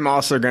 like, I'm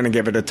also going to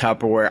give it a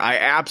Tupperware. I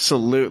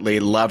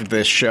absolutely loved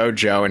this show,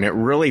 Joe, and it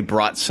really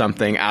brought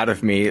something out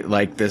of me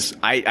like this.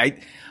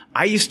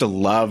 I used to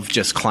love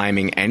just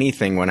climbing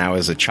anything when I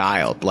was a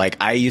child. Like,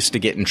 I used to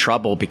get in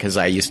trouble because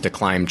I used to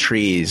climb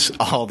trees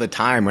all the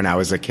time when I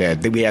was a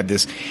kid. We had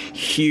this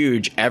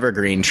huge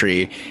evergreen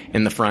tree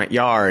in the front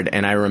yard,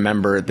 and I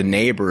remember the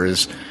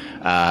neighbors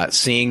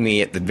seeing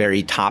me at the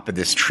very top of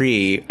this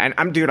tree. And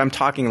I'm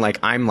talking like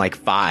I'm like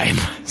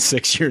 5,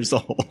 6 years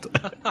old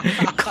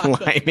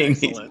climbing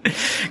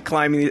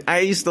these. I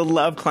used to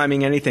love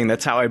climbing anything.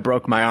 That's how I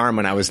broke my arm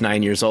when I was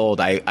 9 years old.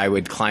 I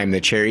would climb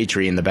the cherry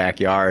tree in the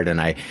backyard,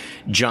 and I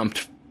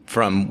jumped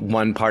from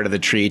one part of the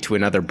tree to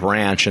another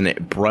branch, and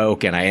it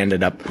broke, and I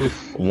ended up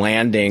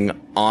landing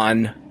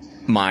on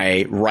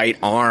my right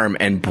arm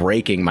and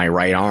breaking my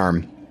right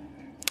arm.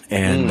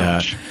 And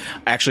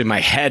actually, my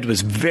head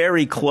was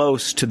very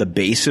close to the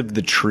base of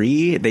the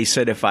tree. They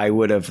said if I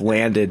would have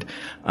landed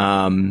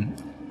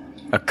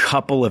a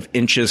couple of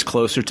inches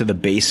closer to the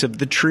base of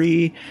the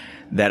tree,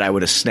 that I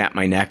would have snapped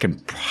my neck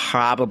and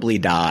probably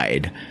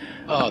died.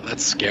 Oh,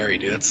 that's scary,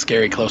 dude. That's a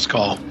scary close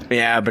call.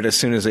 Yeah, but as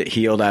soon as it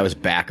healed, I was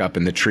back up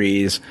in the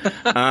trees.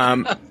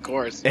 Of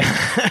course.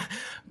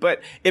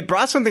 But it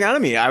brought something out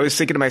of me. I was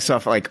thinking to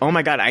myself, like, oh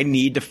my God, I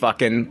need to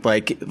fucking,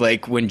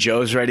 like when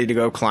Joe's ready to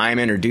go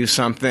climbing or do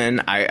something,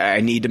 I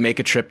need to make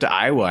a trip to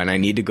Iowa, and I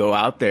need to go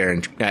out there.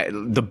 And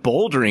the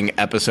bouldering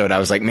episode, I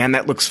was like, man,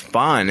 that looks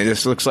fun. And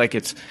this looks like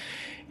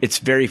it's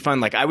very fun.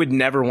 Like, I would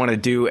never want to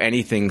do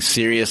anything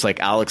serious like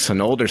Alex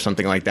Honnold or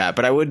something like that,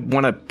 but I would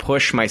want to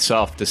push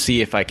myself to see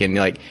if I can,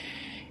 like,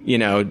 you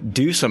know,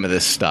 do some of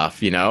this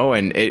stuff, you know,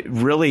 and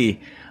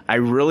I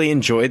really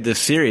enjoyed this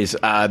series.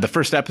 The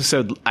first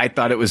episode, I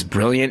thought it was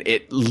brilliant.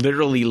 It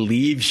literally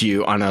leaves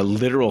you on a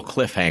literal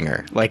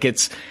cliffhanger. Like,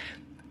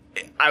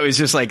 I was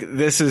just like,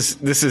 this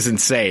is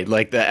insane.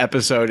 Like, the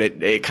episode,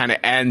 it kind of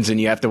ends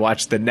and you have to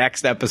watch the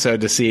next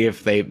episode to see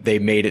if they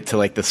made it to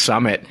like the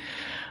summit.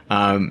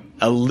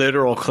 A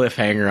literal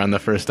cliffhanger on the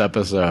first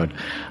episode.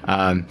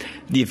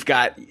 You've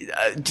got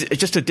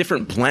just a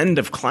different blend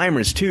of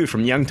climbers too,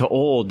 from young to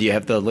old. You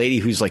have the lady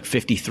who's like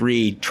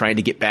 53 trying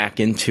to get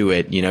back into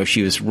it. You know,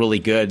 she was really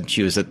good.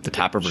 She was at the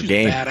top of her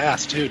game.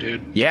 Badass too,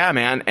 dude. Yeah,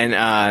 man. And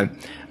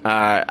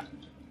I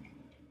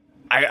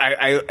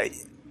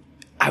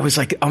was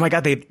like, oh my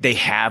God, they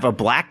have a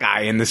black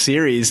guy in the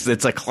series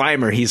that's a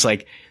climber. He's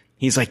like,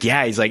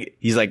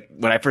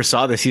 when I first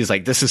saw this, he was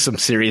like, this is some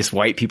serious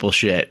white people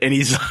shit. And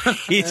he's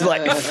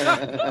like,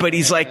 but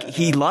he's like,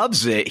 he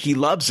loves it. He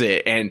loves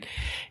it.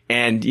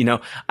 And, you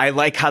know, I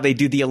like how they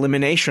do the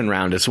elimination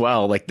round as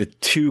well. Like, the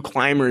two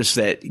climbers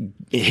that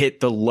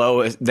hit the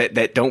lowest,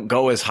 that don't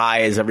go as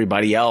high as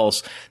everybody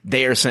else,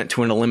 they are sent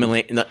to an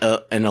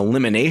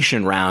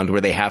elimination round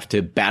where they have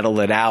to battle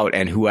it out.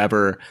 And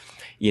whoever,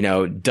 you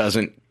know,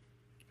 doesn't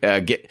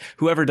get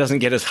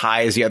as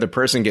high as the other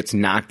person gets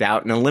knocked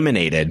out and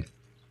eliminated.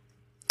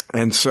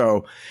 And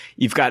so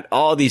you've got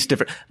all these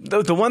different,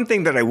 the one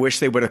thing that I wish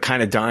they would have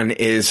kind of done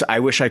is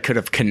I wish I could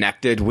have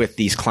connected with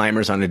these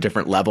climbers on a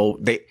different level.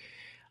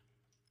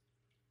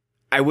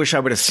 I wish I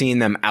would have seen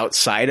them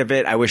outside of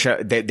it. I wish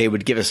they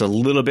would give us a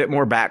little bit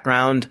more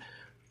background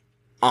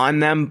on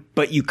them,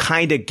 but you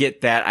kind of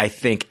get that, I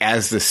think,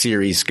 as the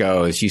series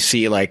goes. You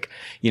see, like,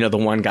 you know, the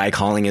one guy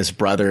calling his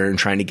brother and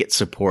trying to get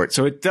support.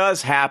 So it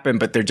does happen,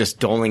 but they're just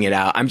doling it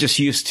out. I'm just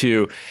used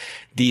to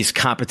these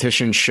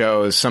competition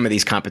shows, some of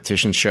these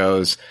competition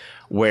shows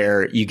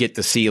where you get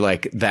to see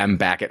like them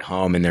back at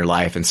home in their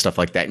life and stuff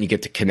like that. And you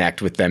get to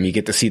connect with them. You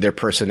get to see their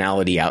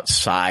personality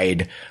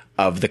outside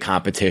of the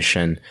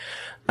competition.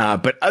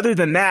 But other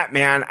than that,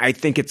 man, I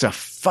think it's a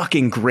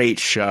fucking great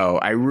show.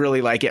 I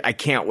really like it. I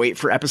can't wait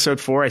for episode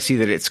 4. I see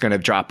that it's going to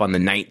drop on the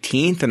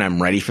 19th, and I'm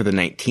ready for the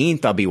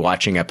 19th. I'll be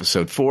watching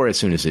episode 4 as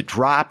soon as it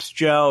drops,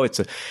 Joe.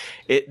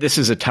 This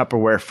is a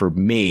Tupperware for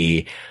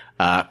me.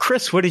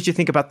 Chris, what did you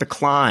think about The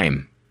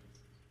Climb?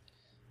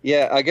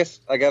 Yeah, I guess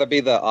I got to be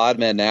the odd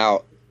man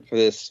out for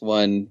this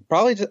one.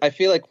 Probably just, I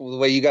feel like the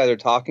way you guys are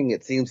talking,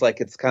 it seems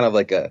like it's kind of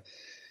like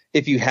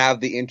if you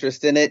have the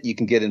interest in it, you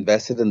can get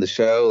invested in the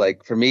show.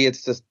 Like, for me,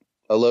 it's just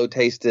a low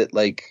taste it.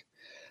 Like,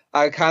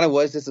 I kind of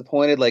was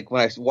disappointed. Like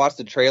when I watched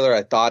the trailer,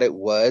 I thought it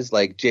was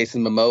like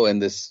Jason Momoa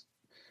and this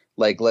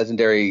like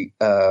legendary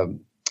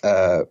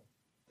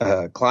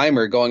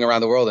climber going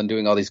around the world and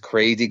doing all these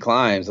crazy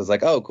climbs. I was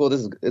like, oh, cool.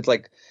 It's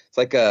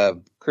like a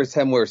Chris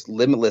Hemsworth's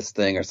Limitless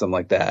thing or something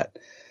like that.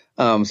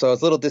 So I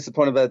was a little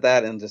disappointed about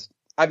that, and just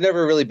I've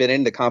never really been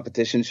into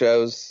competition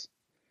shows,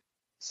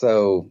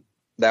 so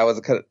that was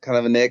a kind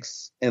of a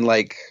nix. And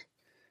like,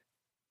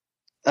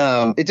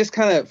 it just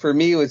kind of for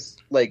me was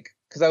like,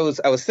 because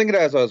I was thinking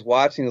as I was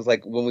watching, it was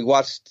like when we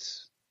watched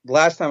the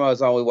last time I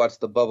was on, we watched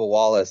the Bubba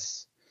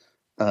Wallace,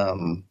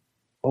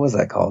 what was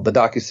that called? The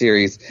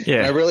docuseries. Yeah.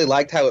 And I really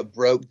liked how it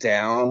broke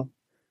down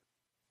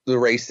the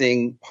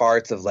racing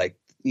parts of like,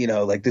 you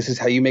know, like this is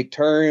how you make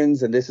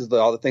turns and this is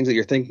all the things that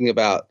you're thinking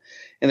about.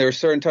 And there were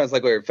certain times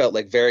like where it felt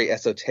like very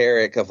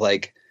esoteric of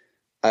like,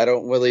 I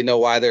don't really know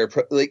why they're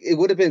like, it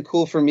would have been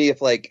cool for me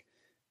if like,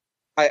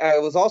 I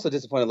was also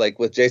disappointed like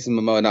with Jason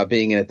Momoa not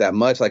being in it that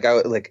much. Like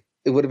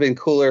it would have been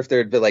cooler if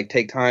there'd been like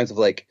take times of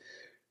like,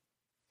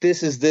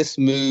 this is this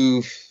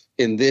move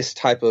in this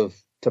type of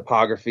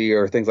topography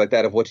or things like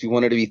that of what you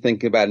wanted to be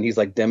thinking about. And he's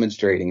like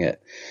demonstrating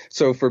it.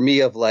 So for me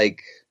of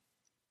like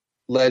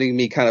letting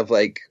me kind of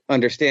like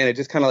understand it,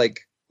 just kind of like,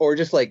 or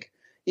just like,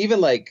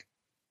 even like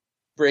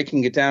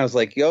breaking it down is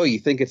like, yo, you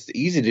think it's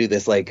easy to do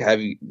this. Like, how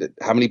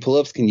many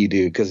pull-ups can you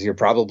do? Cause you're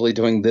probably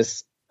doing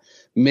this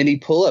many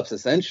pull-ups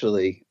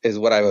essentially is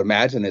what I would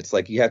imagine. It's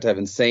like, you have to have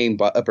insane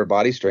upper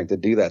body strength to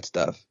do that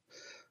stuff.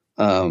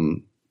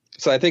 So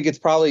I think it's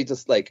probably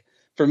just like,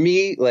 for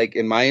me, like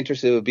in my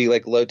interest, it would be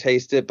like low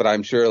taste it, but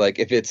I'm sure like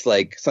if it's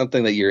like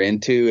something that you're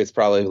into, it's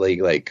probably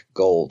like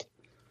gold.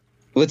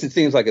 What it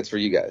seems like it's for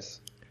you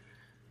guys.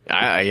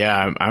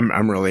 Yeah,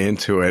 I'm really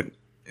into it.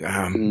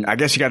 I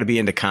guess you got to be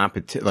into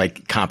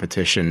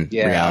competition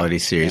reality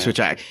series, which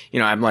I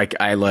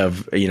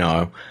love, you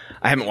know,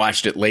 I haven't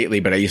watched it lately,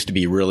 but I used to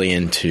be really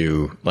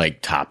into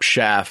like Top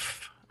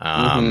Chef.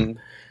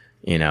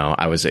 You know,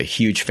 I was a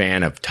huge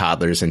fan of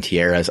Toddlers and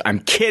Tiaras. I'm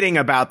kidding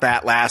about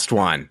that last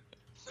one.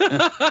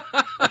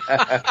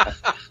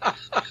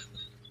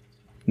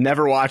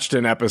 Never watched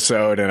an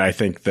episode, and I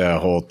think the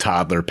whole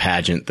toddler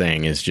pageant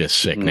thing is just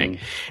sickening.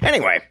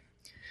 Anyway.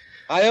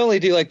 I only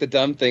do like the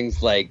dumb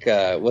things like,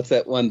 what's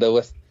that one,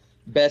 the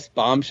Best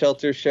Bomb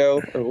Shelter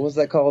Show? Or what was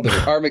that called?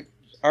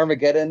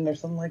 Armageddon or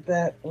something like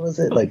that? What was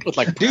it? Like, with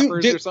like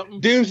preppers or something?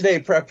 Doomsday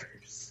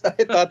Preppers.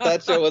 I thought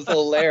that show was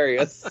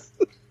hilarious.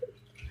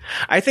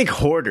 I think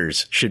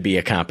Hoarders should be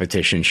a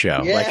competition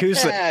show. Yeah, like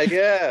who's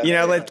you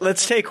know,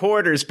 let's take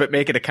Hoarders, but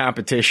make it a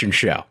competition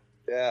show.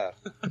 Yeah.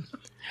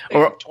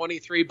 Or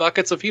 23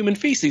 buckets of human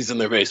feces in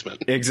their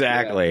basement.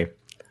 Exactly. Yeah.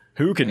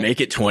 Who can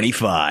make it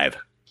 25?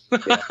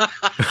 Yeah.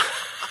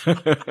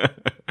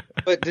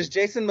 But does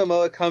Jason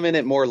Momoa come in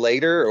it more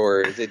later,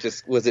 or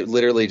was it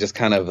literally just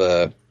kind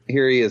of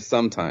here he is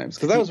sometimes?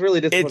 Because I was really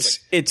disappointed.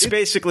 It's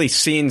basically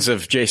scenes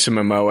of Jason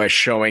Momoa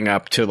showing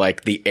up to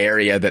like the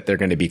area that they're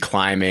going to be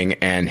climbing,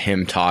 and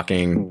him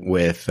talking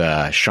with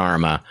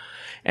Sharma,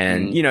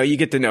 and you know, you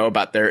get to know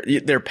about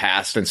their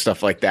past and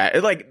stuff like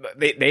that. Like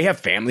they have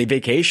family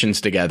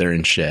vacations together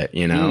and shit,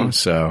 you know.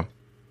 So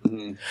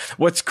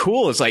what's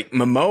cool is like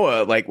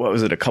Momoa, like what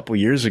was it, a couple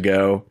years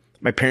ago?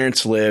 My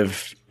parents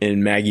live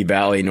in Maggie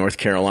Valley, North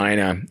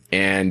Carolina,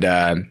 and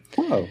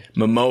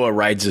Momoa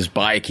rides his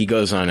bike. He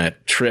goes on a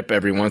trip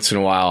every once in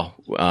a while,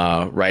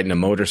 riding a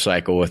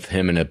motorcycle with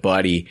him and a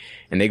buddy,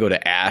 and they go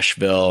to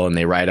Asheville and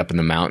they ride up in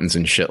the mountains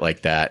and shit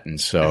like that. And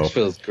so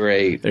Asheville's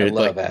great. I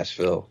love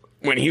Asheville.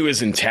 When he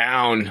was in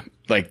town,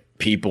 like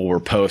people were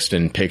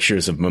posting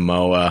pictures of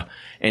Momoa,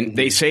 and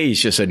they say he's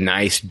just a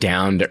nice,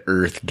 down to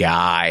earth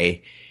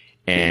guy,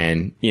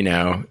 and you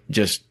know,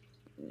 just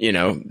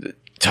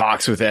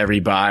talks with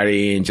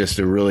everybody and just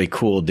a really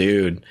cool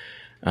dude.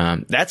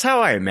 That's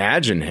how I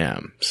imagine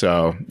him.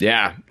 So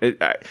yeah.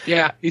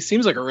 He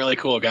seems like a really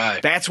cool guy.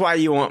 That's why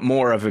you want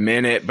more of him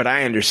in it, but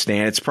I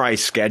understand it's probably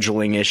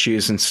scheduling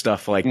issues and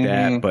stuff like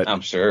that, but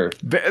I'm sure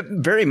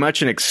very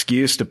much an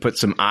excuse to put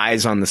some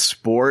eyes on the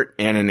sport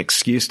and an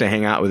excuse to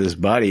hang out with his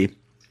buddy.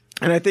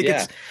 And I think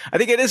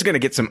it is going to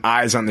get some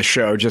eyes on the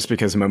show just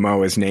because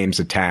Momoa's name's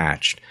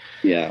attached.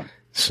 Yeah.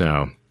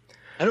 So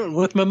I don't.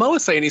 With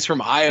Momoa saying he's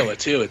from Iowa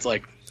too, it's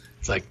like,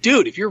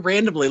 dude, if you're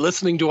randomly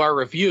listening to our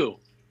review,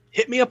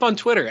 hit me up on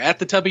Twitter at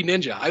the Tubby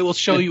Ninja. I will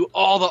show you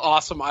all the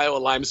awesome Iowa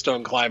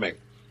limestone climbing.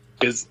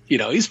 Because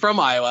he's from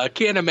Iowa. I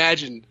can't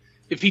imagine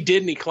if he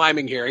did any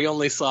climbing here. He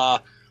only saw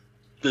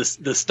the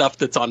stuff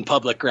that's on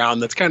public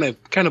ground. That's kind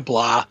of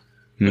blah.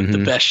 But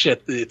the best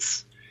shit.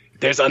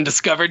 There's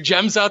undiscovered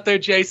gems out there,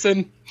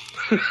 Jason.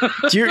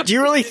 Do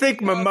you really think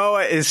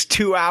Momoa is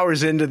 2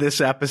 hours into this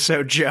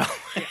episode, Joe?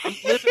 I'm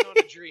living on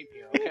a dream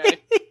here, okay?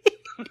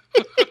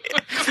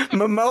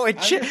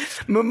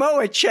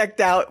 Momoa checked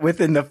out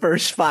within the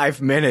first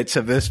 5 minutes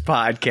of this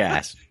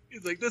podcast.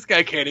 He's like, this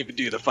guy can't even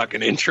do the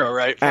fucking intro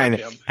right. Fuck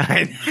him.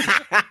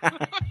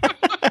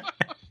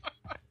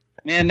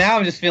 Man, now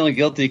I'm just feeling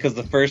guilty because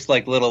the first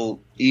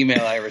little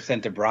email I ever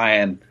sent to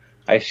Brian,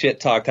 I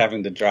shit talked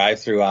having to drive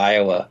through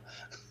Iowa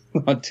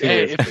on tour.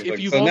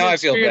 Hey, so now I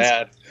feel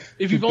bad.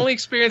 If you've only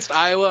experienced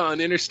Iowa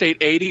on Interstate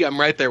 80, I'm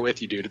right there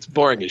with you, dude. It's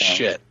boring as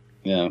shit.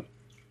 Yeah.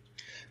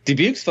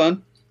 Dubuque's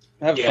fun.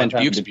 I have a fun time.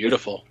 Dubuque's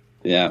beautiful.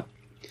 Yeah.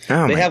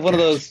 Oh, they have one of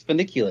those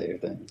funiculator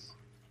things.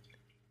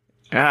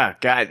 Ah,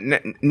 God.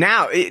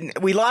 Now,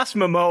 we lost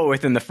Momoa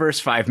within the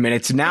first 5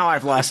 minutes. Now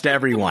I've lost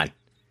everyone.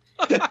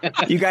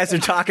 You guys are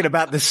talking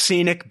about the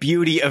scenic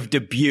beauty of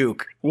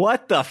Dubuque.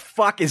 What the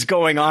fuck is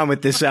going on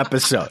with this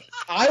episode?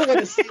 I want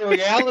to see a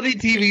reality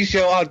TV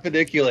show on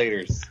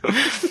funiculators.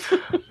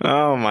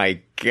 Oh,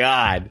 my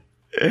God.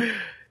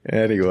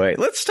 Anyway,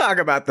 let's talk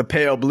about The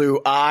Pale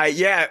Blue Eye.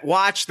 Yeah,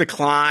 watch The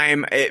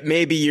Climb. It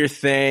may be your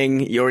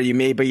thing, or you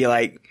may be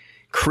like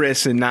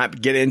Chris and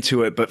not get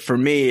into it. But for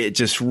me, it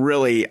just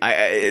really,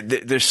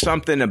 there's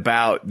something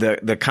about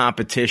the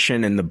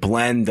competition and the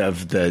blend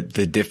of the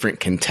different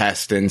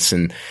contestants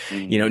and,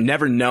 you know,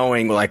 never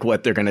knowing like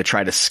what they're going to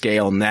try to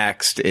scale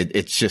next.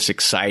 It's just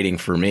exciting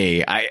for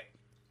me. I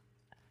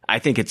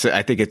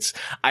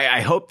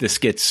hope this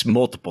gets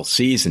multiple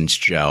seasons,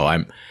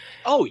 Joe.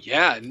 Oh,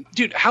 yeah.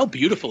 Dude, how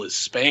beautiful is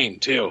Spain,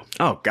 too?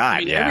 Oh, God, I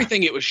mean, yeah.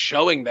 everything it was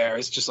showing there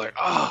is just like,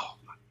 oh,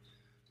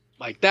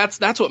 like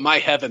that's what my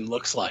heaven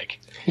looks like,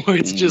 where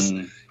it's just,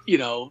 you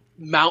know,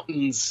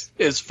 mountains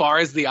as far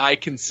as the eye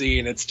can see,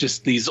 and it's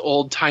just these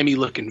old-timey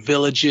looking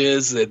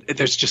villages.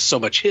 There's just so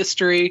much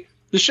history.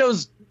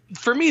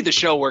 For me, the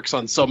show works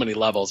on so many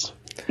levels.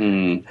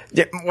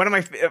 Yeah, one of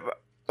my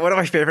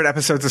favorite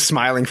episodes of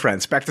Smiling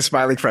Friends, back to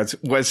Smiling Friends,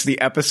 was the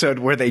episode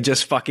where they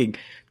just fucking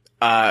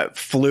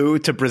flew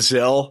to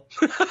Brazil.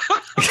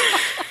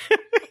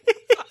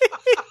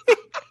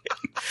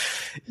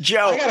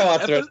 Joe, I gotta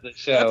watch the rest of the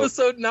show.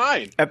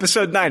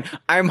 Episode 9.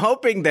 I'm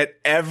hoping that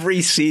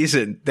every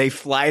season they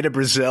fly to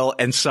Brazil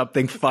and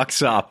something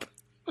fucks up.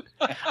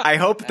 I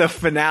hope the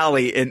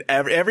finale in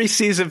every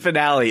season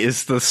finale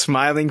is the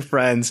Smiling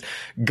Friends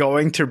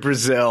going to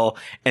Brazil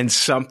and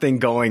something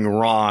going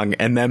wrong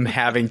and them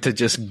having to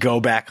just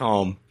go back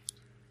home.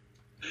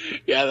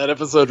 Yeah, that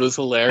episode was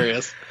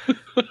hilarious.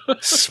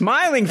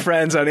 Smiling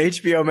Friends on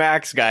HBO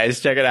Max, guys.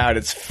 Check it out.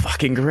 It's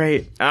fucking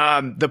great.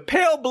 The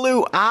Pale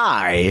Blue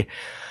Eye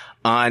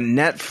on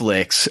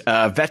Netflix.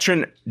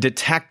 Veteran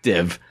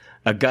detective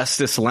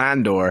Augustus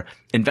Landor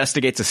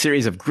investigates a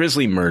series of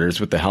grisly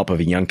murders with the help of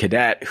a young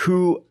cadet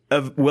who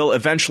will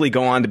eventually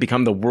go on to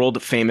become the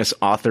world-famous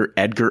author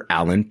Edgar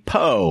Allan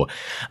Poe.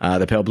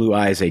 The Pale Blue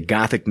Eye is a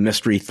gothic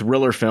mystery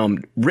thriller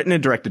film written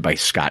and directed by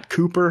Scott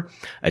Cooper,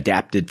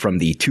 adapted from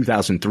the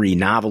 2003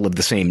 novel of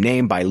the same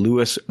name by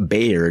Lewis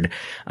Bayard.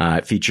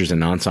 It features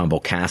an ensemble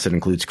cast that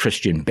includes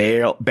Christian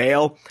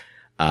Bale,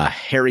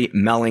 Harry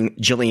Melling,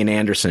 Gillian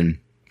Anderson,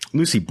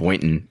 Lucy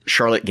Boynton,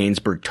 Charlotte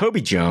Gainsbourg, Toby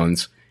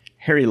Jones,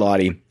 Harry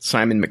Lottie,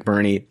 Simon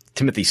McBurney,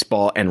 Timothy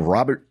Spall, and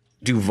Robert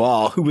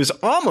Duvall, who was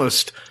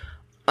almost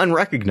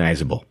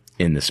unrecognizable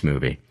in this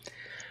movie.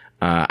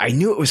 I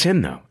knew it was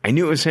him, though. I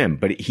knew it was him,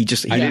 but he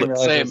didn't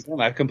realize it was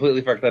him. I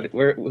completely forgot.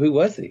 Who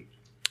was he?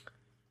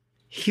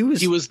 He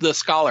was the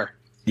scholar.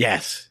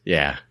 Yes.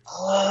 Yeah.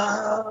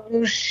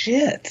 Oh,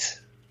 shit.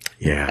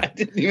 Yeah. I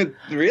didn't even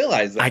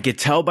realize that. I could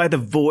tell by the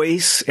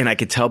voice, and I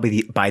could tell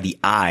by the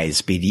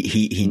eyes.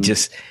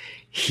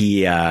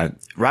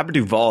 Robert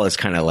Duvall is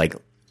kind of like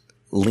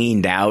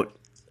leaned out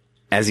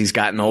as he's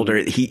gotten older.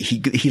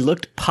 He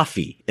looked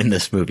puffy in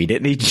this movie,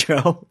 didn't he,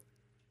 Joe?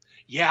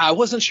 Yeah, I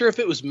wasn't sure if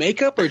it was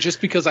makeup or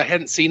just because I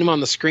hadn't seen him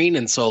on the screen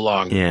in so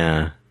long.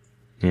 Yeah.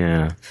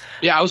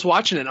 I was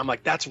watching it and I'm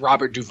like, that's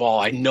Robert Duvall.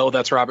 I know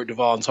that's Robert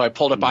Duvall. And so I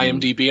pulled up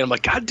IMDb and I'm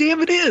like, God damn,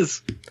 it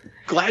is.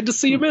 Glad to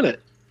see him in it.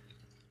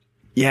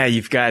 Yeah,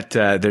 you've got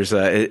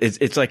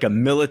it's like a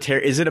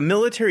military. Is it a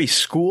military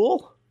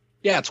school?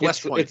 Yeah, it's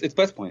West Point. It's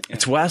West Point. Yeah.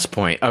 It's West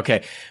Point.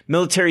 Okay,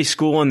 military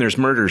school, and there's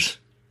murders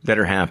that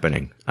are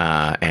happening,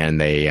 and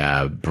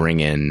they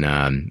bring in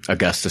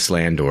Augustus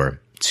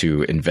Landor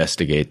to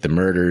investigate the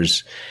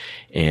murders.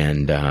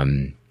 And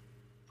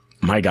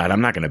my God, I'm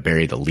not going to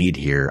bury the lead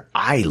here.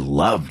 I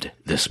loved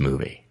this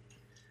movie.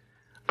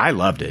 I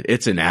loved it.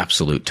 It's an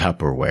absolute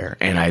Tupperware,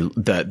 and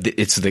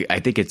I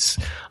think it's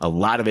a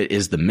lot of it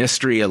is the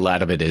mystery. A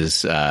lot of it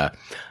is, I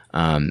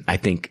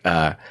think,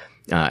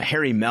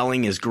 Harry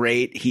Melling is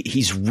great.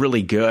 He's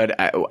really good.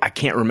 I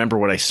can't remember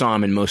what I saw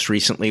him in most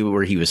recently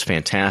where he was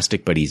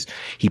fantastic, but he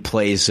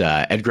plays,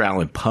 Edgar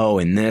Allan Poe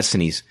in this,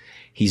 and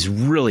he's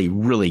really,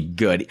 really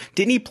good.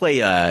 Didn't he play,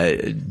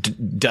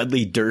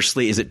 Dudley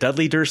Dursley? Is it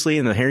Dudley Dursley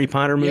in the Harry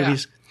Potter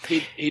movies?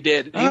 Yeah, he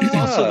did. He was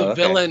also the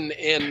villain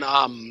in,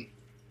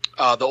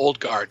 The Old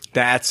Guard.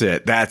 That's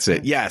it.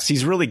 Yes,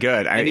 he's really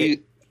good.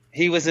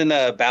 He was in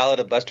a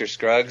Ballad of Buster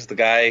Scruggs, the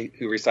guy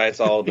who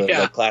recites all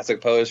the classic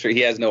poetry.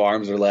 He has no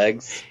arms or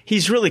legs.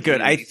 He's really good.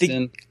 I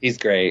think he's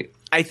great.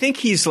 I think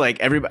he's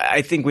like everybody.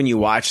 I think when you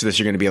watch this,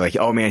 you're going to be like,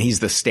 "Oh man, he's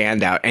the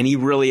standout," and he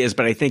really is.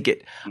 But I think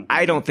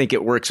I don't think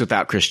it works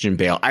without Christian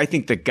Bale. I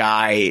think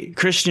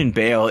Christian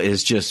Bale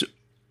is just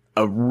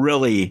a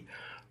really,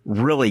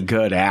 really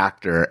good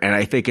actor, and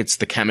I think it's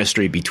the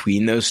chemistry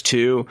between those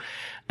two.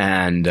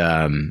 And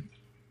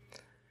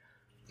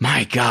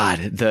my God,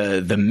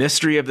 the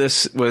mystery of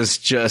this was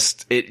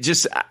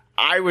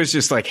I was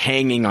just like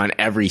hanging on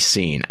every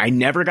scene. I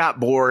never got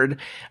bored.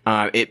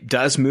 It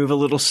does move a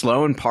little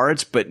slow in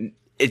parts, but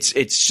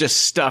it's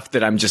just stuff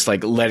that I'm just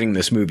like letting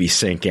this movie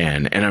sink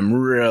in, and I'm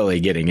really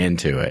getting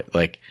into it.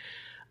 Like,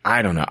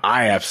 I don't know.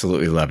 I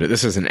absolutely loved it.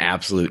 This is an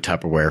absolute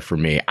Tupperware for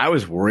me. I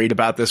was worried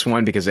about this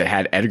one because it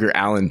had Edgar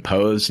Allan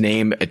Poe's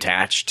name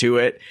attached to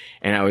it.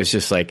 And I was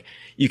just like,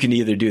 you can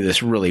either do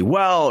this really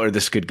well, or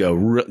this could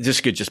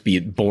just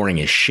be boring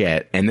as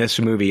shit. And this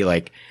movie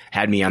like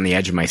had me on the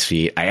edge of my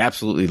seat. I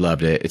absolutely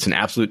loved it. It's an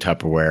absolute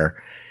Tupperware.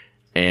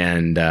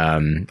 And,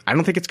 I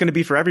don't think it's going to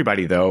be for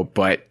everybody though,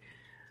 but,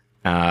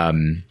 I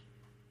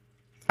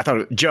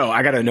thought, Joe,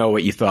 I got to know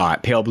what you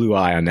thought. Pale Blue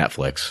Eye on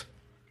Netflix.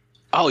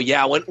 Oh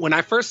yeah, when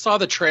I first saw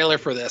the trailer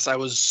for this, I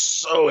was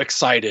so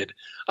excited.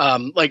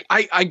 Like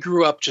I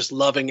grew up just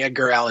loving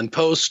Edgar Allan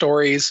Poe's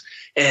stories,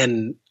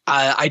 and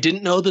I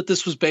didn't know that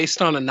this was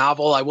based on a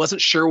novel. I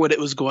wasn't sure what it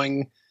was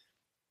going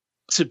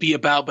to be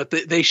about, but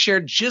they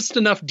shared just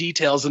enough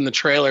details in the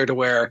trailer to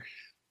where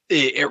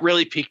it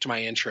really piqued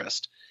my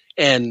interest.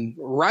 And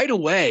right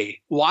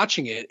away,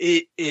 watching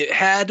it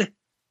had,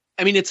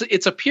 I mean,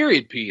 it's a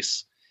period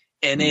piece,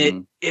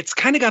 and it's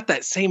kind of got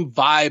that same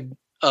vibe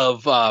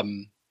of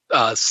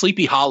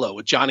Sleepy Hollow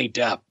with Johnny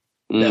Depp,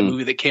 that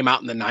movie that came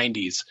out in the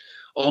 90s.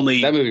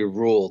 Only that movie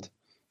ruled.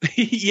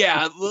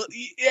 Yeah,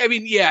 I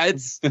mean, yeah,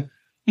 it's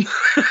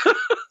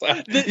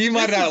you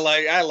might not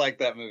like. I like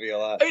that movie a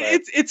lot. But.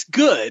 It's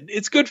good.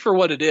 It's good for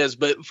what it is.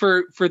 But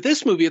for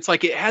this movie, it's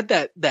like it had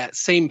that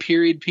same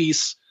period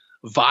piece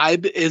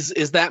vibe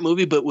is that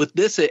movie. But with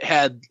this, it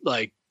had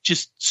like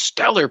just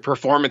stellar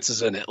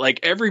performances in it. Like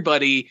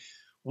everybody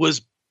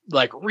was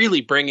like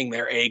really bringing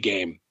their A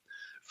game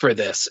for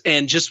this.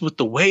 And just with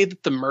the way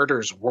that the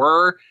murders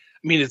were,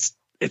 I mean,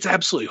 it's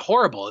absolutely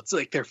horrible. It's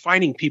like they're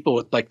finding people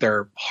with like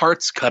their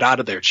hearts cut out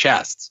of their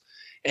chests.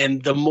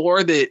 And the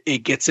more that it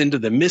gets into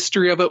the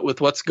mystery of it with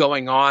what's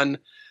going on,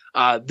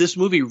 this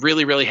movie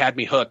really, really had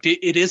me hooked.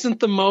 It isn't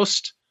the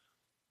most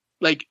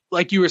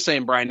like you were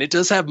saying, Brian, it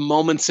does have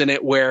moments in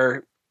it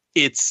where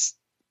it's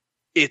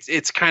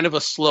kind of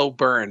a slow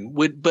burn.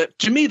 But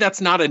to me,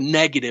 that's not a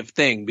negative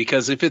thing,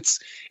 because if it's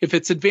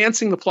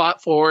advancing the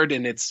plot forward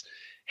and it's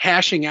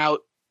hashing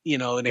out, you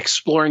know, and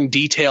exploring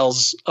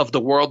details of the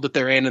world that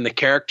they're in and the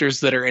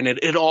characters that are in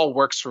it, it all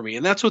works for me.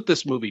 And that's what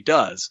this movie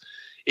does.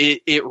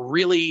 It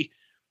really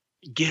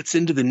gets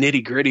into the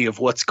nitty gritty of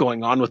what's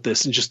going on with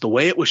this, and just the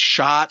way it was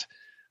shot.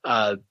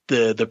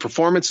 The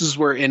performances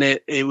were in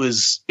it.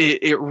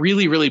 It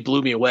really, really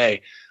blew me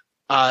away.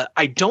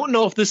 I don't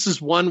know if this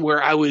is one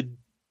where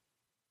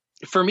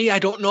for me, I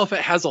don't know if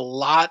it has a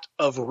lot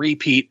of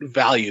repeat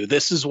value.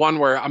 This is one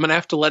where I'm going to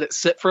have to let it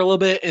sit for a little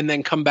bit and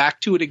then come back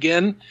to it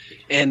again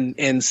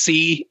and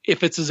see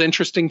if it's as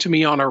interesting to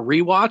me on a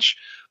rewatch.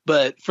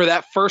 But for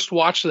that first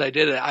watch that I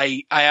did,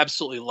 I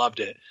absolutely loved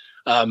it.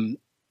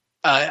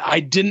 I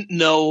didn't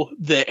know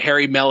that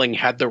Harry Melling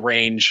had the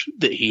range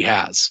that he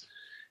has,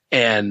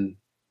 and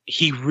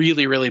he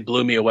really, really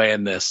blew me away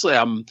in this.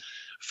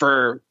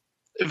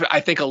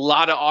 I think a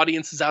lot of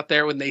audiences out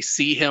there, when they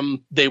see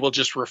him, they will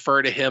just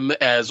refer to him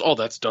as, oh,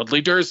 that's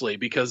Dudley Dursley,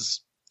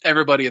 because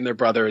everybody and their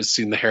brother has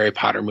seen the Harry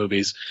Potter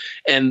movies.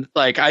 And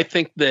like, I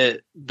think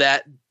that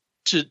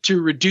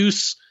to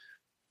reduce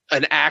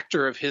an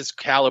actor of his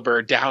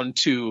caliber down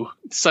to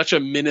such a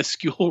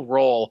minuscule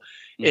role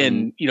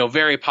in, you know,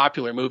 very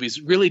popular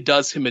movies really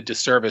does him a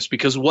disservice,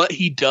 because what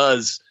he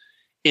does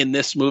in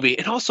this movie,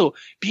 and also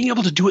being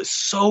able to do it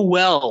so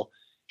well,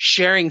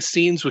 sharing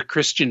scenes with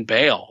Christian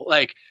Bale,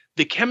 like,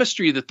 the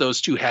chemistry that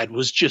those two had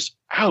was just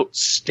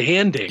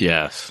outstanding.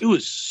 Yes. It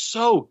was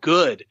so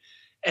good.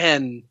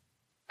 And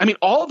I mean,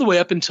 all the way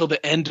up until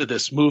the end of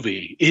this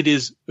movie, it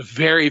is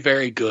very,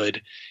 very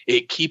good.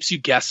 It keeps you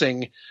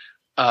guessing.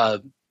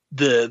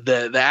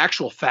 The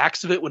actual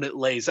facts of it, when it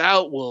lays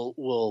out,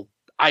 will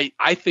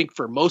I think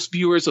for most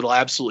viewers, it'll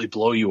absolutely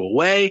blow you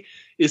away.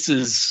 It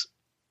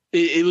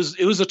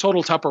was a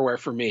total Tupperware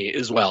for me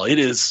as well. It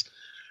is.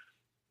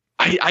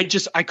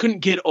 I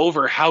couldn't get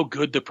over how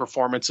good the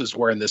performances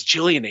were in this.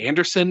 Gillian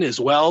Anderson as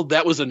well.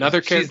 That was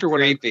another character.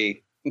 She's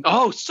creepy.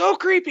 So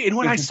creepy. And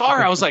when I saw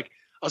her, I was like,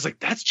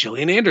 that's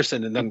Gillian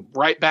Anderson. And then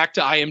right back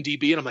to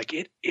IMDb, and I'm like,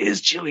 it is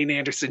Gillian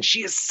Anderson.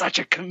 She is such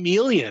a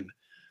chameleon.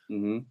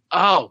 Mm-hmm.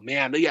 Oh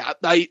man. Yeah.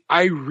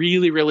 I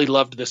really, really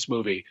loved this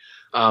movie.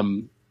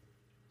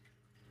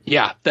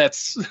 Yeah,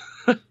 that's,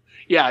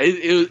 yeah,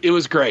 it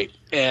was great.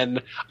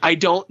 And I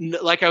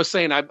don't, like I was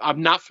saying,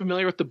 I'm not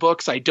familiar with the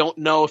books. I don't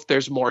know if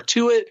there's more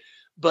to it,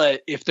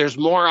 but if there's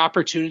more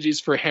opportunities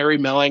for Harry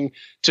Melling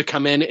to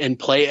come in and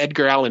play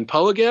Edgar Allan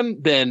Poe again,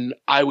 then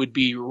I would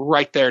be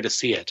right there to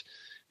see it,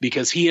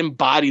 because he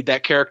embodied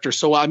that character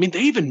so well. I mean,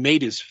 they even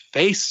made his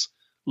face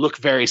look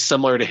very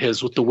similar to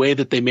his, with the way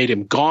that they made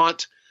him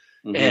gaunt.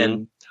 Mm-hmm.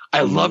 And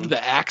I loved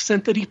the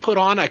accent that he put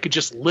on. I could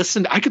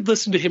listen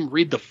to him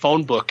read the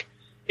phone book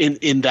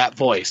in that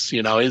voice.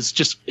 You know, it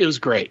was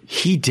great.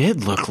 He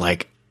did look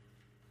like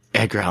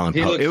Edgar Allan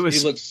Poe. He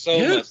looked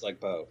so much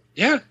like Poe.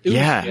 Yeah.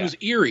 It was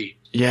eerie.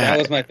 Yeah. That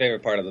was my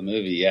favorite part of the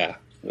movie. Yeah.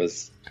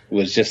 Was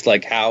just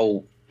like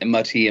how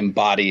much he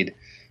embodied.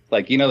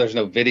 Like, you know, there's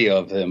no video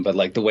of him, but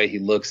like the way he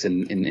looks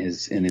in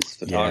his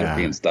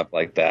photography and stuff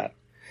like that.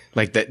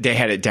 Like that, they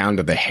had it down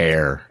to the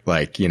hair.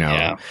 Like, you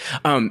know,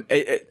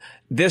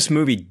 this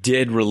movie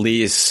did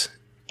release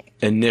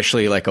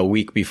initially like a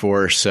week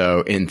before or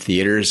so in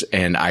theaters,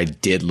 and I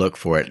did look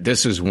for it.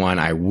 This was one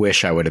I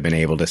wish I would have been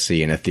able to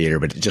see in a theater,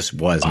 but it just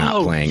was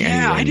not playing anywhere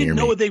near me. I didn't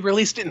know they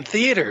released it in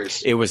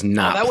theaters. It was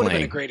not that would playing. have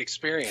been a great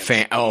experience.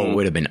 It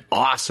would have been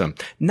awesome.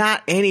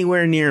 Not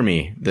anywhere near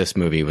me, this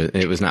movie.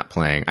 It was not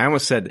playing. I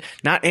almost said,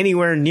 not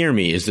anywhere near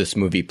me is this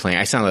movie playing.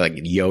 I sounded like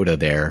Yoda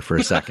there for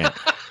a second.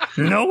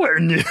 Nowhere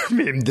near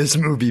me this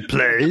movie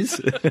plays.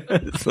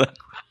 What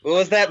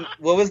was that?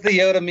 What was the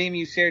Yoda meme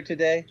you shared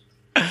today?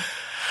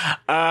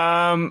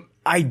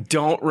 I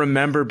don't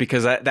remember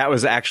because that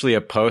was actually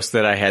a post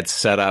that I had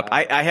set up.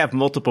 I have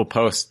multiple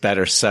posts that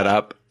are set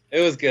up.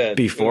 It was good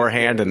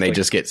beforehand, and they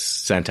just get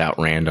sent out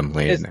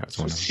randomly. And that was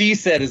one of them. She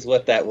said is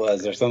what that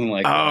was, or something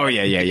like that. Oh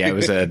yeah. It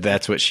was a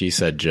 "that's what she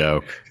said"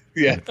 joke.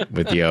 Yeah,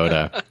 with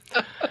Yoda.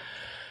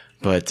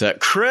 But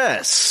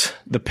Chris,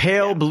 the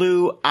pale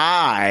blue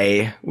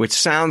eye, which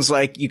sounds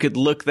like you could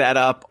look that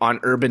up on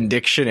Urban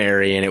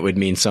Dictionary and it would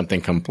mean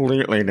something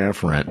completely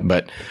different.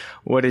 But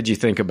what did you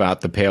think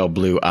about the pale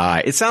blue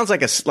eye? It sounds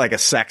like a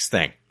sex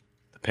thing.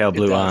 The pale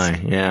blue eye,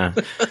 yeah.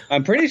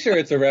 I'm pretty sure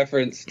it's a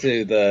reference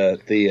to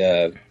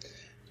the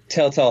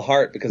Telltale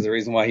Heart, because the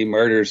reason why he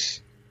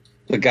murders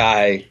the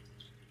guy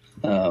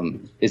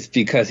is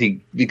because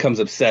he becomes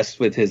obsessed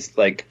with his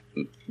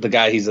the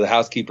guy he's the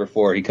housekeeper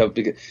for. He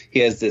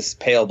has this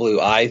pale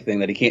blue eye thing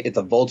that he can't. It's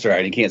a vulture eye,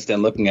 and he can't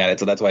stand looking at it.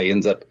 So that's why he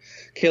ends up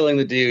killing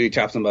the dude. He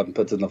chops him up and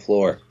puts it on the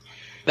floor.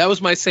 That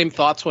was my same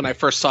thoughts when I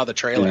first saw the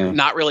trailer,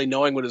 not really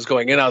knowing what was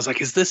going in. I was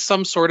like, is this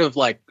some sort of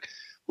like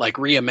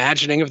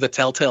reimagining of the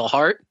Telltale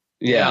Heart?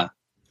 Yeah.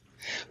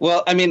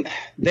 Well, I mean,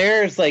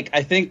 there's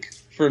I think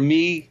for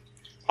me,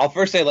 I'll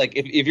first say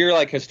if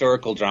you're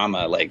historical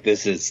drama,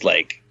 this is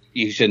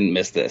you shouldn't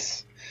miss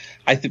this.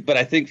 But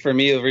I think for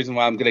me, the reason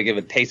why I'm going to give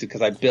it a taste is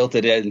because I built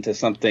it into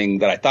something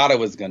that I thought it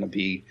was going to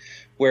be,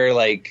 where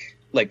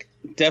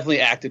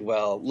definitely acted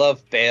well.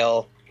 Love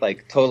Bale,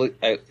 totally.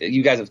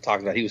 You guys have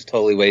talked about he was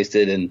totally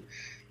wasted, and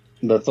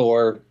the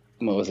Thor,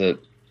 what was it,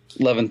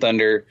 Love and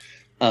Thunder.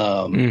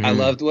 I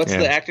loved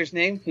the actor's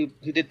name who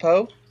did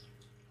Poe?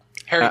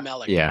 Harry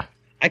Melling. Yeah,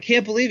 I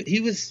can't believe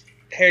he was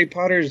Harry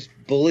Potter's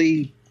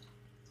bully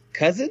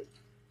cousin.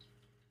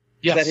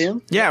 Yes. Is that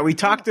him? Yeah, we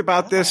talked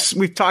about this.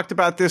 We've talked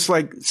about this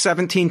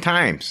 17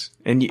 times.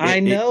 And I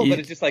know, but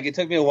it's just it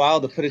took me a while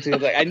to put it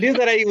together. I knew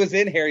that he was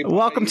in Harry Potter.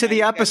 Welcome to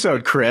the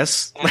episode,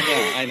 Chris.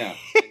 I know.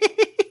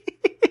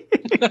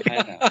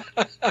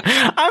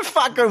 I'm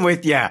fucking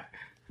with you.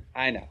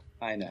 I know.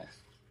 Wait,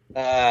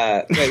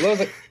 what was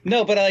it?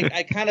 No, but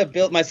I kind of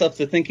built myself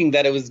to thinking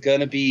that it was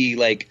going to be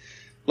I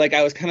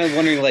was kind of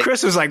wondering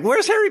Chris was like,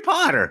 where's Harry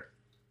Potter?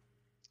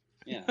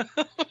 Yeah.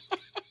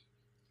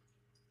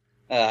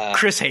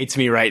 Chris hates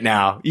me right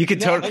now. You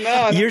could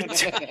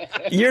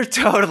you're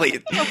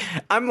totally.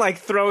 I'm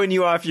throwing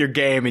you off your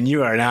game, and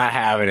you are not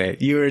having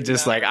it. You are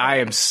just I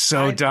am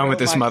so done with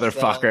this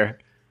motherfucker.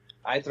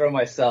 I throw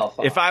myself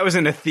off. If I was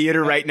in a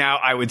theater right now,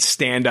 I would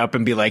stand up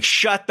and be like,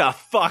 "Shut the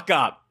fuck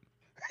up."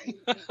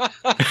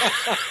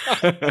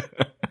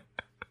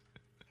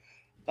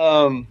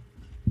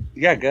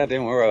 Yeah,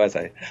 goddamn, where was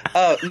I?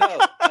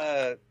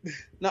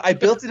 No, I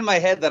built it in my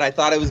head that I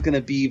thought it was going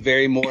to be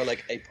very more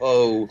like a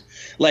Poe,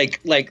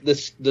 like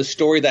the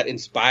story that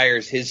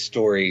inspires his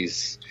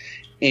stories,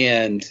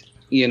 and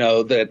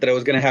that it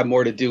was going to have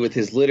more to do with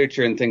his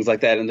literature and things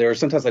like that. And there were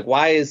sometimes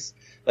why is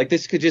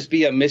this could just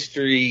be a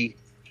mystery,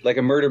 like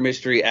a murder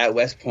mystery at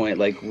West Point.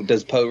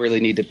 Does Poe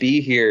really need to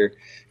be here?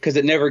 Because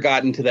it never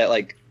got into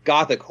that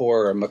gothic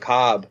horror,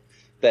 macabre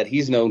that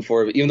he's known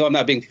for. Even though I'm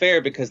not being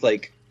fair, because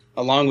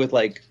along with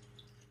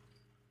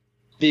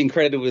being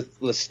credited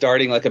with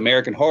starting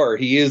American horror,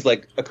 he is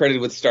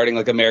accredited with starting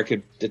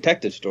American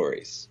detective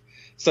stories.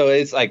 So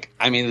it's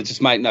it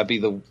just might not be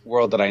the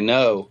world that I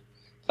know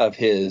of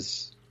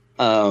his.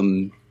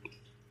 And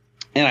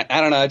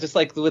I don't know, just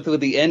with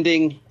the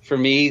ending for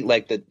me,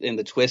 in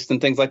the twist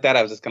and things like that,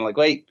 I was just kind of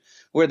wait,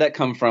 where'd that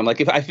come from?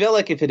 If I feel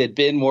if it had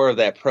been more of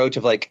that approach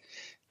of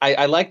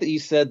I like that you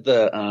said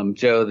the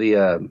Joe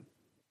the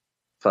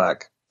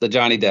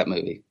Johnny Depp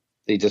movie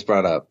that you just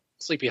brought up,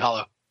 Sleepy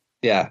Hollow.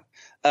 Yeah.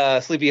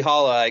 Sleepy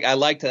Hollow. I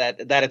liked that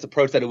its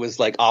approach, that it was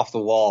off the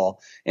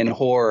wall in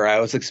horror.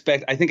 I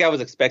think I was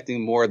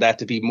expecting more of that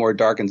to be more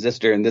dark and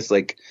sinister, and this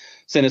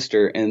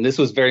sinister, and this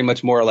was very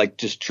much more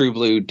just true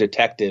blue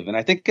detective. And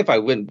I think if I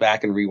went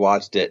back and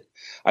rewatched it,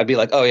 I'd be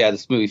oh yeah,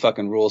 this movie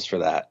fucking rules for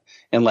that.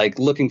 And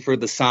looking for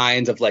the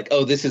signs of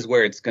oh, this is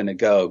where it's gonna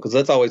go, because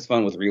that's always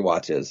fun with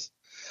rewatches.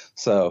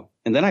 So,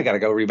 and then I gotta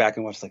go back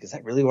and watch is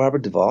that really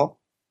Robert Duvall?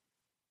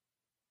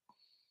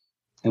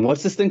 And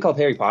what's this thing called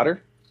Harry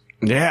Potter?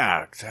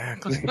 Yeah,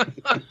 exactly.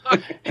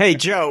 Hey,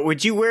 Joe,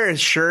 would you wear a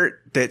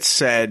shirt that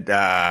said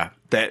that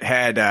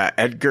had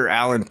Edgar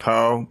Allan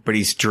Poe, but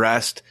he's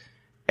dressed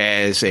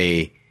as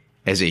a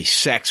as a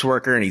sex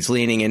worker, and he's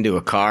leaning into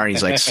a car, and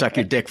he's like, "Suck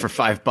your dick for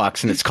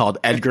 $5," and it's called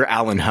Edgar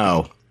Allan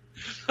Poe.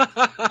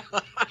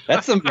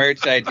 That's a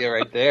merch idea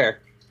right there.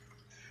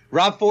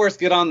 Rob Forrest,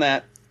 get on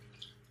that.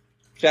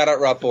 Shout out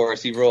Rob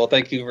Forrest, you rule.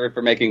 Thank you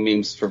for making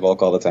memes for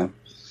Volk all the time.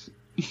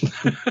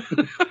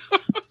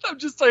 I'm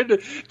just trying to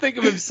think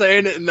of him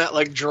saying it in that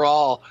like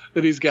drawl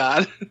that he's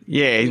got.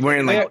 Yeah, he's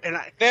wearing like.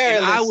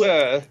 I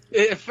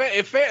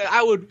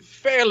would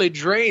fairly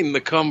drain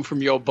the cum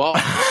from your balls.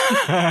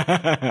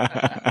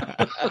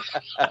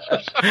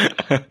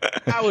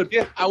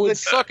 I would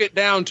suck it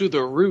down to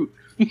the root.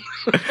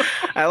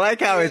 I like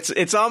how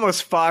it's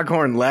almost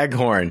Foghorn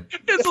Leghorn.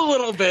 It's a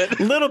little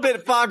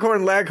bit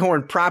Foghorn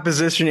Leghorn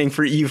propositioning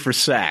for you for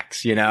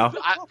sex, you know.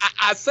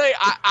 I say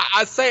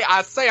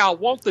I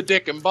want the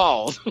dick and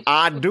balls.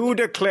 I do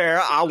declare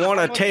I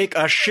want to take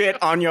a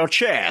shit on your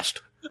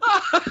chest.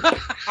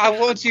 I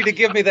want you to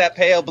give me that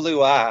pale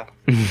blue eye.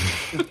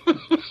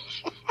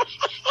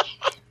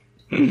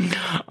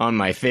 On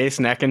my face,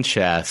 neck, and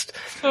chest.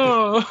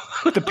 Oh.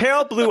 The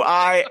pale blue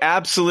eye,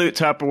 absolute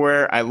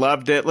Tupperware. I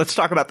loved it. Let's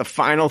talk about the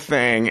final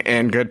thing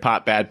in Good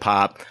Pop, Bad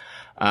Pop.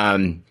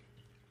 It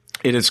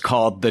is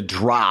called The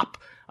Drop.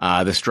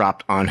 This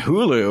dropped on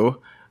Hulu,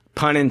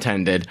 pun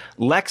intended.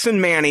 Lex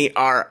and Manny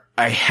are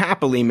a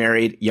happily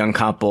married young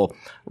couple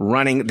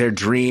running their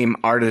dream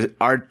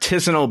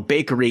artisanal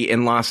bakery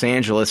in Los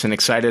Angeles and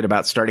excited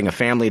about starting a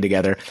family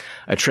together.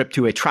 A trip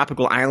to a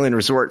tropical island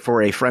resort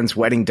for a friend's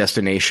wedding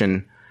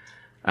destination,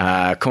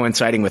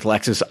 coinciding with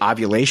Lex's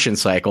ovulation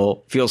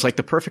cycle, feels like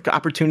the perfect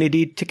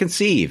opportunity to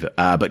conceive.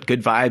 But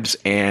good vibes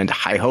and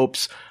high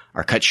hopes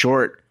are cut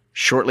short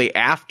shortly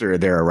after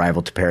their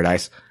arrival to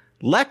paradise.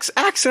 Lex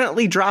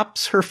accidentally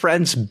drops her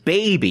friend's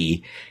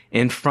baby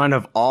in front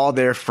of all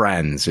their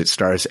friends. It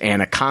stars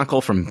Anna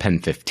Konkle from Pen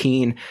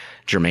 15,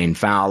 Jermaine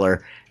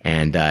Fowler,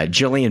 and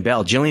Jillian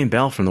Bell. Jillian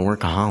Bell from The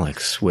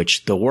Workaholics,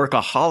 which the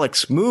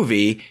Workaholics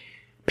movie,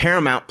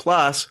 Paramount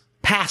Plus,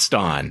 passed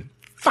on.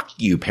 Fuck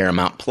you,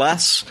 Paramount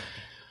Plus.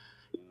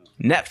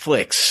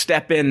 Netflix,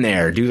 step in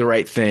there, do the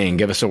right thing,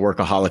 give us a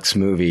Workaholics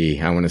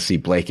movie. I want to see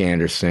Blake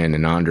Anderson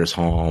and Andres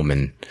Holm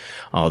and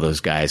all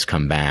those guys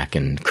come back,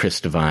 and Chris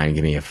Devine,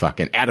 give me a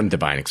fucking Adam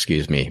Devine,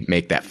 excuse me,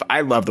 make that.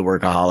 I love the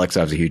Workaholics.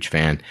 I was a huge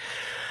fan.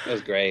 That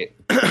was great.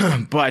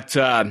 But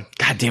God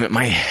damn it,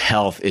 my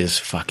health is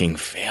fucking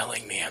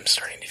failing me. I'm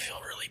starting to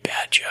feel really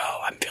bad, Joe.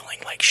 I'm feeling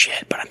like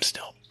shit, but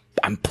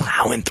I'm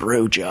plowing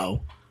through, Joe.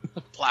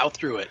 Plow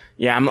through it.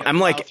 Yeah, I'm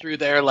like through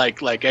there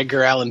like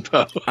Edgar Allan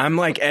Poe. I'm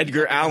like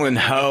Edgar Allan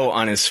Poe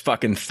on his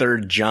fucking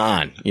third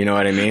John. You know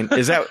what I mean?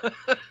 Is that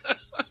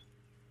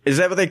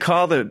what they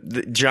call the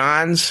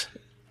Johns?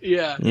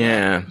 Yeah.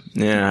 Yeah.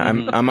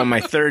 I'm on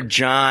my third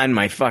John.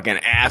 My fucking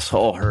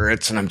asshole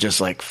hurts, and I'm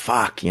just like,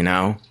 fuck, you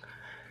know.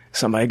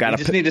 Somebody got to. You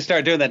just need to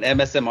start doing that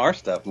MSMR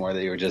stuff more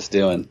that you were just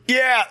doing.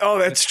 Yeah. Oh,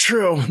 that's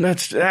true.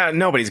 That's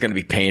nobody's going to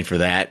be paying for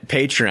that.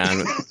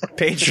 Patreon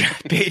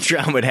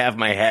would have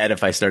my head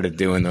if I started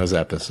doing those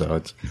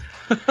episodes.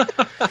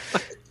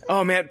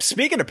 Oh man,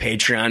 speaking of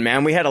Patreon,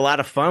 man, we had a lot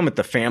of fun with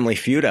the Family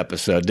Feud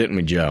episode, didn't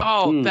we, Joe?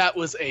 Oh, that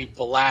was a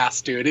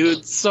blast, dude. It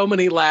was so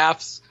many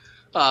laughs.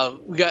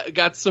 We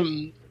got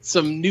some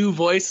new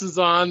voices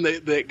on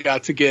that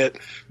got to get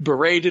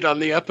berated on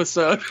the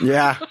episode.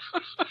 Yeah.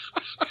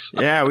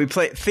 Yeah, we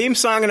played theme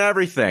song and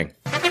everything.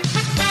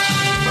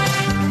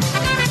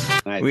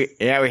 Nice. We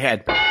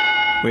had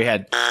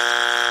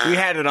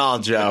it all,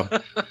 Joe.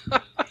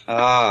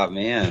 Oh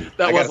man,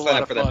 That I was gotta a sign lot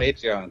up of for the fun.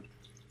 Patreon.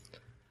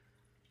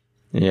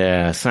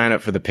 Yeah, sign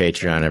up for the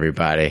Patreon,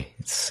 everybody.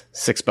 It's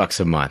 $6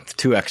 a month,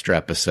 2 extra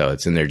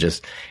episodes, and we're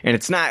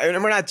not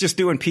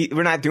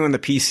doing the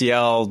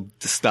PCL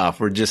stuff.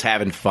 We're just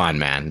having fun,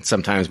 man.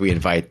 Sometimes we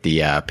invite the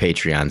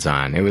Patreons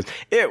on.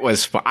 It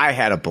was fun. I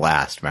had a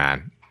blast,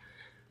 man.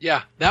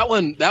 Yeah, that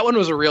one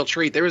was a real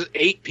treat. There was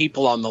 8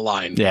 people on the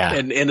line. Yeah.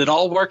 And it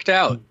all worked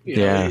out. You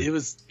know, it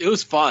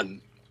was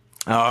fun.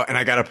 Oh, and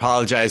I got to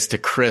apologize to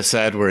Chris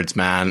Edwards,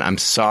 man. I'm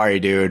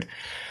sorry, dude.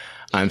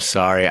 I'm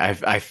sorry.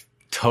 I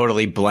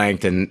totally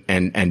blanked and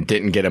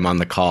didn't get him on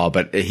the call,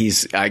 but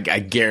I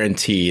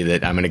guarantee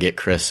that I'm going to get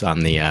Chris on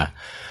the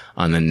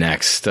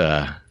next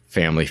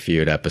Family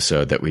Feud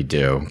episode that we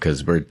do,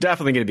 because we're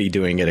definitely going to be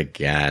doing it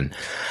again.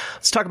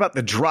 Let's talk about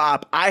The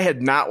Drop. I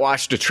had not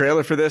watched a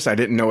trailer for this. I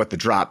didn't know what The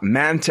Drop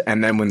meant.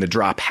 And then when The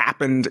Drop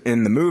happened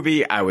in the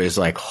movie, I was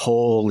like,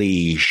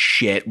 holy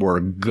shit, we're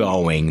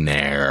going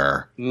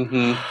there.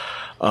 Mm-hmm.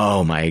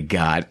 Oh my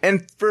God.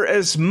 And for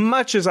as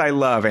much as I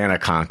love Anna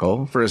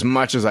Konkle, for as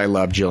much as I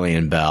love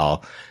Jillian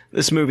Bell,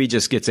 this movie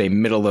just gets a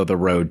middle of the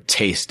road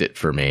taste it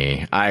for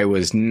me. I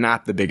was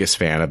not the biggest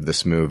fan of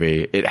this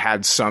movie. It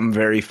had some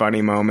very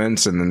funny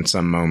moments and then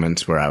some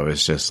moments where I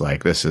was just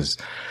like, it's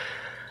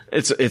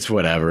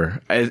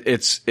whatever.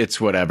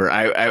 It's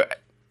whatever.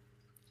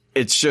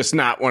 It's just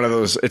not one of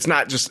those, it's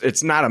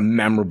not a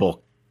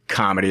memorable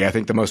comedy. I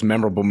think the most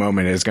memorable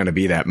moment is going to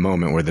be that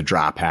moment where the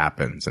drop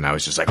happens. And I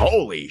was just like,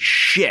 holy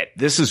shit,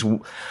 this is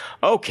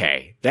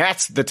okay.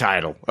 That's the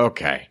title.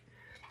 Okay.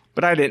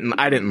 But I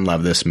didn't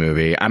love this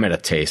movie. I'm going to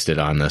taste it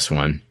on this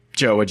one.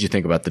 Joe, what'd you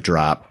think about The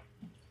Drop?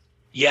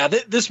 Yeah,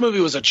 this movie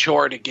was a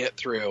chore to get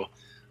through.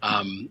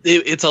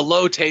 It's a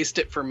low taste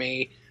it for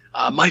me.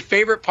 My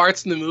favorite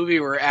parts in the movie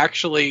were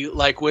actually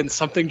like when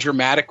something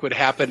dramatic would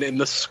happen and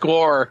the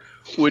score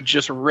would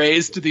just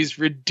raise to these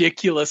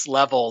ridiculous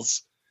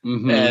levels.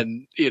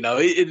 And, you know,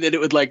 and then it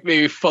would like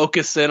maybe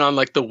focus in on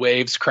like the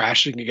waves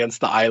crashing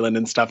against the island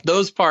and stuff.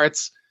 Those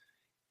parts,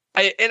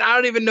 I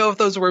don't even know if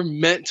those were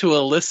meant to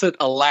elicit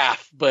a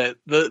laugh, but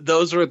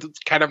those were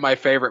kind of my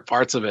favorite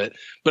parts of it.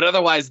 But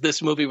otherwise,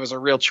 this movie was a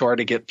real chore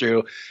to get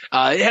through.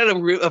 It had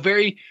a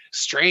very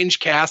strange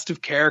cast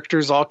of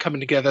characters all coming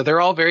together.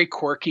 They're all very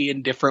quirky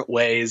in different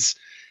ways.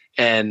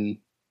 And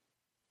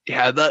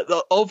yeah,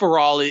 the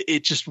overall,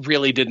 it just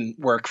really didn't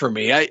work for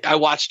me. I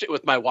watched it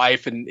with my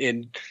wife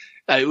and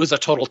it was a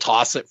total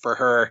toss-it for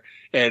her.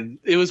 And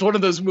it was one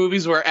of those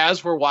movies where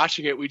as we're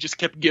watching it, we just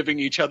kept giving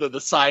each other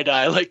the side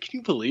eye. Like, can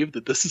you believe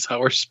that this is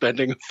how we're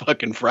spending a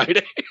fucking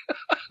Friday?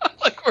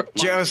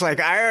 Joe's like,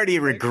 I already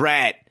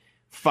regret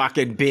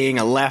fucking being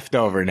a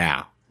leftover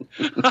now.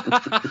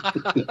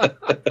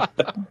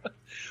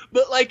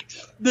 But like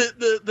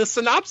the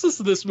synopsis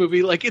of this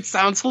movie, like it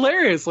sounds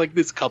hilarious. Like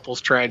this couple's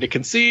trying to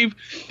conceive.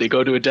 They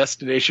go to a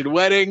destination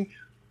wedding.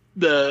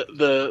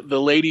 The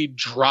lady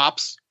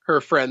drops her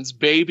friend's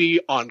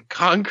baby on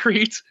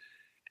concrete.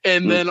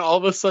 And then all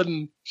of a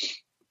sudden,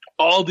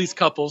 all these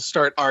couples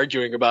start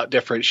arguing about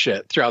different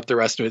shit throughout the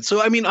rest of it.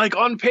 So, I mean, like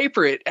on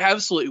paper, it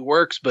absolutely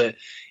works, but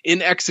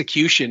in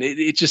execution,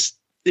 it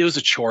was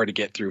a chore to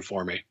get through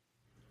for me.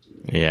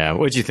 Yeah.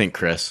 What'd you think,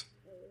 Chris?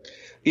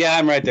 Yeah,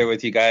 I'm right there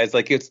with you guys.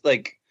 Like, it's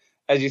like,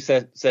 as you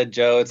said,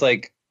 Joe, it's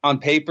like on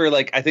paper,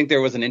 like, I think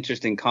there was an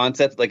interesting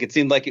concept. Like, it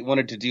seemed like it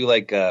wanted to do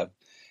like,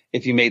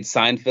 if you made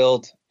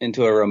Seinfeld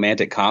into a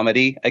romantic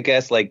comedy, I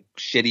guess, like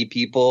shitty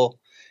people,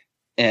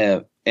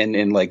 and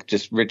like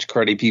just rich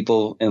cruddy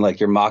people and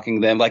like you're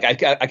mocking them. Like I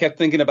kept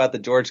thinking about the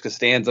George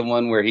Costanza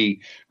one where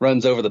he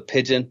runs over the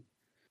pigeon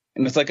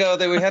and it's like, oh,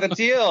 we had a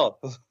deal.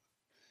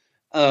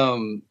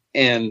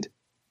 And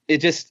it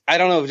just, I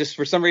don't know, just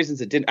for some reasons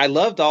it didn't. I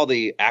loved all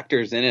the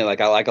actors in it.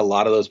 Like I like a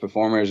lot of those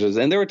performers,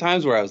 and there were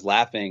times where I was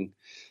laughing.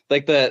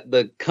 Like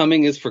the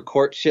coming is for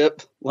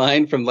courtship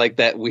line from like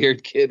that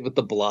weird kid with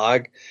the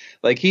blog.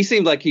 Like he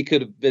seemed like he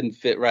could have been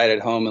fit right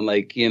at home and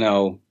like, you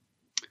know,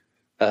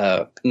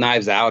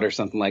 Knives Out or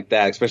something like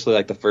that, especially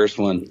like the first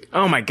one.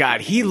 Oh my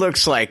God, he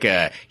looks like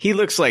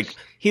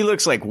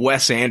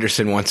Wes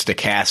Anderson wants to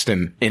cast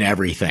him in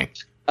everything.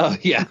 Oh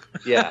yeah,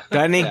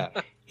 doesn't he? Yeah.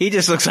 He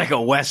just looks like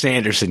a Wes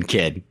Anderson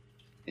kid.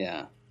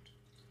 Yeah,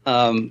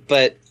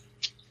 but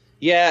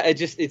yeah,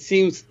 it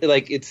seems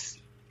like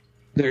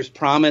there's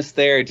promise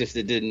there. It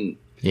didn't.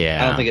 Yeah,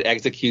 I don't think it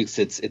executes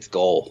its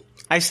goal.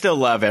 I still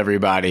love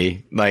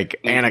everybody.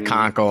 Like Anna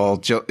Konkle,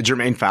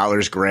 Jermaine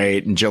Fowler's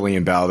great, and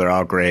Jillian Bell. They're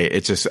all great.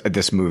 It's just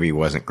this movie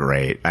wasn't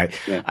great.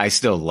 I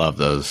still love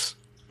those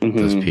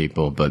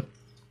people, but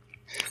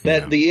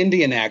the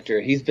Indian actor,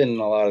 he's been in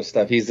a lot of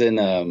stuff. He's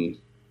in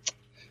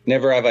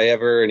Never Have I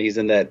Ever, and he's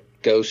in that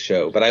Ghost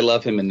show. But I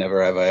love him in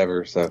Never Have I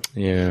Ever. So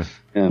yeah.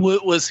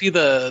 Was he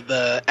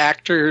the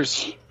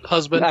actor's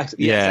husband?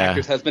 Yes,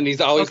 actor's husband. He's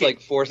always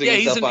like forcing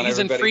himself on everybody. He's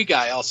in Free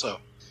Guy also.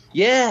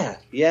 Yeah.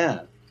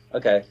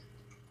 Okay.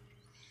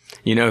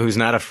 You know who's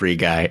not a free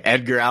guy?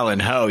 Edgar Allan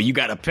Poe. You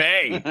gotta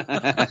pay.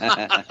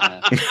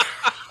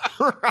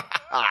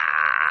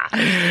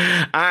 I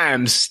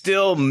am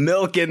still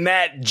milking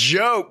that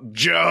joke,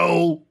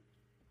 Joe.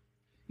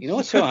 You know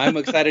what show I'm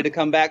excited to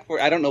come back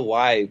for? I don't know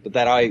why,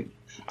 but I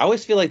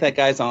always feel like that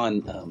guy's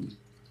on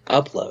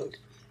Upload,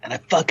 and I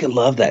fucking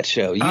love that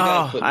show.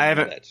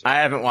 I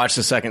haven't watched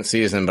the second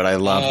season, but I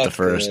loved the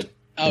first. Good.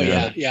 Oh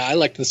yeah. I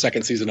liked the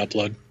second season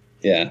Upload.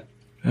 Yeah.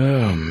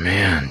 Oh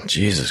man,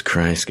 Jesus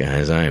Christ,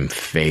 guys, I am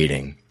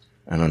fading.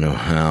 I don't know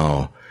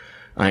how.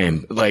 I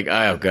am like,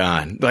 oh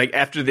God, like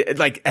at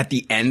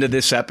the end of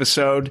this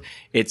episode,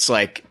 it's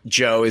like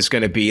Joe is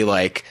going to be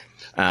like,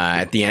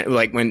 at the end,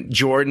 like when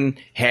Jordan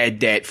had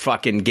that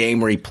fucking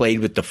game where he played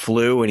with the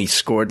flu and he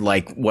scored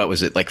like, what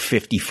was it, like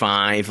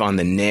 55 on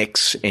the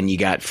Knicks, and you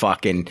got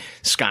fucking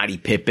Scottie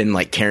Pippen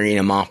like carrying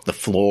him off the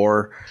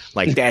floor.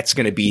 Like that's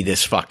going to be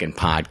this fucking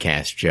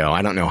podcast, Joe.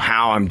 I don't know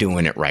how I'm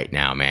doing it right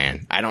now,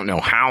 man. I don't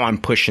know how I'm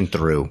pushing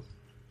through.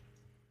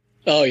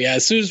 Oh yeah,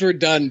 as soon as we're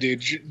done,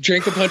 dude,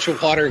 drink a bunch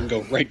of water and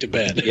go right to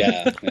bed.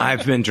 Yeah.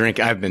 I've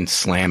been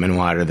slamming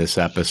water this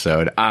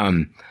episode.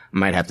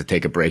 Might have to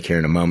take a break here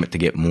in a moment to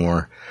get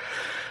more,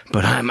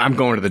 but I'm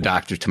going to the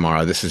doctor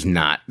tomorrow. This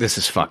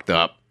is fucked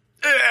up.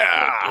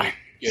 Ugh.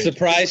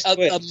 Surprise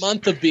twist. A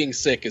month of being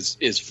sick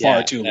is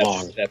far too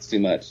long. That's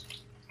too much.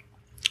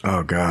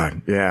 Oh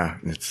God, yeah,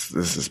 this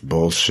is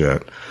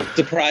bullshit.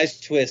 Surprise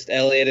twist: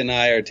 Elliot and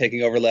I are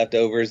taking over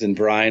Leftovers, and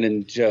Brian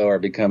and Joe are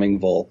becoming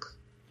Volk.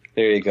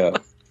 There you go.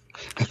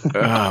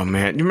 Oh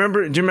man, do you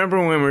remember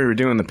when we were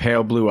doing the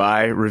Pale Blue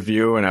Eye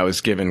review and I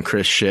was giving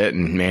Chris shit,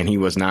 and man, he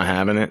was not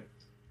having it.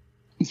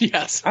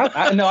 Yes.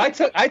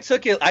 I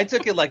took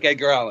it like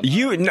Edgar Allan.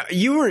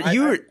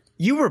 You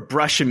You were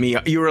brushing me.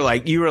 You were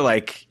like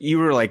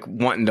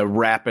wanting to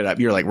wrap it up.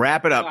 You were like,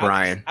 wrap it up,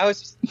 Brian. I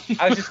was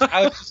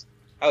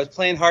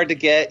playing hard to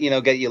get you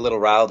a little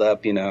riled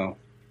up,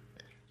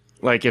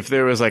 Like if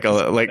there was like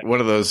one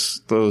of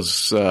those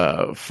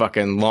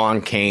fucking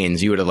long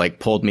canes, you would have like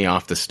pulled me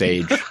off the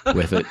stage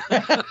with it.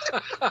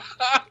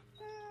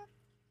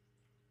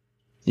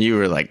 You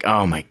were like,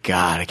 oh my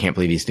God, I can't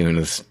believe he's doing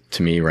this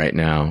to me right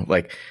now.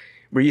 Like,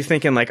 were you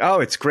thinking like, oh,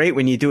 it's great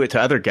when you do it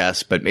to other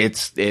guests, but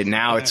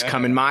now it's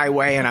coming my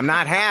way and I'm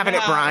not having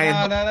it,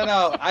 Brian.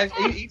 No.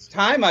 Each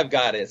time I've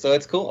got it, so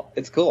it's cool.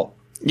 It's cool.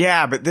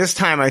 Yeah, but this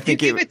time I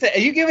think you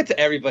give it to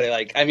everybody.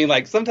 Like, I mean,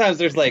 like sometimes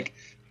there's like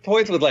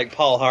points with like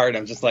Paul Hart.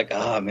 I'm just like,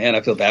 oh man,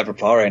 I feel bad for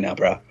Paul right now,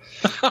 bro.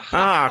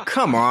 Oh,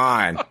 come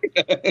on.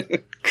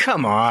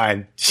 Come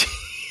on.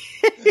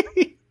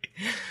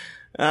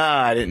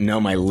 I didn't know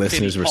my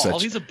listeners were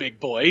such. He's a big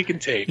boy. He can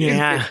take it.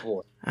 Yeah.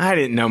 I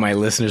didn't know my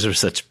listeners were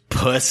such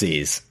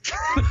pussies.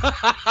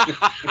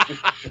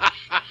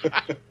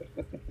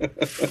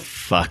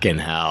 Fucking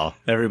hell.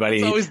 Everybody.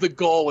 It's always the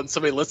goal when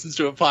somebody listens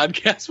to a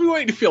podcast. We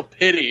want you to feel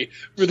pity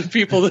for the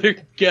people that are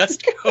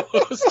guest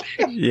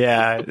co-hosting.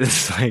 Yeah.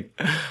 It's like,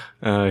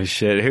 oh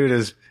shit. Who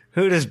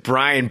does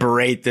Brian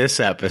berate this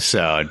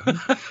episode?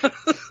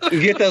 You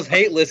get those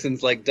hate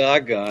listens like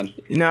doggone.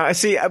 No,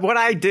 see, what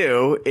I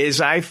do is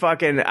I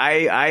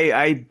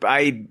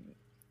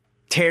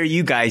tear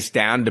you guys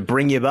down to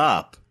bring you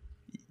up.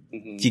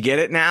 Mm-hmm. Do you get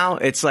it now?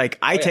 It's like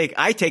I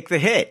take the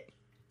hit.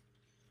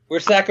 We're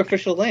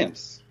sacrificial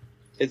lambs.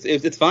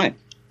 It's fine.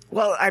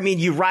 Well, I mean,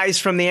 you rise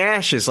from the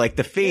ashes like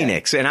the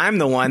phoenix, and I'm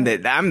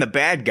the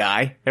bad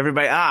guy.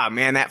 Everybody,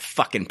 man, that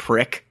fucking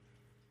prick.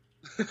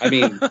 I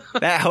mean,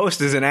 that host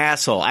is an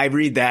asshole. I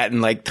read that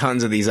in like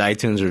tons of these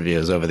iTunes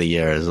reviews over the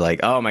years. Like,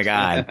 oh my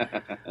God,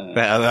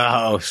 the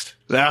host.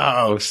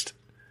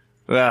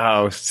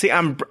 See,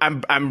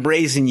 I'm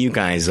raising you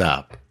guys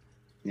up.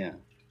 Yeah.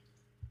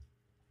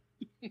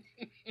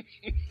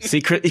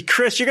 See,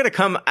 Chris, you're gonna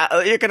come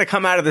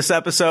out of this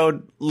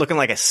episode looking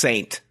like a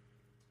saint.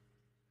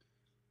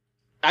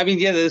 I mean,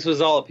 yeah, this was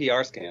all a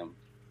PR scam,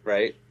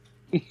 right?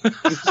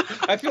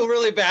 I feel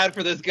really bad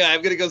for this guy.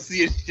 I'm gonna go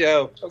see his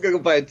show. I'm gonna go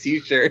buy a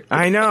T-shirt.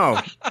 I know.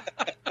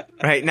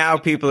 Right now,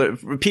 people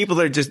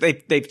are just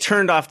they've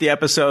turned off the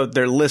episode.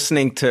 They're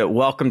listening to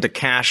 "Welcome to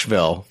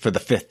Cashville" for the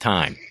 5th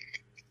time.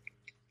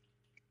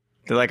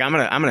 They're like, I'm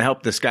gonna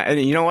help this guy.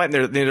 And you know what?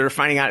 They're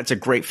finding out it's a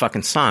great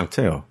fucking song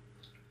too.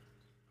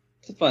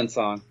 It's a fun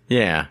song.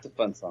 Yeah, it's a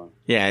fun song.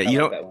 Yeah,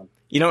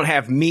 you don't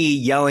have me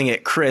yelling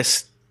at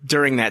Chris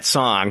during that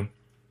song.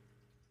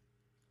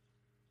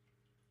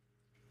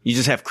 You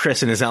just have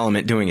Chris in his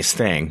element doing his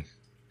thing.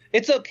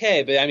 It's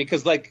okay, but I mean,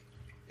 because like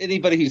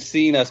anybody who's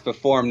seen us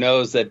perform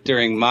knows that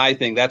during my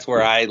thing, that's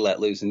where I let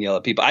loose and yell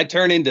at people. I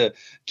turn into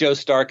Joe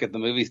Stark at the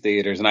movie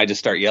theaters, and I just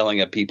start yelling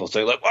at people.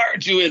 So like, why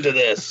aren't you into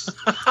this?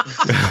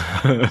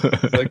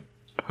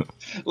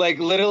 like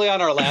literally on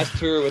our last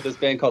tour with this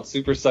band called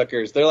Super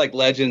Suckers, they're like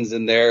legends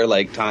in their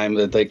like time.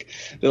 That like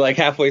they're like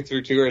halfway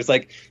through tour. It's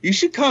like you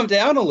should calm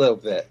down a little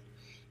bit.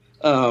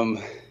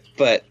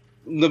 But.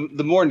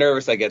 The more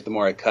nervous I get, the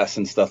more I cuss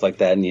and stuff like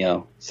that and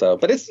yell. So,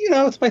 but it's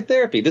it's my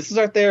therapy. This is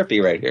our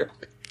therapy right here.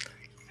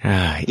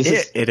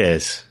 It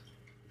is.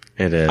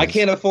 I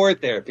can't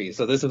afford therapy,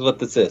 so this is what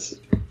this is.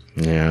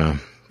 Yeah.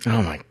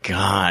 Oh my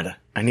God.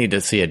 I need to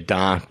see a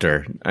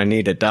doctor. I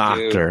need a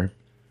doctor.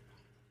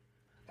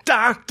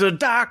 Dude.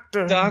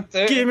 Doctor.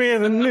 Give me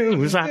the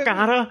news. I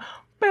got a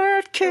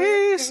bad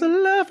case of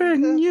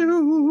loving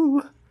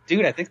you.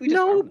 Dude, I think we just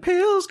no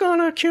pill's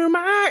gonna cure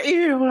my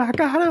ill. I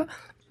got a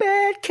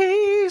bad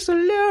case of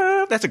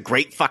love. That's a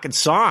great fucking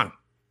song.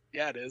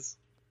 Yeah, it is.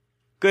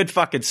 Good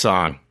fucking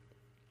song.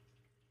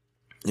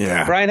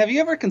 Yeah. Brian, have you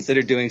ever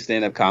considered doing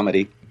stand-up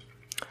comedy?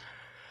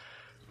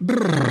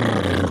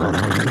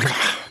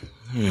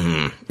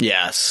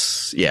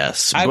 Yes.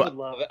 I would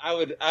love it.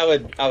 I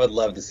would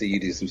love to see you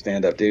do some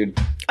stand-up, dude.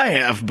 I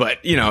have, but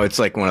it's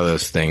like one of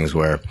those things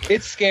where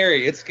it's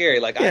scary.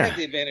 Like I have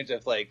the advantage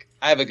of like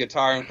I have a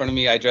guitar in front of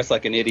me. I dress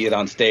like an idiot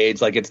on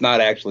stage. Like it's not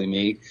actually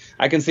me.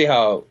 I can see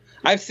how.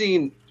 I've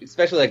seen,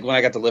 especially like when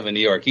I got to live in New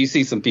York, you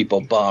see some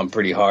people bomb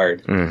pretty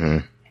hard.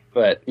 Mm-hmm.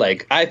 But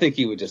like, I think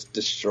you would just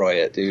destroy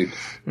it, dude.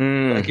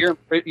 Like your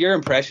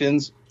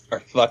impressions are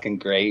fucking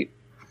great.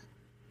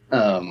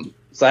 So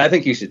I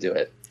think you should do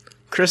it.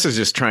 Chris is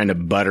just trying to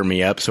butter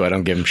me up so I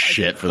don't give him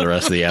shit for the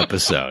rest of the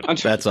episode.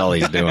 That's all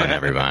he's doing,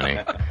 everybody.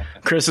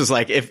 Chris is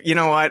like, if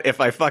I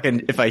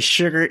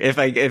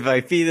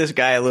feed this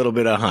guy a little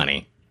bit of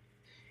honey.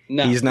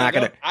 No, he's not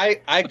gonna.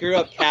 I grew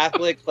up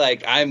Catholic.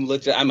 Like I'm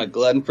a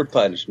glutton for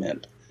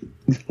punishment.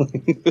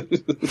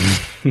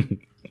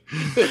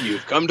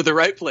 You've come to the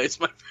right place,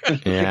 my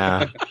friend.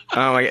 Yeah.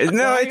 Oh my God.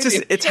 No,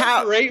 it's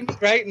how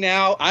right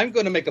now. I'm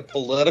going to make a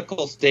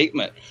political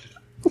statement.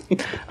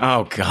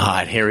 Oh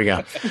God, here we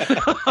go.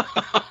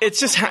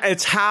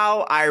 It's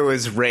how I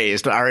was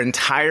raised. Our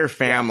entire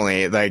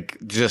family like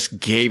just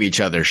gave each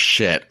other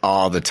shit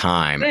all the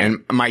time,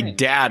 and my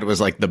dad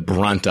was like the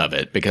brunt of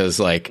it because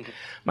like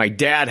my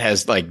dad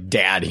has like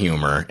dad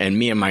humor, and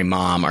me and my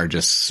mom are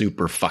just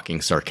super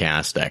fucking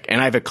sarcastic,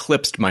 and I've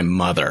eclipsed my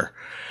mother.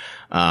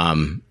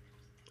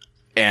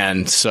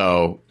 And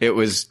so it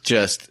was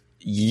just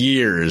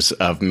years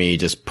of me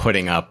just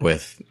putting up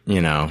with,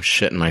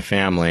 shit in my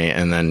family.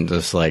 And then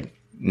just like,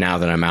 now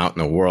that I'm out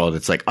in the world,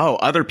 it's like, oh,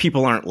 other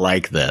people aren't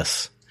like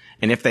this.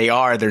 And if they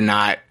are, they're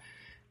not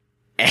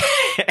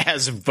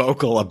as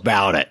vocal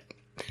about it.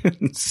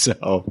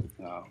 So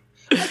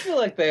I feel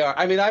like they are.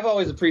 I mean, I've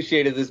always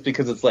appreciated this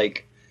because it's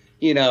like,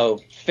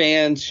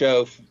 fans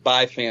show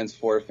by fans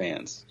for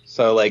fans.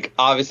 So like,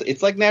 obviously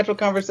it's like natural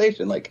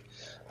conversation. Like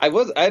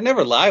I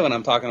never lie when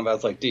I'm talking about,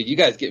 it's like, dude, you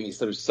guys get me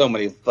through so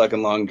many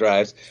fucking long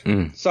drives.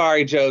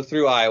 Sorry, Joe,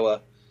 through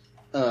Iowa.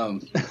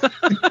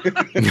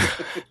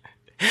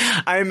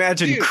 I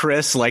imagine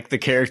Chris, like the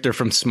character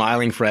from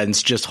Smiling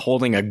Friends, just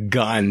holding a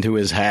gun to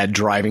his head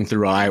driving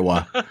through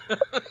Iowa.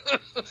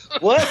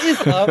 What is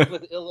up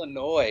with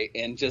Illinois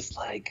and just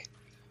like,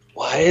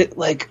 why,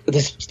 like,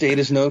 this state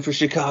is known for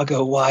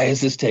Chicago. Why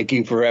is this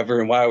taking forever?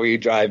 And why were you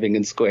driving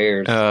in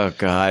squares? Oh,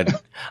 God.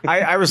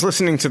 I was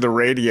listening to the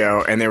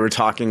radio and they were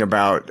talking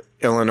about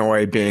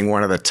Illinois being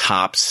one of the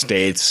top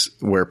states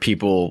where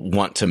people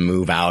want to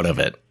move out of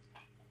it.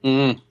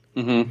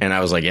 Mm-hmm. And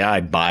I was like, yeah,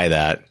 I'd buy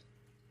that.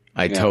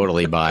 I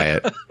totally buy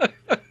it.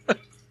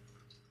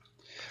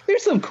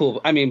 There's some cool.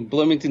 I mean,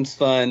 Bloomington's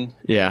fun.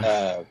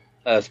 Yeah.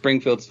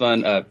 Springfield's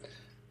fun. How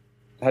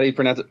do you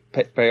pronounce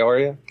it?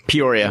 Peoria.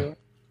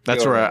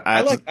 That's Peoria.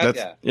 where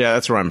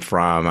that's where I'm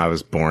from. I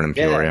was born in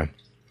Peoria.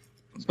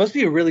 It's supposed to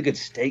be a really good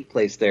steak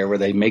place there where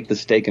they make the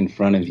steak in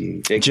front of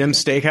you.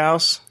 Jim's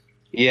Steakhouse.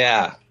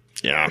 Yeah.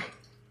 Jim's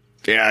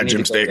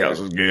Steakhouse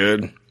is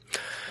good.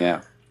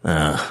 Yeah.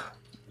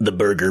 The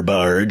Burger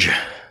Barge.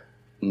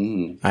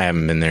 I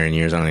haven't been there in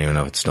years. I don't even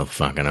know if it's still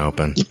fucking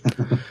open.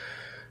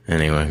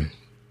 Anyway.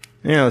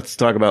 Yeah, let's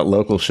talk about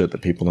local shit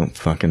that people don't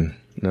fucking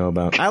know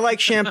about. I like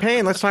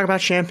Champaign. Let's talk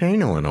about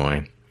Champaign,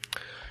 Illinois.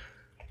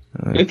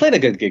 We played a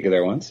good gig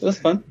there once. It was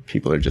fun.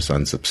 People are just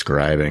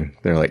unsubscribing.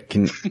 They're like,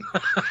 can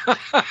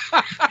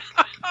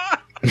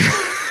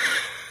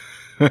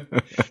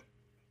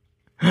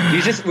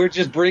we're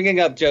just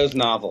bringing up Joe's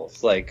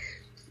novels. Like,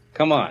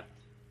 come on.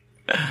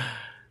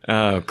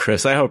 Oh,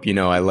 Chris, I hope you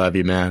know I love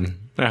you, man.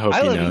 I hope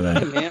you know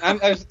that. Man.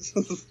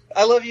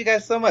 I love you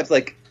guys so much.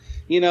 Like,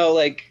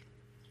 like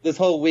this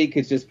whole week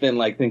has just been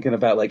like thinking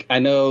about, like, I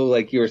know,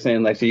 like you were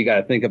saying, like, so you got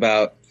to think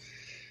about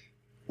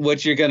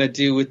what you're gonna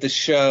do with the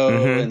show,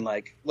 and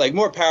like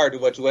more power to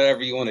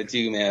whatever you want to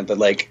do, man. But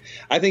like,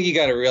 I think you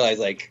got to realize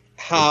like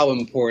how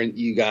important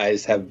you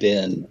guys have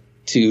been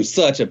to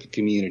such a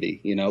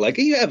community. Like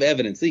you have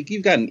evidence. Like,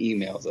 you've gotten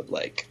emails of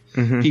like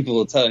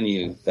people telling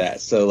you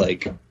that. So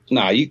like,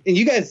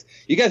 you guys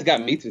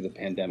got me through the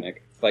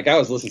pandemic. Like I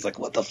was listening, like,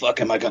 what the fuck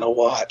am I gonna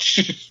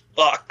watch?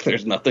 Fuck,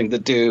 there's nothing to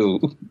do.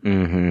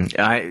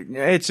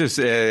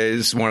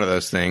 It's one of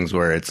those things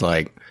where it's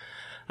like,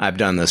 I've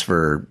done this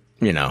for,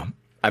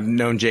 I've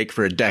known Jake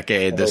for a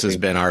decade. This has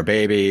been our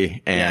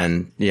baby,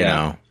 and you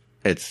know,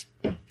 it's.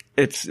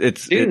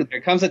 Dude,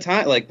 there comes a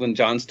time like when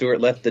Jon Stewart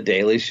left The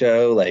Daily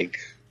Show. Like,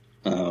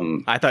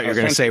 I thought you were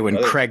going to say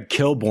when Craig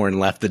Kilborn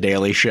left The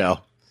Daily Show.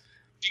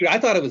 Dude, I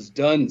thought it was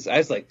done. I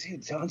was like,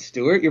 dude, Jon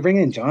Stewart, you're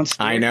bringing in Jon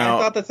Stewart. I know.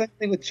 I thought the same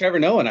thing with Trevor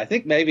Noah. And I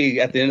think maybe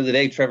at the end of the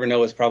day, Trevor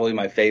Noah is probably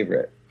my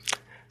favorite.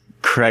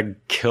 Craig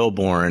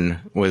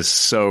Kilborn was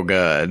so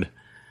good.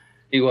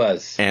 He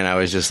was. And I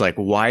was just like,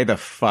 why the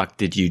fuck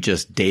did you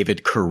just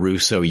David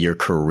Caruso your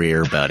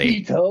career, buddy?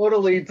 He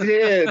totally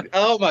did.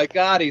 Oh, my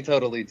God, he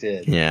totally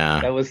did. Yeah.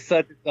 That was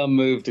such a dumb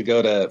move to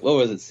go to, what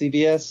was it,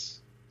 CBS?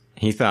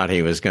 He thought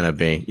he was going to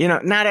be.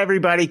 Not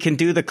everybody can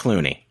do the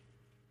Clooney.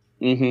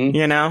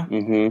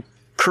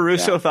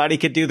 Caruso thought he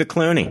could do the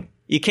Clooney.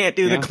 You can't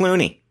do the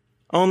Clooney.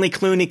 Only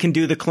Clooney can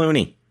do the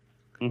Clooney.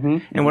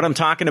 And what I'm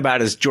talking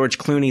about is George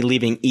Clooney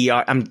leaving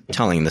ER. I'm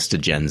telling this to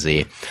Gen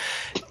Z.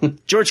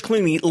 George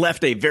Clooney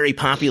left a very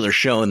popular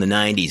show in the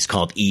 90s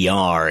called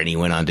ER, and he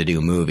went on to do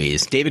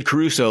movies. David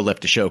Caruso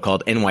left a show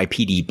called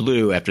NYPD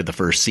Blue after the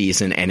first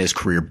season, and his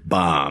career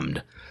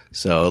bombed.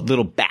 So, a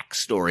little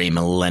backstory,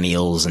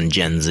 millennials and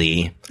Gen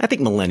Z. I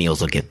think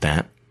millennials will get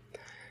that.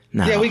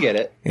 No. Yeah, we get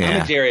it.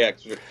 Yeah.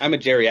 I'm a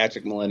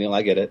geriatric millennial.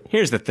 I get it.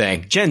 Here's the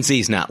thing. Gen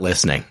Z's not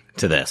listening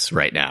to this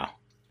right now.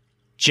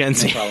 Gen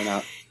Z. No, probably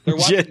not. They're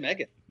watching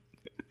Megan.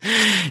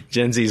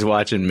 Gen Z's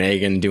watching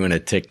Megan doing a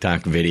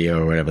TikTok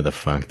video or whatever the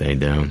fuck they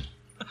do.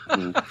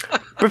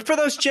 But for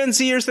those Gen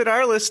Zers that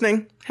are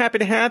listening, happy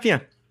to have you.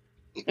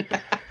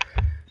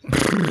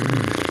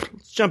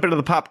 Let's jump into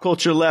the pop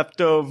culture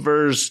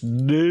leftovers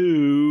news.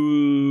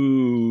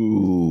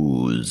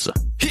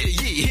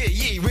 Hear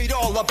ye, read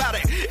all about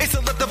it. It's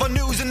the leftover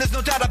news and there's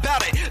no doubt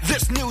about it.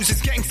 This news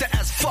is gangsta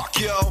as fuck,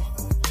 yo.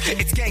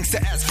 It's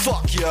gangsta as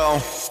fuck, yo.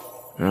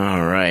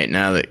 All right,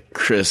 now that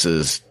Chris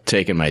has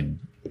taken my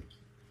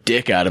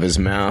dick out of his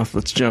mouth,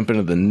 let's jump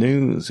into the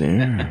news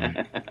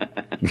here.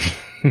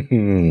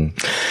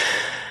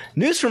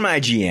 News from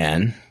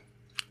IGN.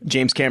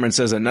 James Cameron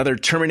says another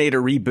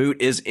Terminator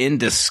reboot is in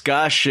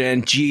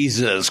discussion.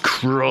 Jesus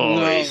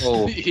Christ.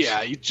 No.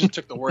 Yeah, you just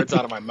took the words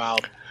out of my mouth.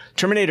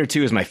 Terminator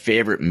 2 is my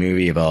favorite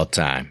movie of all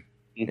time.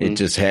 It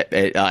just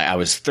hit. I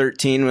was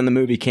 13 when the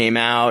movie came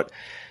out.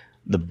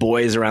 The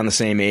boys around the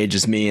same age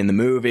as me in the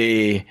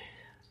movie.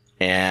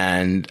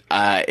 And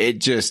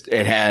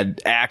it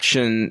had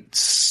action,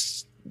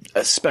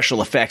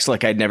 special effects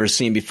like I'd never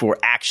seen before,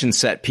 action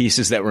set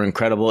pieces that were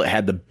incredible. It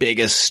had the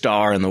biggest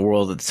star in the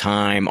world at the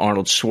time,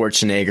 Arnold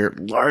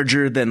Schwarzenegger,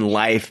 larger than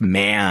life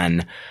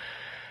man.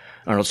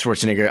 Arnold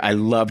Schwarzenegger. I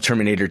love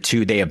Terminator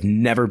 2. They have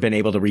never been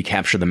able to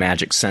recapture the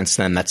magic since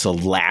then. That's the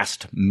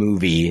last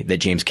movie that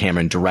James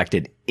Cameron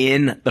directed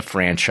in the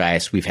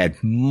franchise. We've had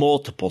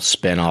multiple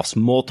spin-offs,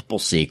 multiple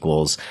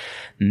sequels.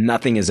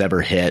 Nothing has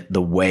ever hit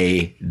the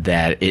way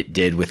that it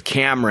did with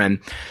Cameron.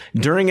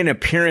 During an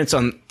appearance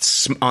on the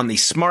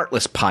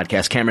Smartless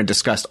podcast, Cameron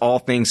discussed all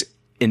things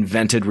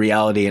invented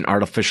reality and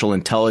artificial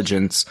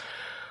intelligence,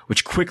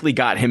 which quickly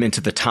got him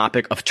into the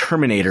topic of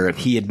Terminator.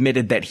 He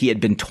admitted that he had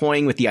been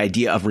toying with the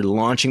idea of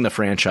relaunching the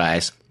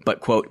franchise, but,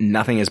 quote,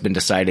 nothing has been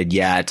decided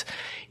yet,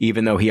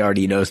 even though he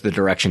already knows the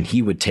direction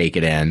he would take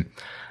it in.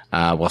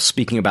 While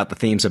speaking about the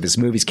themes of his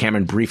movies,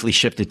 Cameron briefly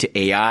shifted to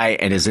AI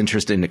and his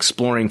interest in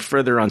exploring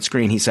further on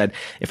screen. He said,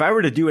 if I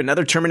were to do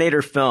another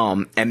Terminator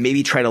film and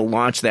maybe try to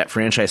launch that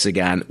franchise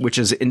again, which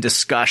is in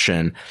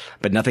discussion,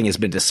 but nothing has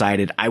been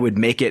decided, I would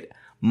make it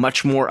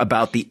much more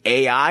about the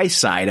AI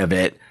side of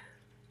it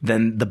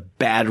than the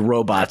bad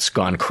robots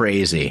gone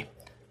crazy.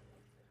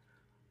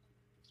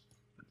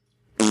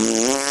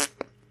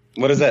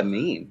 What does that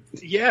mean?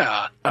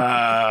 Yeah.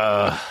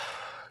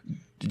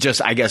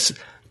 Just, I guess,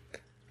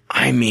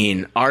 I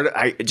mean,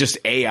 just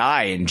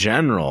AI in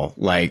general.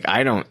 Like,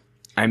 yeah,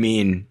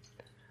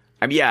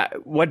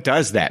 what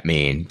does that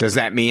mean? Does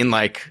that mean,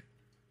 like,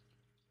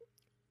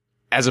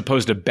 as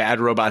opposed to bad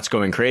robots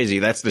going crazy?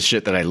 That's the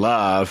shit that I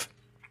love.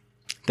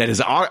 That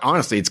is,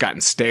 honestly, it's gotten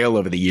stale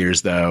over the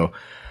years, though.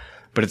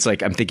 But it's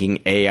like, I'm thinking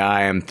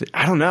AI,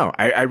 I don't know.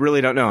 I really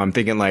don't know. I'm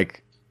thinking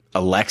like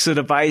Alexa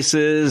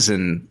devices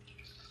and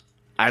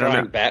I don't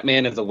know.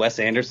 Batman is a Wes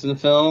Anderson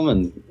film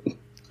and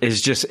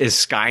is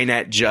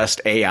Skynet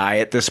just AI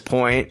at this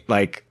point?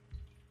 Like,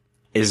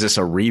 is this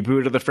a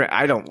reboot of the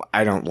I don't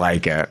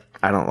like it.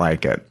 I don't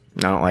like it.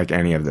 I don't like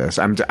any of this.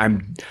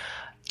 I'm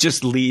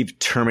just leave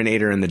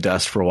Terminator in the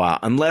dust for a while.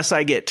 Unless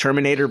I get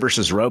Terminator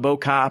versus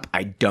RoboCop,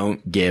 I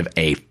don't give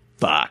a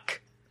fuck.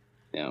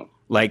 No.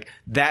 Like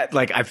that,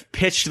 like I've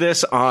pitched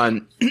this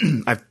on,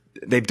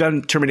 they've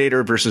done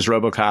Terminator versus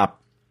RoboCop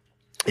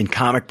in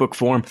comic book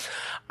form.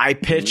 I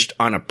pitched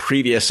on a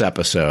previous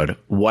episode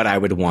what I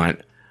would want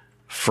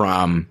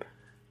from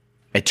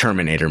a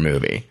Terminator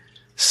movie.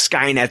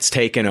 Skynet's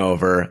taken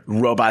over.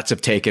 Robots have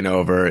taken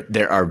over.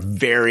 There are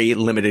very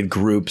limited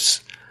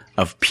groups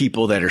of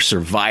people that are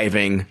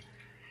surviving.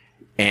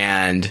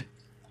 And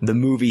the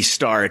movie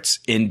starts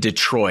in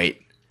Detroit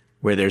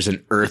where there's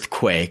an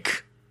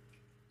earthquake.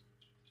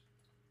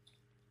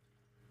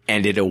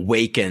 And it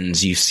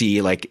awakens, you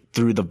see like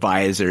through the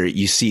visor,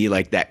 you see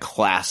like that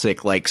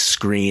classic like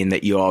screen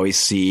that you always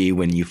see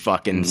when you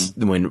fucking,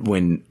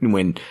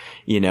 when,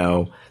 you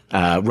know,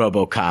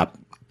 RoboCop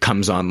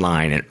comes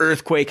online. An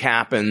earthquake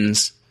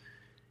happens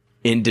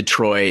in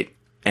Detroit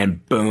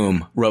and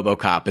boom,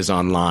 RoboCop is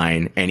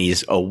online and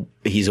he's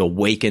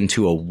awakened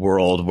to a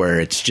world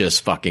where it's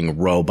just fucking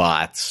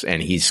robots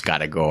and he's got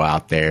to go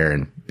out there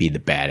and be the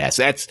badass.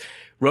 That's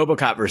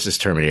RoboCop versus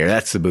Terminator.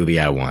 That's the movie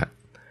I want.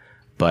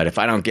 But if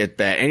I don't get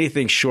that,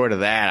 anything short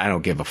of that, I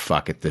don't give a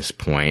fuck at this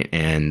point.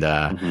 And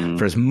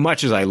for as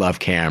much as I love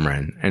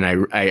Cameron, and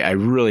I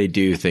really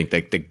do think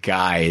that the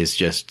guy is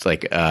just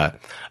like a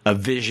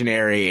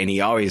visionary, and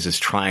he always is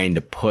trying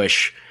to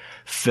push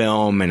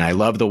film. And I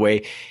love the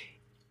way,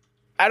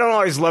 I don't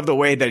always love the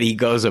way that he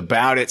goes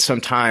about it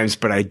sometimes,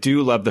 but I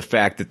do love the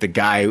fact that the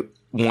guy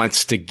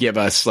wants to give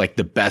us like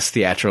the best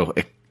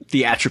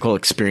theatrical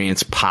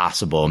experience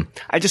possible.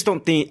 I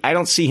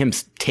don't see him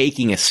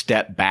taking a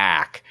step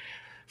back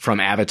from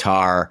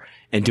Avatar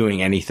and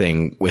doing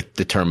anything with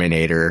the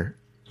Terminator.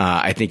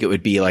 I think it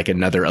would be like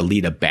another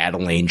Alita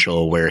Battle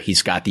Angel where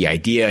he's got the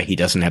idea, he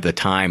doesn't have the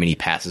time, and he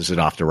passes it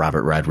off to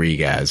Robert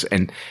Rodriguez.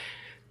 And,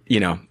 you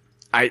know,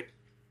 I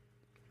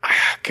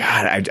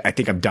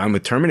think I'm done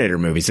with Terminator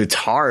movies. It's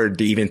hard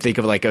to even think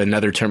of like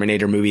another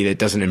Terminator movie that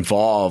doesn't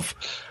involve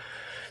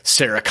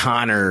Sarah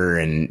Connor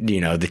and,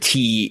 you know, the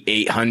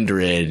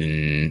T-800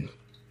 and,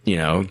 you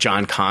know,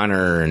 John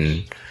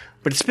Connor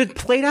but it's been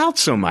played out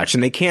so much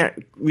and they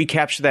can't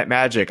recapture that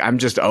magic. I'm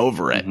just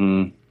over it.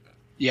 Mm-hmm.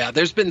 Yeah,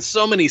 there's been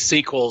so many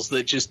sequels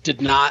that just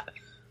did not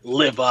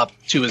live up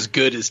to as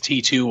good as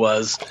T2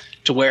 was,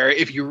 to where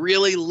if you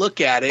really look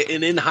at it,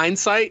 and in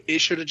hindsight, it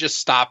should have just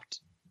stopped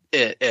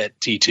at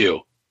T2.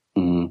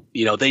 Mm-hmm.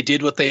 You know, they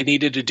did what they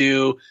needed to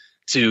do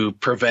to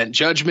prevent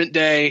Judgment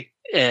Day,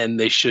 and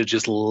they should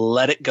just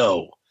let it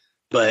go.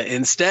 But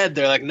instead,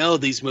 they're like, no,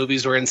 these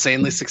movies were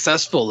insanely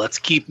successful. Let's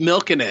keep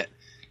milking it.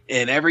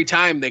 And every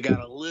time they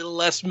got a little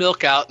less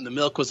milk out and the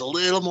milk was a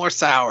little more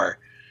sour.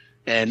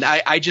 And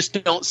I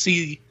just don't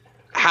see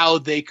how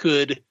they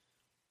could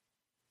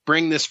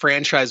bring this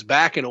franchise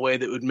back in a way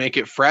that would make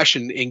it fresh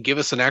and give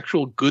us an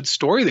actual good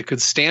story that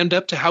could stand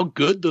up to how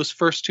good those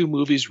first two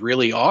movies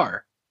really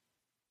are.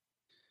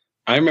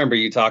 I remember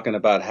you talking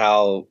about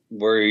how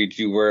worried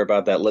you were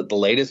about the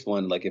latest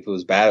one. Like, if it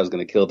was bad, it was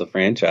going to kill the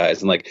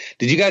franchise. And like,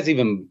 did you guys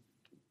even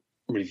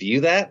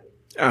review that?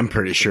 I'm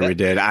pretty sure we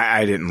did.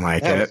 I didn't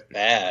like That it. was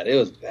bad. It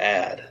was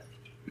bad.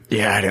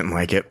 Yeah, I didn't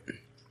like it.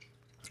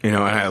 You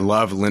know, and I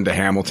love Linda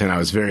Hamilton. I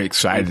was very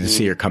excited to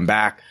see her come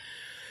back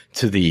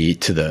to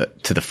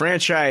the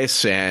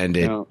franchise,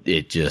 and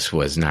it just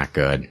was not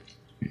good.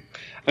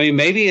 I mean,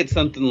 maybe it's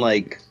something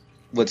like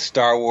what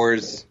Star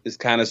Wars is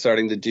kind of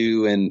starting to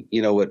do, and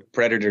you know what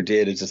Predator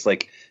did is just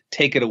like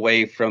take it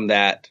away from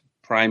that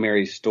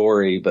primary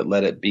story, but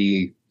let it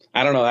be.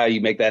 I don't know how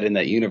you make that in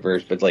that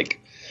universe, but like,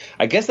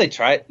 I guess they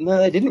tried. No,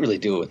 they didn't really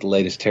do it with the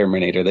latest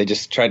Terminator. They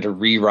just tried to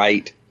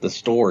rewrite the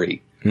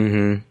story,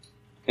 and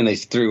they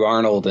threw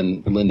Arnold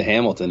and Linda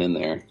Hamilton in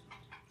there.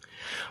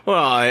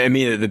 Well, I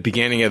mean, at the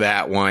beginning of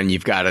that one,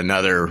 you've got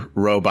another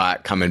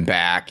robot coming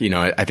back. You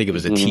know, I think it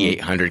was a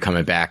T-800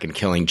 coming back and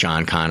killing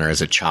John Connor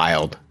as a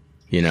child.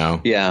 You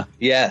know? Yeah.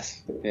 Yes.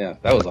 Yeah.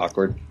 That was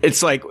awkward.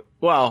 It's like,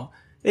 well,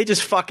 they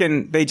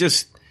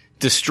just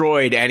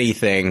destroyed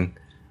anything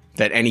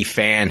that any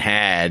fan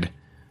had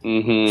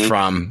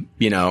from,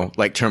 you know,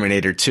 like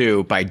Terminator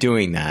 2 by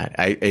doing that.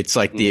 It's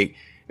like the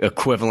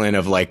equivalent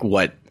of like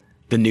what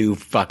the new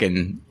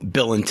fucking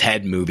Bill and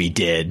Ted movie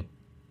did.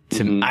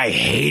 I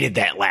hated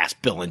that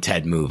last Bill and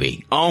Ted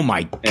movie. Oh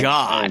my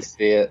God. I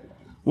see it.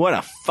 What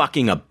a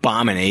fucking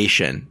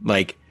abomination.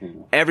 Like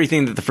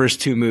everything that the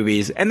first two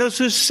movies, and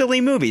those are silly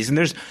movies, and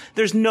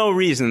there's no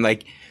reason,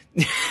 like,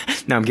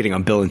 now I'm getting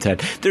on Bill and Ted.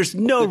 There's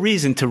no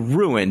reason to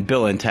ruin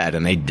Bill and Ted,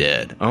 and they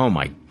did. Oh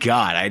my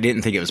God. I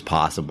didn't think it was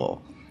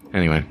possible.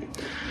 Anyway,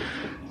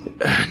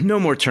 no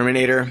more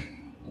Terminator.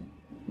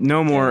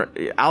 No more.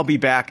 I'll be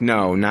back.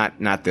 No,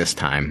 not this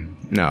time.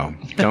 No,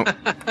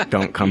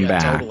 don't come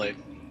back. Totally.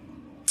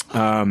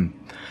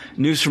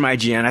 News from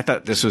IGN. I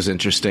thought this was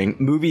interesting.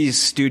 Movie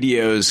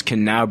studios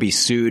can now be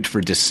sued for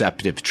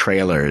deceptive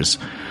trailers.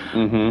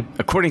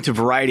 According to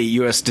Variety,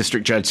 U.S.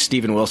 District Judge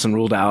Stephen Wilson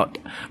ruled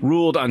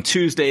on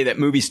Tuesday that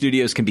movie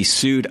studios can be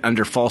sued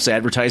under false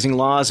advertising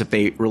laws if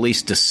they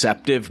release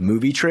deceptive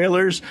movie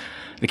trailers.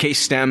 The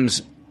case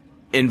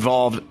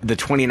involved the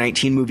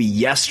 2019 movie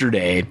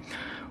Yesterday,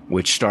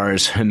 which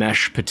stars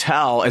Himesh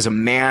Patel as a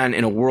man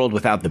in a world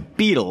without the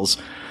Beatles.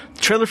 The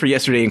trailer for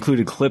Yesterday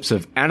included clips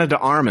of Ana de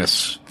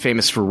Armas,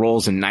 famous for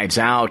roles in Knives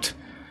Out,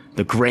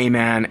 The Gray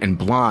Man, and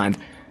Blonde.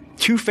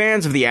 Two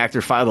fans of the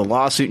actor filed a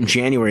lawsuit in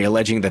January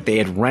alleging that they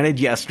had rented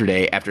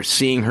Yesterday after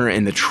seeing her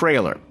in the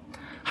trailer.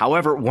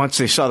 However, once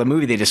they saw the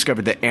movie, they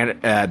discovered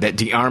that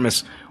de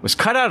Armas was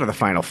cut out of the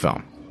final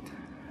film.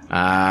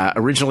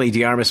 Originally,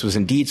 de Armas was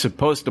indeed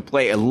supposed to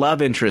play a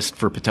love interest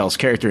for Patel's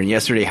character in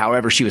Yesterday.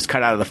 However, she was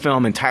cut out of the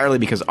film entirely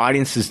because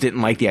audiences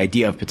didn't like the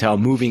idea of Patel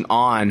moving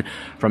on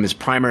from his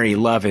primary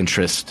love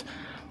interest,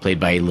 played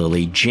by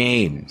Lily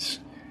James.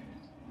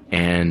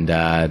 And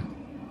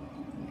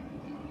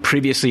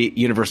previously,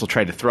 Universal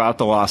tried to throw out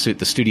the lawsuit.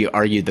 The studio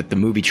argued that the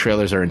movie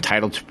trailers are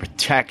entitled to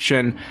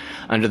protection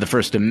under the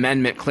First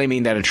Amendment,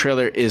 claiming that a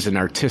trailer is an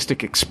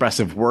artistic,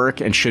 expressive work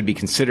and should be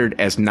considered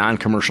as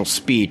non-commercial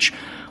speech.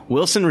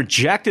 Wilson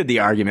rejected the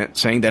argument,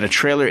 saying that a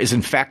trailer is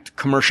in fact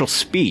commercial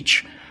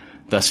speech.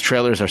 Thus,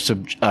 trailers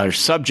are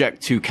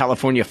subject to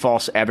California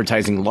false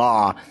advertising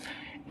law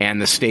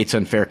and the state's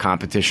unfair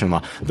competition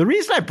law. The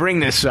reason I bring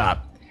this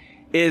up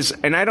is,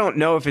 and I don't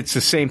know if it's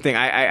the same thing.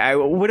 I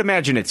would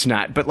imagine it's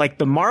not, but like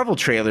the Marvel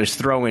trailers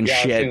throw in shit.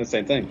 I was saying the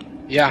same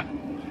thing. Yeah.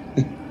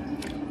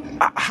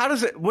 How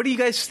does it? What do you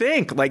guys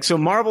think? Like, so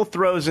Marvel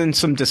throws in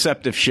some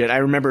deceptive shit. I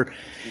remember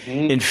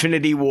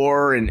Infinity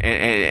War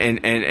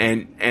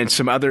and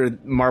some other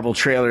Marvel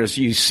trailers.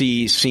 You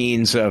see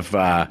scenes of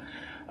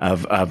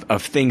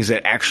things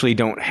that actually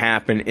don't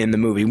happen in the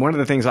movie. One of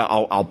the things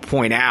I'll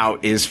point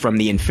out is from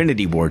the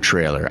Infinity War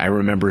trailer. I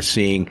remember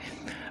seeing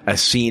a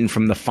scene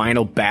from the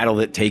final battle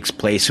that takes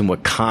place in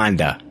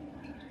Wakanda,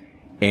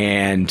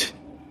 and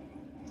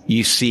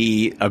you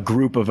see a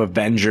group of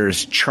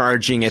Avengers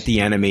charging at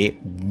the enemy.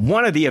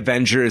 One of the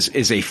Avengers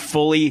is a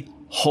fully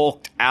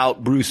hulked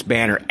out Bruce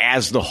Banner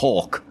as the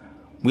Hulk.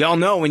 We all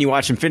know when you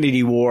watch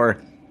Infinity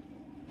War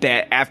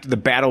that after the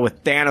battle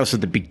with Thanos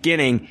at the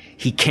beginning,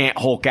 he can't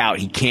Hulk out.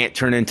 He can't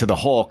turn into the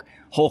Hulk.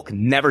 Hulk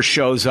never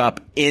shows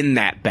up in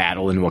that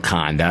battle in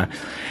Wakanda,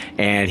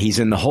 and he's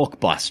in the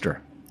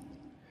Hulkbuster.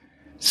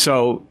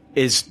 So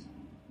is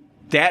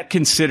that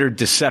considered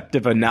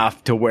deceptive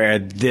enough to where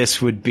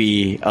this would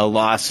be a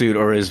lawsuit,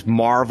 or is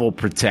Marvel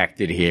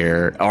protected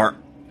here? Or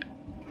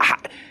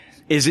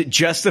is it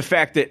just the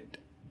fact that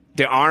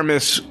de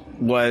Armas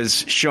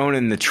was shown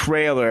in the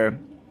trailer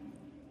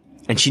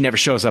and she never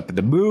shows up in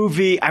the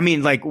movie? I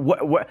mean, like,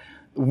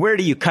 where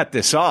do you cut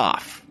this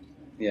off?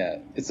 Yeah,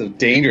 it's a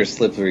dangerous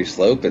slippery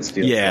slope. It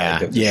feels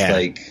like. It's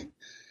just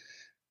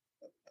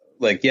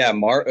like, yeah,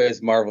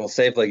 is Marvel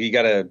safe? Like, you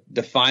got to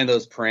define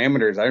those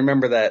parameters. I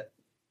remember that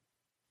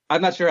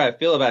I'm not sure how I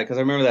feel about it because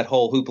I remember that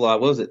whole hoopla.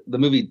 What was it? The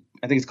movie,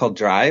 I think it's called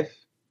Drive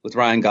with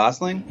Ryan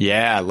Gosling.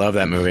 Yeah, I love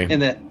that movie.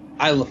 And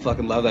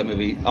fucking love that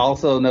movie.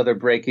 Also, another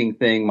breaking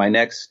thing. My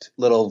next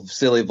little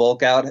silly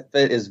Volk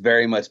outfit is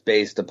very much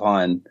based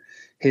upon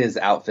his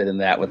outfit in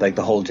that with like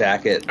the whole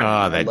jacket. Oh,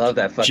 I love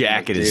that fucking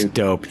jacket look, is dude.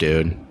 dope,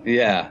 dude.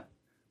 Yeah.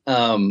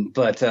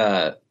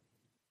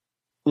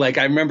 Like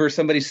I remember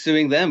somebody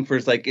suing them for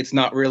it's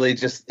not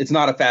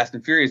a Fast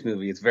and Furious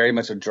movie. It's very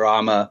much a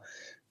drama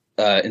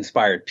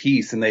inspired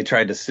piece, and they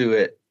tried to sue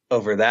it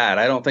over that.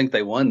 I don't think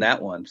they won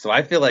that one. So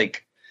I feel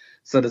like,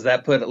 does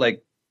that put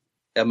like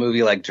a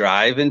movie like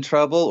Drive in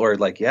trouble? Or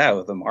like, yeah,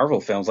 with the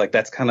Marvel films, like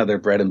that's kind of their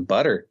bread and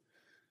butter.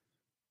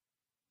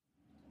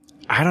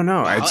 I don't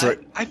know.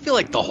 I feel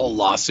like the whole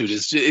lawsuit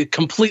is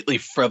completely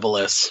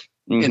frivolous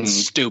and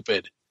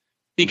stupid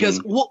because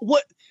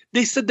what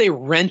they said they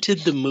rented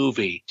the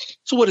movie.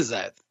 So what is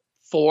that?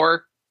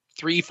 $4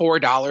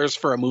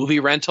 for a movie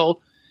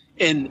rental,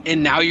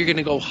 and now you're going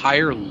to go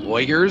hire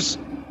lawyers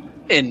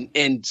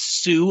and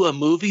sue a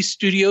movie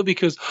studio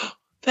because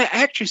the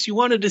actress you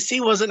wanted to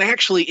see wasn't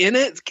actually in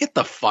it. Get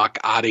the fuck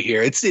out of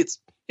here. It's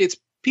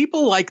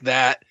people like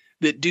that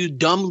do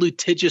dumb,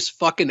 litigious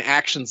fucking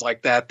actions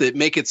like that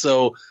make it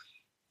so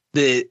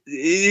that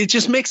it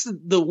just makes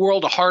the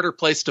world a harder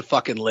place to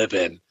fucking live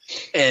in.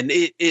 And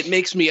it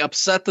makes me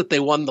upset that they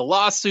won the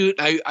lawsuit.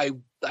 I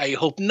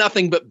hope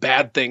nothing but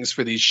bad things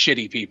for these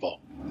shitty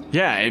people.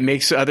 Yeah, it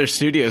makes other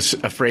studios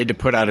afraid to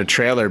put out a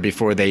trailer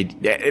before they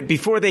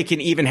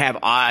can even have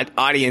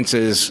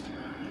audiences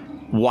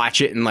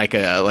watch it in like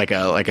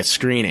a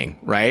screening,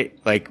 right?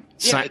 Like,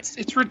 yeah,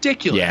 it's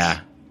ridiculous.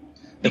 Yeah,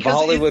 because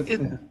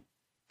Hollywood.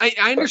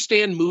 I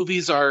understand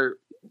movies are,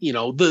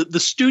 the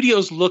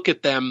studios look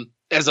at them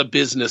as a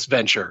business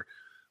venture,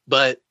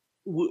 but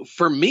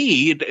for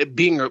me,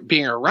 being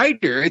a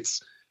writer,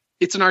 it's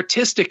an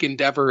artistic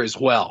endeavor as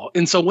well.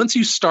 And so once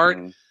you start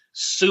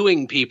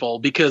suing people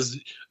because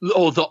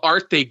the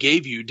art they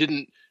gave you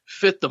didn't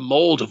fit the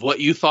mold of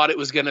what you thought it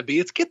was going to be,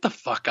 it's get the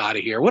fuck out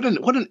of here. What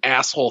an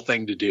asshole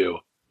thing to do.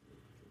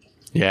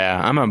 Yeah,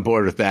 I'm on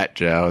board with that,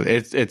 Joe.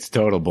 It's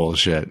total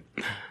bullshit.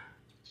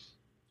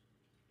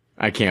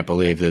 I can't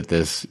believe that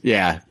this.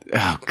 Yeah.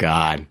 Oh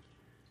God.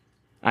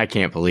 I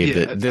can't believe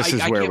that this is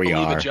where we are. I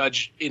can't believe a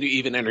judge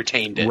even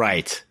entertained it.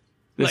 Right.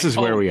 This is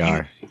where we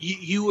are.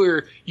 You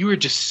were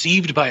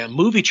deceived by a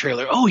movie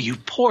trailer. Oh, you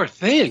poor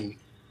thing.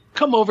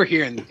 Come over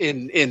here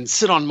and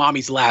sit on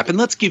mommy's lap and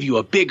let's give you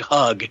a big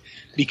hug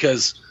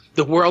because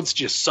the world's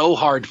just so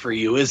hard for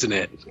you, isn't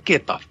it?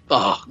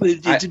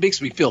 It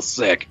makes me feel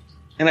sick.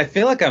 And I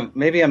feel like I'm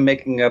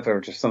making up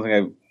or just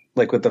something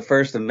like with the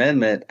First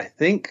Amendment. I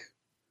think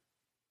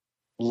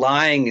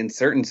lying in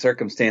certain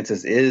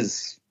circumstances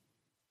is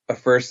a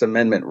First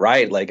Amendment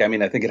right. Like, I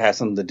mean, I think it has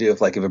something to do with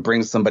like if it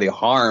brings somebody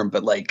harm,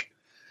 but like,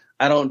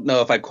 I don't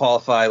know if I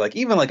qualify, like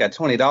even like a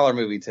 $20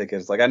 movie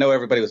tickets. Like I know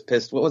everybody was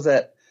pissed. What was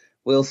that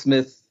Will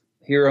Smith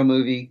hero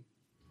movie?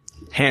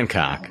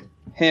 Hancock.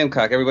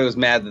 Everybody was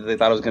mad that they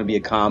thought it was going to be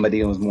a comedy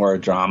and was more a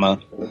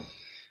drama.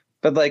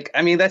 But like,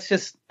 I mean, that's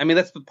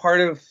the part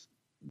of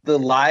the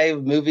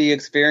live movie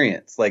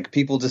experience. Like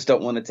people just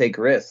don't want to take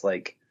risks.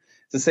 Like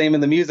it's the same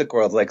in the music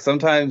world. Like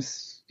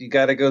sometimes you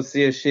got to go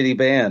see a shitty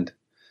band.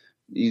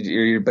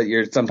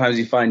 Sometimes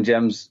you find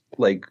gems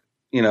like,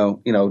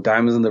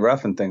 diamonds in the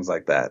rough and things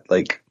like that.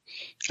 Like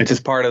it's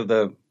just part of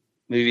the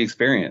movie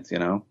experience,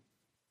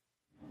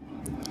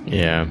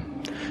 Yeah.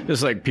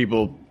 Just like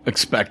people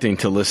expecting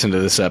to listen to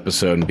this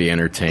episode and be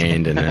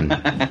entertained and then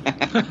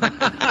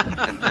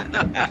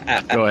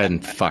go ahead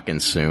and fucking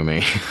sue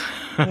me.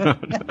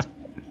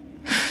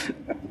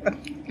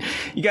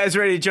 You guys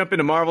ready to jump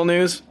into Marvel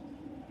news?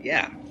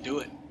 Yeah. Do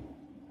it.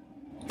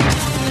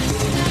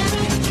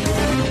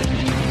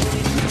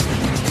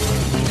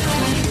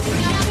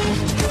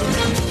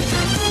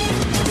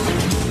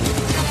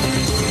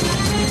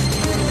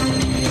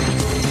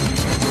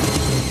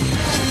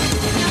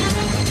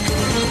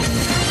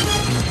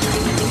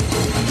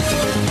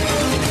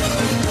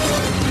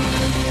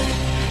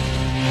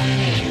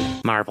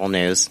 Marvel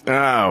news.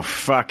 Oh,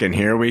 fucking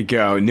here we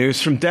go.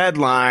 News from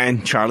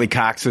Deadline. Charlie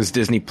Cox's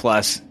Disney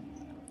Plus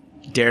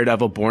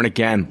Daredevil Born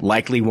Again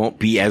likely won't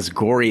be as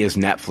gory as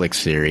Netflix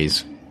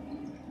series.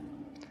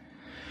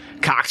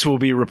 Cox will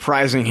be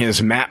reprising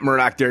his Matt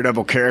Murdock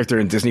Daredevil character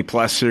in Disney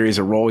Plus series,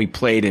 a role he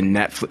played in the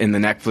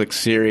Netflix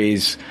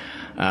series.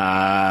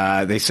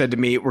 They said to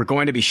me, we're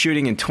going to be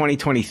shooting in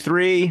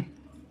 2023.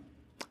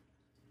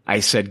 I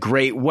said,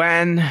 great,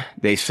 when?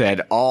 They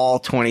said, all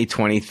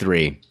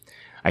 2023.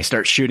 I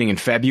start shooting in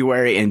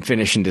February and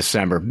finish in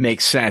December.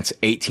 Makes sense,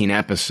 18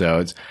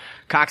 episodes.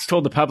 Cox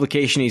told the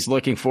publication he's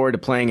looking forward to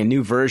playing a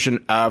new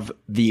version of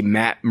the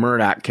Matt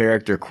Murdock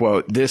character.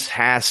 Quote, this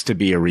has to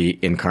be a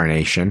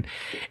reincarnation.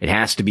 It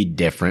has to be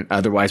different.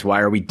 Otherwise,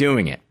 why are we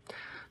doing it?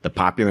 The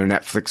popular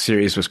Netflix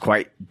series was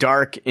quite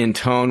dark in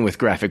tone with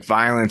graphic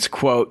violence.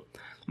 Quote,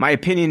 my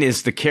opinion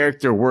is the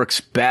character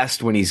works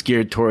best when he's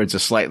geared towards a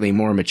slightly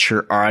more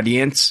mature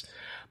audience.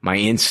 My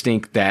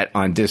instinct that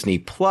on Disney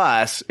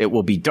Plus, it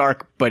will be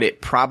dark, but it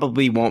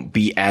probably won't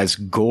be as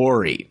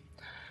gory.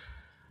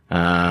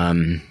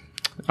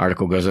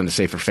 Article goes on to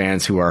say, for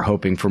fans who are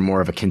hoping for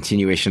more of a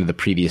continuation of the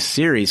previous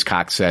series,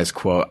 Cox says,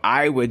 quote,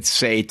 I would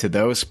say to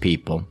those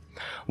people,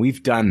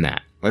 we've done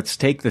that. Let's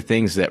take the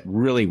things that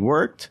really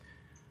worked,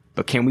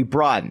 but can we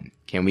broaden?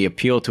 Can we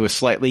appeal to a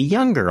slightly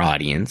younger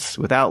audience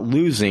without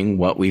losing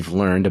what we've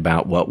learned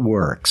about what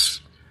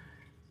works?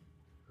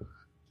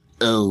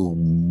 Oh,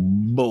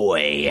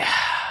 boy.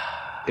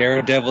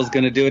 Daredevil's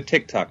going to do a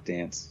TikTok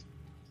dance.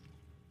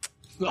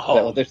 Oh, Is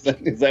that what they're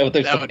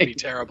saying? that would be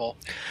terrible.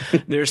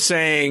 They're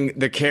saying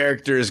the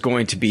character is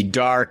going to be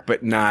dark,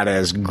 but not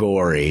as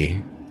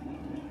gory.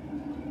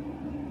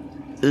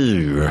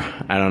 Ooh,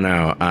 I don't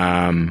know.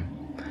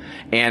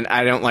 And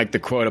I don't like the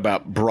quote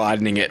about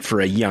broadening it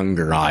for a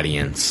younger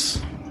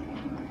audience.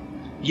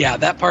 Yeah,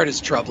 that part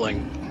is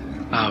troubling.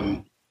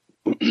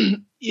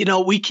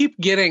 We keep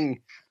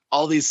getting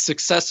all these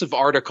successive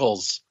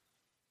articles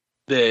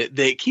that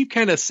they keep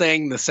kind of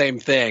saying the same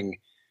thing.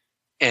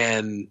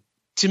 And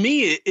to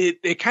me,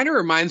 it kind of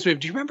reminds me of,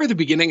 do you remember the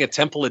beginning of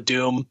Temple of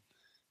Doom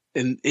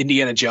in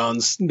Indiana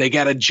Jones? They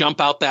got to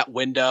jump out that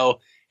window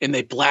and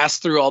they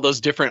blast through all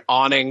those different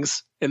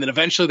awnings. And then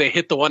eventually they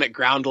hit the one at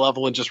ground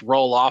level and just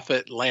roll off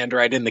it and land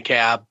right in the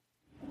cab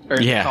or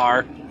in the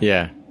car.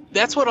 Yeah.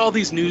 That's what all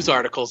these news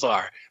articles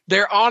are.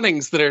 They're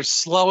awnings that are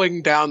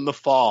slowing down the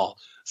fall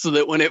so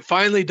that when it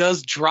finally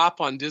does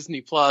drop on Disney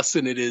Plus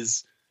and it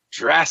is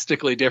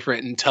drastically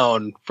different in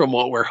tone from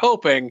what we're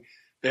hoping,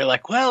 they're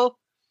like, well,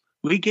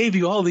 we gave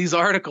you all these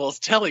articles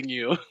telling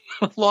you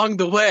along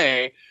the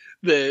way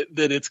that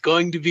it's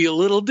going to be a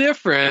little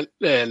different.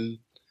 And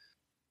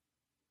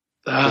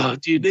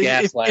dude,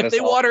 if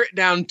they water it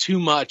down too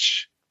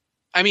much,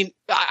 I mean,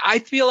 I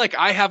feel like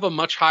I have a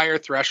much higher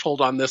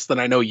threshold on this than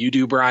I know you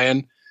do,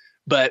 Brian.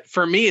 But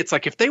for me, it's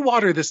like if they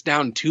water this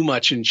down too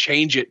much and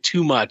change it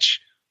too much,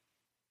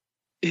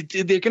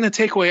 they're going to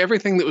take away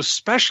everything that was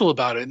special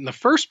about it in the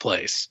first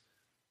place.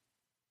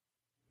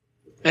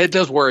 It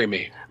does worry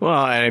me. Well,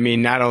 I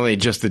mean, not only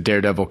just the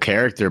Daredevil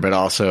character, but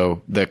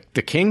also the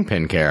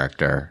Kingpin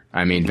character.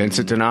 I mean,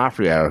 Vincent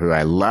D'Onofrio, who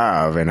I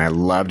love, and I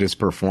loved his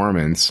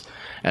performance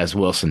as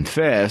Wilson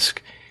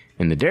Fisk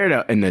in the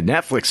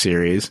Netflix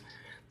series.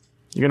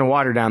 You're going to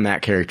water down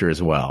that character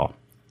as well.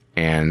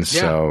 And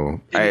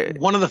so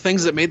one of the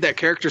things that made that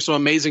character so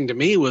amazing to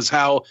me was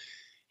how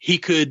he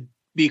could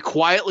be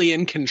quietly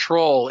in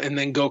control and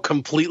then go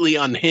completely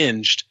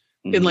unhinged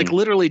and like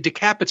literally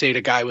decapitate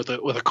a guy with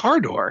a car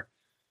door.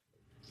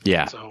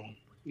 Yeah. So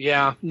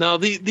no,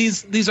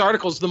 these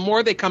articles, the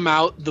more they come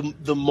out,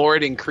 the more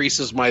it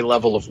increases my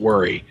level of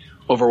worry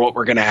over what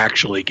we're going to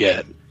actually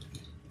get.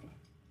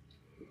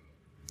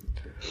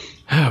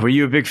 Were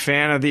you a big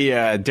fan of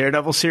the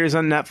Daredevil series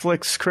on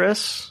Netflix,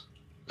 Chris?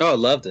 Oh, I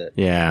loved it.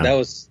 Yeah. That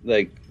was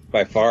like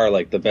by far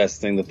like the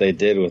best thing that they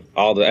did with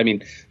all the, I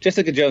mean,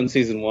 Jessica Jones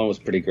season 1 was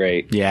pretty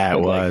great. Yeah,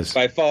 it was.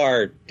 By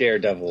far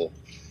Daredevil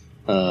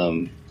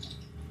was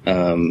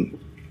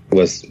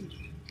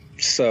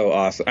so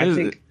awesome. I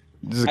think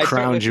this is a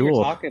crown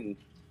jewel.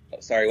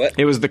 Sorry, what?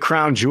 It was the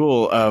crown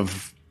jewel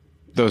of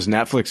those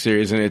Netflix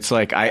series, and it's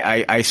like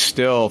I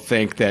still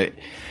think that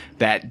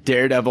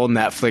Daredevil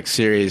Netflix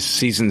series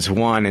seasons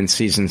 1 and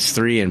seasons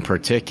 3 in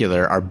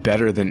particular are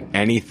better than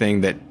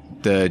anything that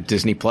the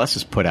Disney Plus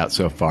has put out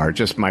so far.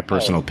 Just my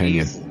personal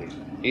opinion.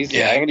 Easily.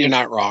 Yeah, you're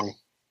not wrong.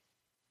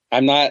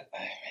 I'm not.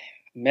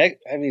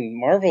 I mean,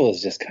 Marvel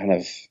is just kind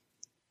of,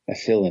 I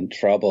feel in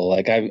trouble.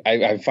 Like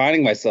I'm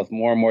finding myself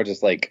more and more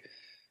just like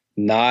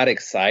not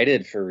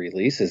excited for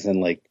releases,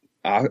 and like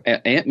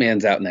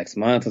Ant-Man's out next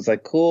month. It's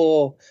like,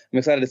 cool. I'm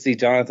excited to see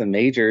Jonathan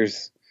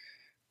Majors,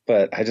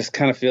 but I just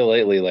kind of feel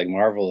lately like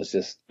Marvel is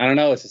just, I don't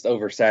know, it's just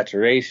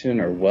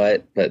oversaturation or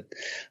what. But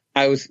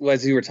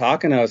as you were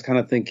talking, I was kind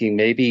of thinking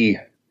maybe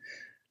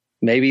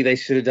they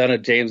should have done a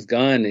James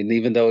Gunn, and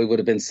even though it would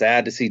have been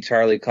sad to see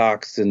Charlie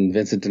Cox and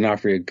Vincent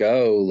D'Onofrio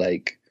go,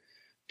 like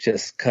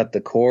just cut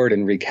the cord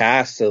and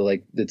recast so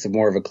like it's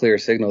more of a clear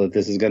signal that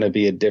this is going to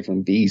be a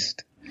different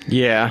beast.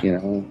 Yeah. You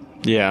know.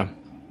 Yeah.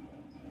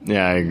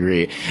 Yeah, I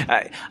agree.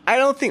 I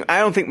don't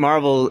think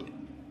Marvel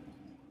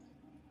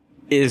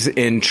is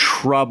in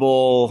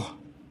trouble.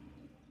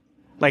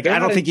 Like, I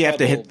don't think you have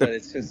to hit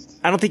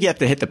I don't think you have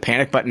to hit the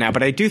panic button now,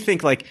 but I do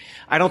think like,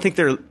 I don't think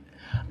they're,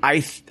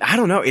 I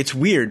don't know. It's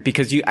weird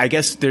because I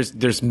guess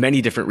there's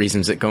many different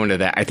reasons that go into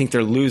that. I think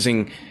they're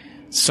losing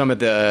some of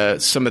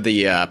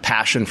the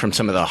passion from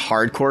some of the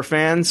hardcore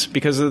fans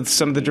because of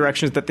some of the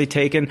directions that they've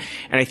taken.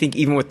 And I think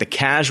even with the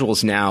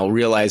casuals now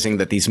realizing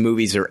that these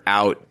movies are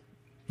out,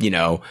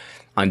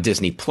 on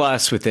Disney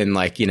Plus within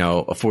like,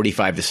 a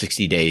 45 to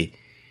 60 day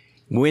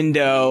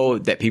window,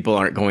 that people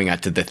aren't going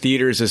out to the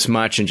theaters as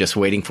much and just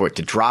waiting for it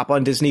to drop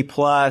on Disney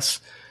Plus.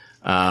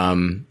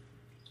 And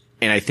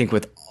I think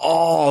with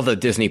all the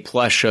Disney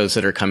Plus shows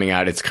that are coming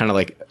out, it's kind of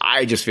like,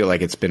 I just feel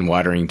like it's been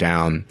watering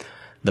down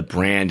the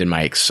brand and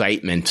my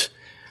excitement,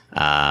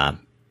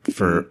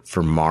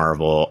 for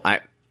Marvel. I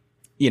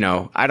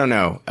don't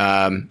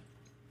know.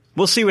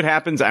 We'll see what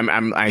happens.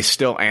 I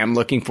still am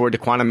looking forward to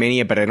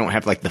Quantumania, but I don't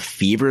have like the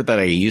fever that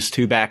I used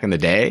to back in the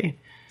day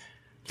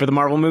for the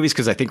Marvel movies,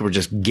 because I think we're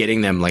just getting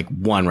them like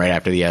one right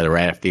after the other,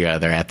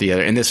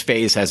 and this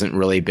phase hasn't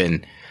really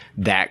been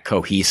that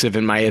cohesive,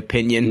 in my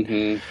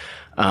opinion.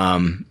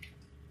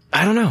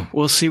 I don't know.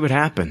 We'll see what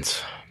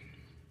happens.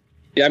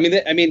 Yeah,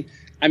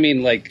 I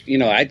mean, like, you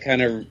know, I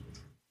can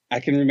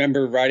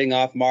remember writing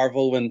off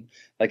Marvel when,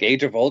 like,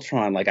 Age of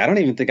Ultron. Like, I don't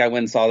even think I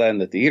went and saw that in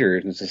the theater.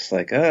 And it's just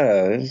like,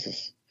 this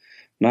is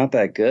not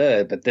that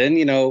good. But then,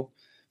 you know,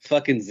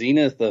 fucking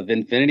zenith of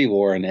Infinity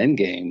War and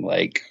Endgame,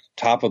 like,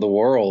 top of the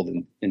world,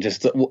 and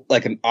just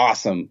like an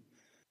awesome.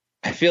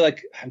 I feel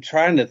like I'm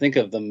trying to think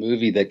of the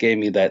movie that gave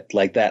me that,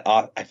 like, that.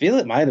 I feel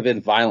it might have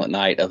been Violent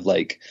Night, of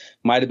like,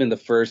 might have been the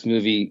first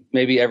movie,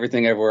 maybe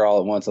Everything Everywhere All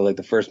at Once, of like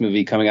the first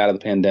movie coming out of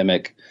the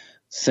pandemic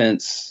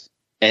since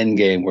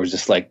Endgame, where it's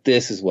just like,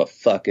 this is what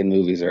fucking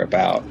movies are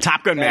about.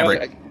 Top Gun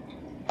Maverick.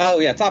 Oh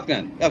yeah, Top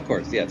Gun. Of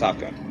course, yeah, Top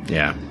Gun.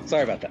 Yeah.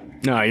 Sorry about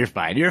that. No, you're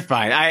fine. You're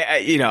fine.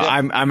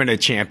 I'm gonna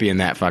champion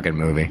that fucking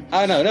movie.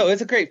 Oh no,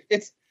 it's a great.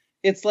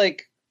 It's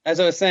like, as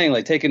I was saying,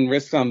 like, taking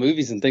risks on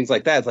movies and things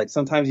like that. It's like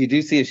sometimes you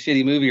do see a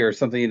shitty movie or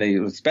something that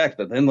you expect,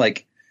 but then,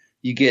 like,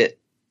 you get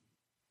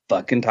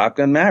fucking Top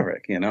Gun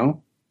Maverick, you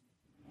know?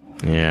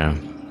 Yeah.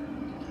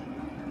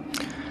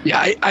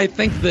 Yeah, I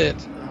think that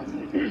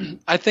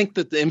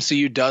the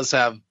MCU does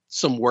have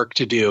some work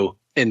to do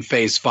in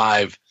Phase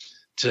 5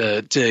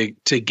 to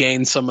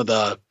gain some of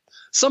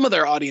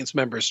their audience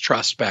members'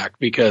 trust back,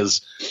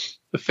 because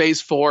the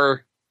Phase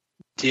 4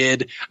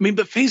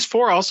 but Phase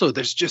 4 also,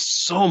 there's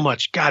just so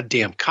much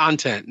goddamn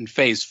content in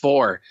Phase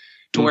 4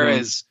 to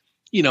whereas,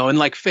 you know, in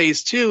like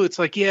Phase 2, it's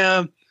like,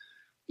 yeah,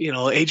 you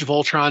know, Age of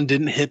Ultron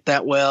didn't hit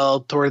that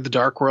well, Thor the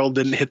Dark World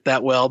didn't hit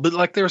that well, but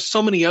like there's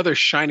so many other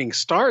shining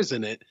stars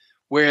in it,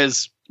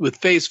 whereas with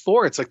Phase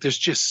 4, it's like there's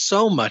just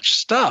so much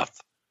stuff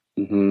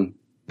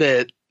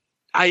that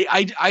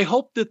I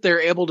hope that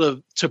they're able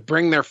to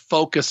bring their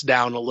focus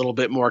down a little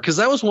bit more, because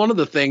that was one of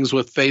the things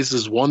with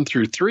Phases 1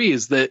 through 3,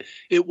 is that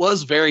it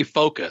was very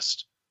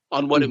focused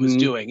on what it was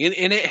doing, and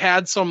it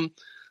had some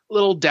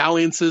little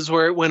dalliances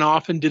where it went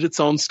off and did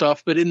its own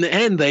stuff, but in the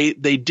end they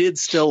did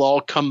still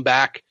all come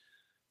back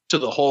to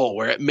the whole,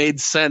 where it made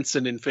sense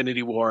in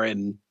Infinity War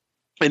and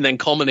then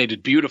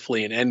culminated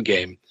beautifully in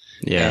Endgame.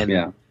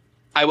 And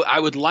I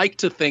would like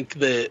to think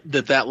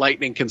that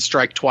lightning can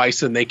strike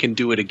twice and they can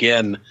do it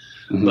again.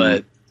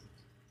 But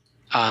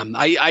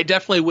I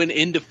definitely went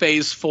into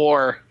Phase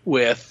 4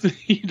 with,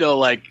 you know,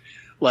 like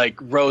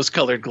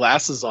rose-colored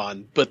glasses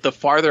on. But the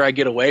farther I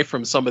get away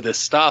from some of this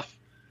stuff,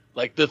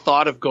 like the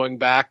thought of going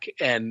back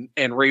and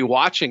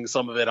rewatching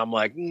some of it, I'm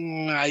like,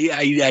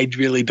 I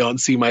really don't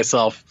see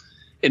myself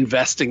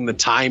investing the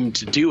time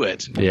to do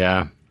it.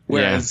 Yeah.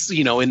 Whereas,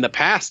 you know, in the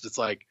past, it's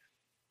like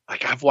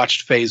I've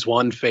watched Phase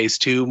 1, Phase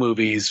 2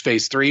 movies,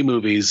 Phase 3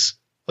 movies,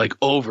 like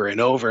over and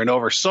over and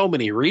over. So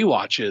many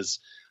rewatches.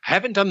 I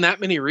haven't done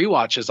that many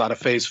rewatches out of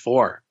Phase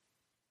 4.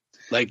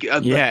 Like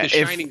the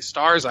shining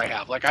stars I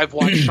have. Like I've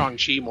watched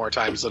Shang-Chi more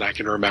times than I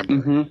can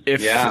remember.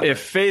 If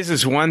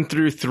Phases 1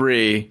 through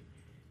 3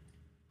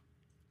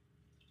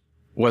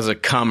 was a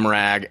cum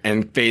rag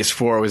and Phase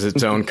 4 was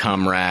its own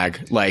cum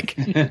rag, like,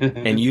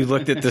 and you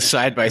looked at the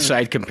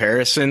side-by-side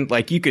comparison,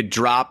 like you could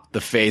drop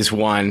the Phase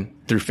 1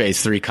 through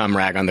Phase 3 cum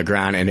rag on the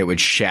ground and it would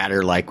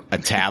shatter like a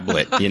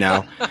tablet, you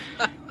know?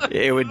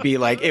 It would be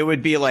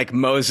like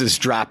Moses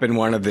dropping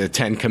one of the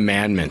 10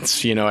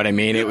 Commandments, you know what I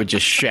mean? It would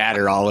just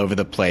shatter all over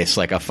the place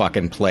like a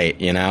fucking plate,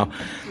 you know?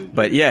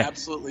 But yeah.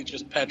 Absolutely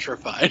just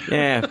petrified.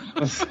 Yeah.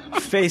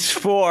 Phase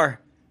 4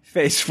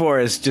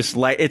 is just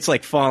like, it's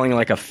like falling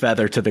like a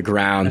feather to the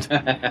ground.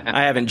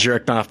 I haven't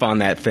jerked off on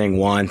that thing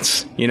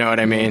once. You know what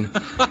I mean?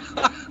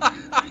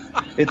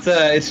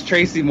 It's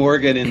Tracy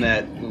Morgan in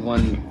that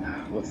one,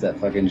 what's that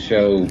fucking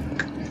show?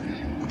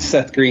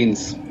 Seth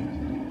Green's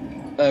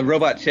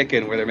Robot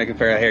Chicken, where they're making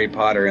fun of Harry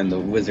Potter and the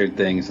wizard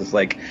thing. It's just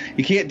like,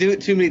 you can't do it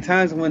too many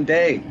times in one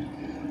day.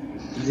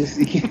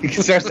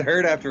 It starts to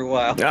hurt after a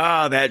while.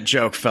 Oh, that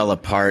joke fell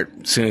apart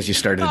as soon as you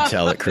started to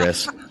tell it,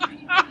 Chris. It's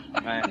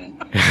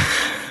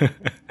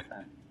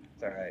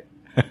all right.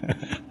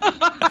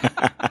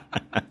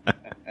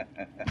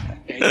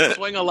 You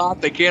swing a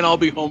lot. They can't all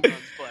be home runs,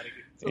 buddy.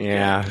 Okay.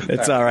 Yeah,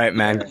 it's all right,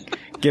 man.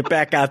 Get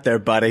back out there,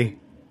 buddy.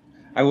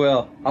 I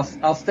will.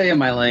 I'll stay in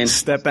my lane.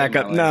 Step back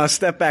up. No,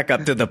 step back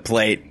up to the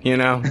plate. You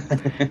know.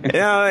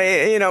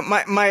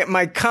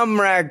 My cum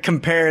rag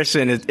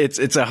comparison.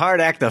 It's a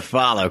hard act to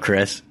follow,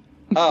 Chris.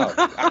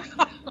 Oh,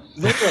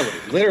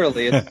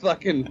 literally, it's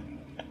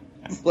fucking.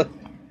 It's like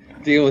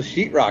deal with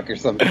sheetrock or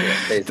something.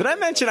 Did I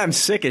mention I'm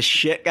sick as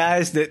shit,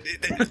 guys? Do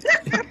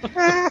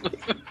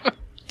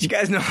you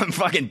guys know I'm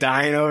fucking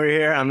dying over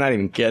here? I'm not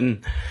even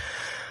kidding.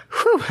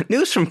 Whew.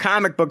 News from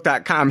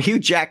comicbook.com. Hugh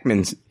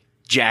Jackman.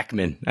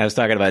 I was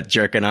talking about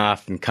jerking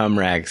off and cum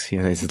rags. You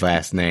know, that's his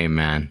last name,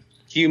 man.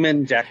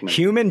 Human Jackman.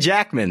 Human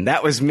Jackman.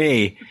 That was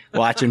me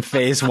watching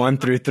Phase 1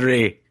 through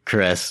 3,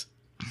 Chris.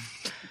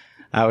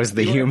 I was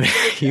the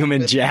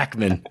human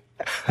Jackman.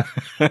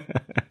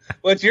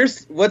 What's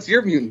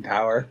your mutant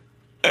power?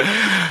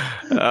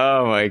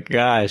 Oh my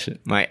gosh,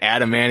 my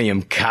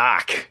adamantium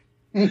cock.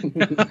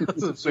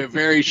 It's a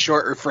very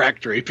short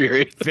refractory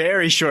period.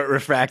 Very short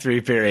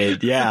refractory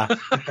period. Yeah.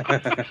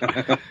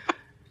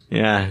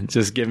 Yeah.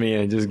 Just give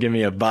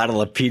me a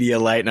bottle of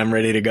Pedialyte and I'm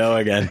ready to go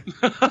again.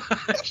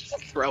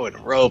 Just throwing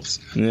ropes.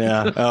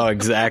 Yeah. Oh,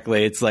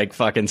 exactly. It's like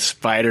fucking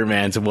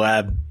Spider-Man's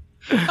web.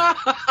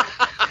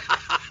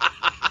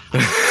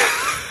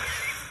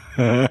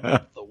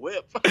 The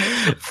whip.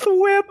 The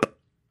whip.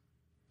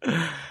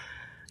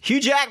 Hugh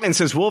Jackman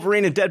says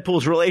Wolverine and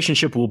Deadpool's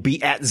relationship will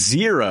be at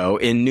 0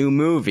 in new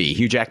movie.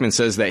 Hugh Jackman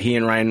says that he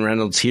and Ryan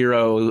Reynolds'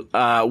 hero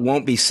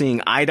won't be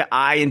seeing eye to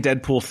eye in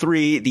Deadpool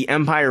 3. The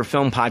Empire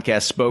Film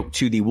Podcast spoke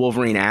to the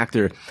Wolverine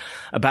actor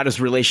about his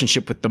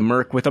relationship with the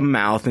Merc with a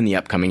Mouth in the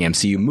upcoming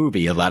MCU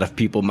movie. A lot of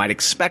people might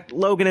expect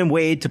Logan and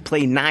Wade to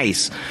play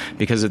nice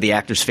because of the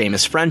actors'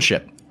 famous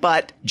friendship.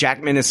 But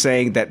Jackman is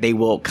saying that they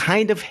will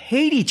kind of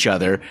hate each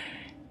other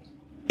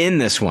in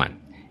this one.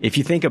 If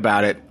you think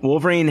about it,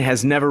 Wolverine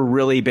has never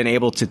really been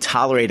able to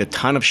tolerate a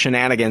ton of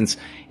shenanigans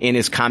in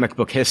his comic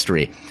book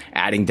history.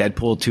 Adding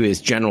Deadpool to his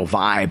general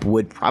vibe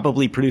would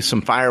probably produce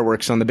some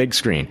fireworks on the big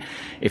screen.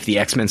 If the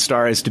X-Men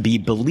star is to be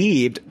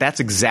believed, that's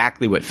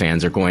exactly what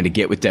fans are going to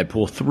get with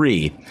Deadpool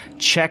 3.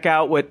 Check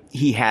out what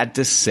he had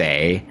to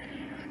say.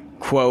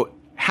 Quote,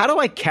 how do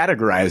I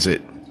categorize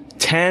it?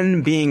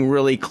 10 being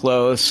really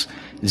close,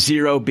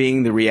 0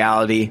 being the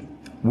reality.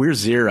 We're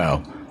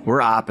 0.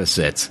 We're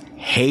opposites.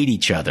 Hate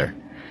each other.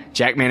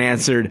 Jackman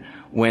answered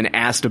when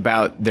asked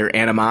about their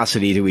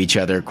animosity to each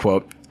other,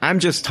 quote, I'm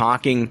just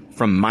talking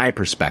from my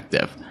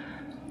perspective.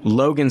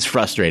 Logan's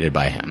frustrated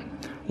by him,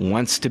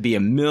 wants to be a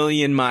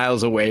million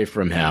miles away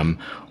from him,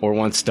 or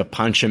wants to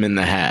punch him in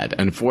the head.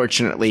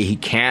 Unfortunately, he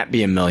can't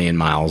be a million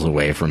miles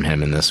away from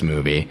him in this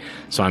movie,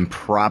 so I'm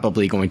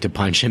probably going to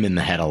punch him in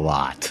the head a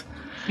lot.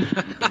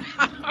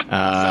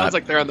 Sounds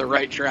like they're on the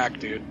right track,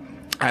 dude.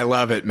 I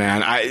love it,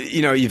 man.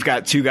 You've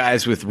got two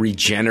guys with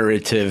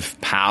regenerative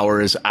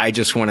powers. I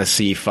just want to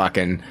see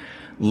fucking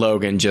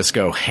Logan just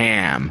go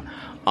ham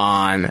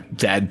on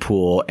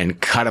Deadpool and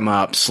cut him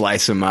up,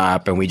 slice him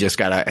up. And we just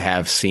got to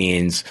have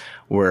scenes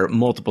where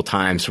multiple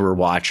times we're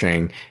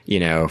watching,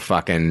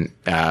 fucking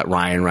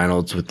Ryan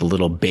Reynolds with the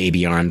little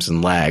baby arms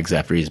and legs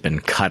after he's been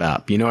cut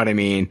up. You know what I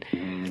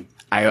mean?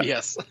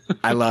 Yes.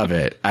 I love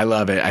it.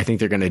 I think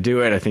they're going to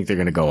do it. I think they're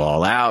going to go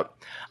all out.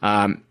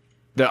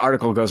 The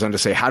article goes on to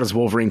say, how does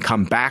Wolverine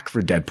come back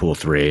for Deadpool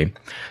 3?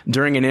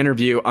 During an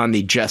interview on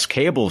the Jess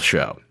Cable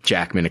show,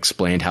 Jackman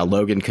explained how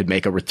Logan could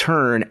make a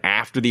return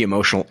after the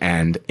emotional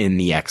end in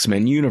the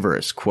X-Men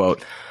universe.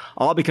 Quote,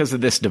 all because of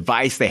this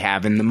device they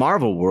have in the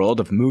Marvel world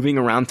of moving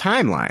around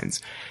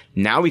timelines.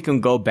 Now we can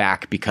go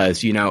back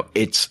because,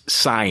 it's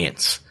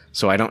science.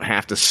 So I don't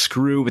have to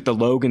screw with the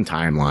Logan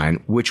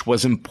timeline, which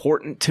was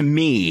important to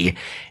me,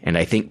 and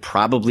I think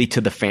probably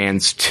to the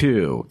fans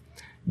too.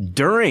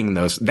 During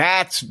those,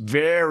 that's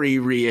very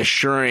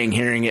reassuring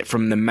hearing it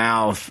from the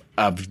mouth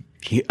of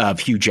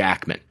Hugh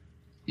Jackman.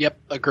 Yep,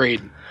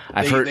 agreed.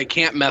 They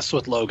can't mess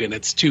with Logan.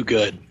 It's too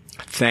good.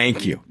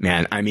 Thank you,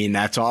 man. I mean,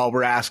 that's all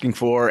we're asking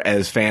for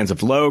as fans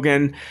of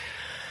Logan.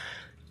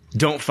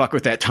 Don't fuck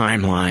with that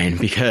timeline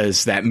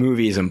because that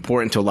movie is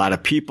important to a lot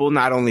of people,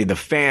 not only the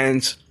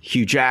fans,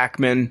 Hugh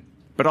Jackman,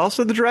 but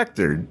also the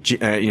director,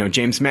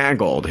 James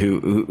Mangold,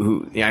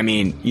 who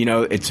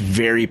it's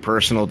very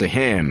personal to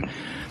him.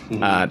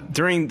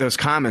 During those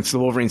comments, the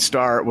Wolverine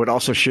star would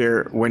also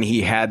share when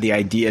he had the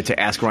idea to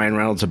ask Ryan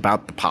Reynolds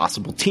about the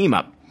possible team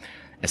up.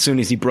 As soon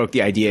as he broke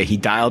the idea, he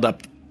dialed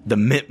up the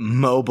Mint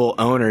Mobile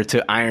owner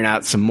to iron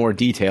out some more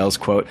details.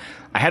 Quote,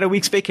 I had a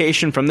week's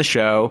vacation from the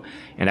show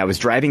and I was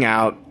driving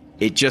out.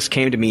 It just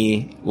came to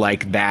me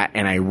like that.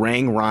 And I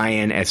rang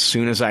Ryan as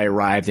soon as I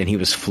arrived and he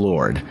was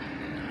floored.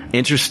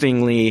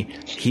 Interestingly,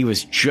 he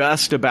was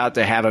just about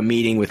to have a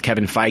meeting with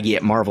Kevin Feige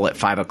at Marvel at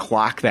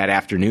 5:00 that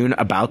afternoon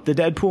about the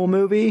Deadpool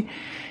movie.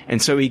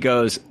 And so he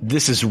goes,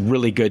 this is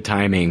really good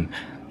timing,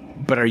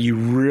 but are you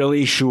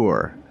really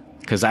sure?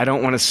 Because I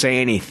don't want to say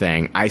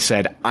anything. I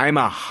said, I'm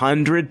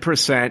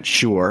 100%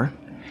 sure.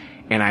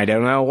 And I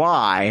don't know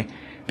why,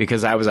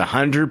 because I was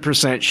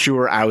 100%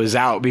 sure I was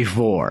out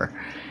before.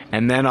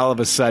 And then all of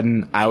a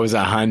sudden, I was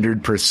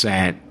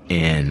 100%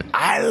 in.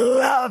 I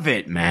love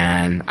it,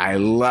 man. I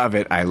love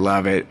it.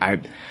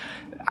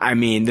 I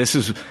mean, this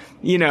is,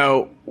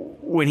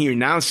 when he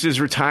announced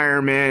his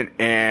retirement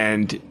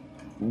and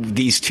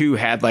these two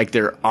had like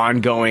their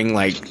ongoing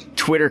like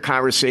Twitter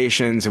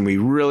conversations and we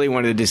really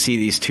wanted to see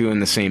these two in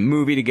the same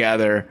movie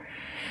together.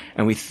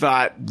 And we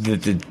thought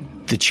that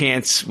the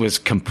chance was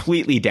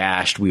completely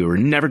dashed. We were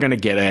never going to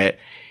get it.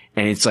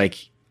 And it's like,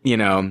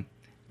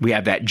 we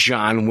have that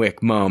John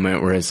Wick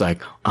moment where it's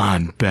like,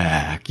 I'm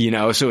back,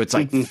 so it's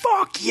like,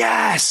 fuck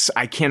yes.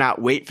 I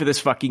cannot wait for this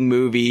fucking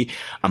movie.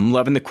 I'm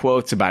loving the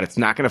quotes about it's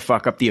not going to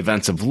fuck up the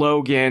events of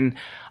Logan.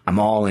 I'm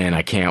all in.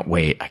 I can't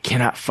wait. I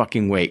cannot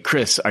fucking wait.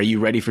 Chris, are you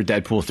ready for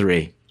Deadpool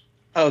 3?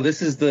 Oh,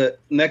 this is the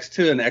next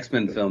to an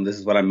X-Men film. This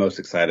is what I'm most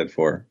excited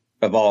for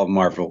of all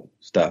Marvel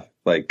stuff.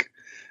 Like,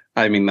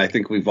 I mean, I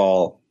think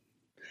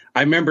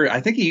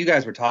I think you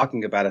guys were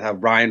talking about it, how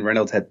Ryan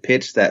Reynolds had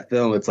pitched that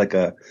film. It's like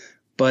a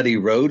buddy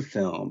road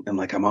film, and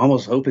like I'm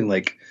almost hoping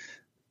like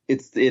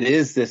it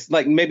is this,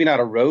 like, maybe not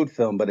a road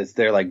film, but it's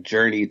their like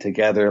journey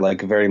together,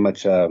 like very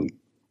much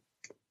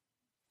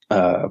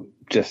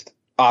just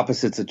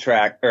opposites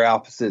attract, or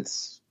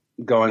opposites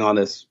going on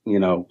this,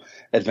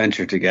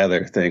 adventure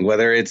together thing.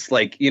 Whether it's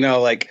like,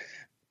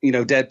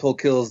 Deadpool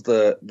kills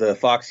the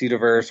Fox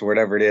universe or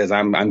whatever it is,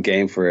 I'm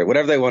game for it.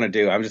 Whatever they want to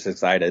do, I'm just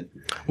excited.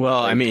 Well,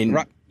 I mean,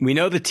 we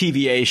know the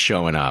TVA is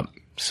showing up,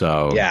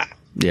 so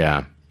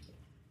yeah.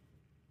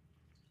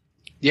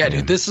 Yeah,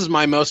 dude, this is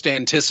my most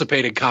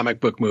anticipated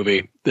comic book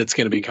movie that's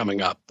going to be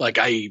coming up. Like,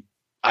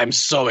 I'm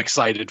so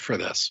excited for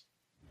this.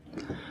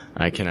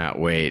 I cannot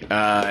wait.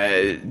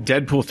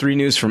 Deadpool 3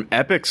 news from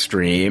Epic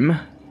Stream.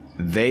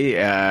 They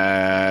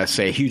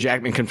say Hugh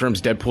Jackman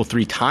confirms Deadpool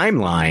 3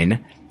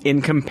 timeline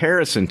in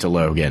comparison to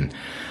Logan.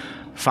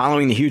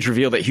 Following the huge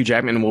reveal that Hugh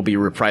Jackman will be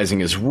reprising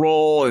his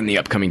role in the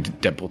upcoming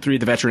Deadpool 3,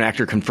 the veteran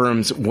actor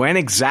confirms when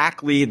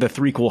exactly the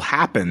threequel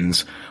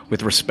happens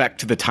with respect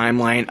to the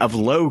timeline of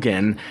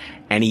Logan,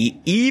 and he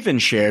even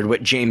shared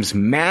what James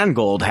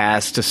Mangold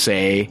has to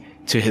say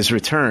to his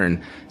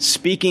return.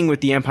 Speaking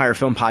with the Empire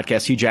Film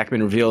Podcast, Hugh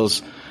Jackman reveals,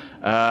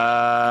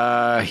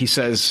 he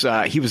says,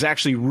 he was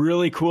actually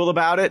really cool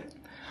about it.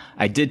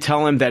 I did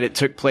tell him that it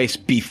took place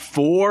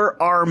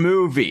before our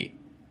movie,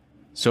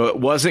 so it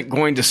wasn't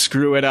going to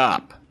screw it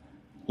up,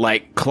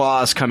 like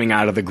Claus coming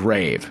out of the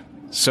grave.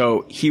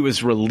 So he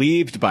was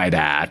relieved by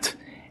that,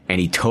 and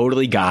he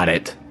totally got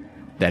it,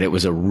 that it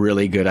was a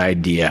really good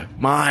idea.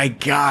 My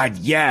God,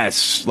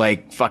 yes!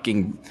 Like,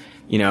 fucking,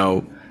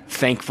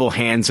 thankful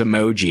hands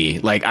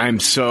emoji. Like,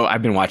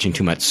 I've been watching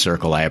too much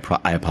Circle. I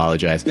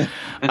apologize.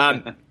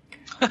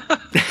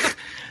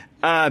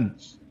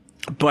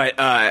 But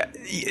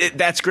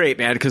that's great,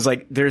 man, because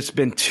like there's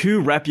been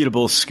two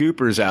reputable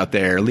scoopers out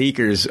there,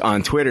 leakers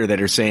on Twitter,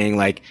 that are saying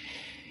like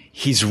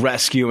he's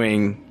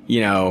rescuing,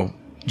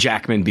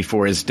 Jackman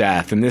before his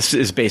death, and this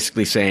is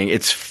basically saying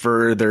it's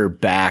further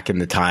back in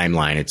the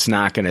timeline. It's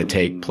not going to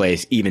take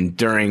place even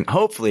during,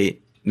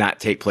 hopefully not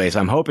take place.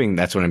 I'm hoping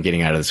that's what I'm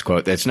getting out of this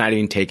quote. That's not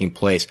even taking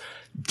place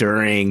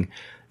during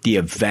the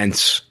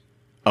events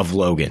of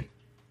Logan.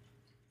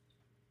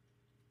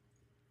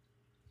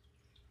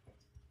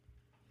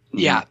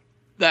 Yeah,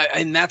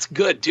 and that's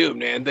good too,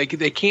 man. They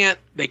can't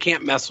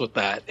mess with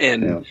that.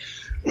 And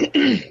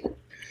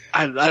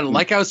I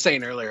like I was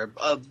saying earlier,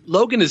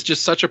 Logan is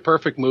just such a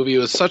perfect movie. It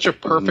was such a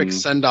perfect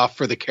send off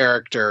for the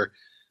character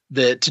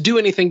that to do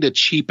anything to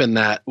cheapen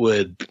that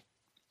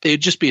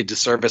it'd just be a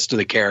disservice to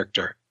the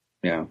character.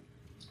 Yeah.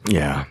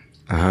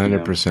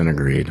 100%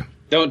 agreed.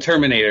 Don't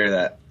Terminator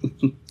that.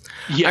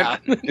 Yeah,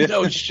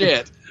 no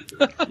shit.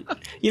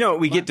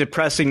 We get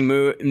depressing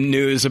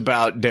news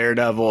about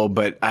Daredevil,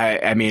 but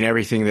I mean,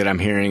 everything that I'm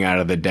hearing out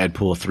of the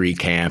Deadpool 3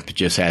 camp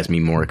just has me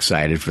more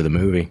excited for the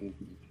movie.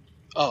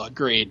 Oh,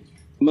 agreed.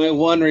 My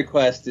one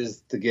request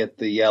is to get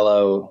the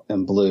yellow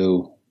and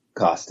blue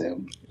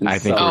costume.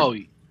 Yes, God,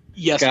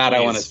 please.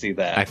 I want to see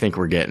that. I think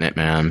we're getting it,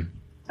 man.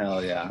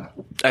 Hell yeah.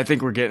 I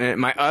think we're getting it.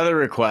 My other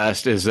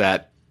request is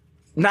that,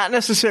 not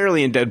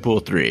necessarily in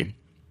Deadpool 3,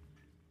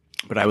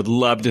 but I would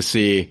love to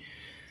see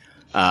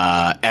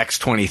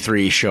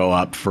X-23 show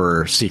up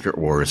for Secret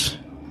Wars.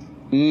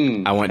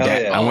 I want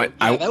that. Yeah.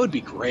 That would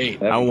be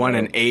great. I want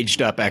an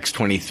aged up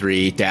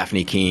X-23,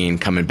 Daphne Keane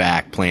coming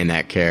back playing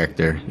that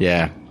character.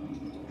 Yeah,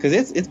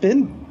 because it's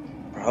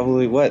been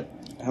probably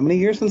how many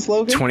years since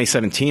Logan?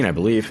 2017, I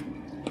believe.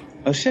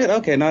 Oh shit.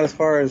 Okay, not as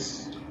far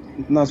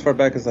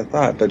back as I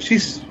thought, but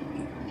she's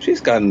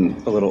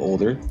gotten a little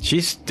older.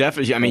 She's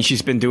definitely. I mean,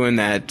 she's been doing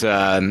that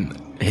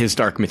His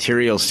Dark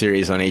Materials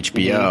series on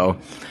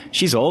HBO.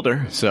 She's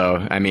older,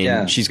 so I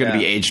mean, she's going to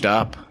be aged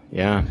up.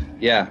 Yeah.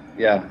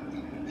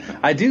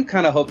 I do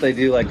kind of hope they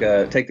do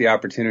take the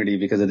opportunity,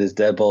 because it is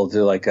Deadpool,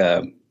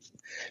 to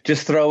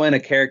just throw in a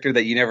character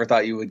that you never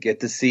thought you would get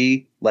to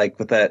see,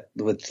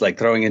 with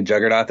throwing in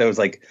Juggernaut. There was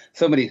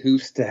so many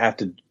hoops to have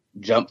to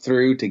jump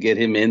through to get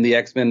him in the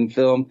X-Men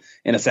film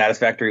in a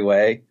satisfactory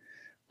way.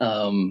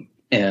 And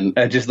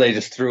they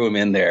just threw him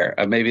in there.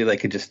 Maybe they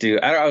could just do.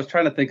 I was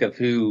trying to think of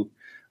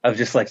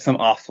some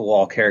off the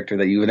wall character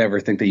that you would never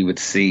think that you would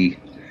see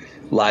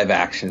live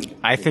action.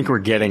 I think we're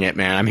getting it,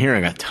 man. I'm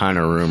hearing a ton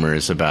of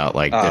rumors about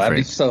different. That'd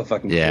be so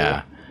fucking cool.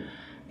 Yeah.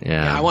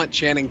 I want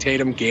Channing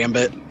Tatum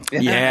Gambit.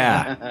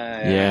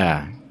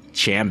 Yeah.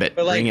 Chambit.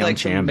 Or bring on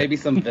Chambit. Maybe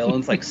some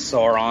villains like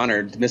Sauron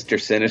or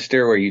Mr.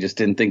 Sinister, where you just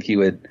didn't think he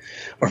would,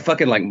 or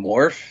fucking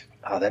Morph.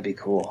 Oh, that'd be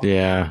cool.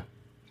 Yeah.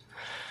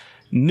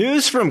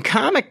 News from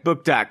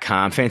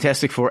comicbook.com.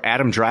 Fantastic Four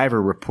Adam Driver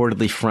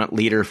reportedly front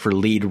leader for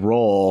lead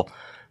role.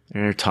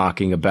 They're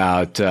talking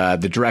about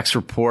the Drex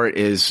report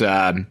is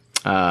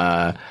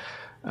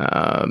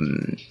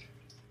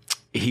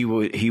he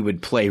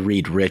would play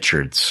Reed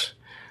Richards.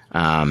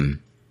 This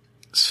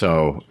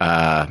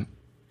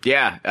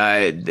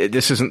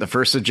isn't the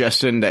first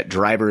suggestion that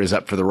Driver is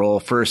up for the role.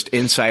 First,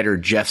 insider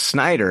Jeff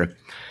Snyder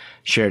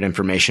shared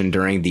information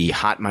during the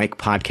Hot Mic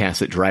podcast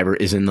that Driver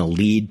is in the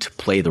lead to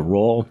play the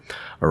role,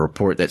 a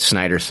report that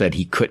Snyder said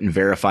he couldn't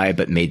verify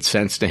but made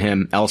sense to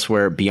him.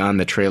 Elsewhere, beyond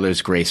the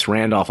trailers, Grace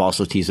Randolph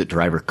also teased that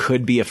Driver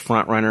could be a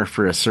frontrunner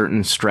for a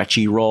certain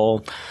stretchy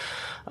role.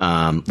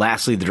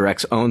 Lastly, the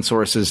Direct's own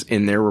sources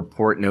in their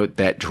report note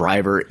that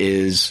Driver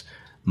is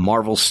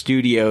Marvel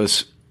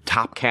Studios'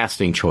 top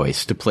casting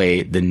choice to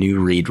play the new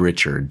Reed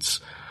Richards.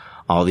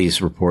 All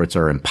these reports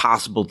are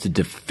impossible to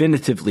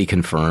definitively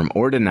confirm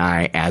or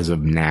deny as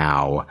of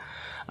now.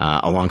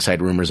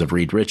 Alongside rumors of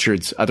Reed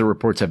Richards, other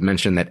reports have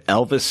mentioned that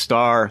Elvis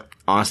star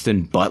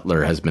Austin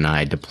Butler has been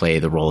eyed to play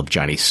the role of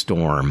Johnny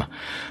Storm.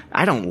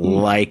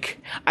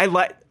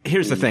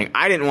 Here's the thing.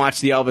 I didn't watch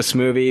the Elvis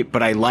movie,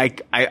 but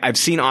I've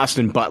seen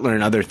Austin Butler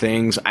in other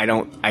things.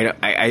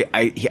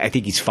 I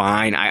think he's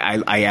fine.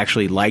 I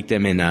actually liked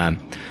him in,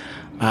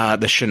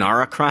 the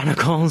Shannara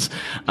Chronicles.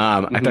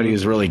 I thought he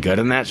was really good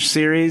in that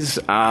series.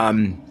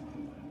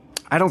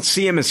 I don't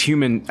see him as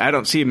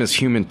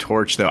Human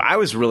Torch though. I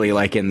was really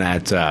liking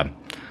that,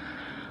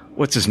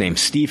 what's his name?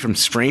 Steve from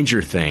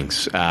Stranger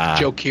Things.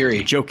 Joe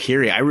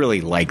Keery. I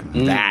really like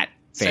that.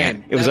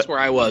 Same. That's where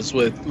I was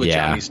with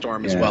Johnny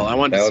Storm as well. I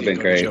wanted to see him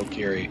go Joe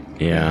Keery.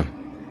 Yeah.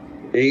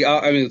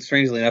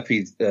 Strangely enough,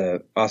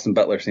 Austin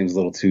Butler seems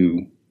a little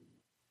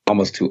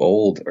almost too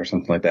old or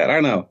something like that. I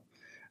don't know.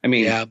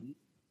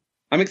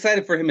 I'm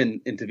excited for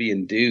him to be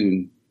in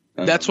Dune.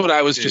 That's what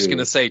I was just going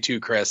to say too,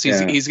 Chris.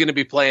 He's going to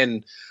be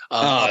playing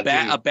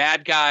a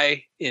bad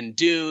guy in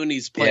Dune.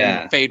 He's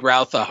playing Fade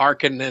Routha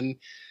Harkonnen.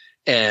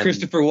 And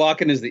Christopher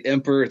Walken is the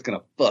Emperor. It's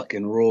gonna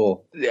fucking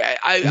rule.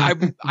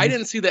 I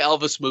didn't see the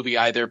Elvis movie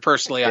either.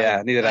 Personally, I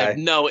have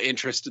no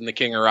interest in the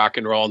King of Rock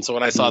and Roll. And so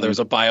when I saw there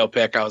was a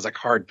biopic, I was like,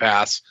 hard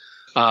pass.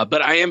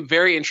 But I am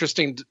very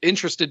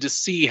interested to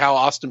see how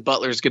Austin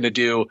Butler is going to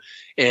do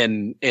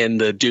in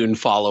the Dune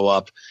follow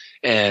up.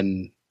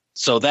 And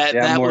so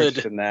that would.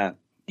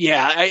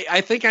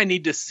 I think I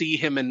need to see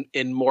him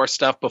in more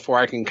stuff before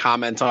I can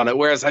comment on it.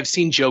 Whereas I've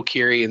seen Joe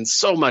Keery in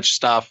so much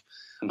stuff.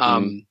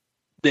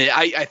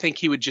 I think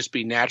he would just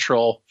be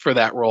natural for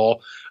that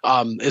role.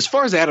 As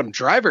far as Adam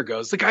Driver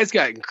goes, the guy's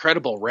got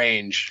incredible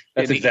range.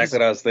 That's exactly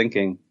what I was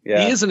thinking.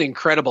 Yeah. He is an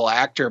incredible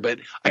actor, but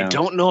I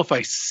don't know if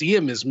I see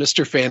him as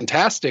Mr.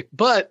 Fantastic.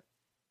 But,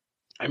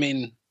 I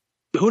mean,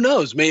 who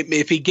knows? Maybe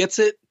if he gets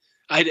it,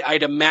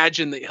 I'd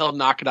imagine that he'll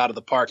knock it out of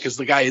the park because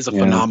the guy is a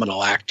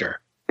phenomenal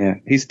actor. Yeah,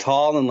 he's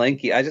tall and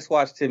lanky. I just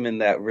watched him in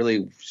that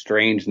really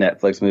strange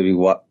Netflix movie,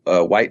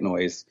 White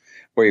Noise,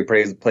 where he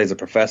plays a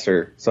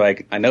professor. So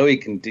I know he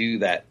can do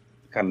that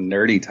kind of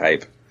nerdy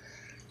type.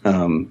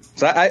 So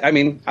I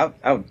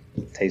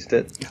would taste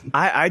it.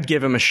 I'd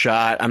give him a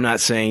shot. I'm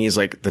not saying he's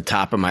like the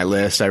top of my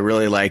list. I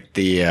really like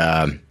the,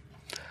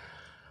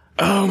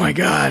 oh my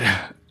God.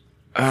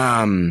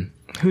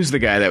 Who's the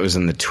guy that was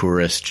in The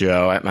Tourist,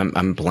 Joe?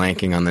 I'm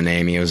blanking on the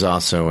name. He was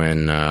also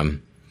in,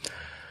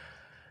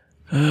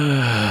 what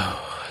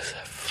was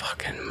that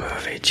fucking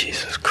movie?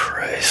 Jesus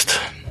Christ.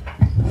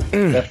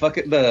 That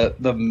fucking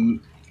the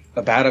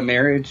About a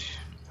Marriage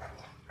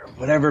or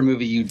whatever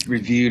movie you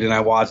reviewed and I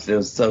watched it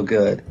was so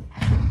good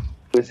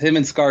with him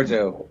and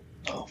ScarJo.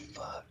 Oh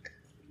fuck!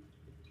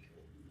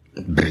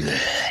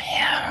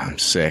 Yeah, I'm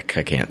sick.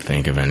 I can't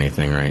think of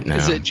anything right now.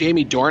 Is it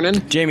Jamie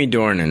Dornan? Jamie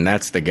Dornan,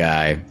 that's the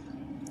guy.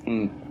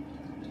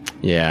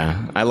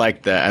 Yeah, I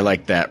like that. I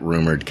like that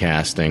rumored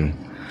casting.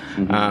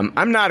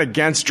 I'm not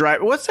against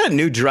Driver. What's that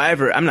new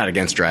Driver? I'm not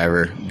against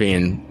Driver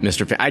being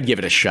Mr. I'd give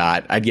it a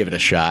shot.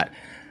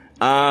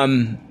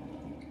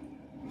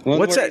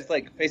 What's that? He's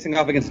like facing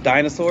off against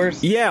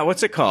dinosaurs. Yeah,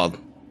 what's it called?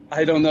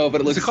 I don't know,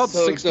 but it looks called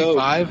so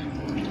 65.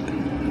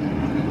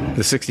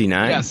 The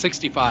 69? Yeah,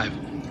 65.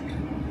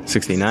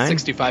 69?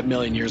 65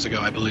 million years ago,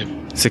 I believe.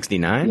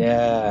 69?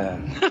 Yeah.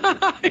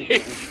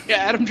 Yeah,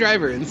 Adam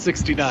Driver in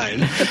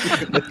 69.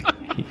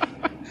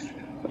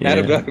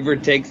 Adam Driver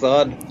takes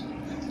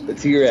on the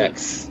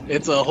T-Rex.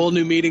 It's a whole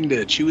new meeting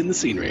to chew in the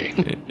scenery.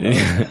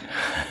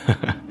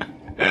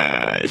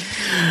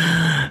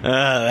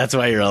 That's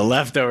why you're a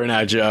leftover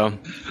now, Joe.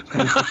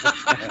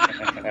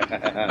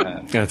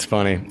 That's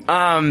funny.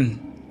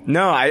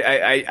 No,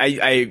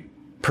 I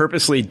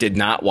purposely did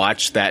not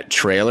watch that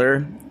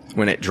trailer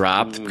when it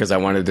dropped because I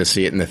wanted to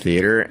see it in the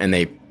theater, and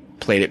they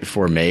played it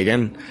before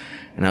Megan,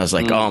 and I was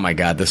like, oh my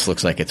God, this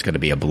looks like it's going to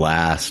be a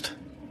blast.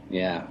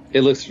 Yeah,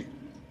 it looks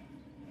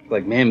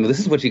like, man, this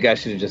is what you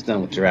guys should have just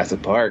done with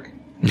Jurassic Park.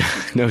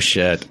 No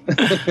shit.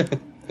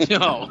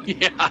 No,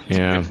 yeah.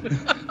 Yeah.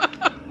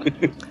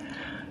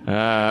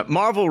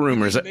 Marvel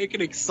rumors. Make an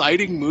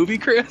exciting movie,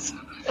 Chris?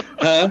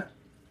 Huh?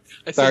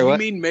 I said, you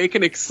mean make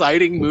an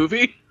exciting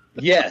movie?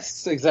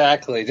 Yes,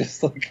 exactly.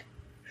 Just like,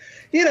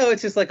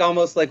 it's just like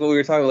almost like what we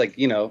were talking about, like,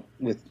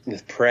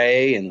 with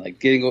Prey and like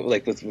getting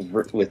like with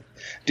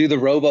do the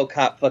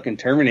RoboCop fucking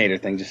Terminator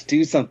thing. Just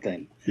do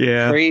something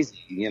crazy,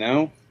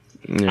 Yeah.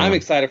 I'm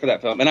excited for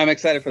that film, and I'm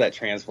excited for that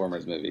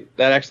Transformers movie.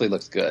 That actually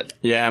looks good.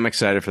 Yeah, I'm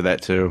excited for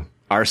that too.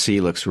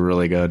 RC looks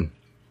really good.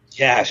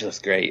 Yeah, she looks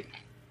great.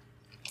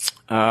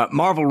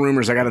 Marvel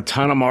rumors. I got a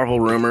ton of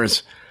Marvel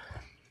rumors.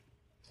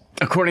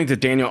 according to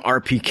Daniel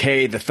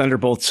RPK, the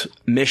Thunderbolts'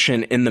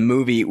 mission in the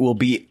movie will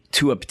be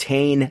to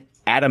obtain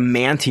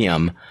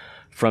adamantium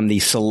from the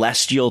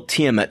celestial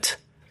Tiamat,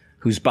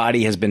 whose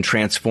body has been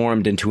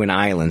transformed into an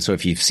island. So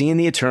if you've seen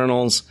the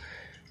Eternals,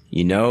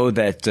 you know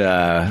that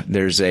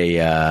there's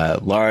a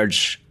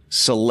large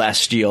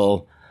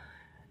celestial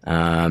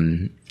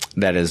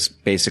that is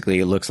basically,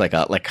 it looks like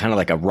kind of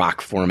like a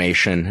rock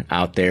formation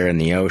out there in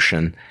the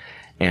ocean,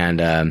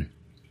 and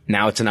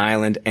now it's an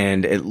island,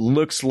 and it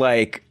looks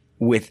like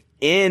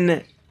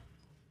within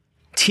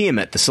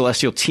Tiamat, the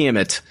celestial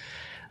Tiamat,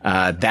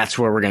 that's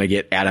where we're going to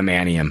get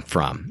adamantium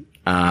from.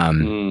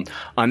 On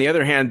the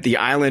other hand, the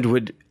island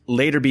would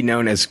later be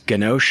known as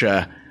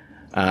Genosha.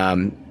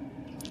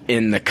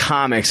 In the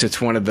comics,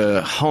 it's one of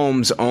the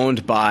homes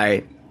owned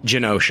by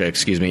Genosha,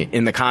 excuse me.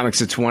 In the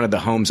comics, it's one of the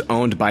homes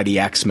owned by the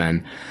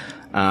X-Men.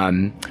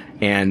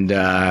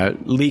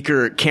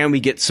 Leaker, Can We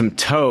Get Some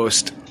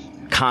Toast,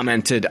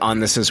 commented on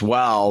this as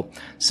well,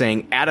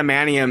 saying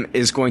adamantium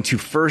is going to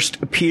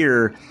first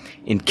appear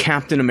in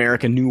Captain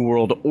America New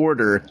World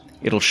Order.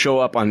 It'll show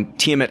up on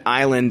Tiamat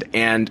Island,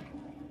 and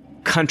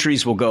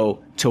countries will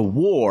go to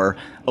war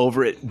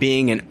over it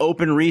being an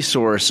open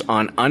resource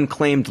on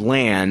unclaimed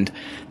land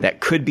that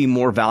could be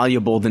more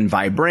valuable than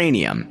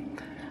vibranium.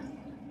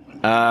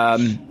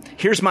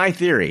 Here's my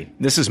theory.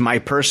 This is my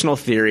personal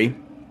theory.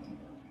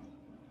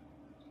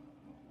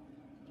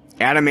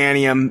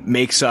 Adamantium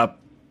makes up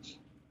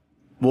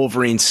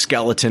Wolverine's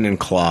skeleton and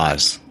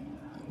claws.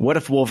 What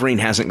if Wolverine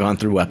hasn't gone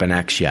through Weapon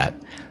X yet?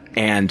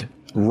 And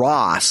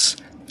Ross,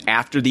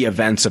 after the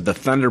events of the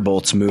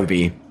Thunderbolts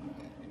movie,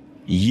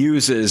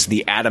 uses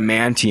the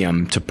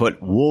adamantium to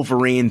put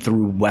Wolverine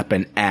through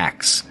Weapon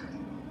X.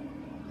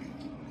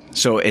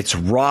 So it's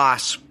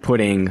Ross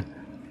putting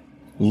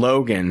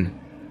Logan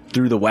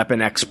through the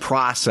Weapon X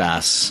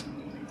process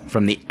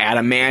from the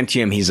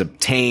adamantium he's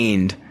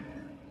obtained.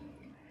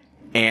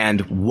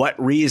 And what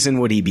reason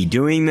would he be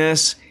doing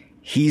this?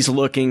 He's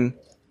looking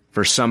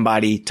for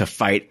somebody to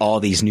fight all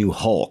these new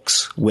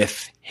Hulks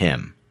with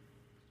him.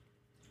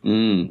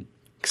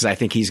 Because I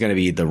think he's going to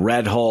be the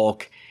Red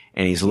Hulk,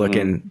 and he's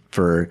looking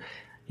for,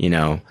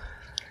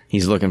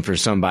 he's looking for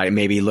somebody,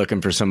 maybe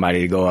looking for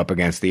somebody to go up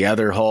against the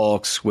other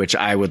Hulks, which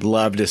I would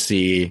love to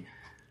see.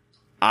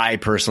 I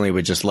personally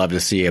would just love to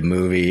see a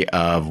movie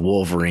of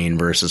Wolverine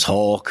versus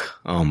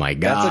Hulk. Oh my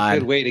God. That's a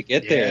good way to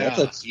get there. Yeah.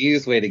 That's a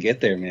genius way to get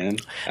there, man.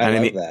 I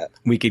love that.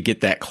 We could get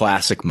that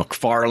classic Todd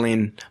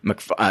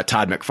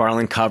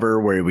McFarlane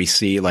cover where we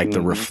see like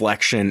the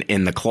reflection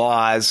in the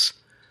claws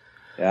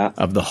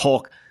of the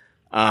Hulk.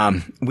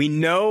 We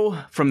know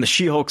from the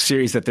She-Hulk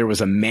series that there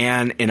was a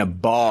man in a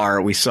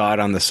bar. We saw it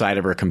on the side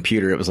of her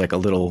computer. It was like a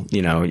little,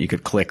 you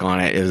could click on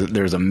it.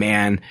 There's a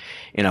man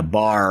in a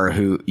bar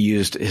who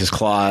used his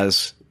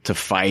claws to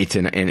fight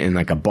in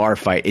like a bar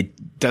fight.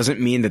 It doesn't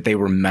mean that they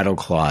were metal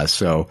claws.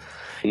 So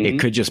it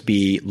could just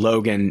be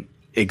Logan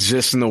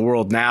exists in the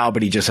world now,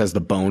 but he just has the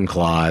bone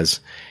claws,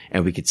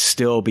 and we could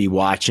still be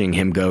watching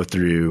him go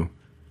through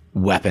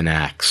Weapon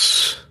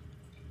X.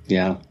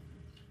 Yeah.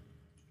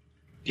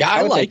 Yeah,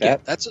 I like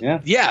it. That.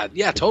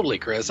 Yeah, totally,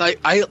 Chris.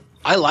 I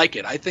like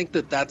it. I think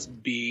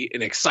that'd be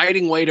an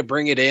exciting way to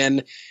bring it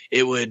in.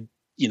 It would,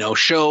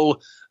 show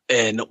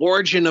an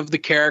origin of the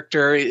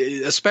character,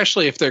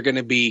 especially if they're going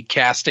to be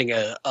casting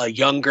a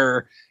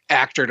younger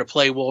actor to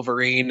play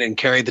Wolverine and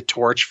carry the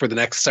torch for the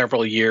next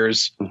several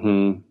years.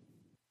 Mm-hmm.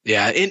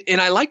 Yeah,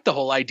 and I like the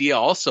whole idea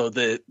also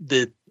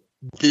that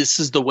this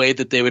is the way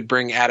that they would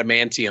bring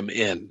adamantium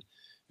in,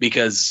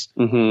 because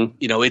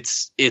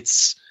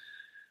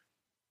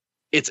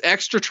it's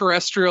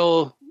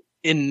extraterrestrial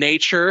in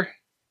nature,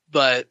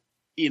 but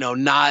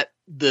not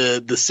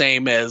the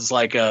same as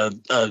like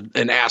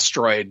an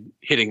asteroid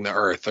hitting the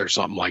Earth or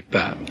something like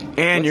that.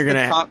 And you're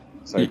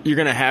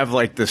gonna have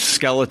like the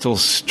skeletal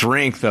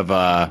strength of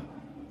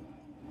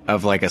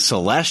like a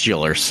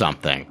Celestial or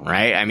something,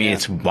 right? I mean,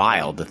 it's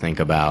wild to think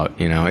about.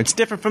 It's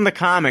different from the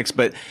comics,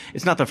 but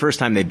it's not the first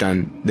time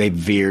they've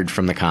veered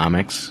from the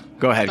comics.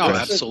 Go ahead, Chris. Oh,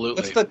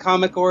 absolutely. What's the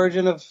comic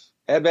origin of?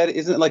 I bet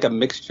isn't it like a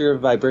mixture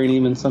of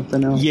vibranium and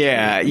something else?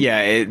 Yeah.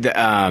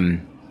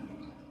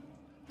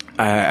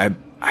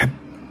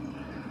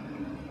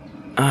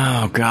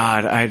 Oh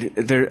God,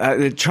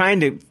 they're trying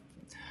to.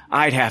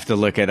 I'd have to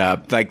look it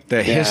up. Like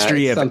the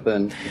history of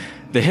something.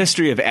 The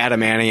history of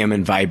adamantium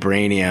and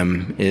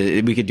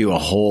vibranium. We could do a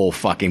whole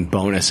fucking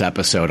bonus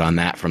episode on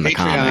that from the Patreon.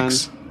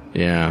 comics.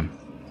 Yeah.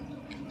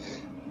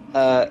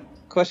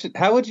 Question: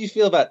 how would you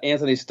feel about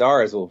Anthony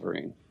Starr as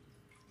Wolverine?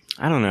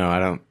 I don't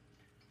know.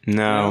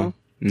 No.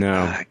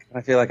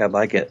 I feel like I'd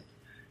like it.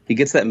 He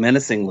gets that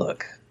menacing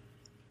look.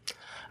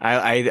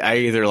 I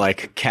either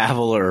like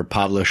Cavill or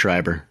Pablo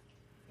Schreiber.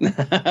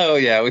 Oh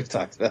yeah, we've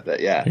talked about that.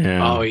 Yeah.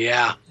 Oh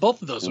yeah,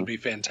 both of those would be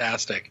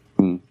fantastic.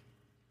 Yeah,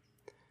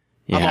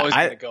 I'm always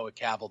going to go with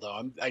Cavill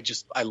though.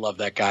 I love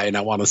that guy, and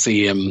I want to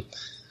see him.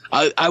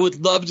 I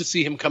would love to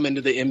see him come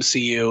into the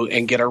MCU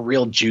and get a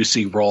real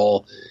juicy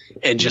role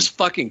and just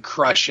fucking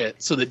crush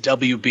it, so that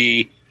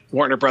WB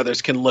Warner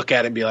Brothers can look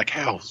at it and be like,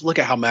 "Oh, look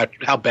at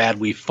how bad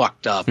we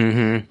fucked up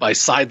by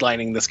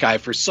sidelining this guy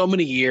for so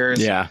many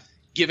years,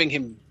 giving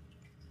him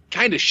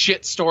kind of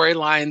shit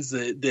storylines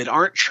that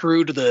aren't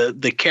true to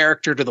the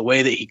character, to the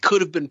way that he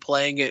could have been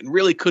playing it, and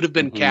really could have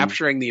been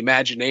capturing the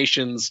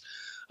imaginations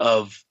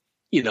of,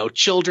 you know,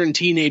 children,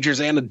 teenagers,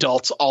 and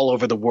adults all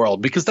over the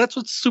world, because that's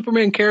what the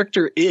Superman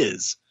character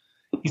is.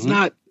 He's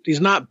not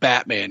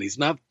Batman. He's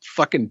not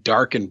fucking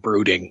dark and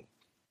brooding."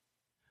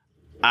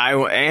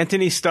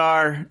 Anthony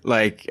Starr,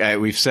 like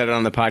we've said it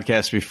on the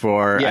podcast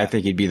before, I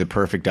think he'd be the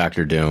perfect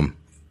Dr. Doom.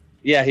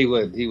 Yeah, he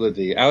would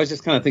be. I was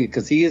just kind of thinking,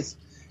 because he's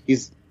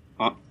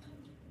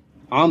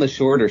on the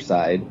shorter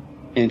side,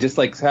 and just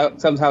like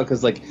somehow,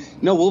 because like,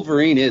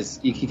 Wolverine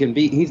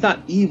he's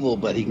not evil,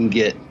 but he can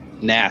get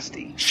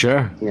nasty.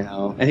 Sure. You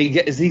know, and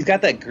he's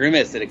got that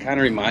grimace that it kind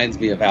of reminds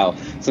me of how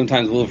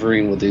sometimes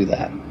Wolverine will do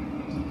that.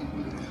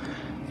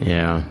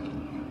 Yeah.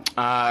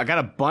 I got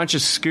a bunch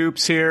of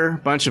scoops here,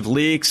 bunch of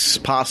leaks,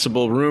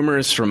 possible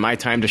rumors from My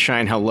Time to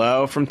Shine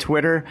Hello from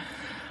Twitter.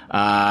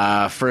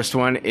 First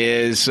one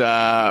is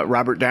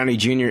Robert Downey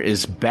Jr.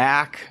 is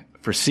back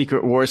for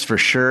Secret Wars for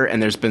sure,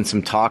 and there's been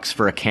some talks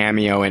for a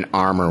cameo in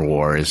Armor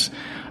Wars.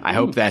 I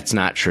hope that's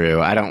not true.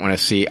 I want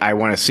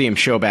to see him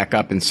show back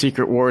up in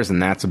Secret Wars,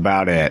 and that's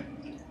about it.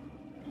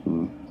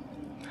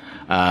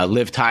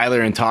 Liv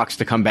Tyler in talks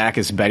to come back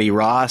as Betty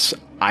Ross.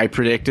 I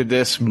predicted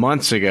this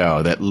months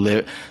ago that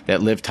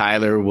Liv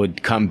Tyler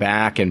would come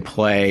back and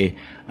play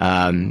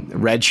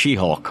Red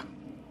She-Hulk.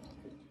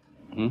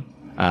 Ben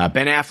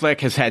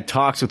Affleck has had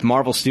talks with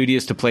Marvel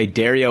Studios to play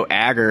Dario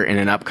Agger in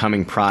an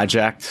upcoming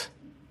project.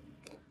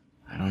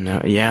 I don't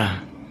know.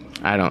 Yeah,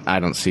 I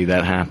don't see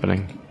that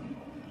happening.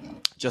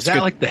 Is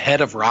that like the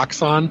head of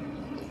Roxxon?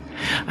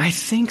 I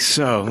think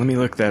so. Let me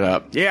look that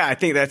up. Yeah, I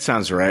think that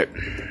sounds right.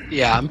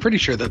 Yeah, I'm pretty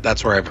sure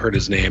that's where I've heard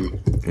his name.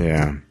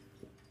 Yeah.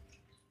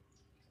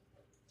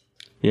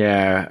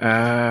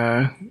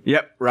 Yeah.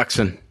 Yep.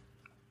 Roxxon,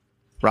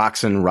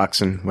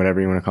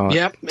 whatever you want to call it.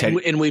 Yep.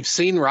 And we've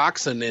seen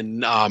Roxxon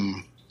in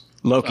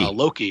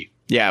Loki.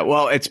 Yeah.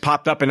 Well, it's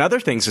popped up in other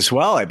things as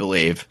well, I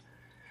believe.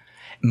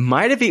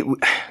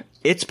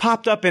 It's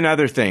popped up in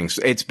other things.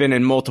 It's been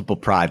in multiple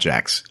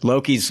projects.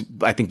 Loki's,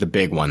 I think, the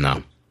big one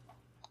though,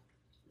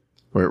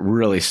 where it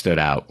really stood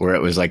out, where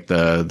it was like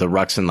the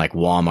Roxxon, like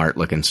Walmart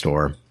looking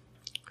store.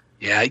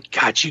 Yeah.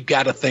 God, you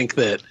got to think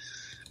that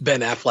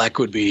Ben Affleck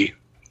would be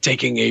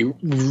taking a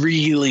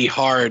really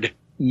hard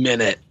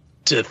minute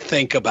to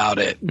think about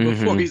it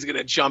before he's going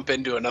to jump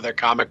into another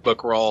comic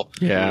book role.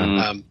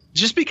 Yeah.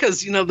 Just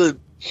because, the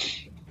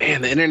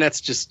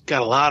internet's just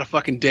got a lot of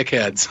fucking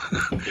dickheads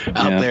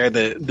out there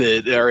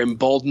that are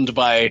emboldened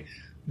by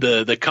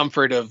the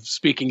comfort of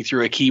speaking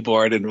through a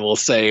keyboard and will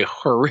say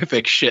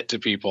horrific shit to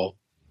people.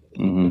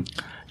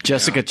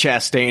 Jessica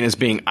Chastain is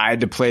being eyed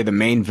to play the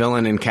main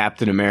villain in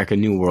Captain America: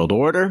 New World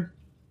Order.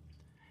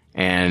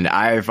 And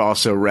I've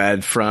also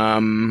read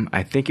from,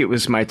 I think it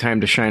was My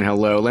Time to Shine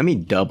Hello. Let me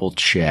double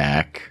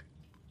check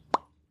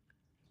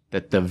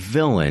that the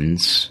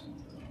villains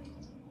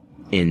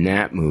in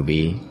that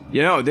movie,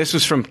 this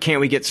was from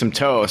Can't We Get Some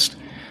Toast.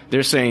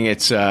 They're saying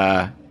it's,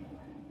 Can't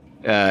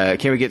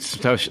We Get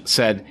Some Toast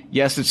said,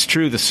 yes, it's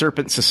true. The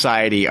Serpent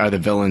Society are the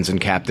villains in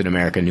Captain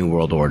America: New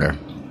World Order.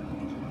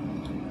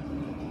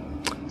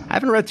 I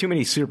haven't read too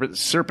many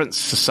Serpent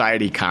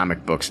Society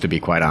comic books, to be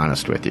quite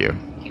honest with you.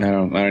 I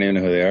don't even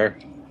know who they are.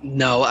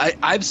 No,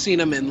 I've seen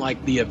them in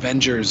like the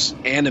Avengers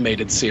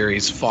animated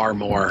series far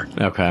more.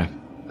 Okay.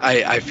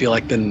 I feel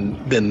like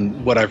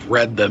than what I've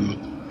read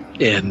them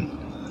in,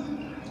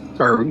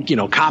 or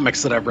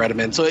comics that I've read them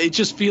in. So it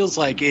just feels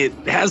like it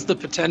has the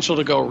potential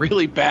to go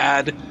really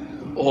bad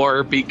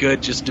or be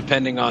good, just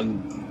depending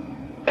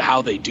on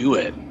how they do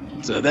it.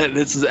 So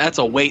that's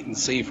a wait and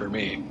see for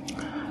me.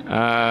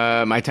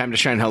 My Time to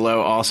Shine Hello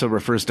also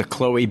refers to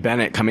Chloe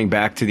Bennett coming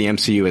back to the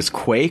MCU as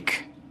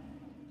Quake.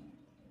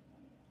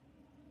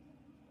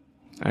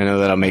 I know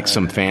that'll make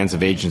some fans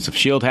of Agents of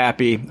S.H.I.E.L.D.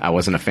 happy. I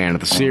wasn't a fan of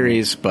the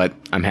series, but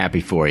I'm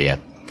happy for you.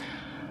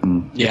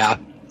 Yeah.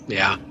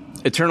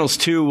 Eternals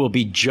 2 will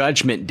be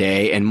Judgment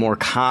Day and more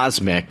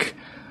cosmic.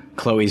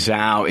 Chloe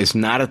Zhao is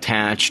not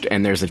attached,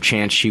 and there's a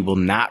chance she will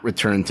not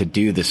return to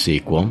do the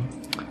sequel.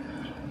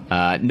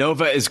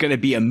 Nova is going to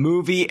be a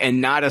movie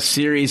and not a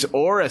series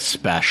or a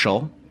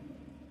special.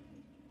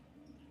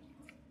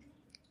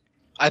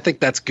 I think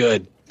that's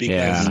good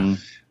because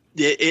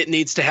it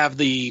needs to have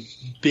the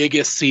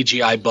biggest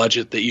CGI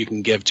budget that you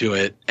can give to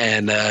it,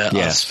 and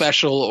a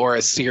special or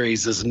a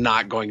series is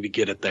not going to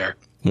get it there.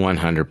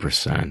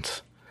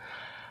 100%.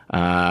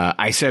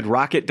 I said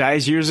Rocket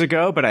dies years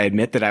ago, but I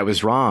admit that I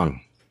was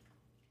wrong.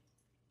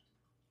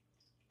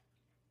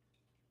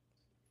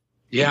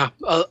 Yeah,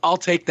 I'll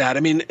take that.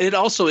 I mean,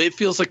 it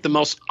feels like the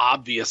most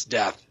obvious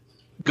death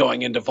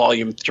going into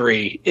Volume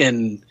 3.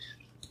 And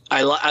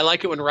I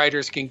like it when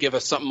writers can give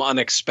us something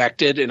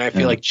unexpected, and I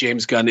feel like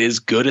James Gunn is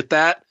good at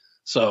that.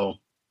 So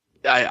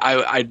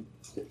I'm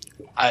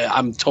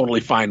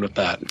totally fine with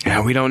that.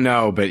 Yeah, we don't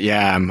know, but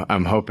yeah,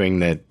 I'm hoping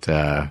that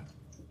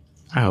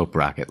I hope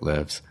Rocket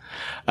lives.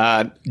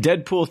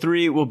 Deadpool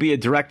 3 will be a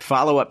direct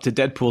follow-up to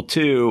Deadpool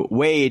 2.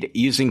 Wade,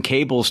 using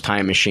Cable's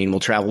time machine, will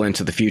travel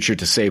into the future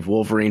to save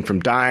Wolverine from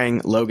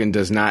dying. Logan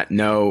does not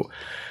know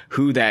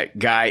who that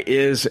guy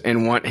is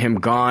and want him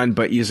gone,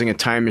 but using a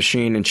time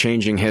machine and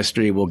changing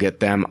history will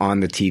get them on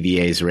the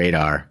TVA's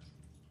radar.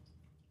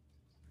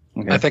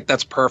 I think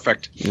that's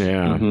perfect.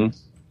 Yeah.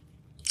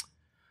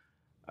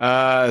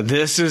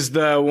 This is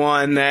the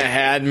one that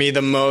had me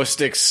the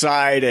most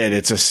excited.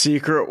 It's a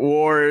Secret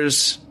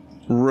Wars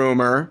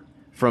rumor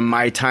from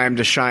My Time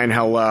to Shine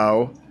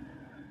Hello.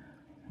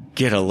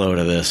 Get a load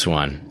of this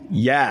one.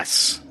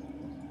 Yes.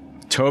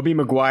 Tobey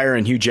Maguire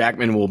and Hugh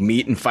Jackman will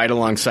meet and fight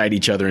alongside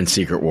each other in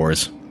Secret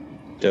Wars.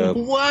 Dope.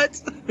 What?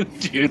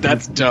 Dude,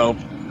 that's dope.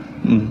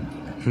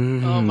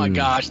 Oh my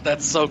gosh,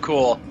 that's so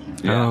cool.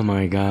 Yeah. Oh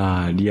my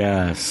God,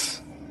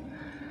 yes.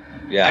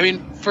 Yeah. I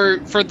mean,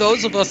 for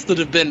those of us that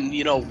have been,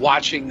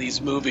 watching these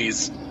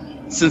movies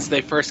since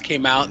they first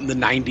came out in the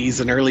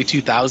 90s and early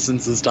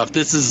 2000s and stuff,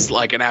 this is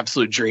like an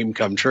absolute dream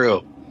come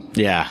true.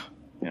 Yeah.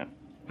 Yeah.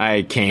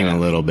 I came a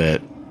little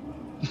bit.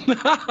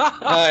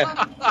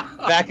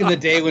 Back in the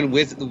day when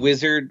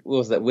Wizard, what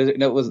was that? Wizard?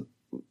 No, it was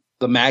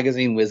the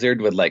magazine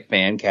Wizard would like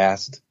fan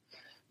cast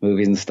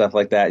movies and stuff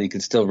like that. You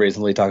could still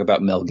reasonably talk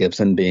about Mel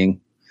Gibson being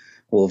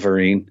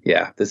Wolverine.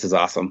 Yeah, this is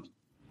awesome.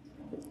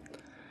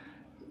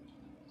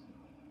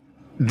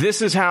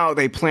 This is how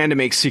they plan to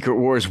make Secret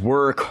Wars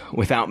work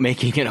without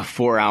making it a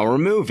 4-hour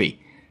movie.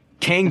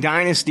 Kang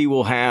Dynasty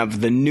will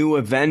have the New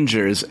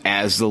Avengers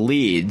as the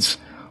leads,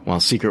 while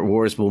Secret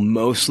Wars will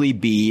mostly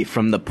be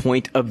from the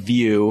point of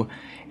view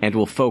and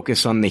will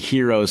focus on the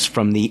heroes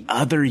from the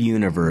other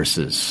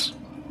universes.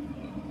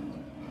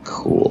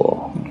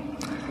 Cool.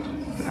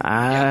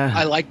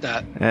 I like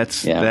that.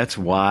 That's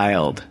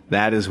wild.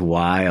 That is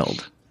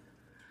wild.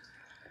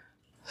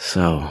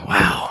 So,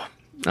 wow.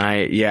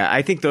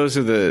 I think those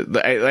are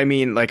I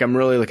mean, like, I'm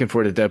really looking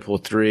forward to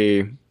Deadpool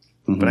 3,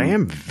 but I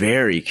am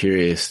very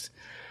curious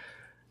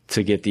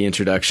to get the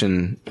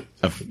introduction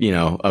of,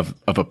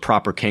 of a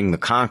proper Kang the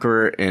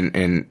Conqueror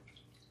in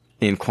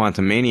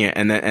Quantumania,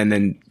 and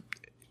then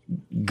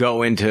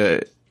go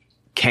into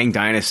Kang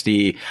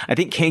Dynasty. I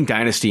think Kang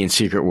Dynasty and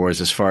Secret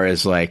Wars, as far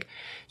as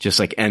just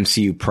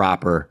MCU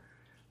proper,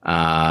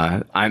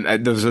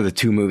 those are the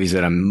two movies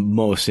that I'm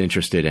most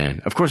interested in.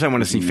 Of course, I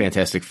want to see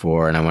Fantastic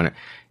Four, and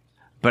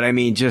but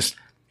just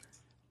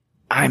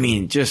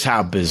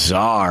how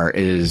bizarre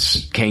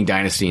is Kang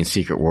Dynasty and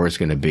Secret Wars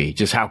going to be?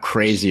 Just how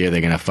crazy are they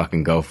going to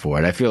fucking go for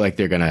it? I feel like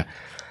they're not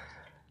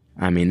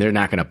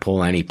going to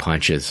pull any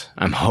punches.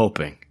 I'm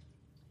hoping.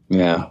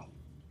 Yeah.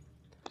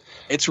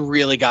 It's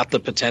really got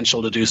the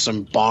potential to do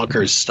some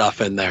bonkers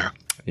stuff in there.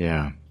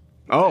 Yeah.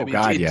 Oh,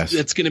 God, yes.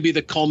 It's going to be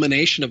the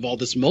culmination of all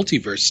this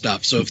multiverse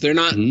stuff. So if they're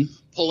not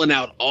pulling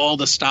out all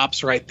the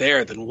stops right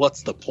there, then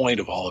what's the point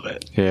of all of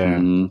it?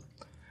 Yeah.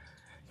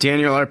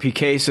 Daniel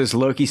RPK says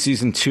Loki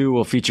Season 2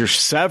 will feature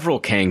several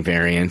Kang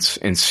variants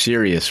and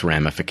serious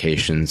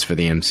ramifications for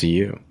the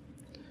MCU.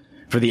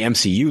 For the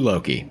MCU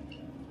Loki.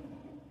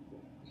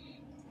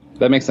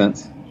 That makes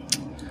sense.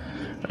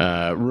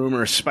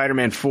 Rumor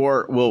Spider-Man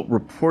 4 will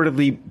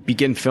reportedly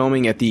begin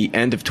filming at the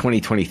end of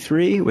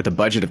 2023 with a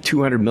budget of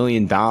 $200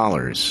 million.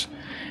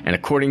 And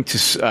according to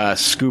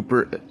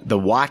Scooper the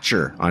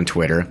Watcher on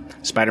Twitter,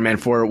 Spider-Man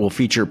 4 will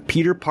feature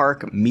Peter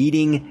Park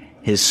meeting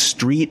his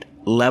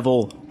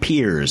street-level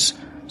peers.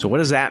 So what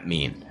does that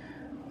mean?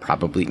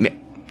 Probably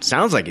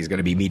sounds like he's going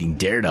to be meeting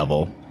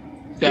Daredevil.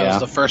 That was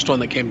the first one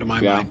that came to my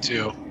mind,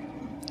 too.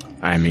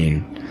 I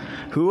mean,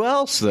 who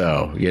else,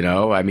 though? I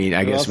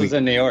guess else is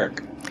in New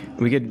York?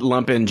 We could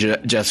lump in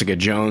Jessica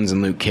Jones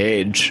and Luke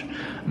Cage.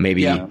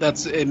 Maybe. Yeah,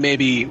 that's it.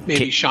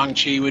 Maybe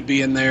Shang-Chi would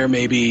be in there.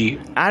 Maybe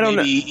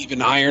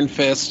even Iron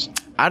Fist.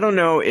 I don't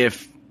know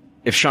if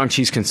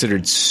Shang-Chi's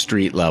considered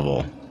street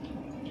level.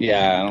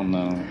 Yeah, I don't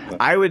know.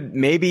 I would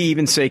maybe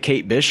even say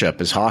Kate Bishop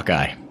as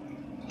Hawkeye.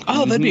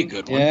 Oh, that'd be a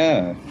good one.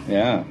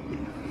 Yeah.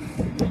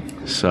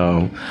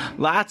 So,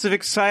 lots of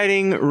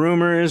exciting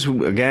rumors.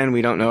 Again,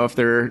 we don't know if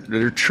they're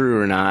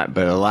true or not,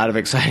 but a lot of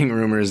exciting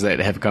rumors that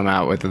have come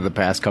out within the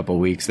past couple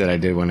of weeks that I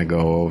did want to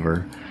go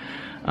over.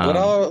 What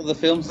are the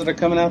films that are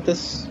coming out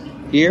this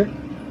year?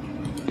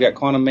 You got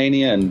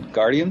Quantumania and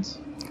Guardians?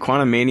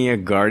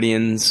 Quantumania,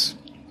 Guardians.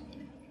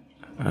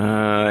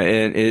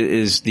 And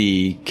is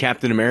the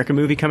Captain America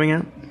movie coming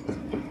out?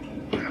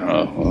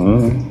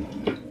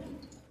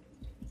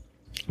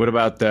 What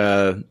about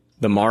the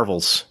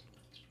Marvels?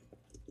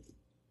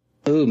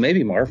 Ooh,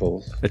 maybe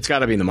Marvels. It's got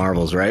to be the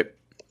Marvels, right?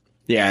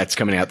 Yeah, it's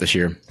coming out this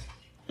year.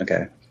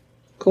 Okay.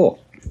 Cool.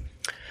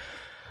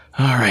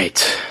 All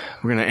right.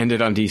 We're going to end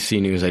it on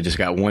DC News. I just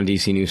got one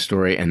DC News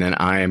story, and then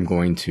I am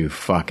going to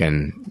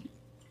fucking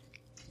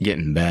get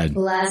in bed.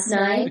 Last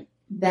night,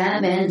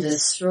 Batman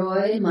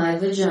destroyed my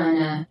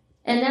vagina.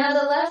 And now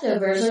the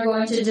leftovers are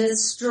going to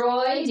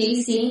destroy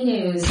DC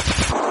News.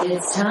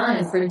 It's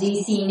time for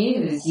DC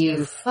News,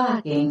 you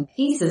fucking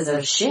pieces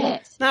of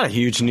shit. Not a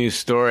huge news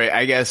story.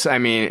 I guess, I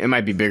mean, it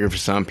might be bigger for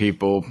some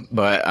people,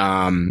 but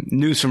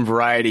news from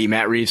Variety.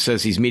 Matt Reeves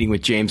says he's meeting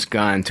with James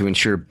Gunn to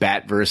ensure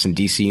Batverse and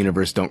DC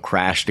Universe don't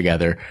crash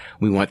together.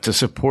 We want to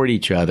support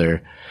each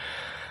other.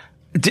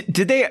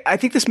 Did they? I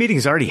think this meeting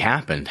has already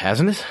happened,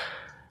 hasn't it?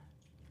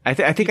 I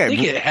think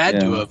it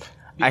had to have.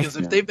 Because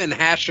if they've been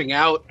hashing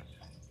out,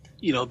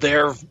 you know,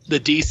 the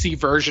DC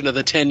version of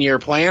the 10-year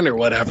plan or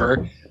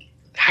whatever,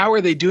 how are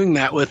they doing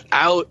that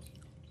without,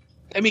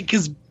 I mean,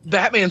 because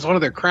Batman's one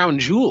of their crown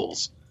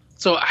jewels.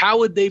 So how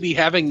would they be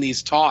having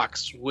these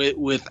talks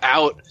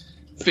without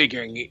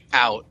figuring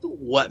out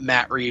what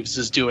Matt Reeves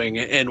is doing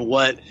and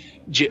what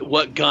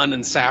Gunn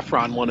and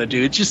Safran want to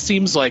do? It just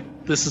seems like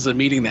this is a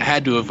meeting that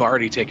had to have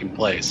already taken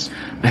place.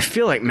 I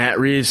feel like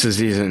Matt Reeves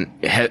has even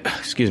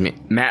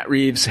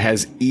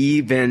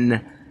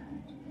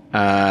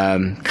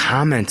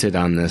commented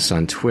on this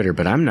on Twitter,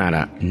 but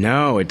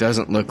no, it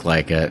doesn't look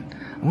like it.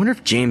 I wonder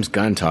if James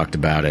Gunn talked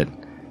about it.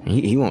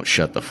 He won't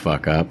shut the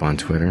fuck up on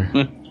Twitter.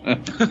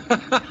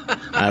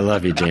 I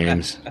love you,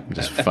 James. I'm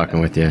just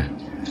fucking with you.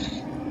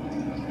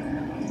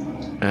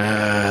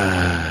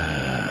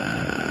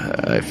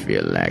 I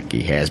feel like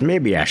he has.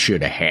 Maybe I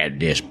should have had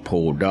this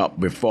pulled up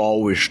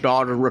before we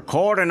started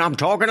recording. I'm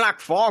talking like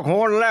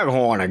Foghorn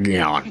Leghorn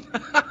again.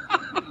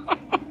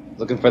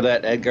 Looking for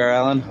that Edgar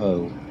Allan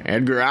Poe.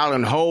 Edgar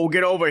Allan Poe,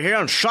 get over here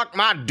and suck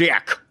my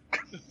dick.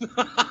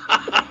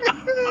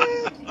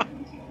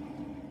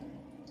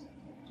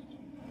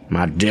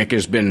 My dick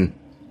has been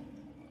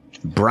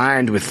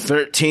brined with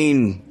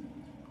 13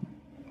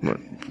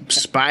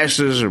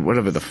 spices or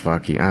whatever the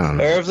fuck I don't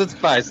know. Herbs and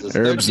spices.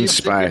 Herbs and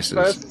spices.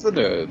 Spices and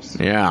herbs.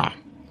 Yeah.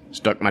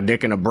 Stuck my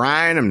dick in a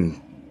brine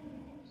and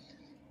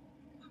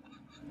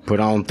put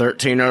on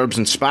 13 herbs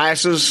and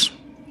spices.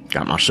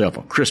 Got myself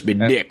a crispy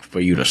dick for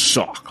you to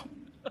suck.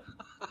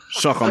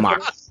 Suck on my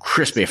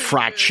crispy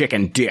fried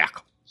chicken dick.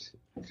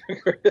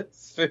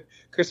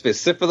 Crispy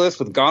syphilis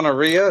with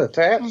gonorrhea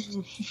attached?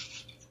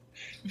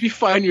 If you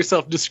find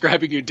yourself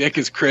describing your dick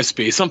as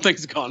crispy,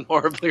 something's gone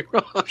horribly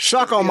wrong.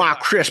 Suck on my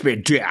crispy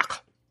dick.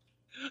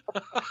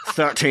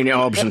 13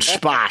 herbs and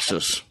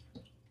spices.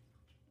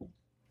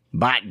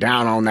 Bite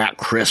down on that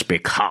crispy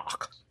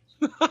cock.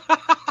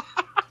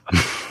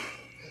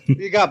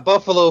 You got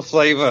buffalo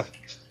flavor.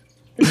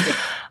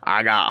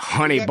 I got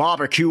honey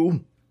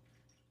barbecue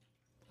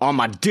on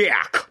my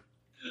dick.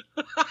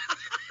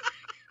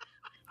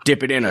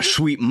 Dip it in a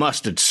sweet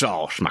mustard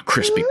sauce, my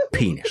crispy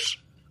penis.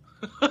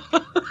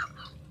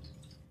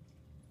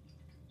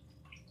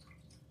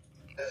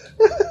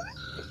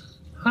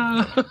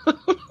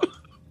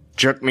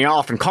 Jerk me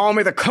off and call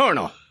me the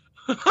Colonel.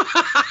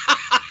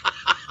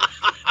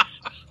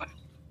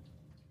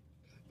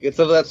 Get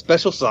some of that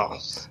special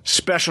sauce.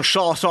 Special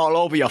sauce all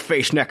over your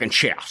face, neck, and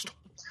chest.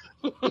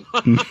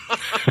 I'm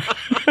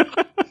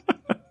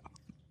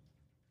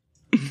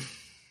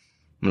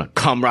gonna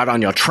come right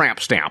on your tramp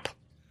stamp.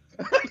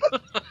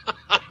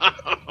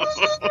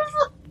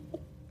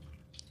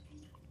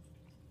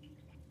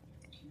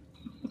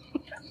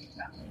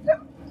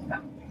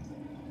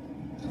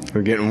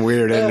 We're getting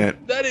weird, isn't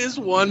it? That is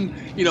one,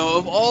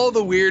 of all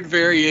the weird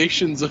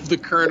variations of the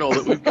Colonel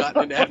that we've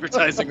gotten in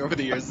advertising over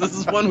the years, this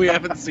is one we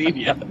haven't seen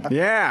yet.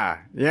 Yeah.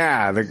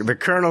 The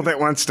Colonel that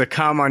wants to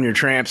come on your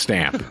tramp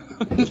stamp.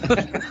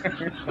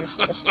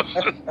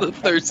 The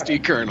thirsty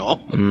Colonel.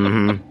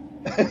 Mm-hmm.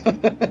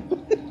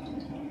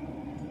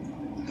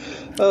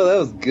 Oh, that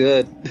was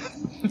good.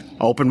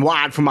 Open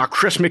wide for my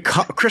crispy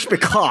cock. I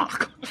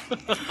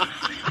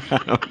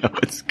don't know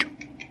what's going on.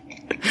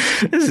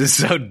 This is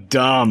so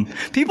dumb.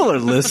 People are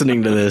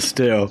listening to this,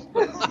 too.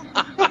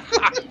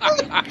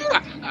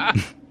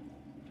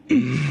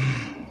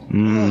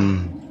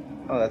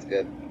 Oh, that's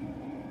good.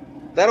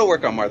 That'll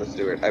work on Martha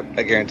Stewart. I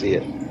guarantee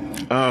it.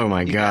 Oh,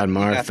 my God,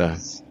 Martha.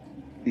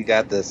 You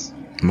got this.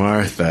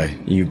 Martha,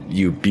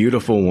 you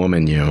beautiful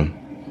woman, you.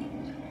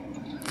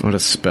 What a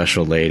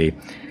special lady.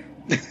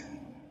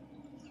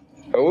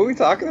 What were we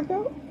talking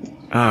about?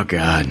 Oh,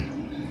 God.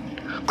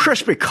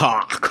 Crispy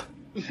cock.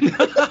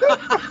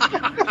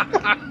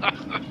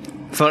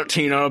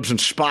 13 herbs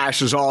and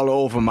spices all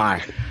over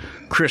my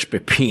crispy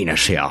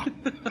penis here.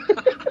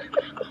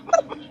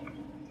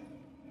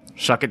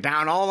 Suck it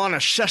down all on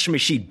a sesame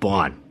seed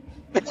bun.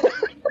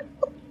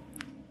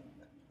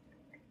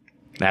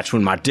 That's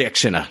when my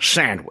dick's in a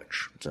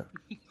sandwich. It's a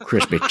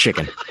crispy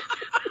chicken.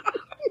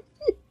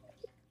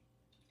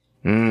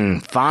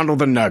 Fondle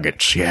the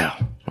nuggets. Yeah,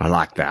 I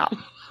like that.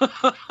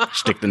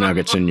 Stick the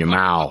nuggets in your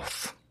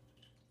mouth.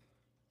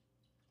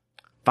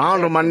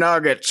 Fondle my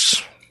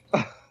nuggets.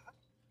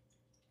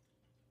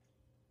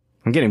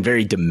 I'm getting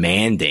very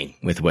demanding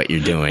with what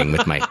you're doing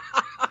with my...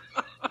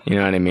 You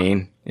know what I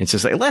mean? It's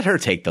just like, let her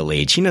take the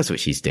lead. She knows what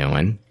she's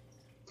doing.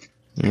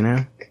 You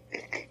know?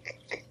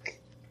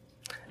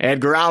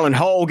 Edgar Allan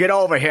Poe, get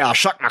over here.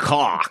 Suck my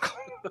cock.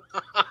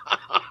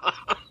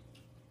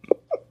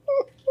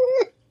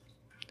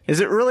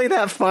 Is it really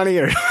that funny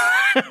or...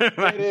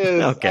 It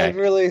is. Okay. I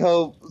really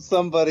hope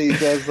somebody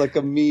does like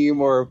a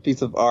meme or a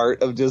piece of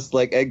art of just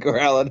like Edgar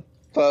Allan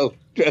Poe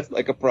dressed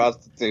like a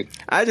prostitute.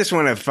 I just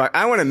want to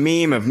I want a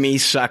meme of me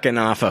sucking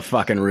off a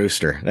fucking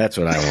rooster. That's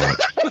what I want.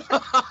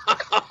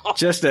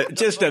 just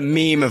a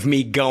meme of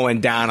me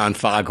going down on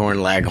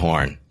Foghorn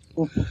Leghorn.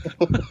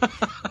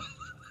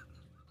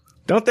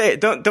 Don't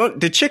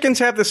do chickens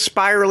have the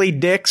spirally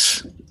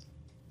dicks?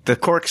 The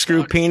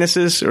corkscrew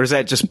penises? Or is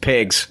that just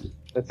pigs?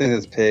 I think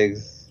it's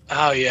pigs.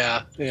 Oh,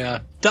 yeah. Yeah.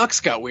 Ducks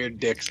got weird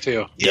dicks,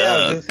 too. Yeah,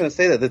 I was just going to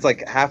say that. It's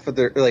like half of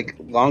their, like,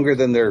 longer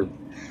than their,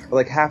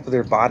 like half of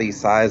their body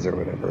size or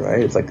whatever,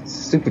 right? It's like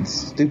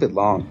stupid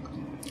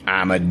long.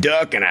 I'm a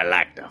duck and I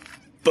like to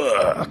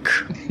fuck.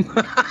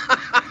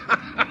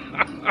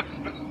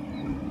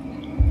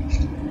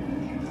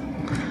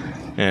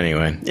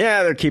 Anyway,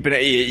 yeah, they're keeping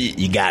it.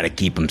 You got to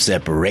keep them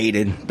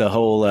separated. The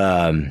whole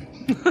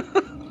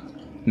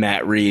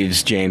Matt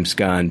Reeves, James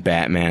Gunn,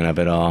 Batman of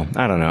it all.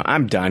 I don't know.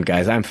 I'm done,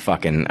 guys. I'm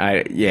fucking.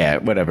 Yeah,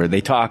 whatever.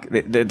 They talk.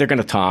 They're going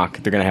to talk.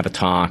 They're going to have a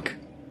talk,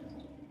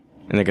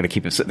 and they're going to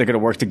keep it. They're going to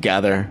work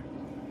together,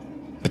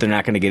 but they're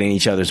not going to get in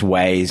each other's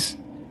ways.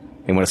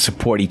 They want to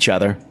support each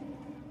other.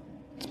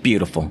 It's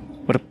beautiful.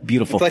 What a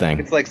beautiful thing.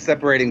 It's like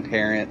separating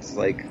parents.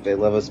 Like, they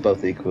love us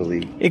both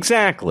equally.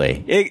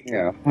 Exactly.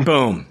 Yeah.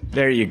 Boom.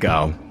 There you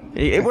go.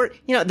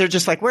 They're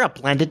just like, we're a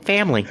blended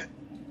family.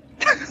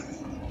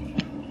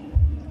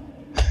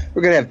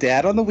 We're going to have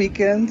Dad on the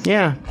weekends.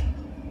 Yeah.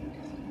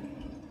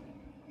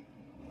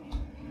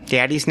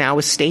 Daddy's now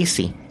with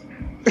Stacy.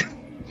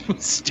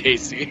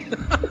 Stacy.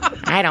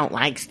 I don't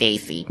like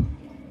Stacy.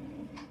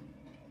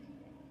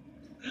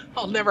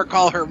 I'll never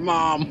call her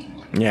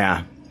mom.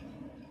 Yeah.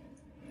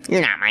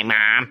 You're not my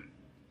mom.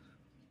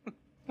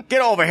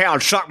 Get over here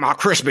and suck my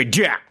crispy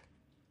dick.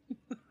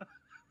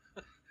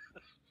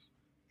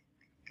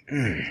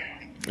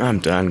 I'm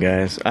done,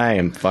 guys. I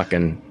am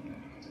fucking.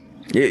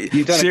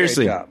 You've done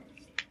seriously, a great job.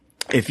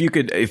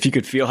 If you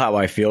could feel how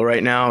I feel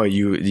right now,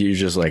 you're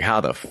just like,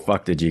 how the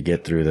fuck did you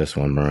get through this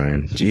one,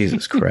 Brian?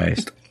 Jesus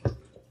Christ. I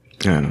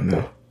don't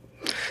know.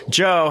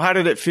 Joe, how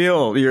did it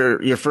feel?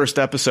 Your first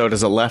episode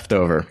as a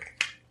leftover.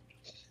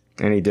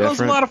 Any different?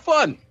 That was a lot of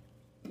fun.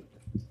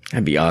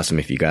 That'd be awesome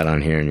if you got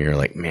on here and you're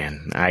like,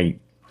 man,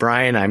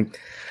 Brian, I'm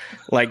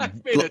like, I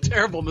made a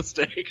terrible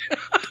mistake.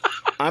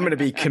 I'm going to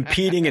be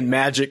competing in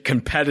Magic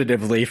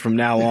competitively from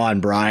now on,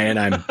 Brian.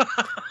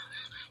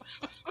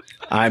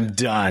 I'm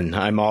done.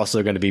 I'm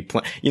also going to be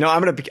playing.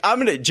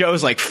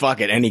 Joe's like,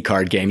 fuck it, any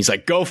card game. He's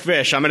like, go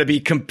fish. I'm going to be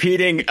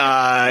competing,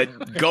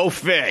 go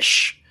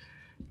fish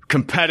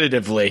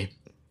competitively.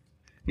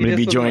 I'm going to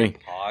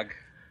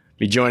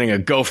be joining a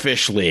Go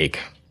Fish League.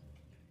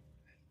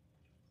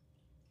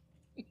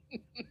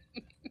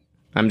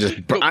 I'm just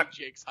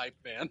Jake's hype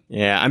man.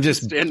 Yeah, I'm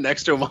just stand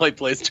next to him while he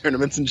plays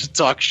tournaments and just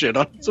talk shit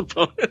on his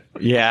opponent.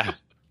 Yeah,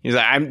 he's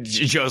like,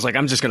 Joe's like,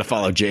 I'm just gonna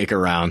follow Jake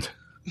around.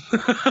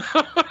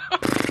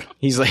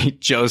 He's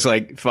like, Joe's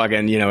like,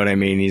 fucking, you know what I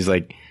mean? He's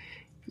like,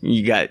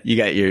 you got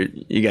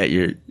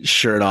your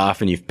shirt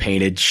off and you've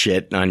painted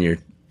shit on your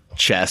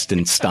chest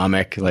and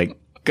stomach. Like,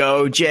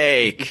 go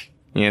Jake,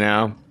 you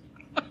know.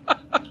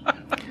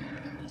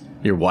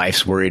 Your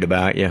wife's worried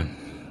about you.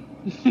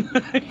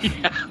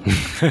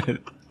 Yeah.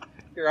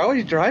 You're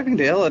always driving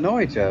to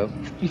Illinois, Joe.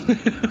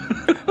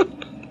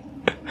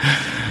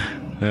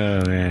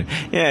 Oh man,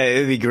 yeah,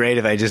 it'd be great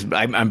if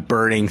I'm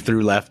burning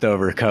through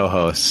leftover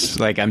co-hosts.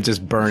 Like, I'm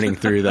just burning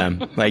through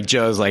them. Like,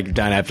 Joe's like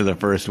done after the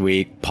first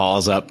week.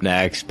 Paul's up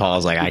next.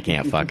 Paul's like, I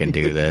can't fucking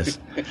do this.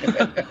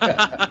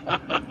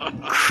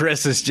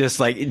 Chris is just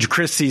like,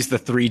 Chris sees the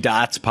 3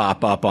 dots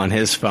pop up on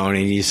his phone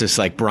and he's just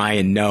like,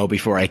 Brian, no,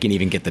 before I can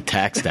even get the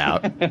text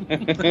out.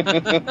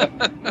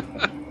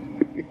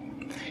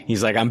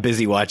 He's like, I'm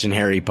busy watching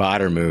Harry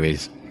Potter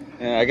movies.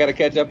 Yeah, I got to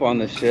catch up on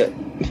this shit.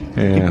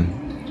 Yeah.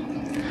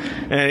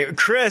 And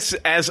Chris,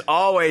 as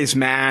always,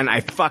 man,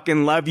 I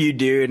fucking love you,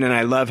 dude, and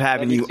I love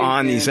having you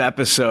on these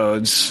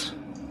episodes.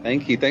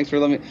 Thank you. Thanks for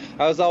letting me.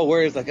 I was all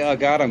worried, like, oh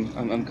god,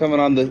 I'm coming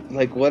on the,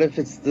 like, what if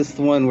it's this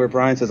one where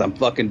Brian says I'm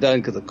fucking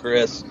done because of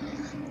Chris?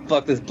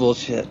 Fuck this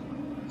bullshit.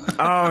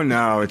 Oh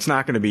no, it's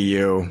not going to be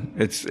you.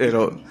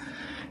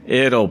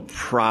 It'll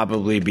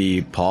probably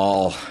be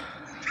Paul.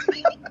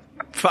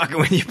 Fucking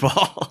with you,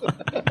 Paul.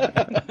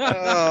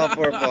 Oh,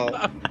 poor Paul.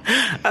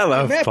 I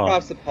love Mad Paul.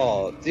 Props to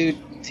Paul, dude.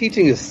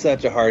 Teaching is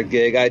such a hard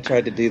gig. I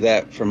tried to do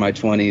that for my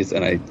 20s,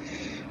 and I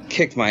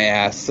kicked my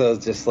ass. So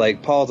it's just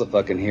like, Paul's a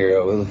fucking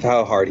hero with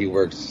how hard he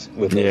works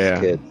with his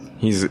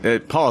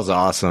kids. Paul's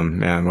awesome,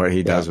 man. What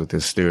he does with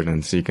his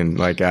students, you can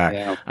like.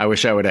 I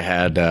wish I would have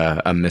had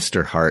a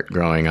Mr. Hart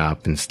growing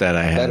up. Instead,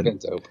 I had. That'd have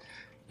been dope.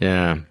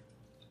 Yeah.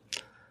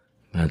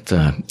 But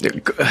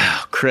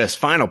Chris,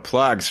 final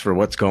plugs for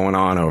what's going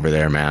on over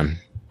there, man.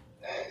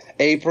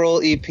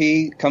 April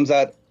EP comes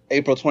out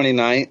April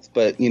 29th,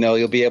 but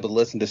you'll be able to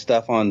listen to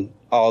stuff on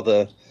all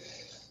the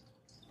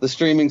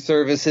streaming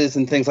services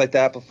and things like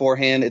that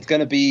beforehand. It's going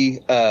to be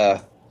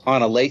on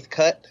a lathe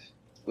cut,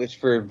 which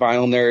for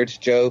vinyl nerds,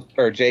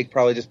 Jake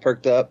probably just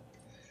perked up.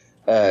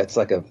 It's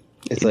like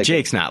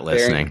Jake's not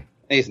listening.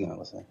 He's not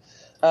listening.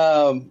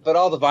 But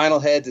all the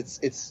vinyl heads,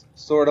 it's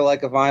sort of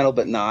like a vinyl,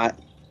 but not.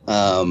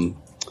 And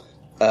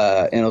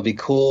it'll be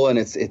cool. And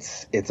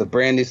it's a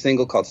brand new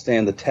single called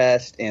 "Stand the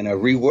Test" and a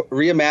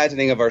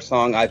reimagining of our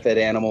song "I Fed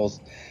Animals."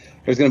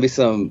 There's going to be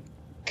some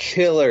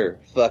killer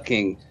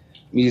fucking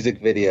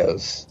music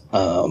videos.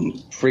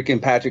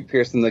 Freaking Patrick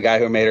Pearson, the guy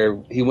who made her,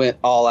 he went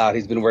all out.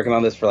 He's been working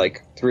on this for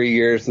like 3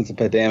 years since the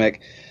pandemic.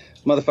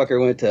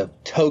 Motherfucker went to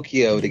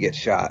Tokyo to get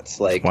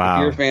shots. Like, wow.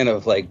 If you're a fan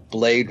of like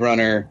Blade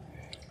Runner,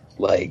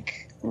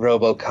 like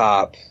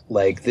RoboCop,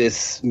 like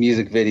this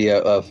music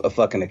video of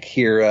fucking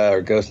Akira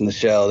or Ghost in the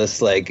Shell,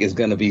 this like is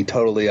going to be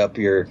totally up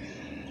your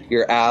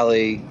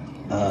alley.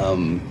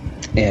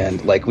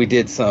 And like we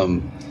did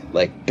some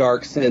like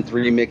dark synth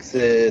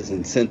remixes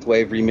and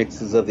synthwave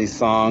remixes of these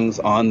songs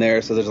on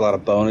there, so there's a lot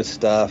of bonus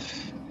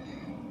stuff.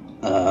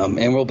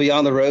 And we'll be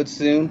on the road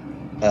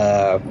soon.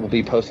 We'll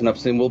be posting up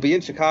soon. We'll be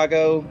in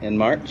Chicago in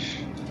March.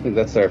 I think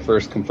that's our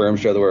first confirmed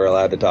show that we're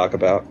allowed to talk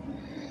about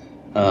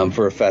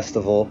for a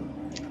festival.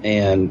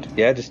 And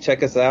yeah, just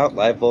check us out,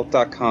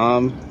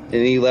 livevolk.com.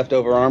 Any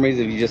leftover armies,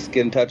 if you just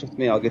get in touch with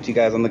me, I'll get you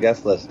guys on the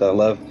guest list. I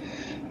love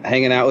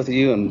hanging out with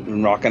you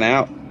and rocking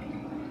out.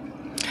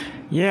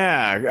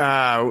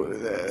 Yeah,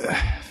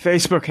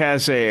 Facebook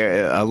has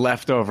a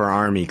leftover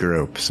army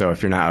group, so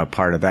if you're not a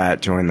part of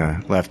that, join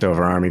the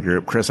leftover army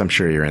group. Chris, I'm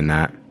sure you're in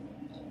that.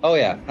 Oh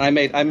yeah, I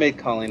made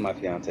Colleen, my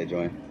fiance,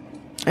 join.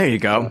 There you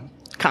go,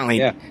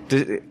 Colleen. Yeah.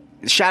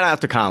 Shout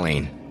out to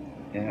Colleen.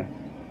 Yeah,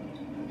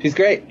 she's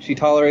great. She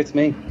tolerates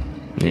me.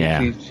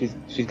 Yeah,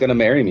 she's gonna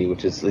marry me,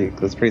 which is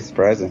that's pretty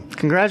surprising.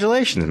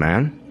 Congratulations,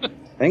 man.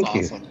 Thank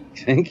you. Awesome.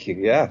 Thank you.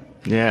 Yeah.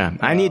 Yeah,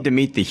 I need to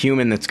meet the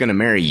human that's gonna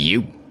marry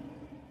you.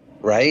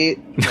 Right?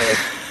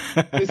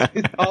 That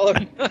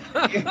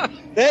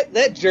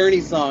Journey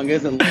song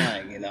isn't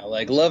lying, you know.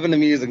 Like, loving the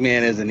music,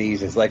 man, isn't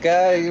easy. It's like,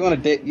 you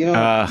want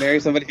to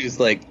marry somebody who's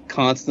like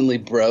constantly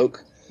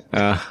broke.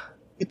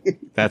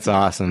 That's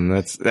awesome.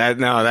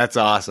 That's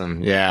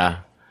awesome. Yeah,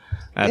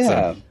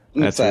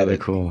 that's really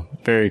cool.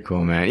 Very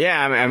cool, man.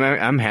 Yeah,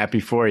 I'm happy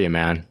for you,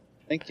 man.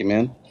 Thank you,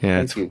 man.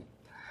 Yeah, Thank you.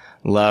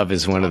 Love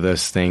is one of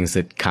those things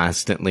that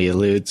constantly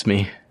eludes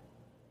me.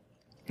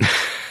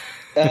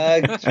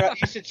 You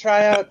should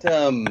try out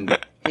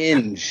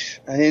Hinge.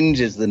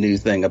 Hinge is the new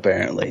thing,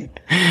 apparently.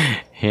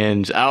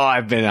 Hinge. Oh,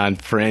 I've been on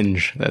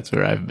Fringe. That's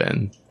where I've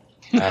been.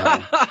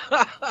 I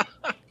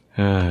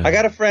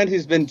got a friend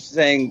who's been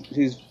saying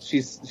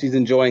she's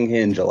enjoying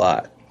Hinge a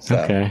lot. So.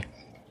 Okay.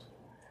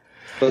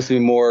 Supposed to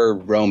be more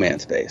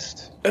romance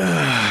based.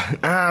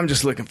 I'm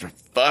just looking for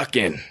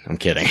fucking. I'm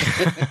kidding.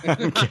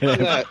 I'm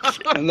kidding.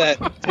 And that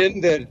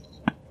Tinder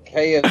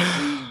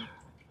KFC.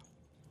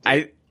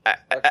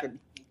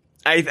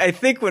 I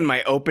think when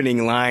my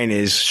opening line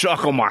is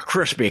 "suckle my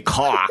crispy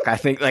cock," I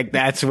think like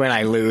that's when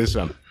I lose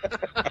them.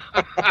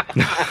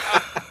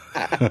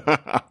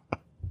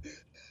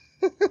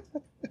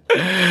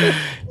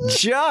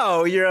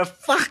 Joe, you're a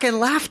fucking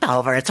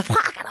leftover. It's a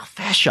fucking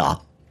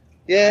official.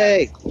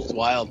 Yay! It's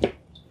wild.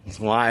 It's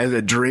why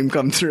the dream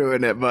come true,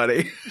 isn't it,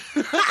 buddy?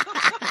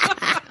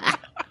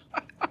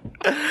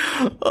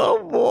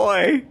 Oh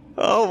boy,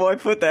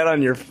 put that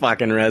on your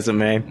fucking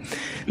resume.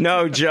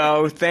 No,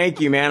 Joe,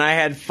 thank you, man. I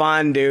had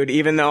fun, dude.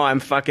 Even though I'm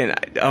fucking,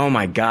 oh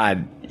my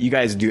god, you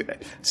guys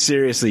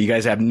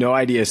have no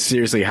idea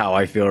seriously how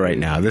I feel right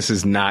now. This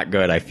is not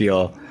good. I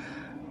feel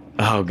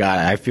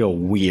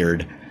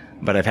weird.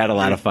 But I've had a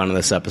lot of fun on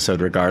this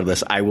episode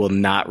regardless. I will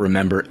not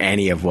remember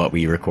any of what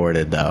we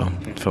recorded though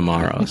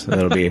tomorrow. So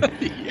it'll be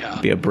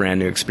be a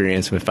brand new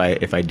experience if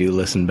I do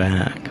listen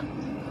back.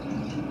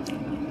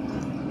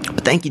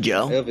 But thank you,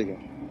 Joe. There we go.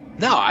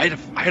 No, I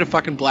had a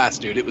fucking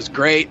blast, dude. It was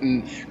great.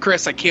 And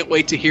Chris, I can't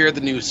wait to hear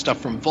the new stuff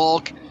from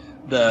Volk.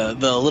 The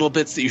little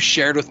bits that you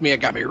shared with me, it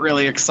got me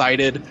really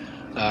excited.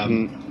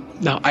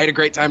 No, I had a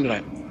great time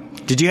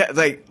tonight. Did you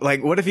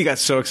like what if you got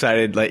so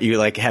excited that you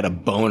like had a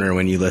boner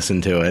when you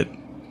listened to it?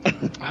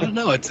 I don't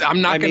know.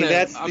 I'm not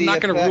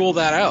gonna rule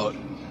that out.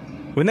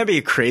 Wouldn't that be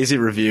a crazy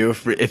review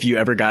if you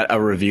ever got a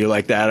review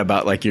like that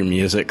about like your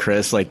music,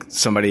 Chris? Like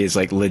somebody is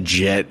like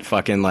legit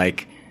fucking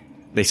like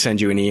they send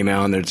you an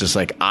email and they're just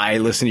like, I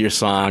listened to your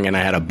song and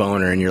I had a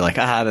boner, and you're like,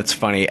 that's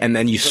funny. And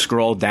then you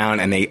scroll down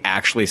and they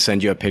actually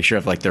send you a picture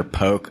of like their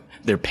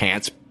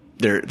pants,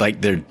 their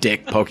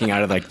dick poking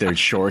out of like their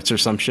shorts or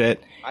some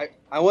shit.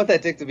 I want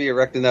that dick to be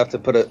erect enough to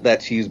put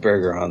that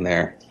cheeseburger on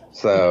there.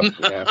 So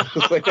yeah,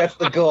 like that's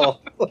the goal.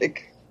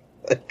 Like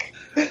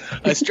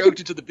I stroked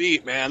it to the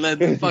beat, man.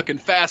 That fucking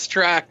fast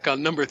track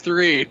on number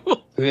 3.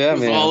 Yeah, it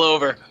was all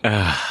over.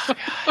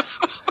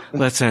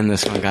 Let's end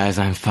this one, guys.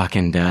 I'm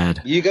fucking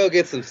dead. You go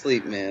get some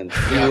sleep, man.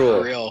 Yeah,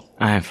 for real.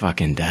 I'm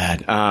fucking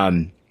dead.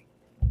 And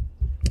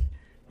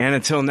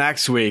until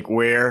next week,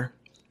 we're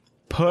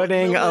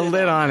putting a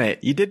lid on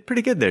it. You did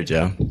pretty good there,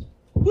 Joe.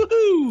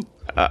 Woohoo!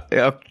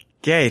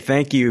 Okay,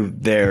 thank you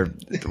there.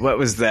 What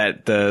was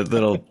that? The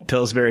little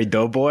Pillsbury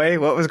Doughboy?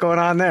 What was going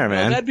on there,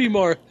 man? That'd be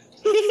more.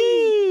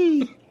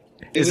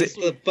 Is it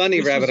the funny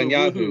rabbit on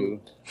Yahoo?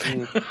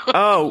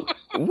 Oh,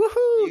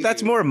 woohoo!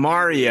 That's more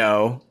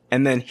Mario.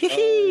 and then hee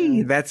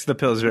hee. That's the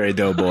Pillsbury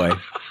Doughboy.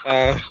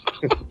 I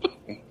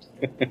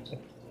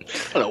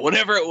don't know,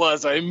 whatever it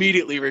was, I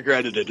immediately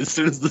regretted it as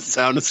soon as the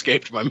sound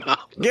escaped my mouth.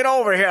 Get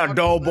over here,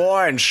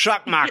 Doughboy, and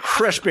suck my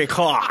crispy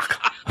cock.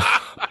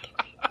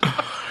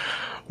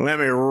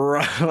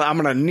 I'm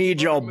gonna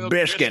need your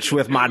biscuits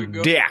with my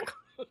dick.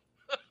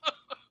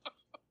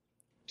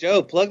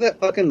 Joe, plug that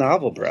fucking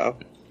novel, bro.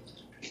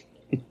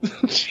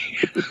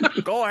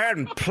 Go ahead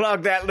and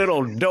plug that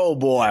little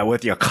Doughboy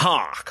with your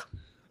cock.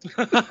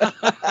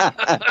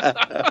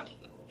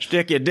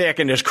 Stick your dick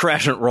in this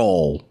crescent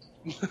roll.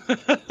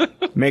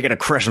 Make it a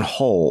crescent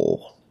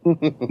hole. Go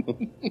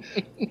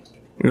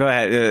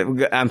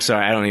ahead. I'm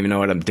sorry. I don't even know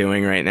what I'm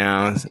doing right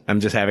now. I'm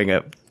just having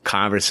a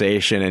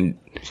conversation, and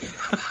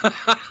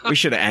we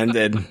should have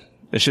ended.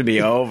 It should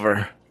be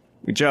over.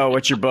 Joe,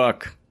 what's your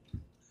book?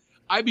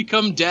 I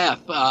Become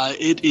Death.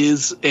 It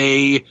is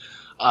a...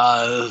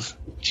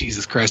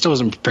 Jesus Christ, I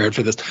wasn't prepared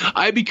for this.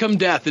 I Become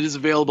Death. It is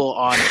available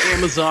on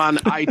Amazon,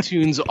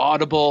 iTunes,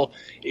 Audible.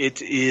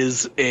 It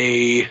is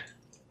a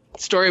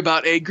story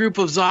about a group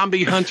of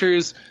zombie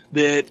hunters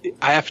that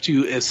I have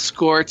to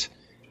escort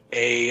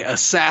a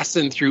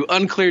assassin through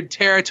uncleared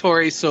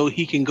territory so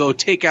he can go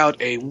take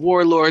out a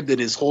warlord that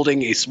is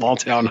holding a small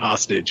town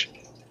hostage.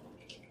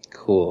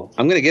 Cool.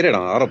 I'm gonna get it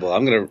on Audible.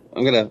 I'm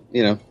gonna,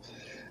 you know,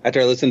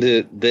 after I listen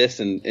to this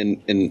and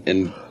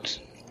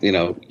you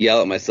know,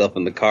 yell at myself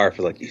in the car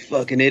for like, you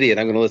fucking idiot,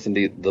 I'm gonna listen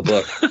to the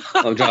book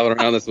I'm driving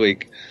around this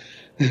week.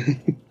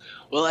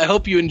 Well, I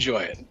hope you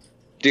enjoy it.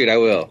 Dude, I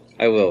will.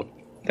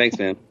 Thanks,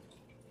 man.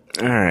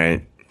 All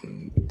right.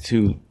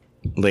 2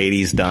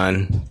 ladies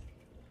done.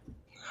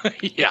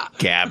 Yeah.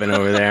 Gabbing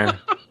over there.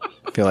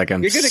 I feel like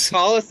I'm... You're going to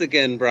call us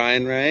again,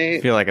 Brian, right?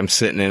 I feel like I'm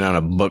sitting in on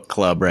a book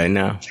club right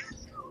now.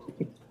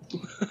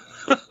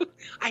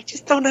 I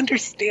just don't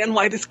understand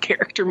why this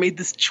character made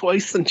this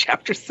choice in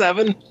Chapter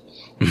 7.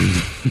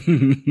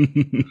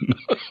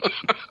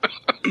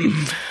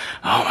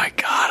 Oh my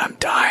God, I'm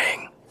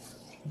dying.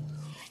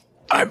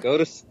 You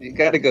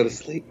gotta go to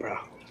sleep, bro.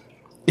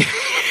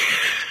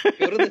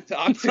 Go to the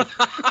doctor.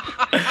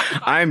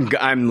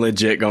 I'm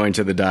legit going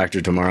to the doctor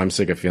tomorrow. I'm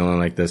sick of feeling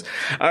like this.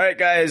 All right,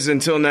 guys,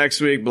 until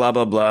next week, blah,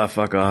 blah, blah.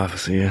 Fuck off.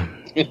 See ya.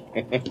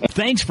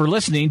 Thanks for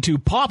listening to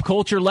Pop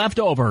Culture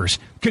Leftovers.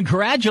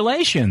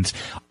 Congratulations.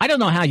 I don't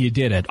know how you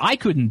did it. I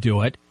couldn't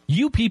do it.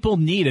 You people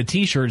need a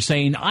t-shirt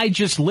saying, I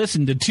just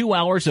listened to 2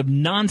 hours of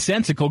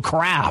nonsensical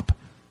crap.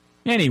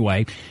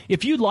 Anyway,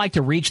 if you'd like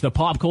to reach the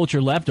Pop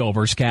Culture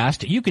Leftovers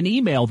cast, you can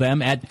email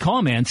them at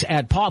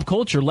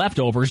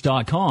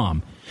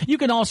comments@popcultureleftovers.com. You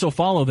can also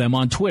follow them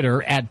on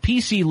Twitter at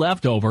PC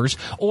Leftovers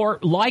or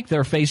like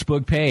their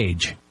Facebook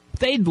page.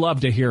 They'd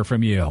love to hear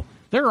from you.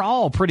 They're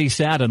all pretty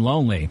sad and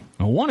lonely.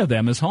 One of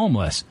them is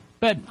homeless,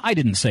 but I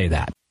didn't say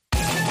that.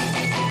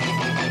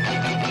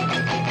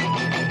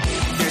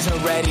 There's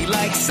already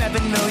like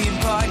 7 million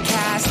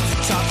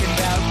podcasts talking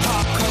about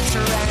pop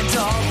culture and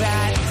all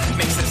that.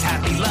 Makes us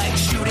happy like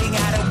shooting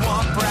at a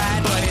womp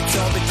rat. But it's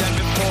all been done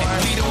before.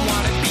 And we don't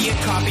want to be a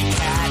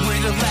copycat.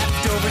 We're the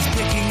leftovers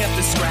picking up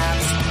the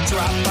scraps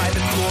dropped by the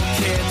cool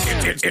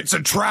kids. It's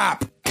a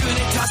trap.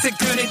 Gonna toss it,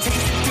 gonna taste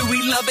it. Do we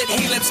love it?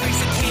 Hey, let's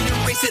face it, can't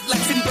erase it.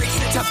 Let's embrace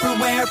it.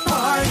 Tupperware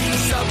party.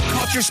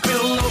 Subculture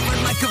spill over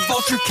like a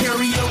vulture.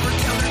 Carry over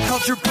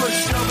counterculture,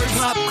 pushovers.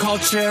 Pop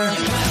culture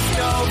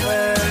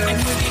leftovers.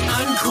 And we're the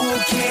uncool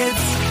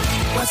kids.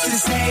 What's to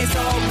say has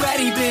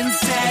already been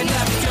said.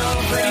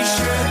 Leftovers. Pretty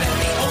sure that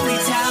the only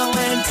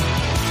talent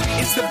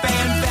is the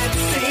band that's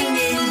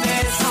singing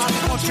this. Pop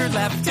culture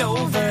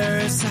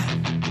leftovers.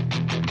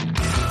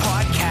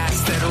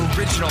 Podcasts that are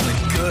original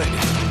and good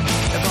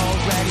have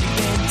already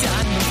been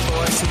done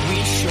before, so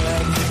we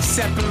should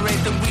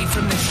separate the wheat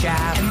from the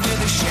chaff. And we're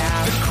the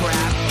chaff, the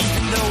crap,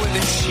 even though we're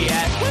the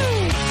shit.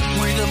 Woo!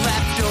 We're the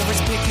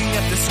leftovers picking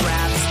up the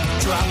scraps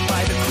dropped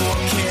by the cool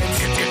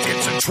kids.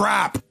 It's a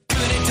trap.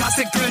 Gonna toss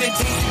it, gonna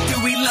taste it.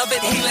 Do we love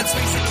it? Hey, let's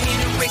face it,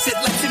 can't erase it.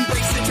 Let's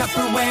embrace the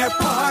Tupperware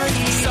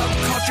party.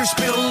 Subculture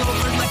spill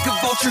over like a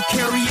vulture.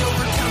 Carry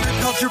over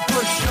counterculture,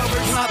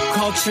 pushovers. Pop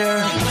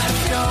culture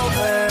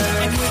leftovers.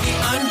 And we're the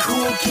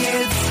uncool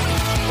kids.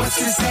 What's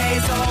to say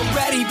has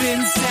already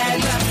been said.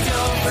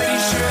 Leftovers. Pretty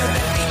sure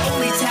that the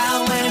only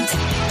talent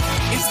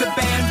is the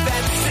band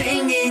that's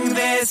singing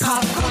this.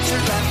 Pop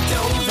culture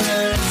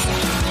leftovers.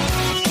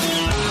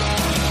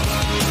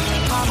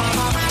 Pop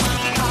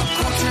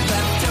culture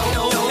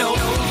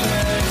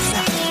leftovers.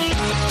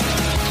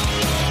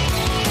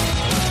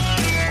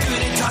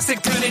 Gonna toss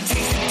it, gonna taste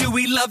it. Do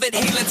we love it?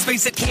 Hey, let's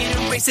face it, can't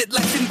erase it.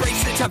 Let's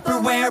embrace the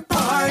Tupperware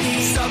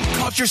party.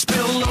 Subculture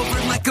spill over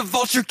like a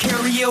vulture.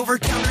 Carry over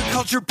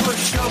counterculture,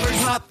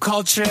 pushovers. Pop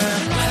culture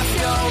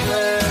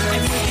leftovers.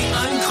 And we're the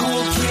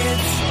uncool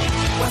kids.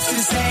 What's to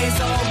say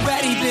has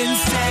already been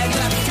said.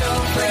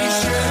 Leftovers. Pretty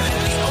sure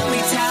that the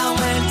only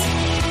talent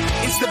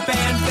is the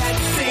band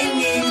that's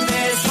singing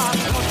this. Pop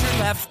culture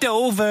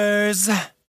leftovers.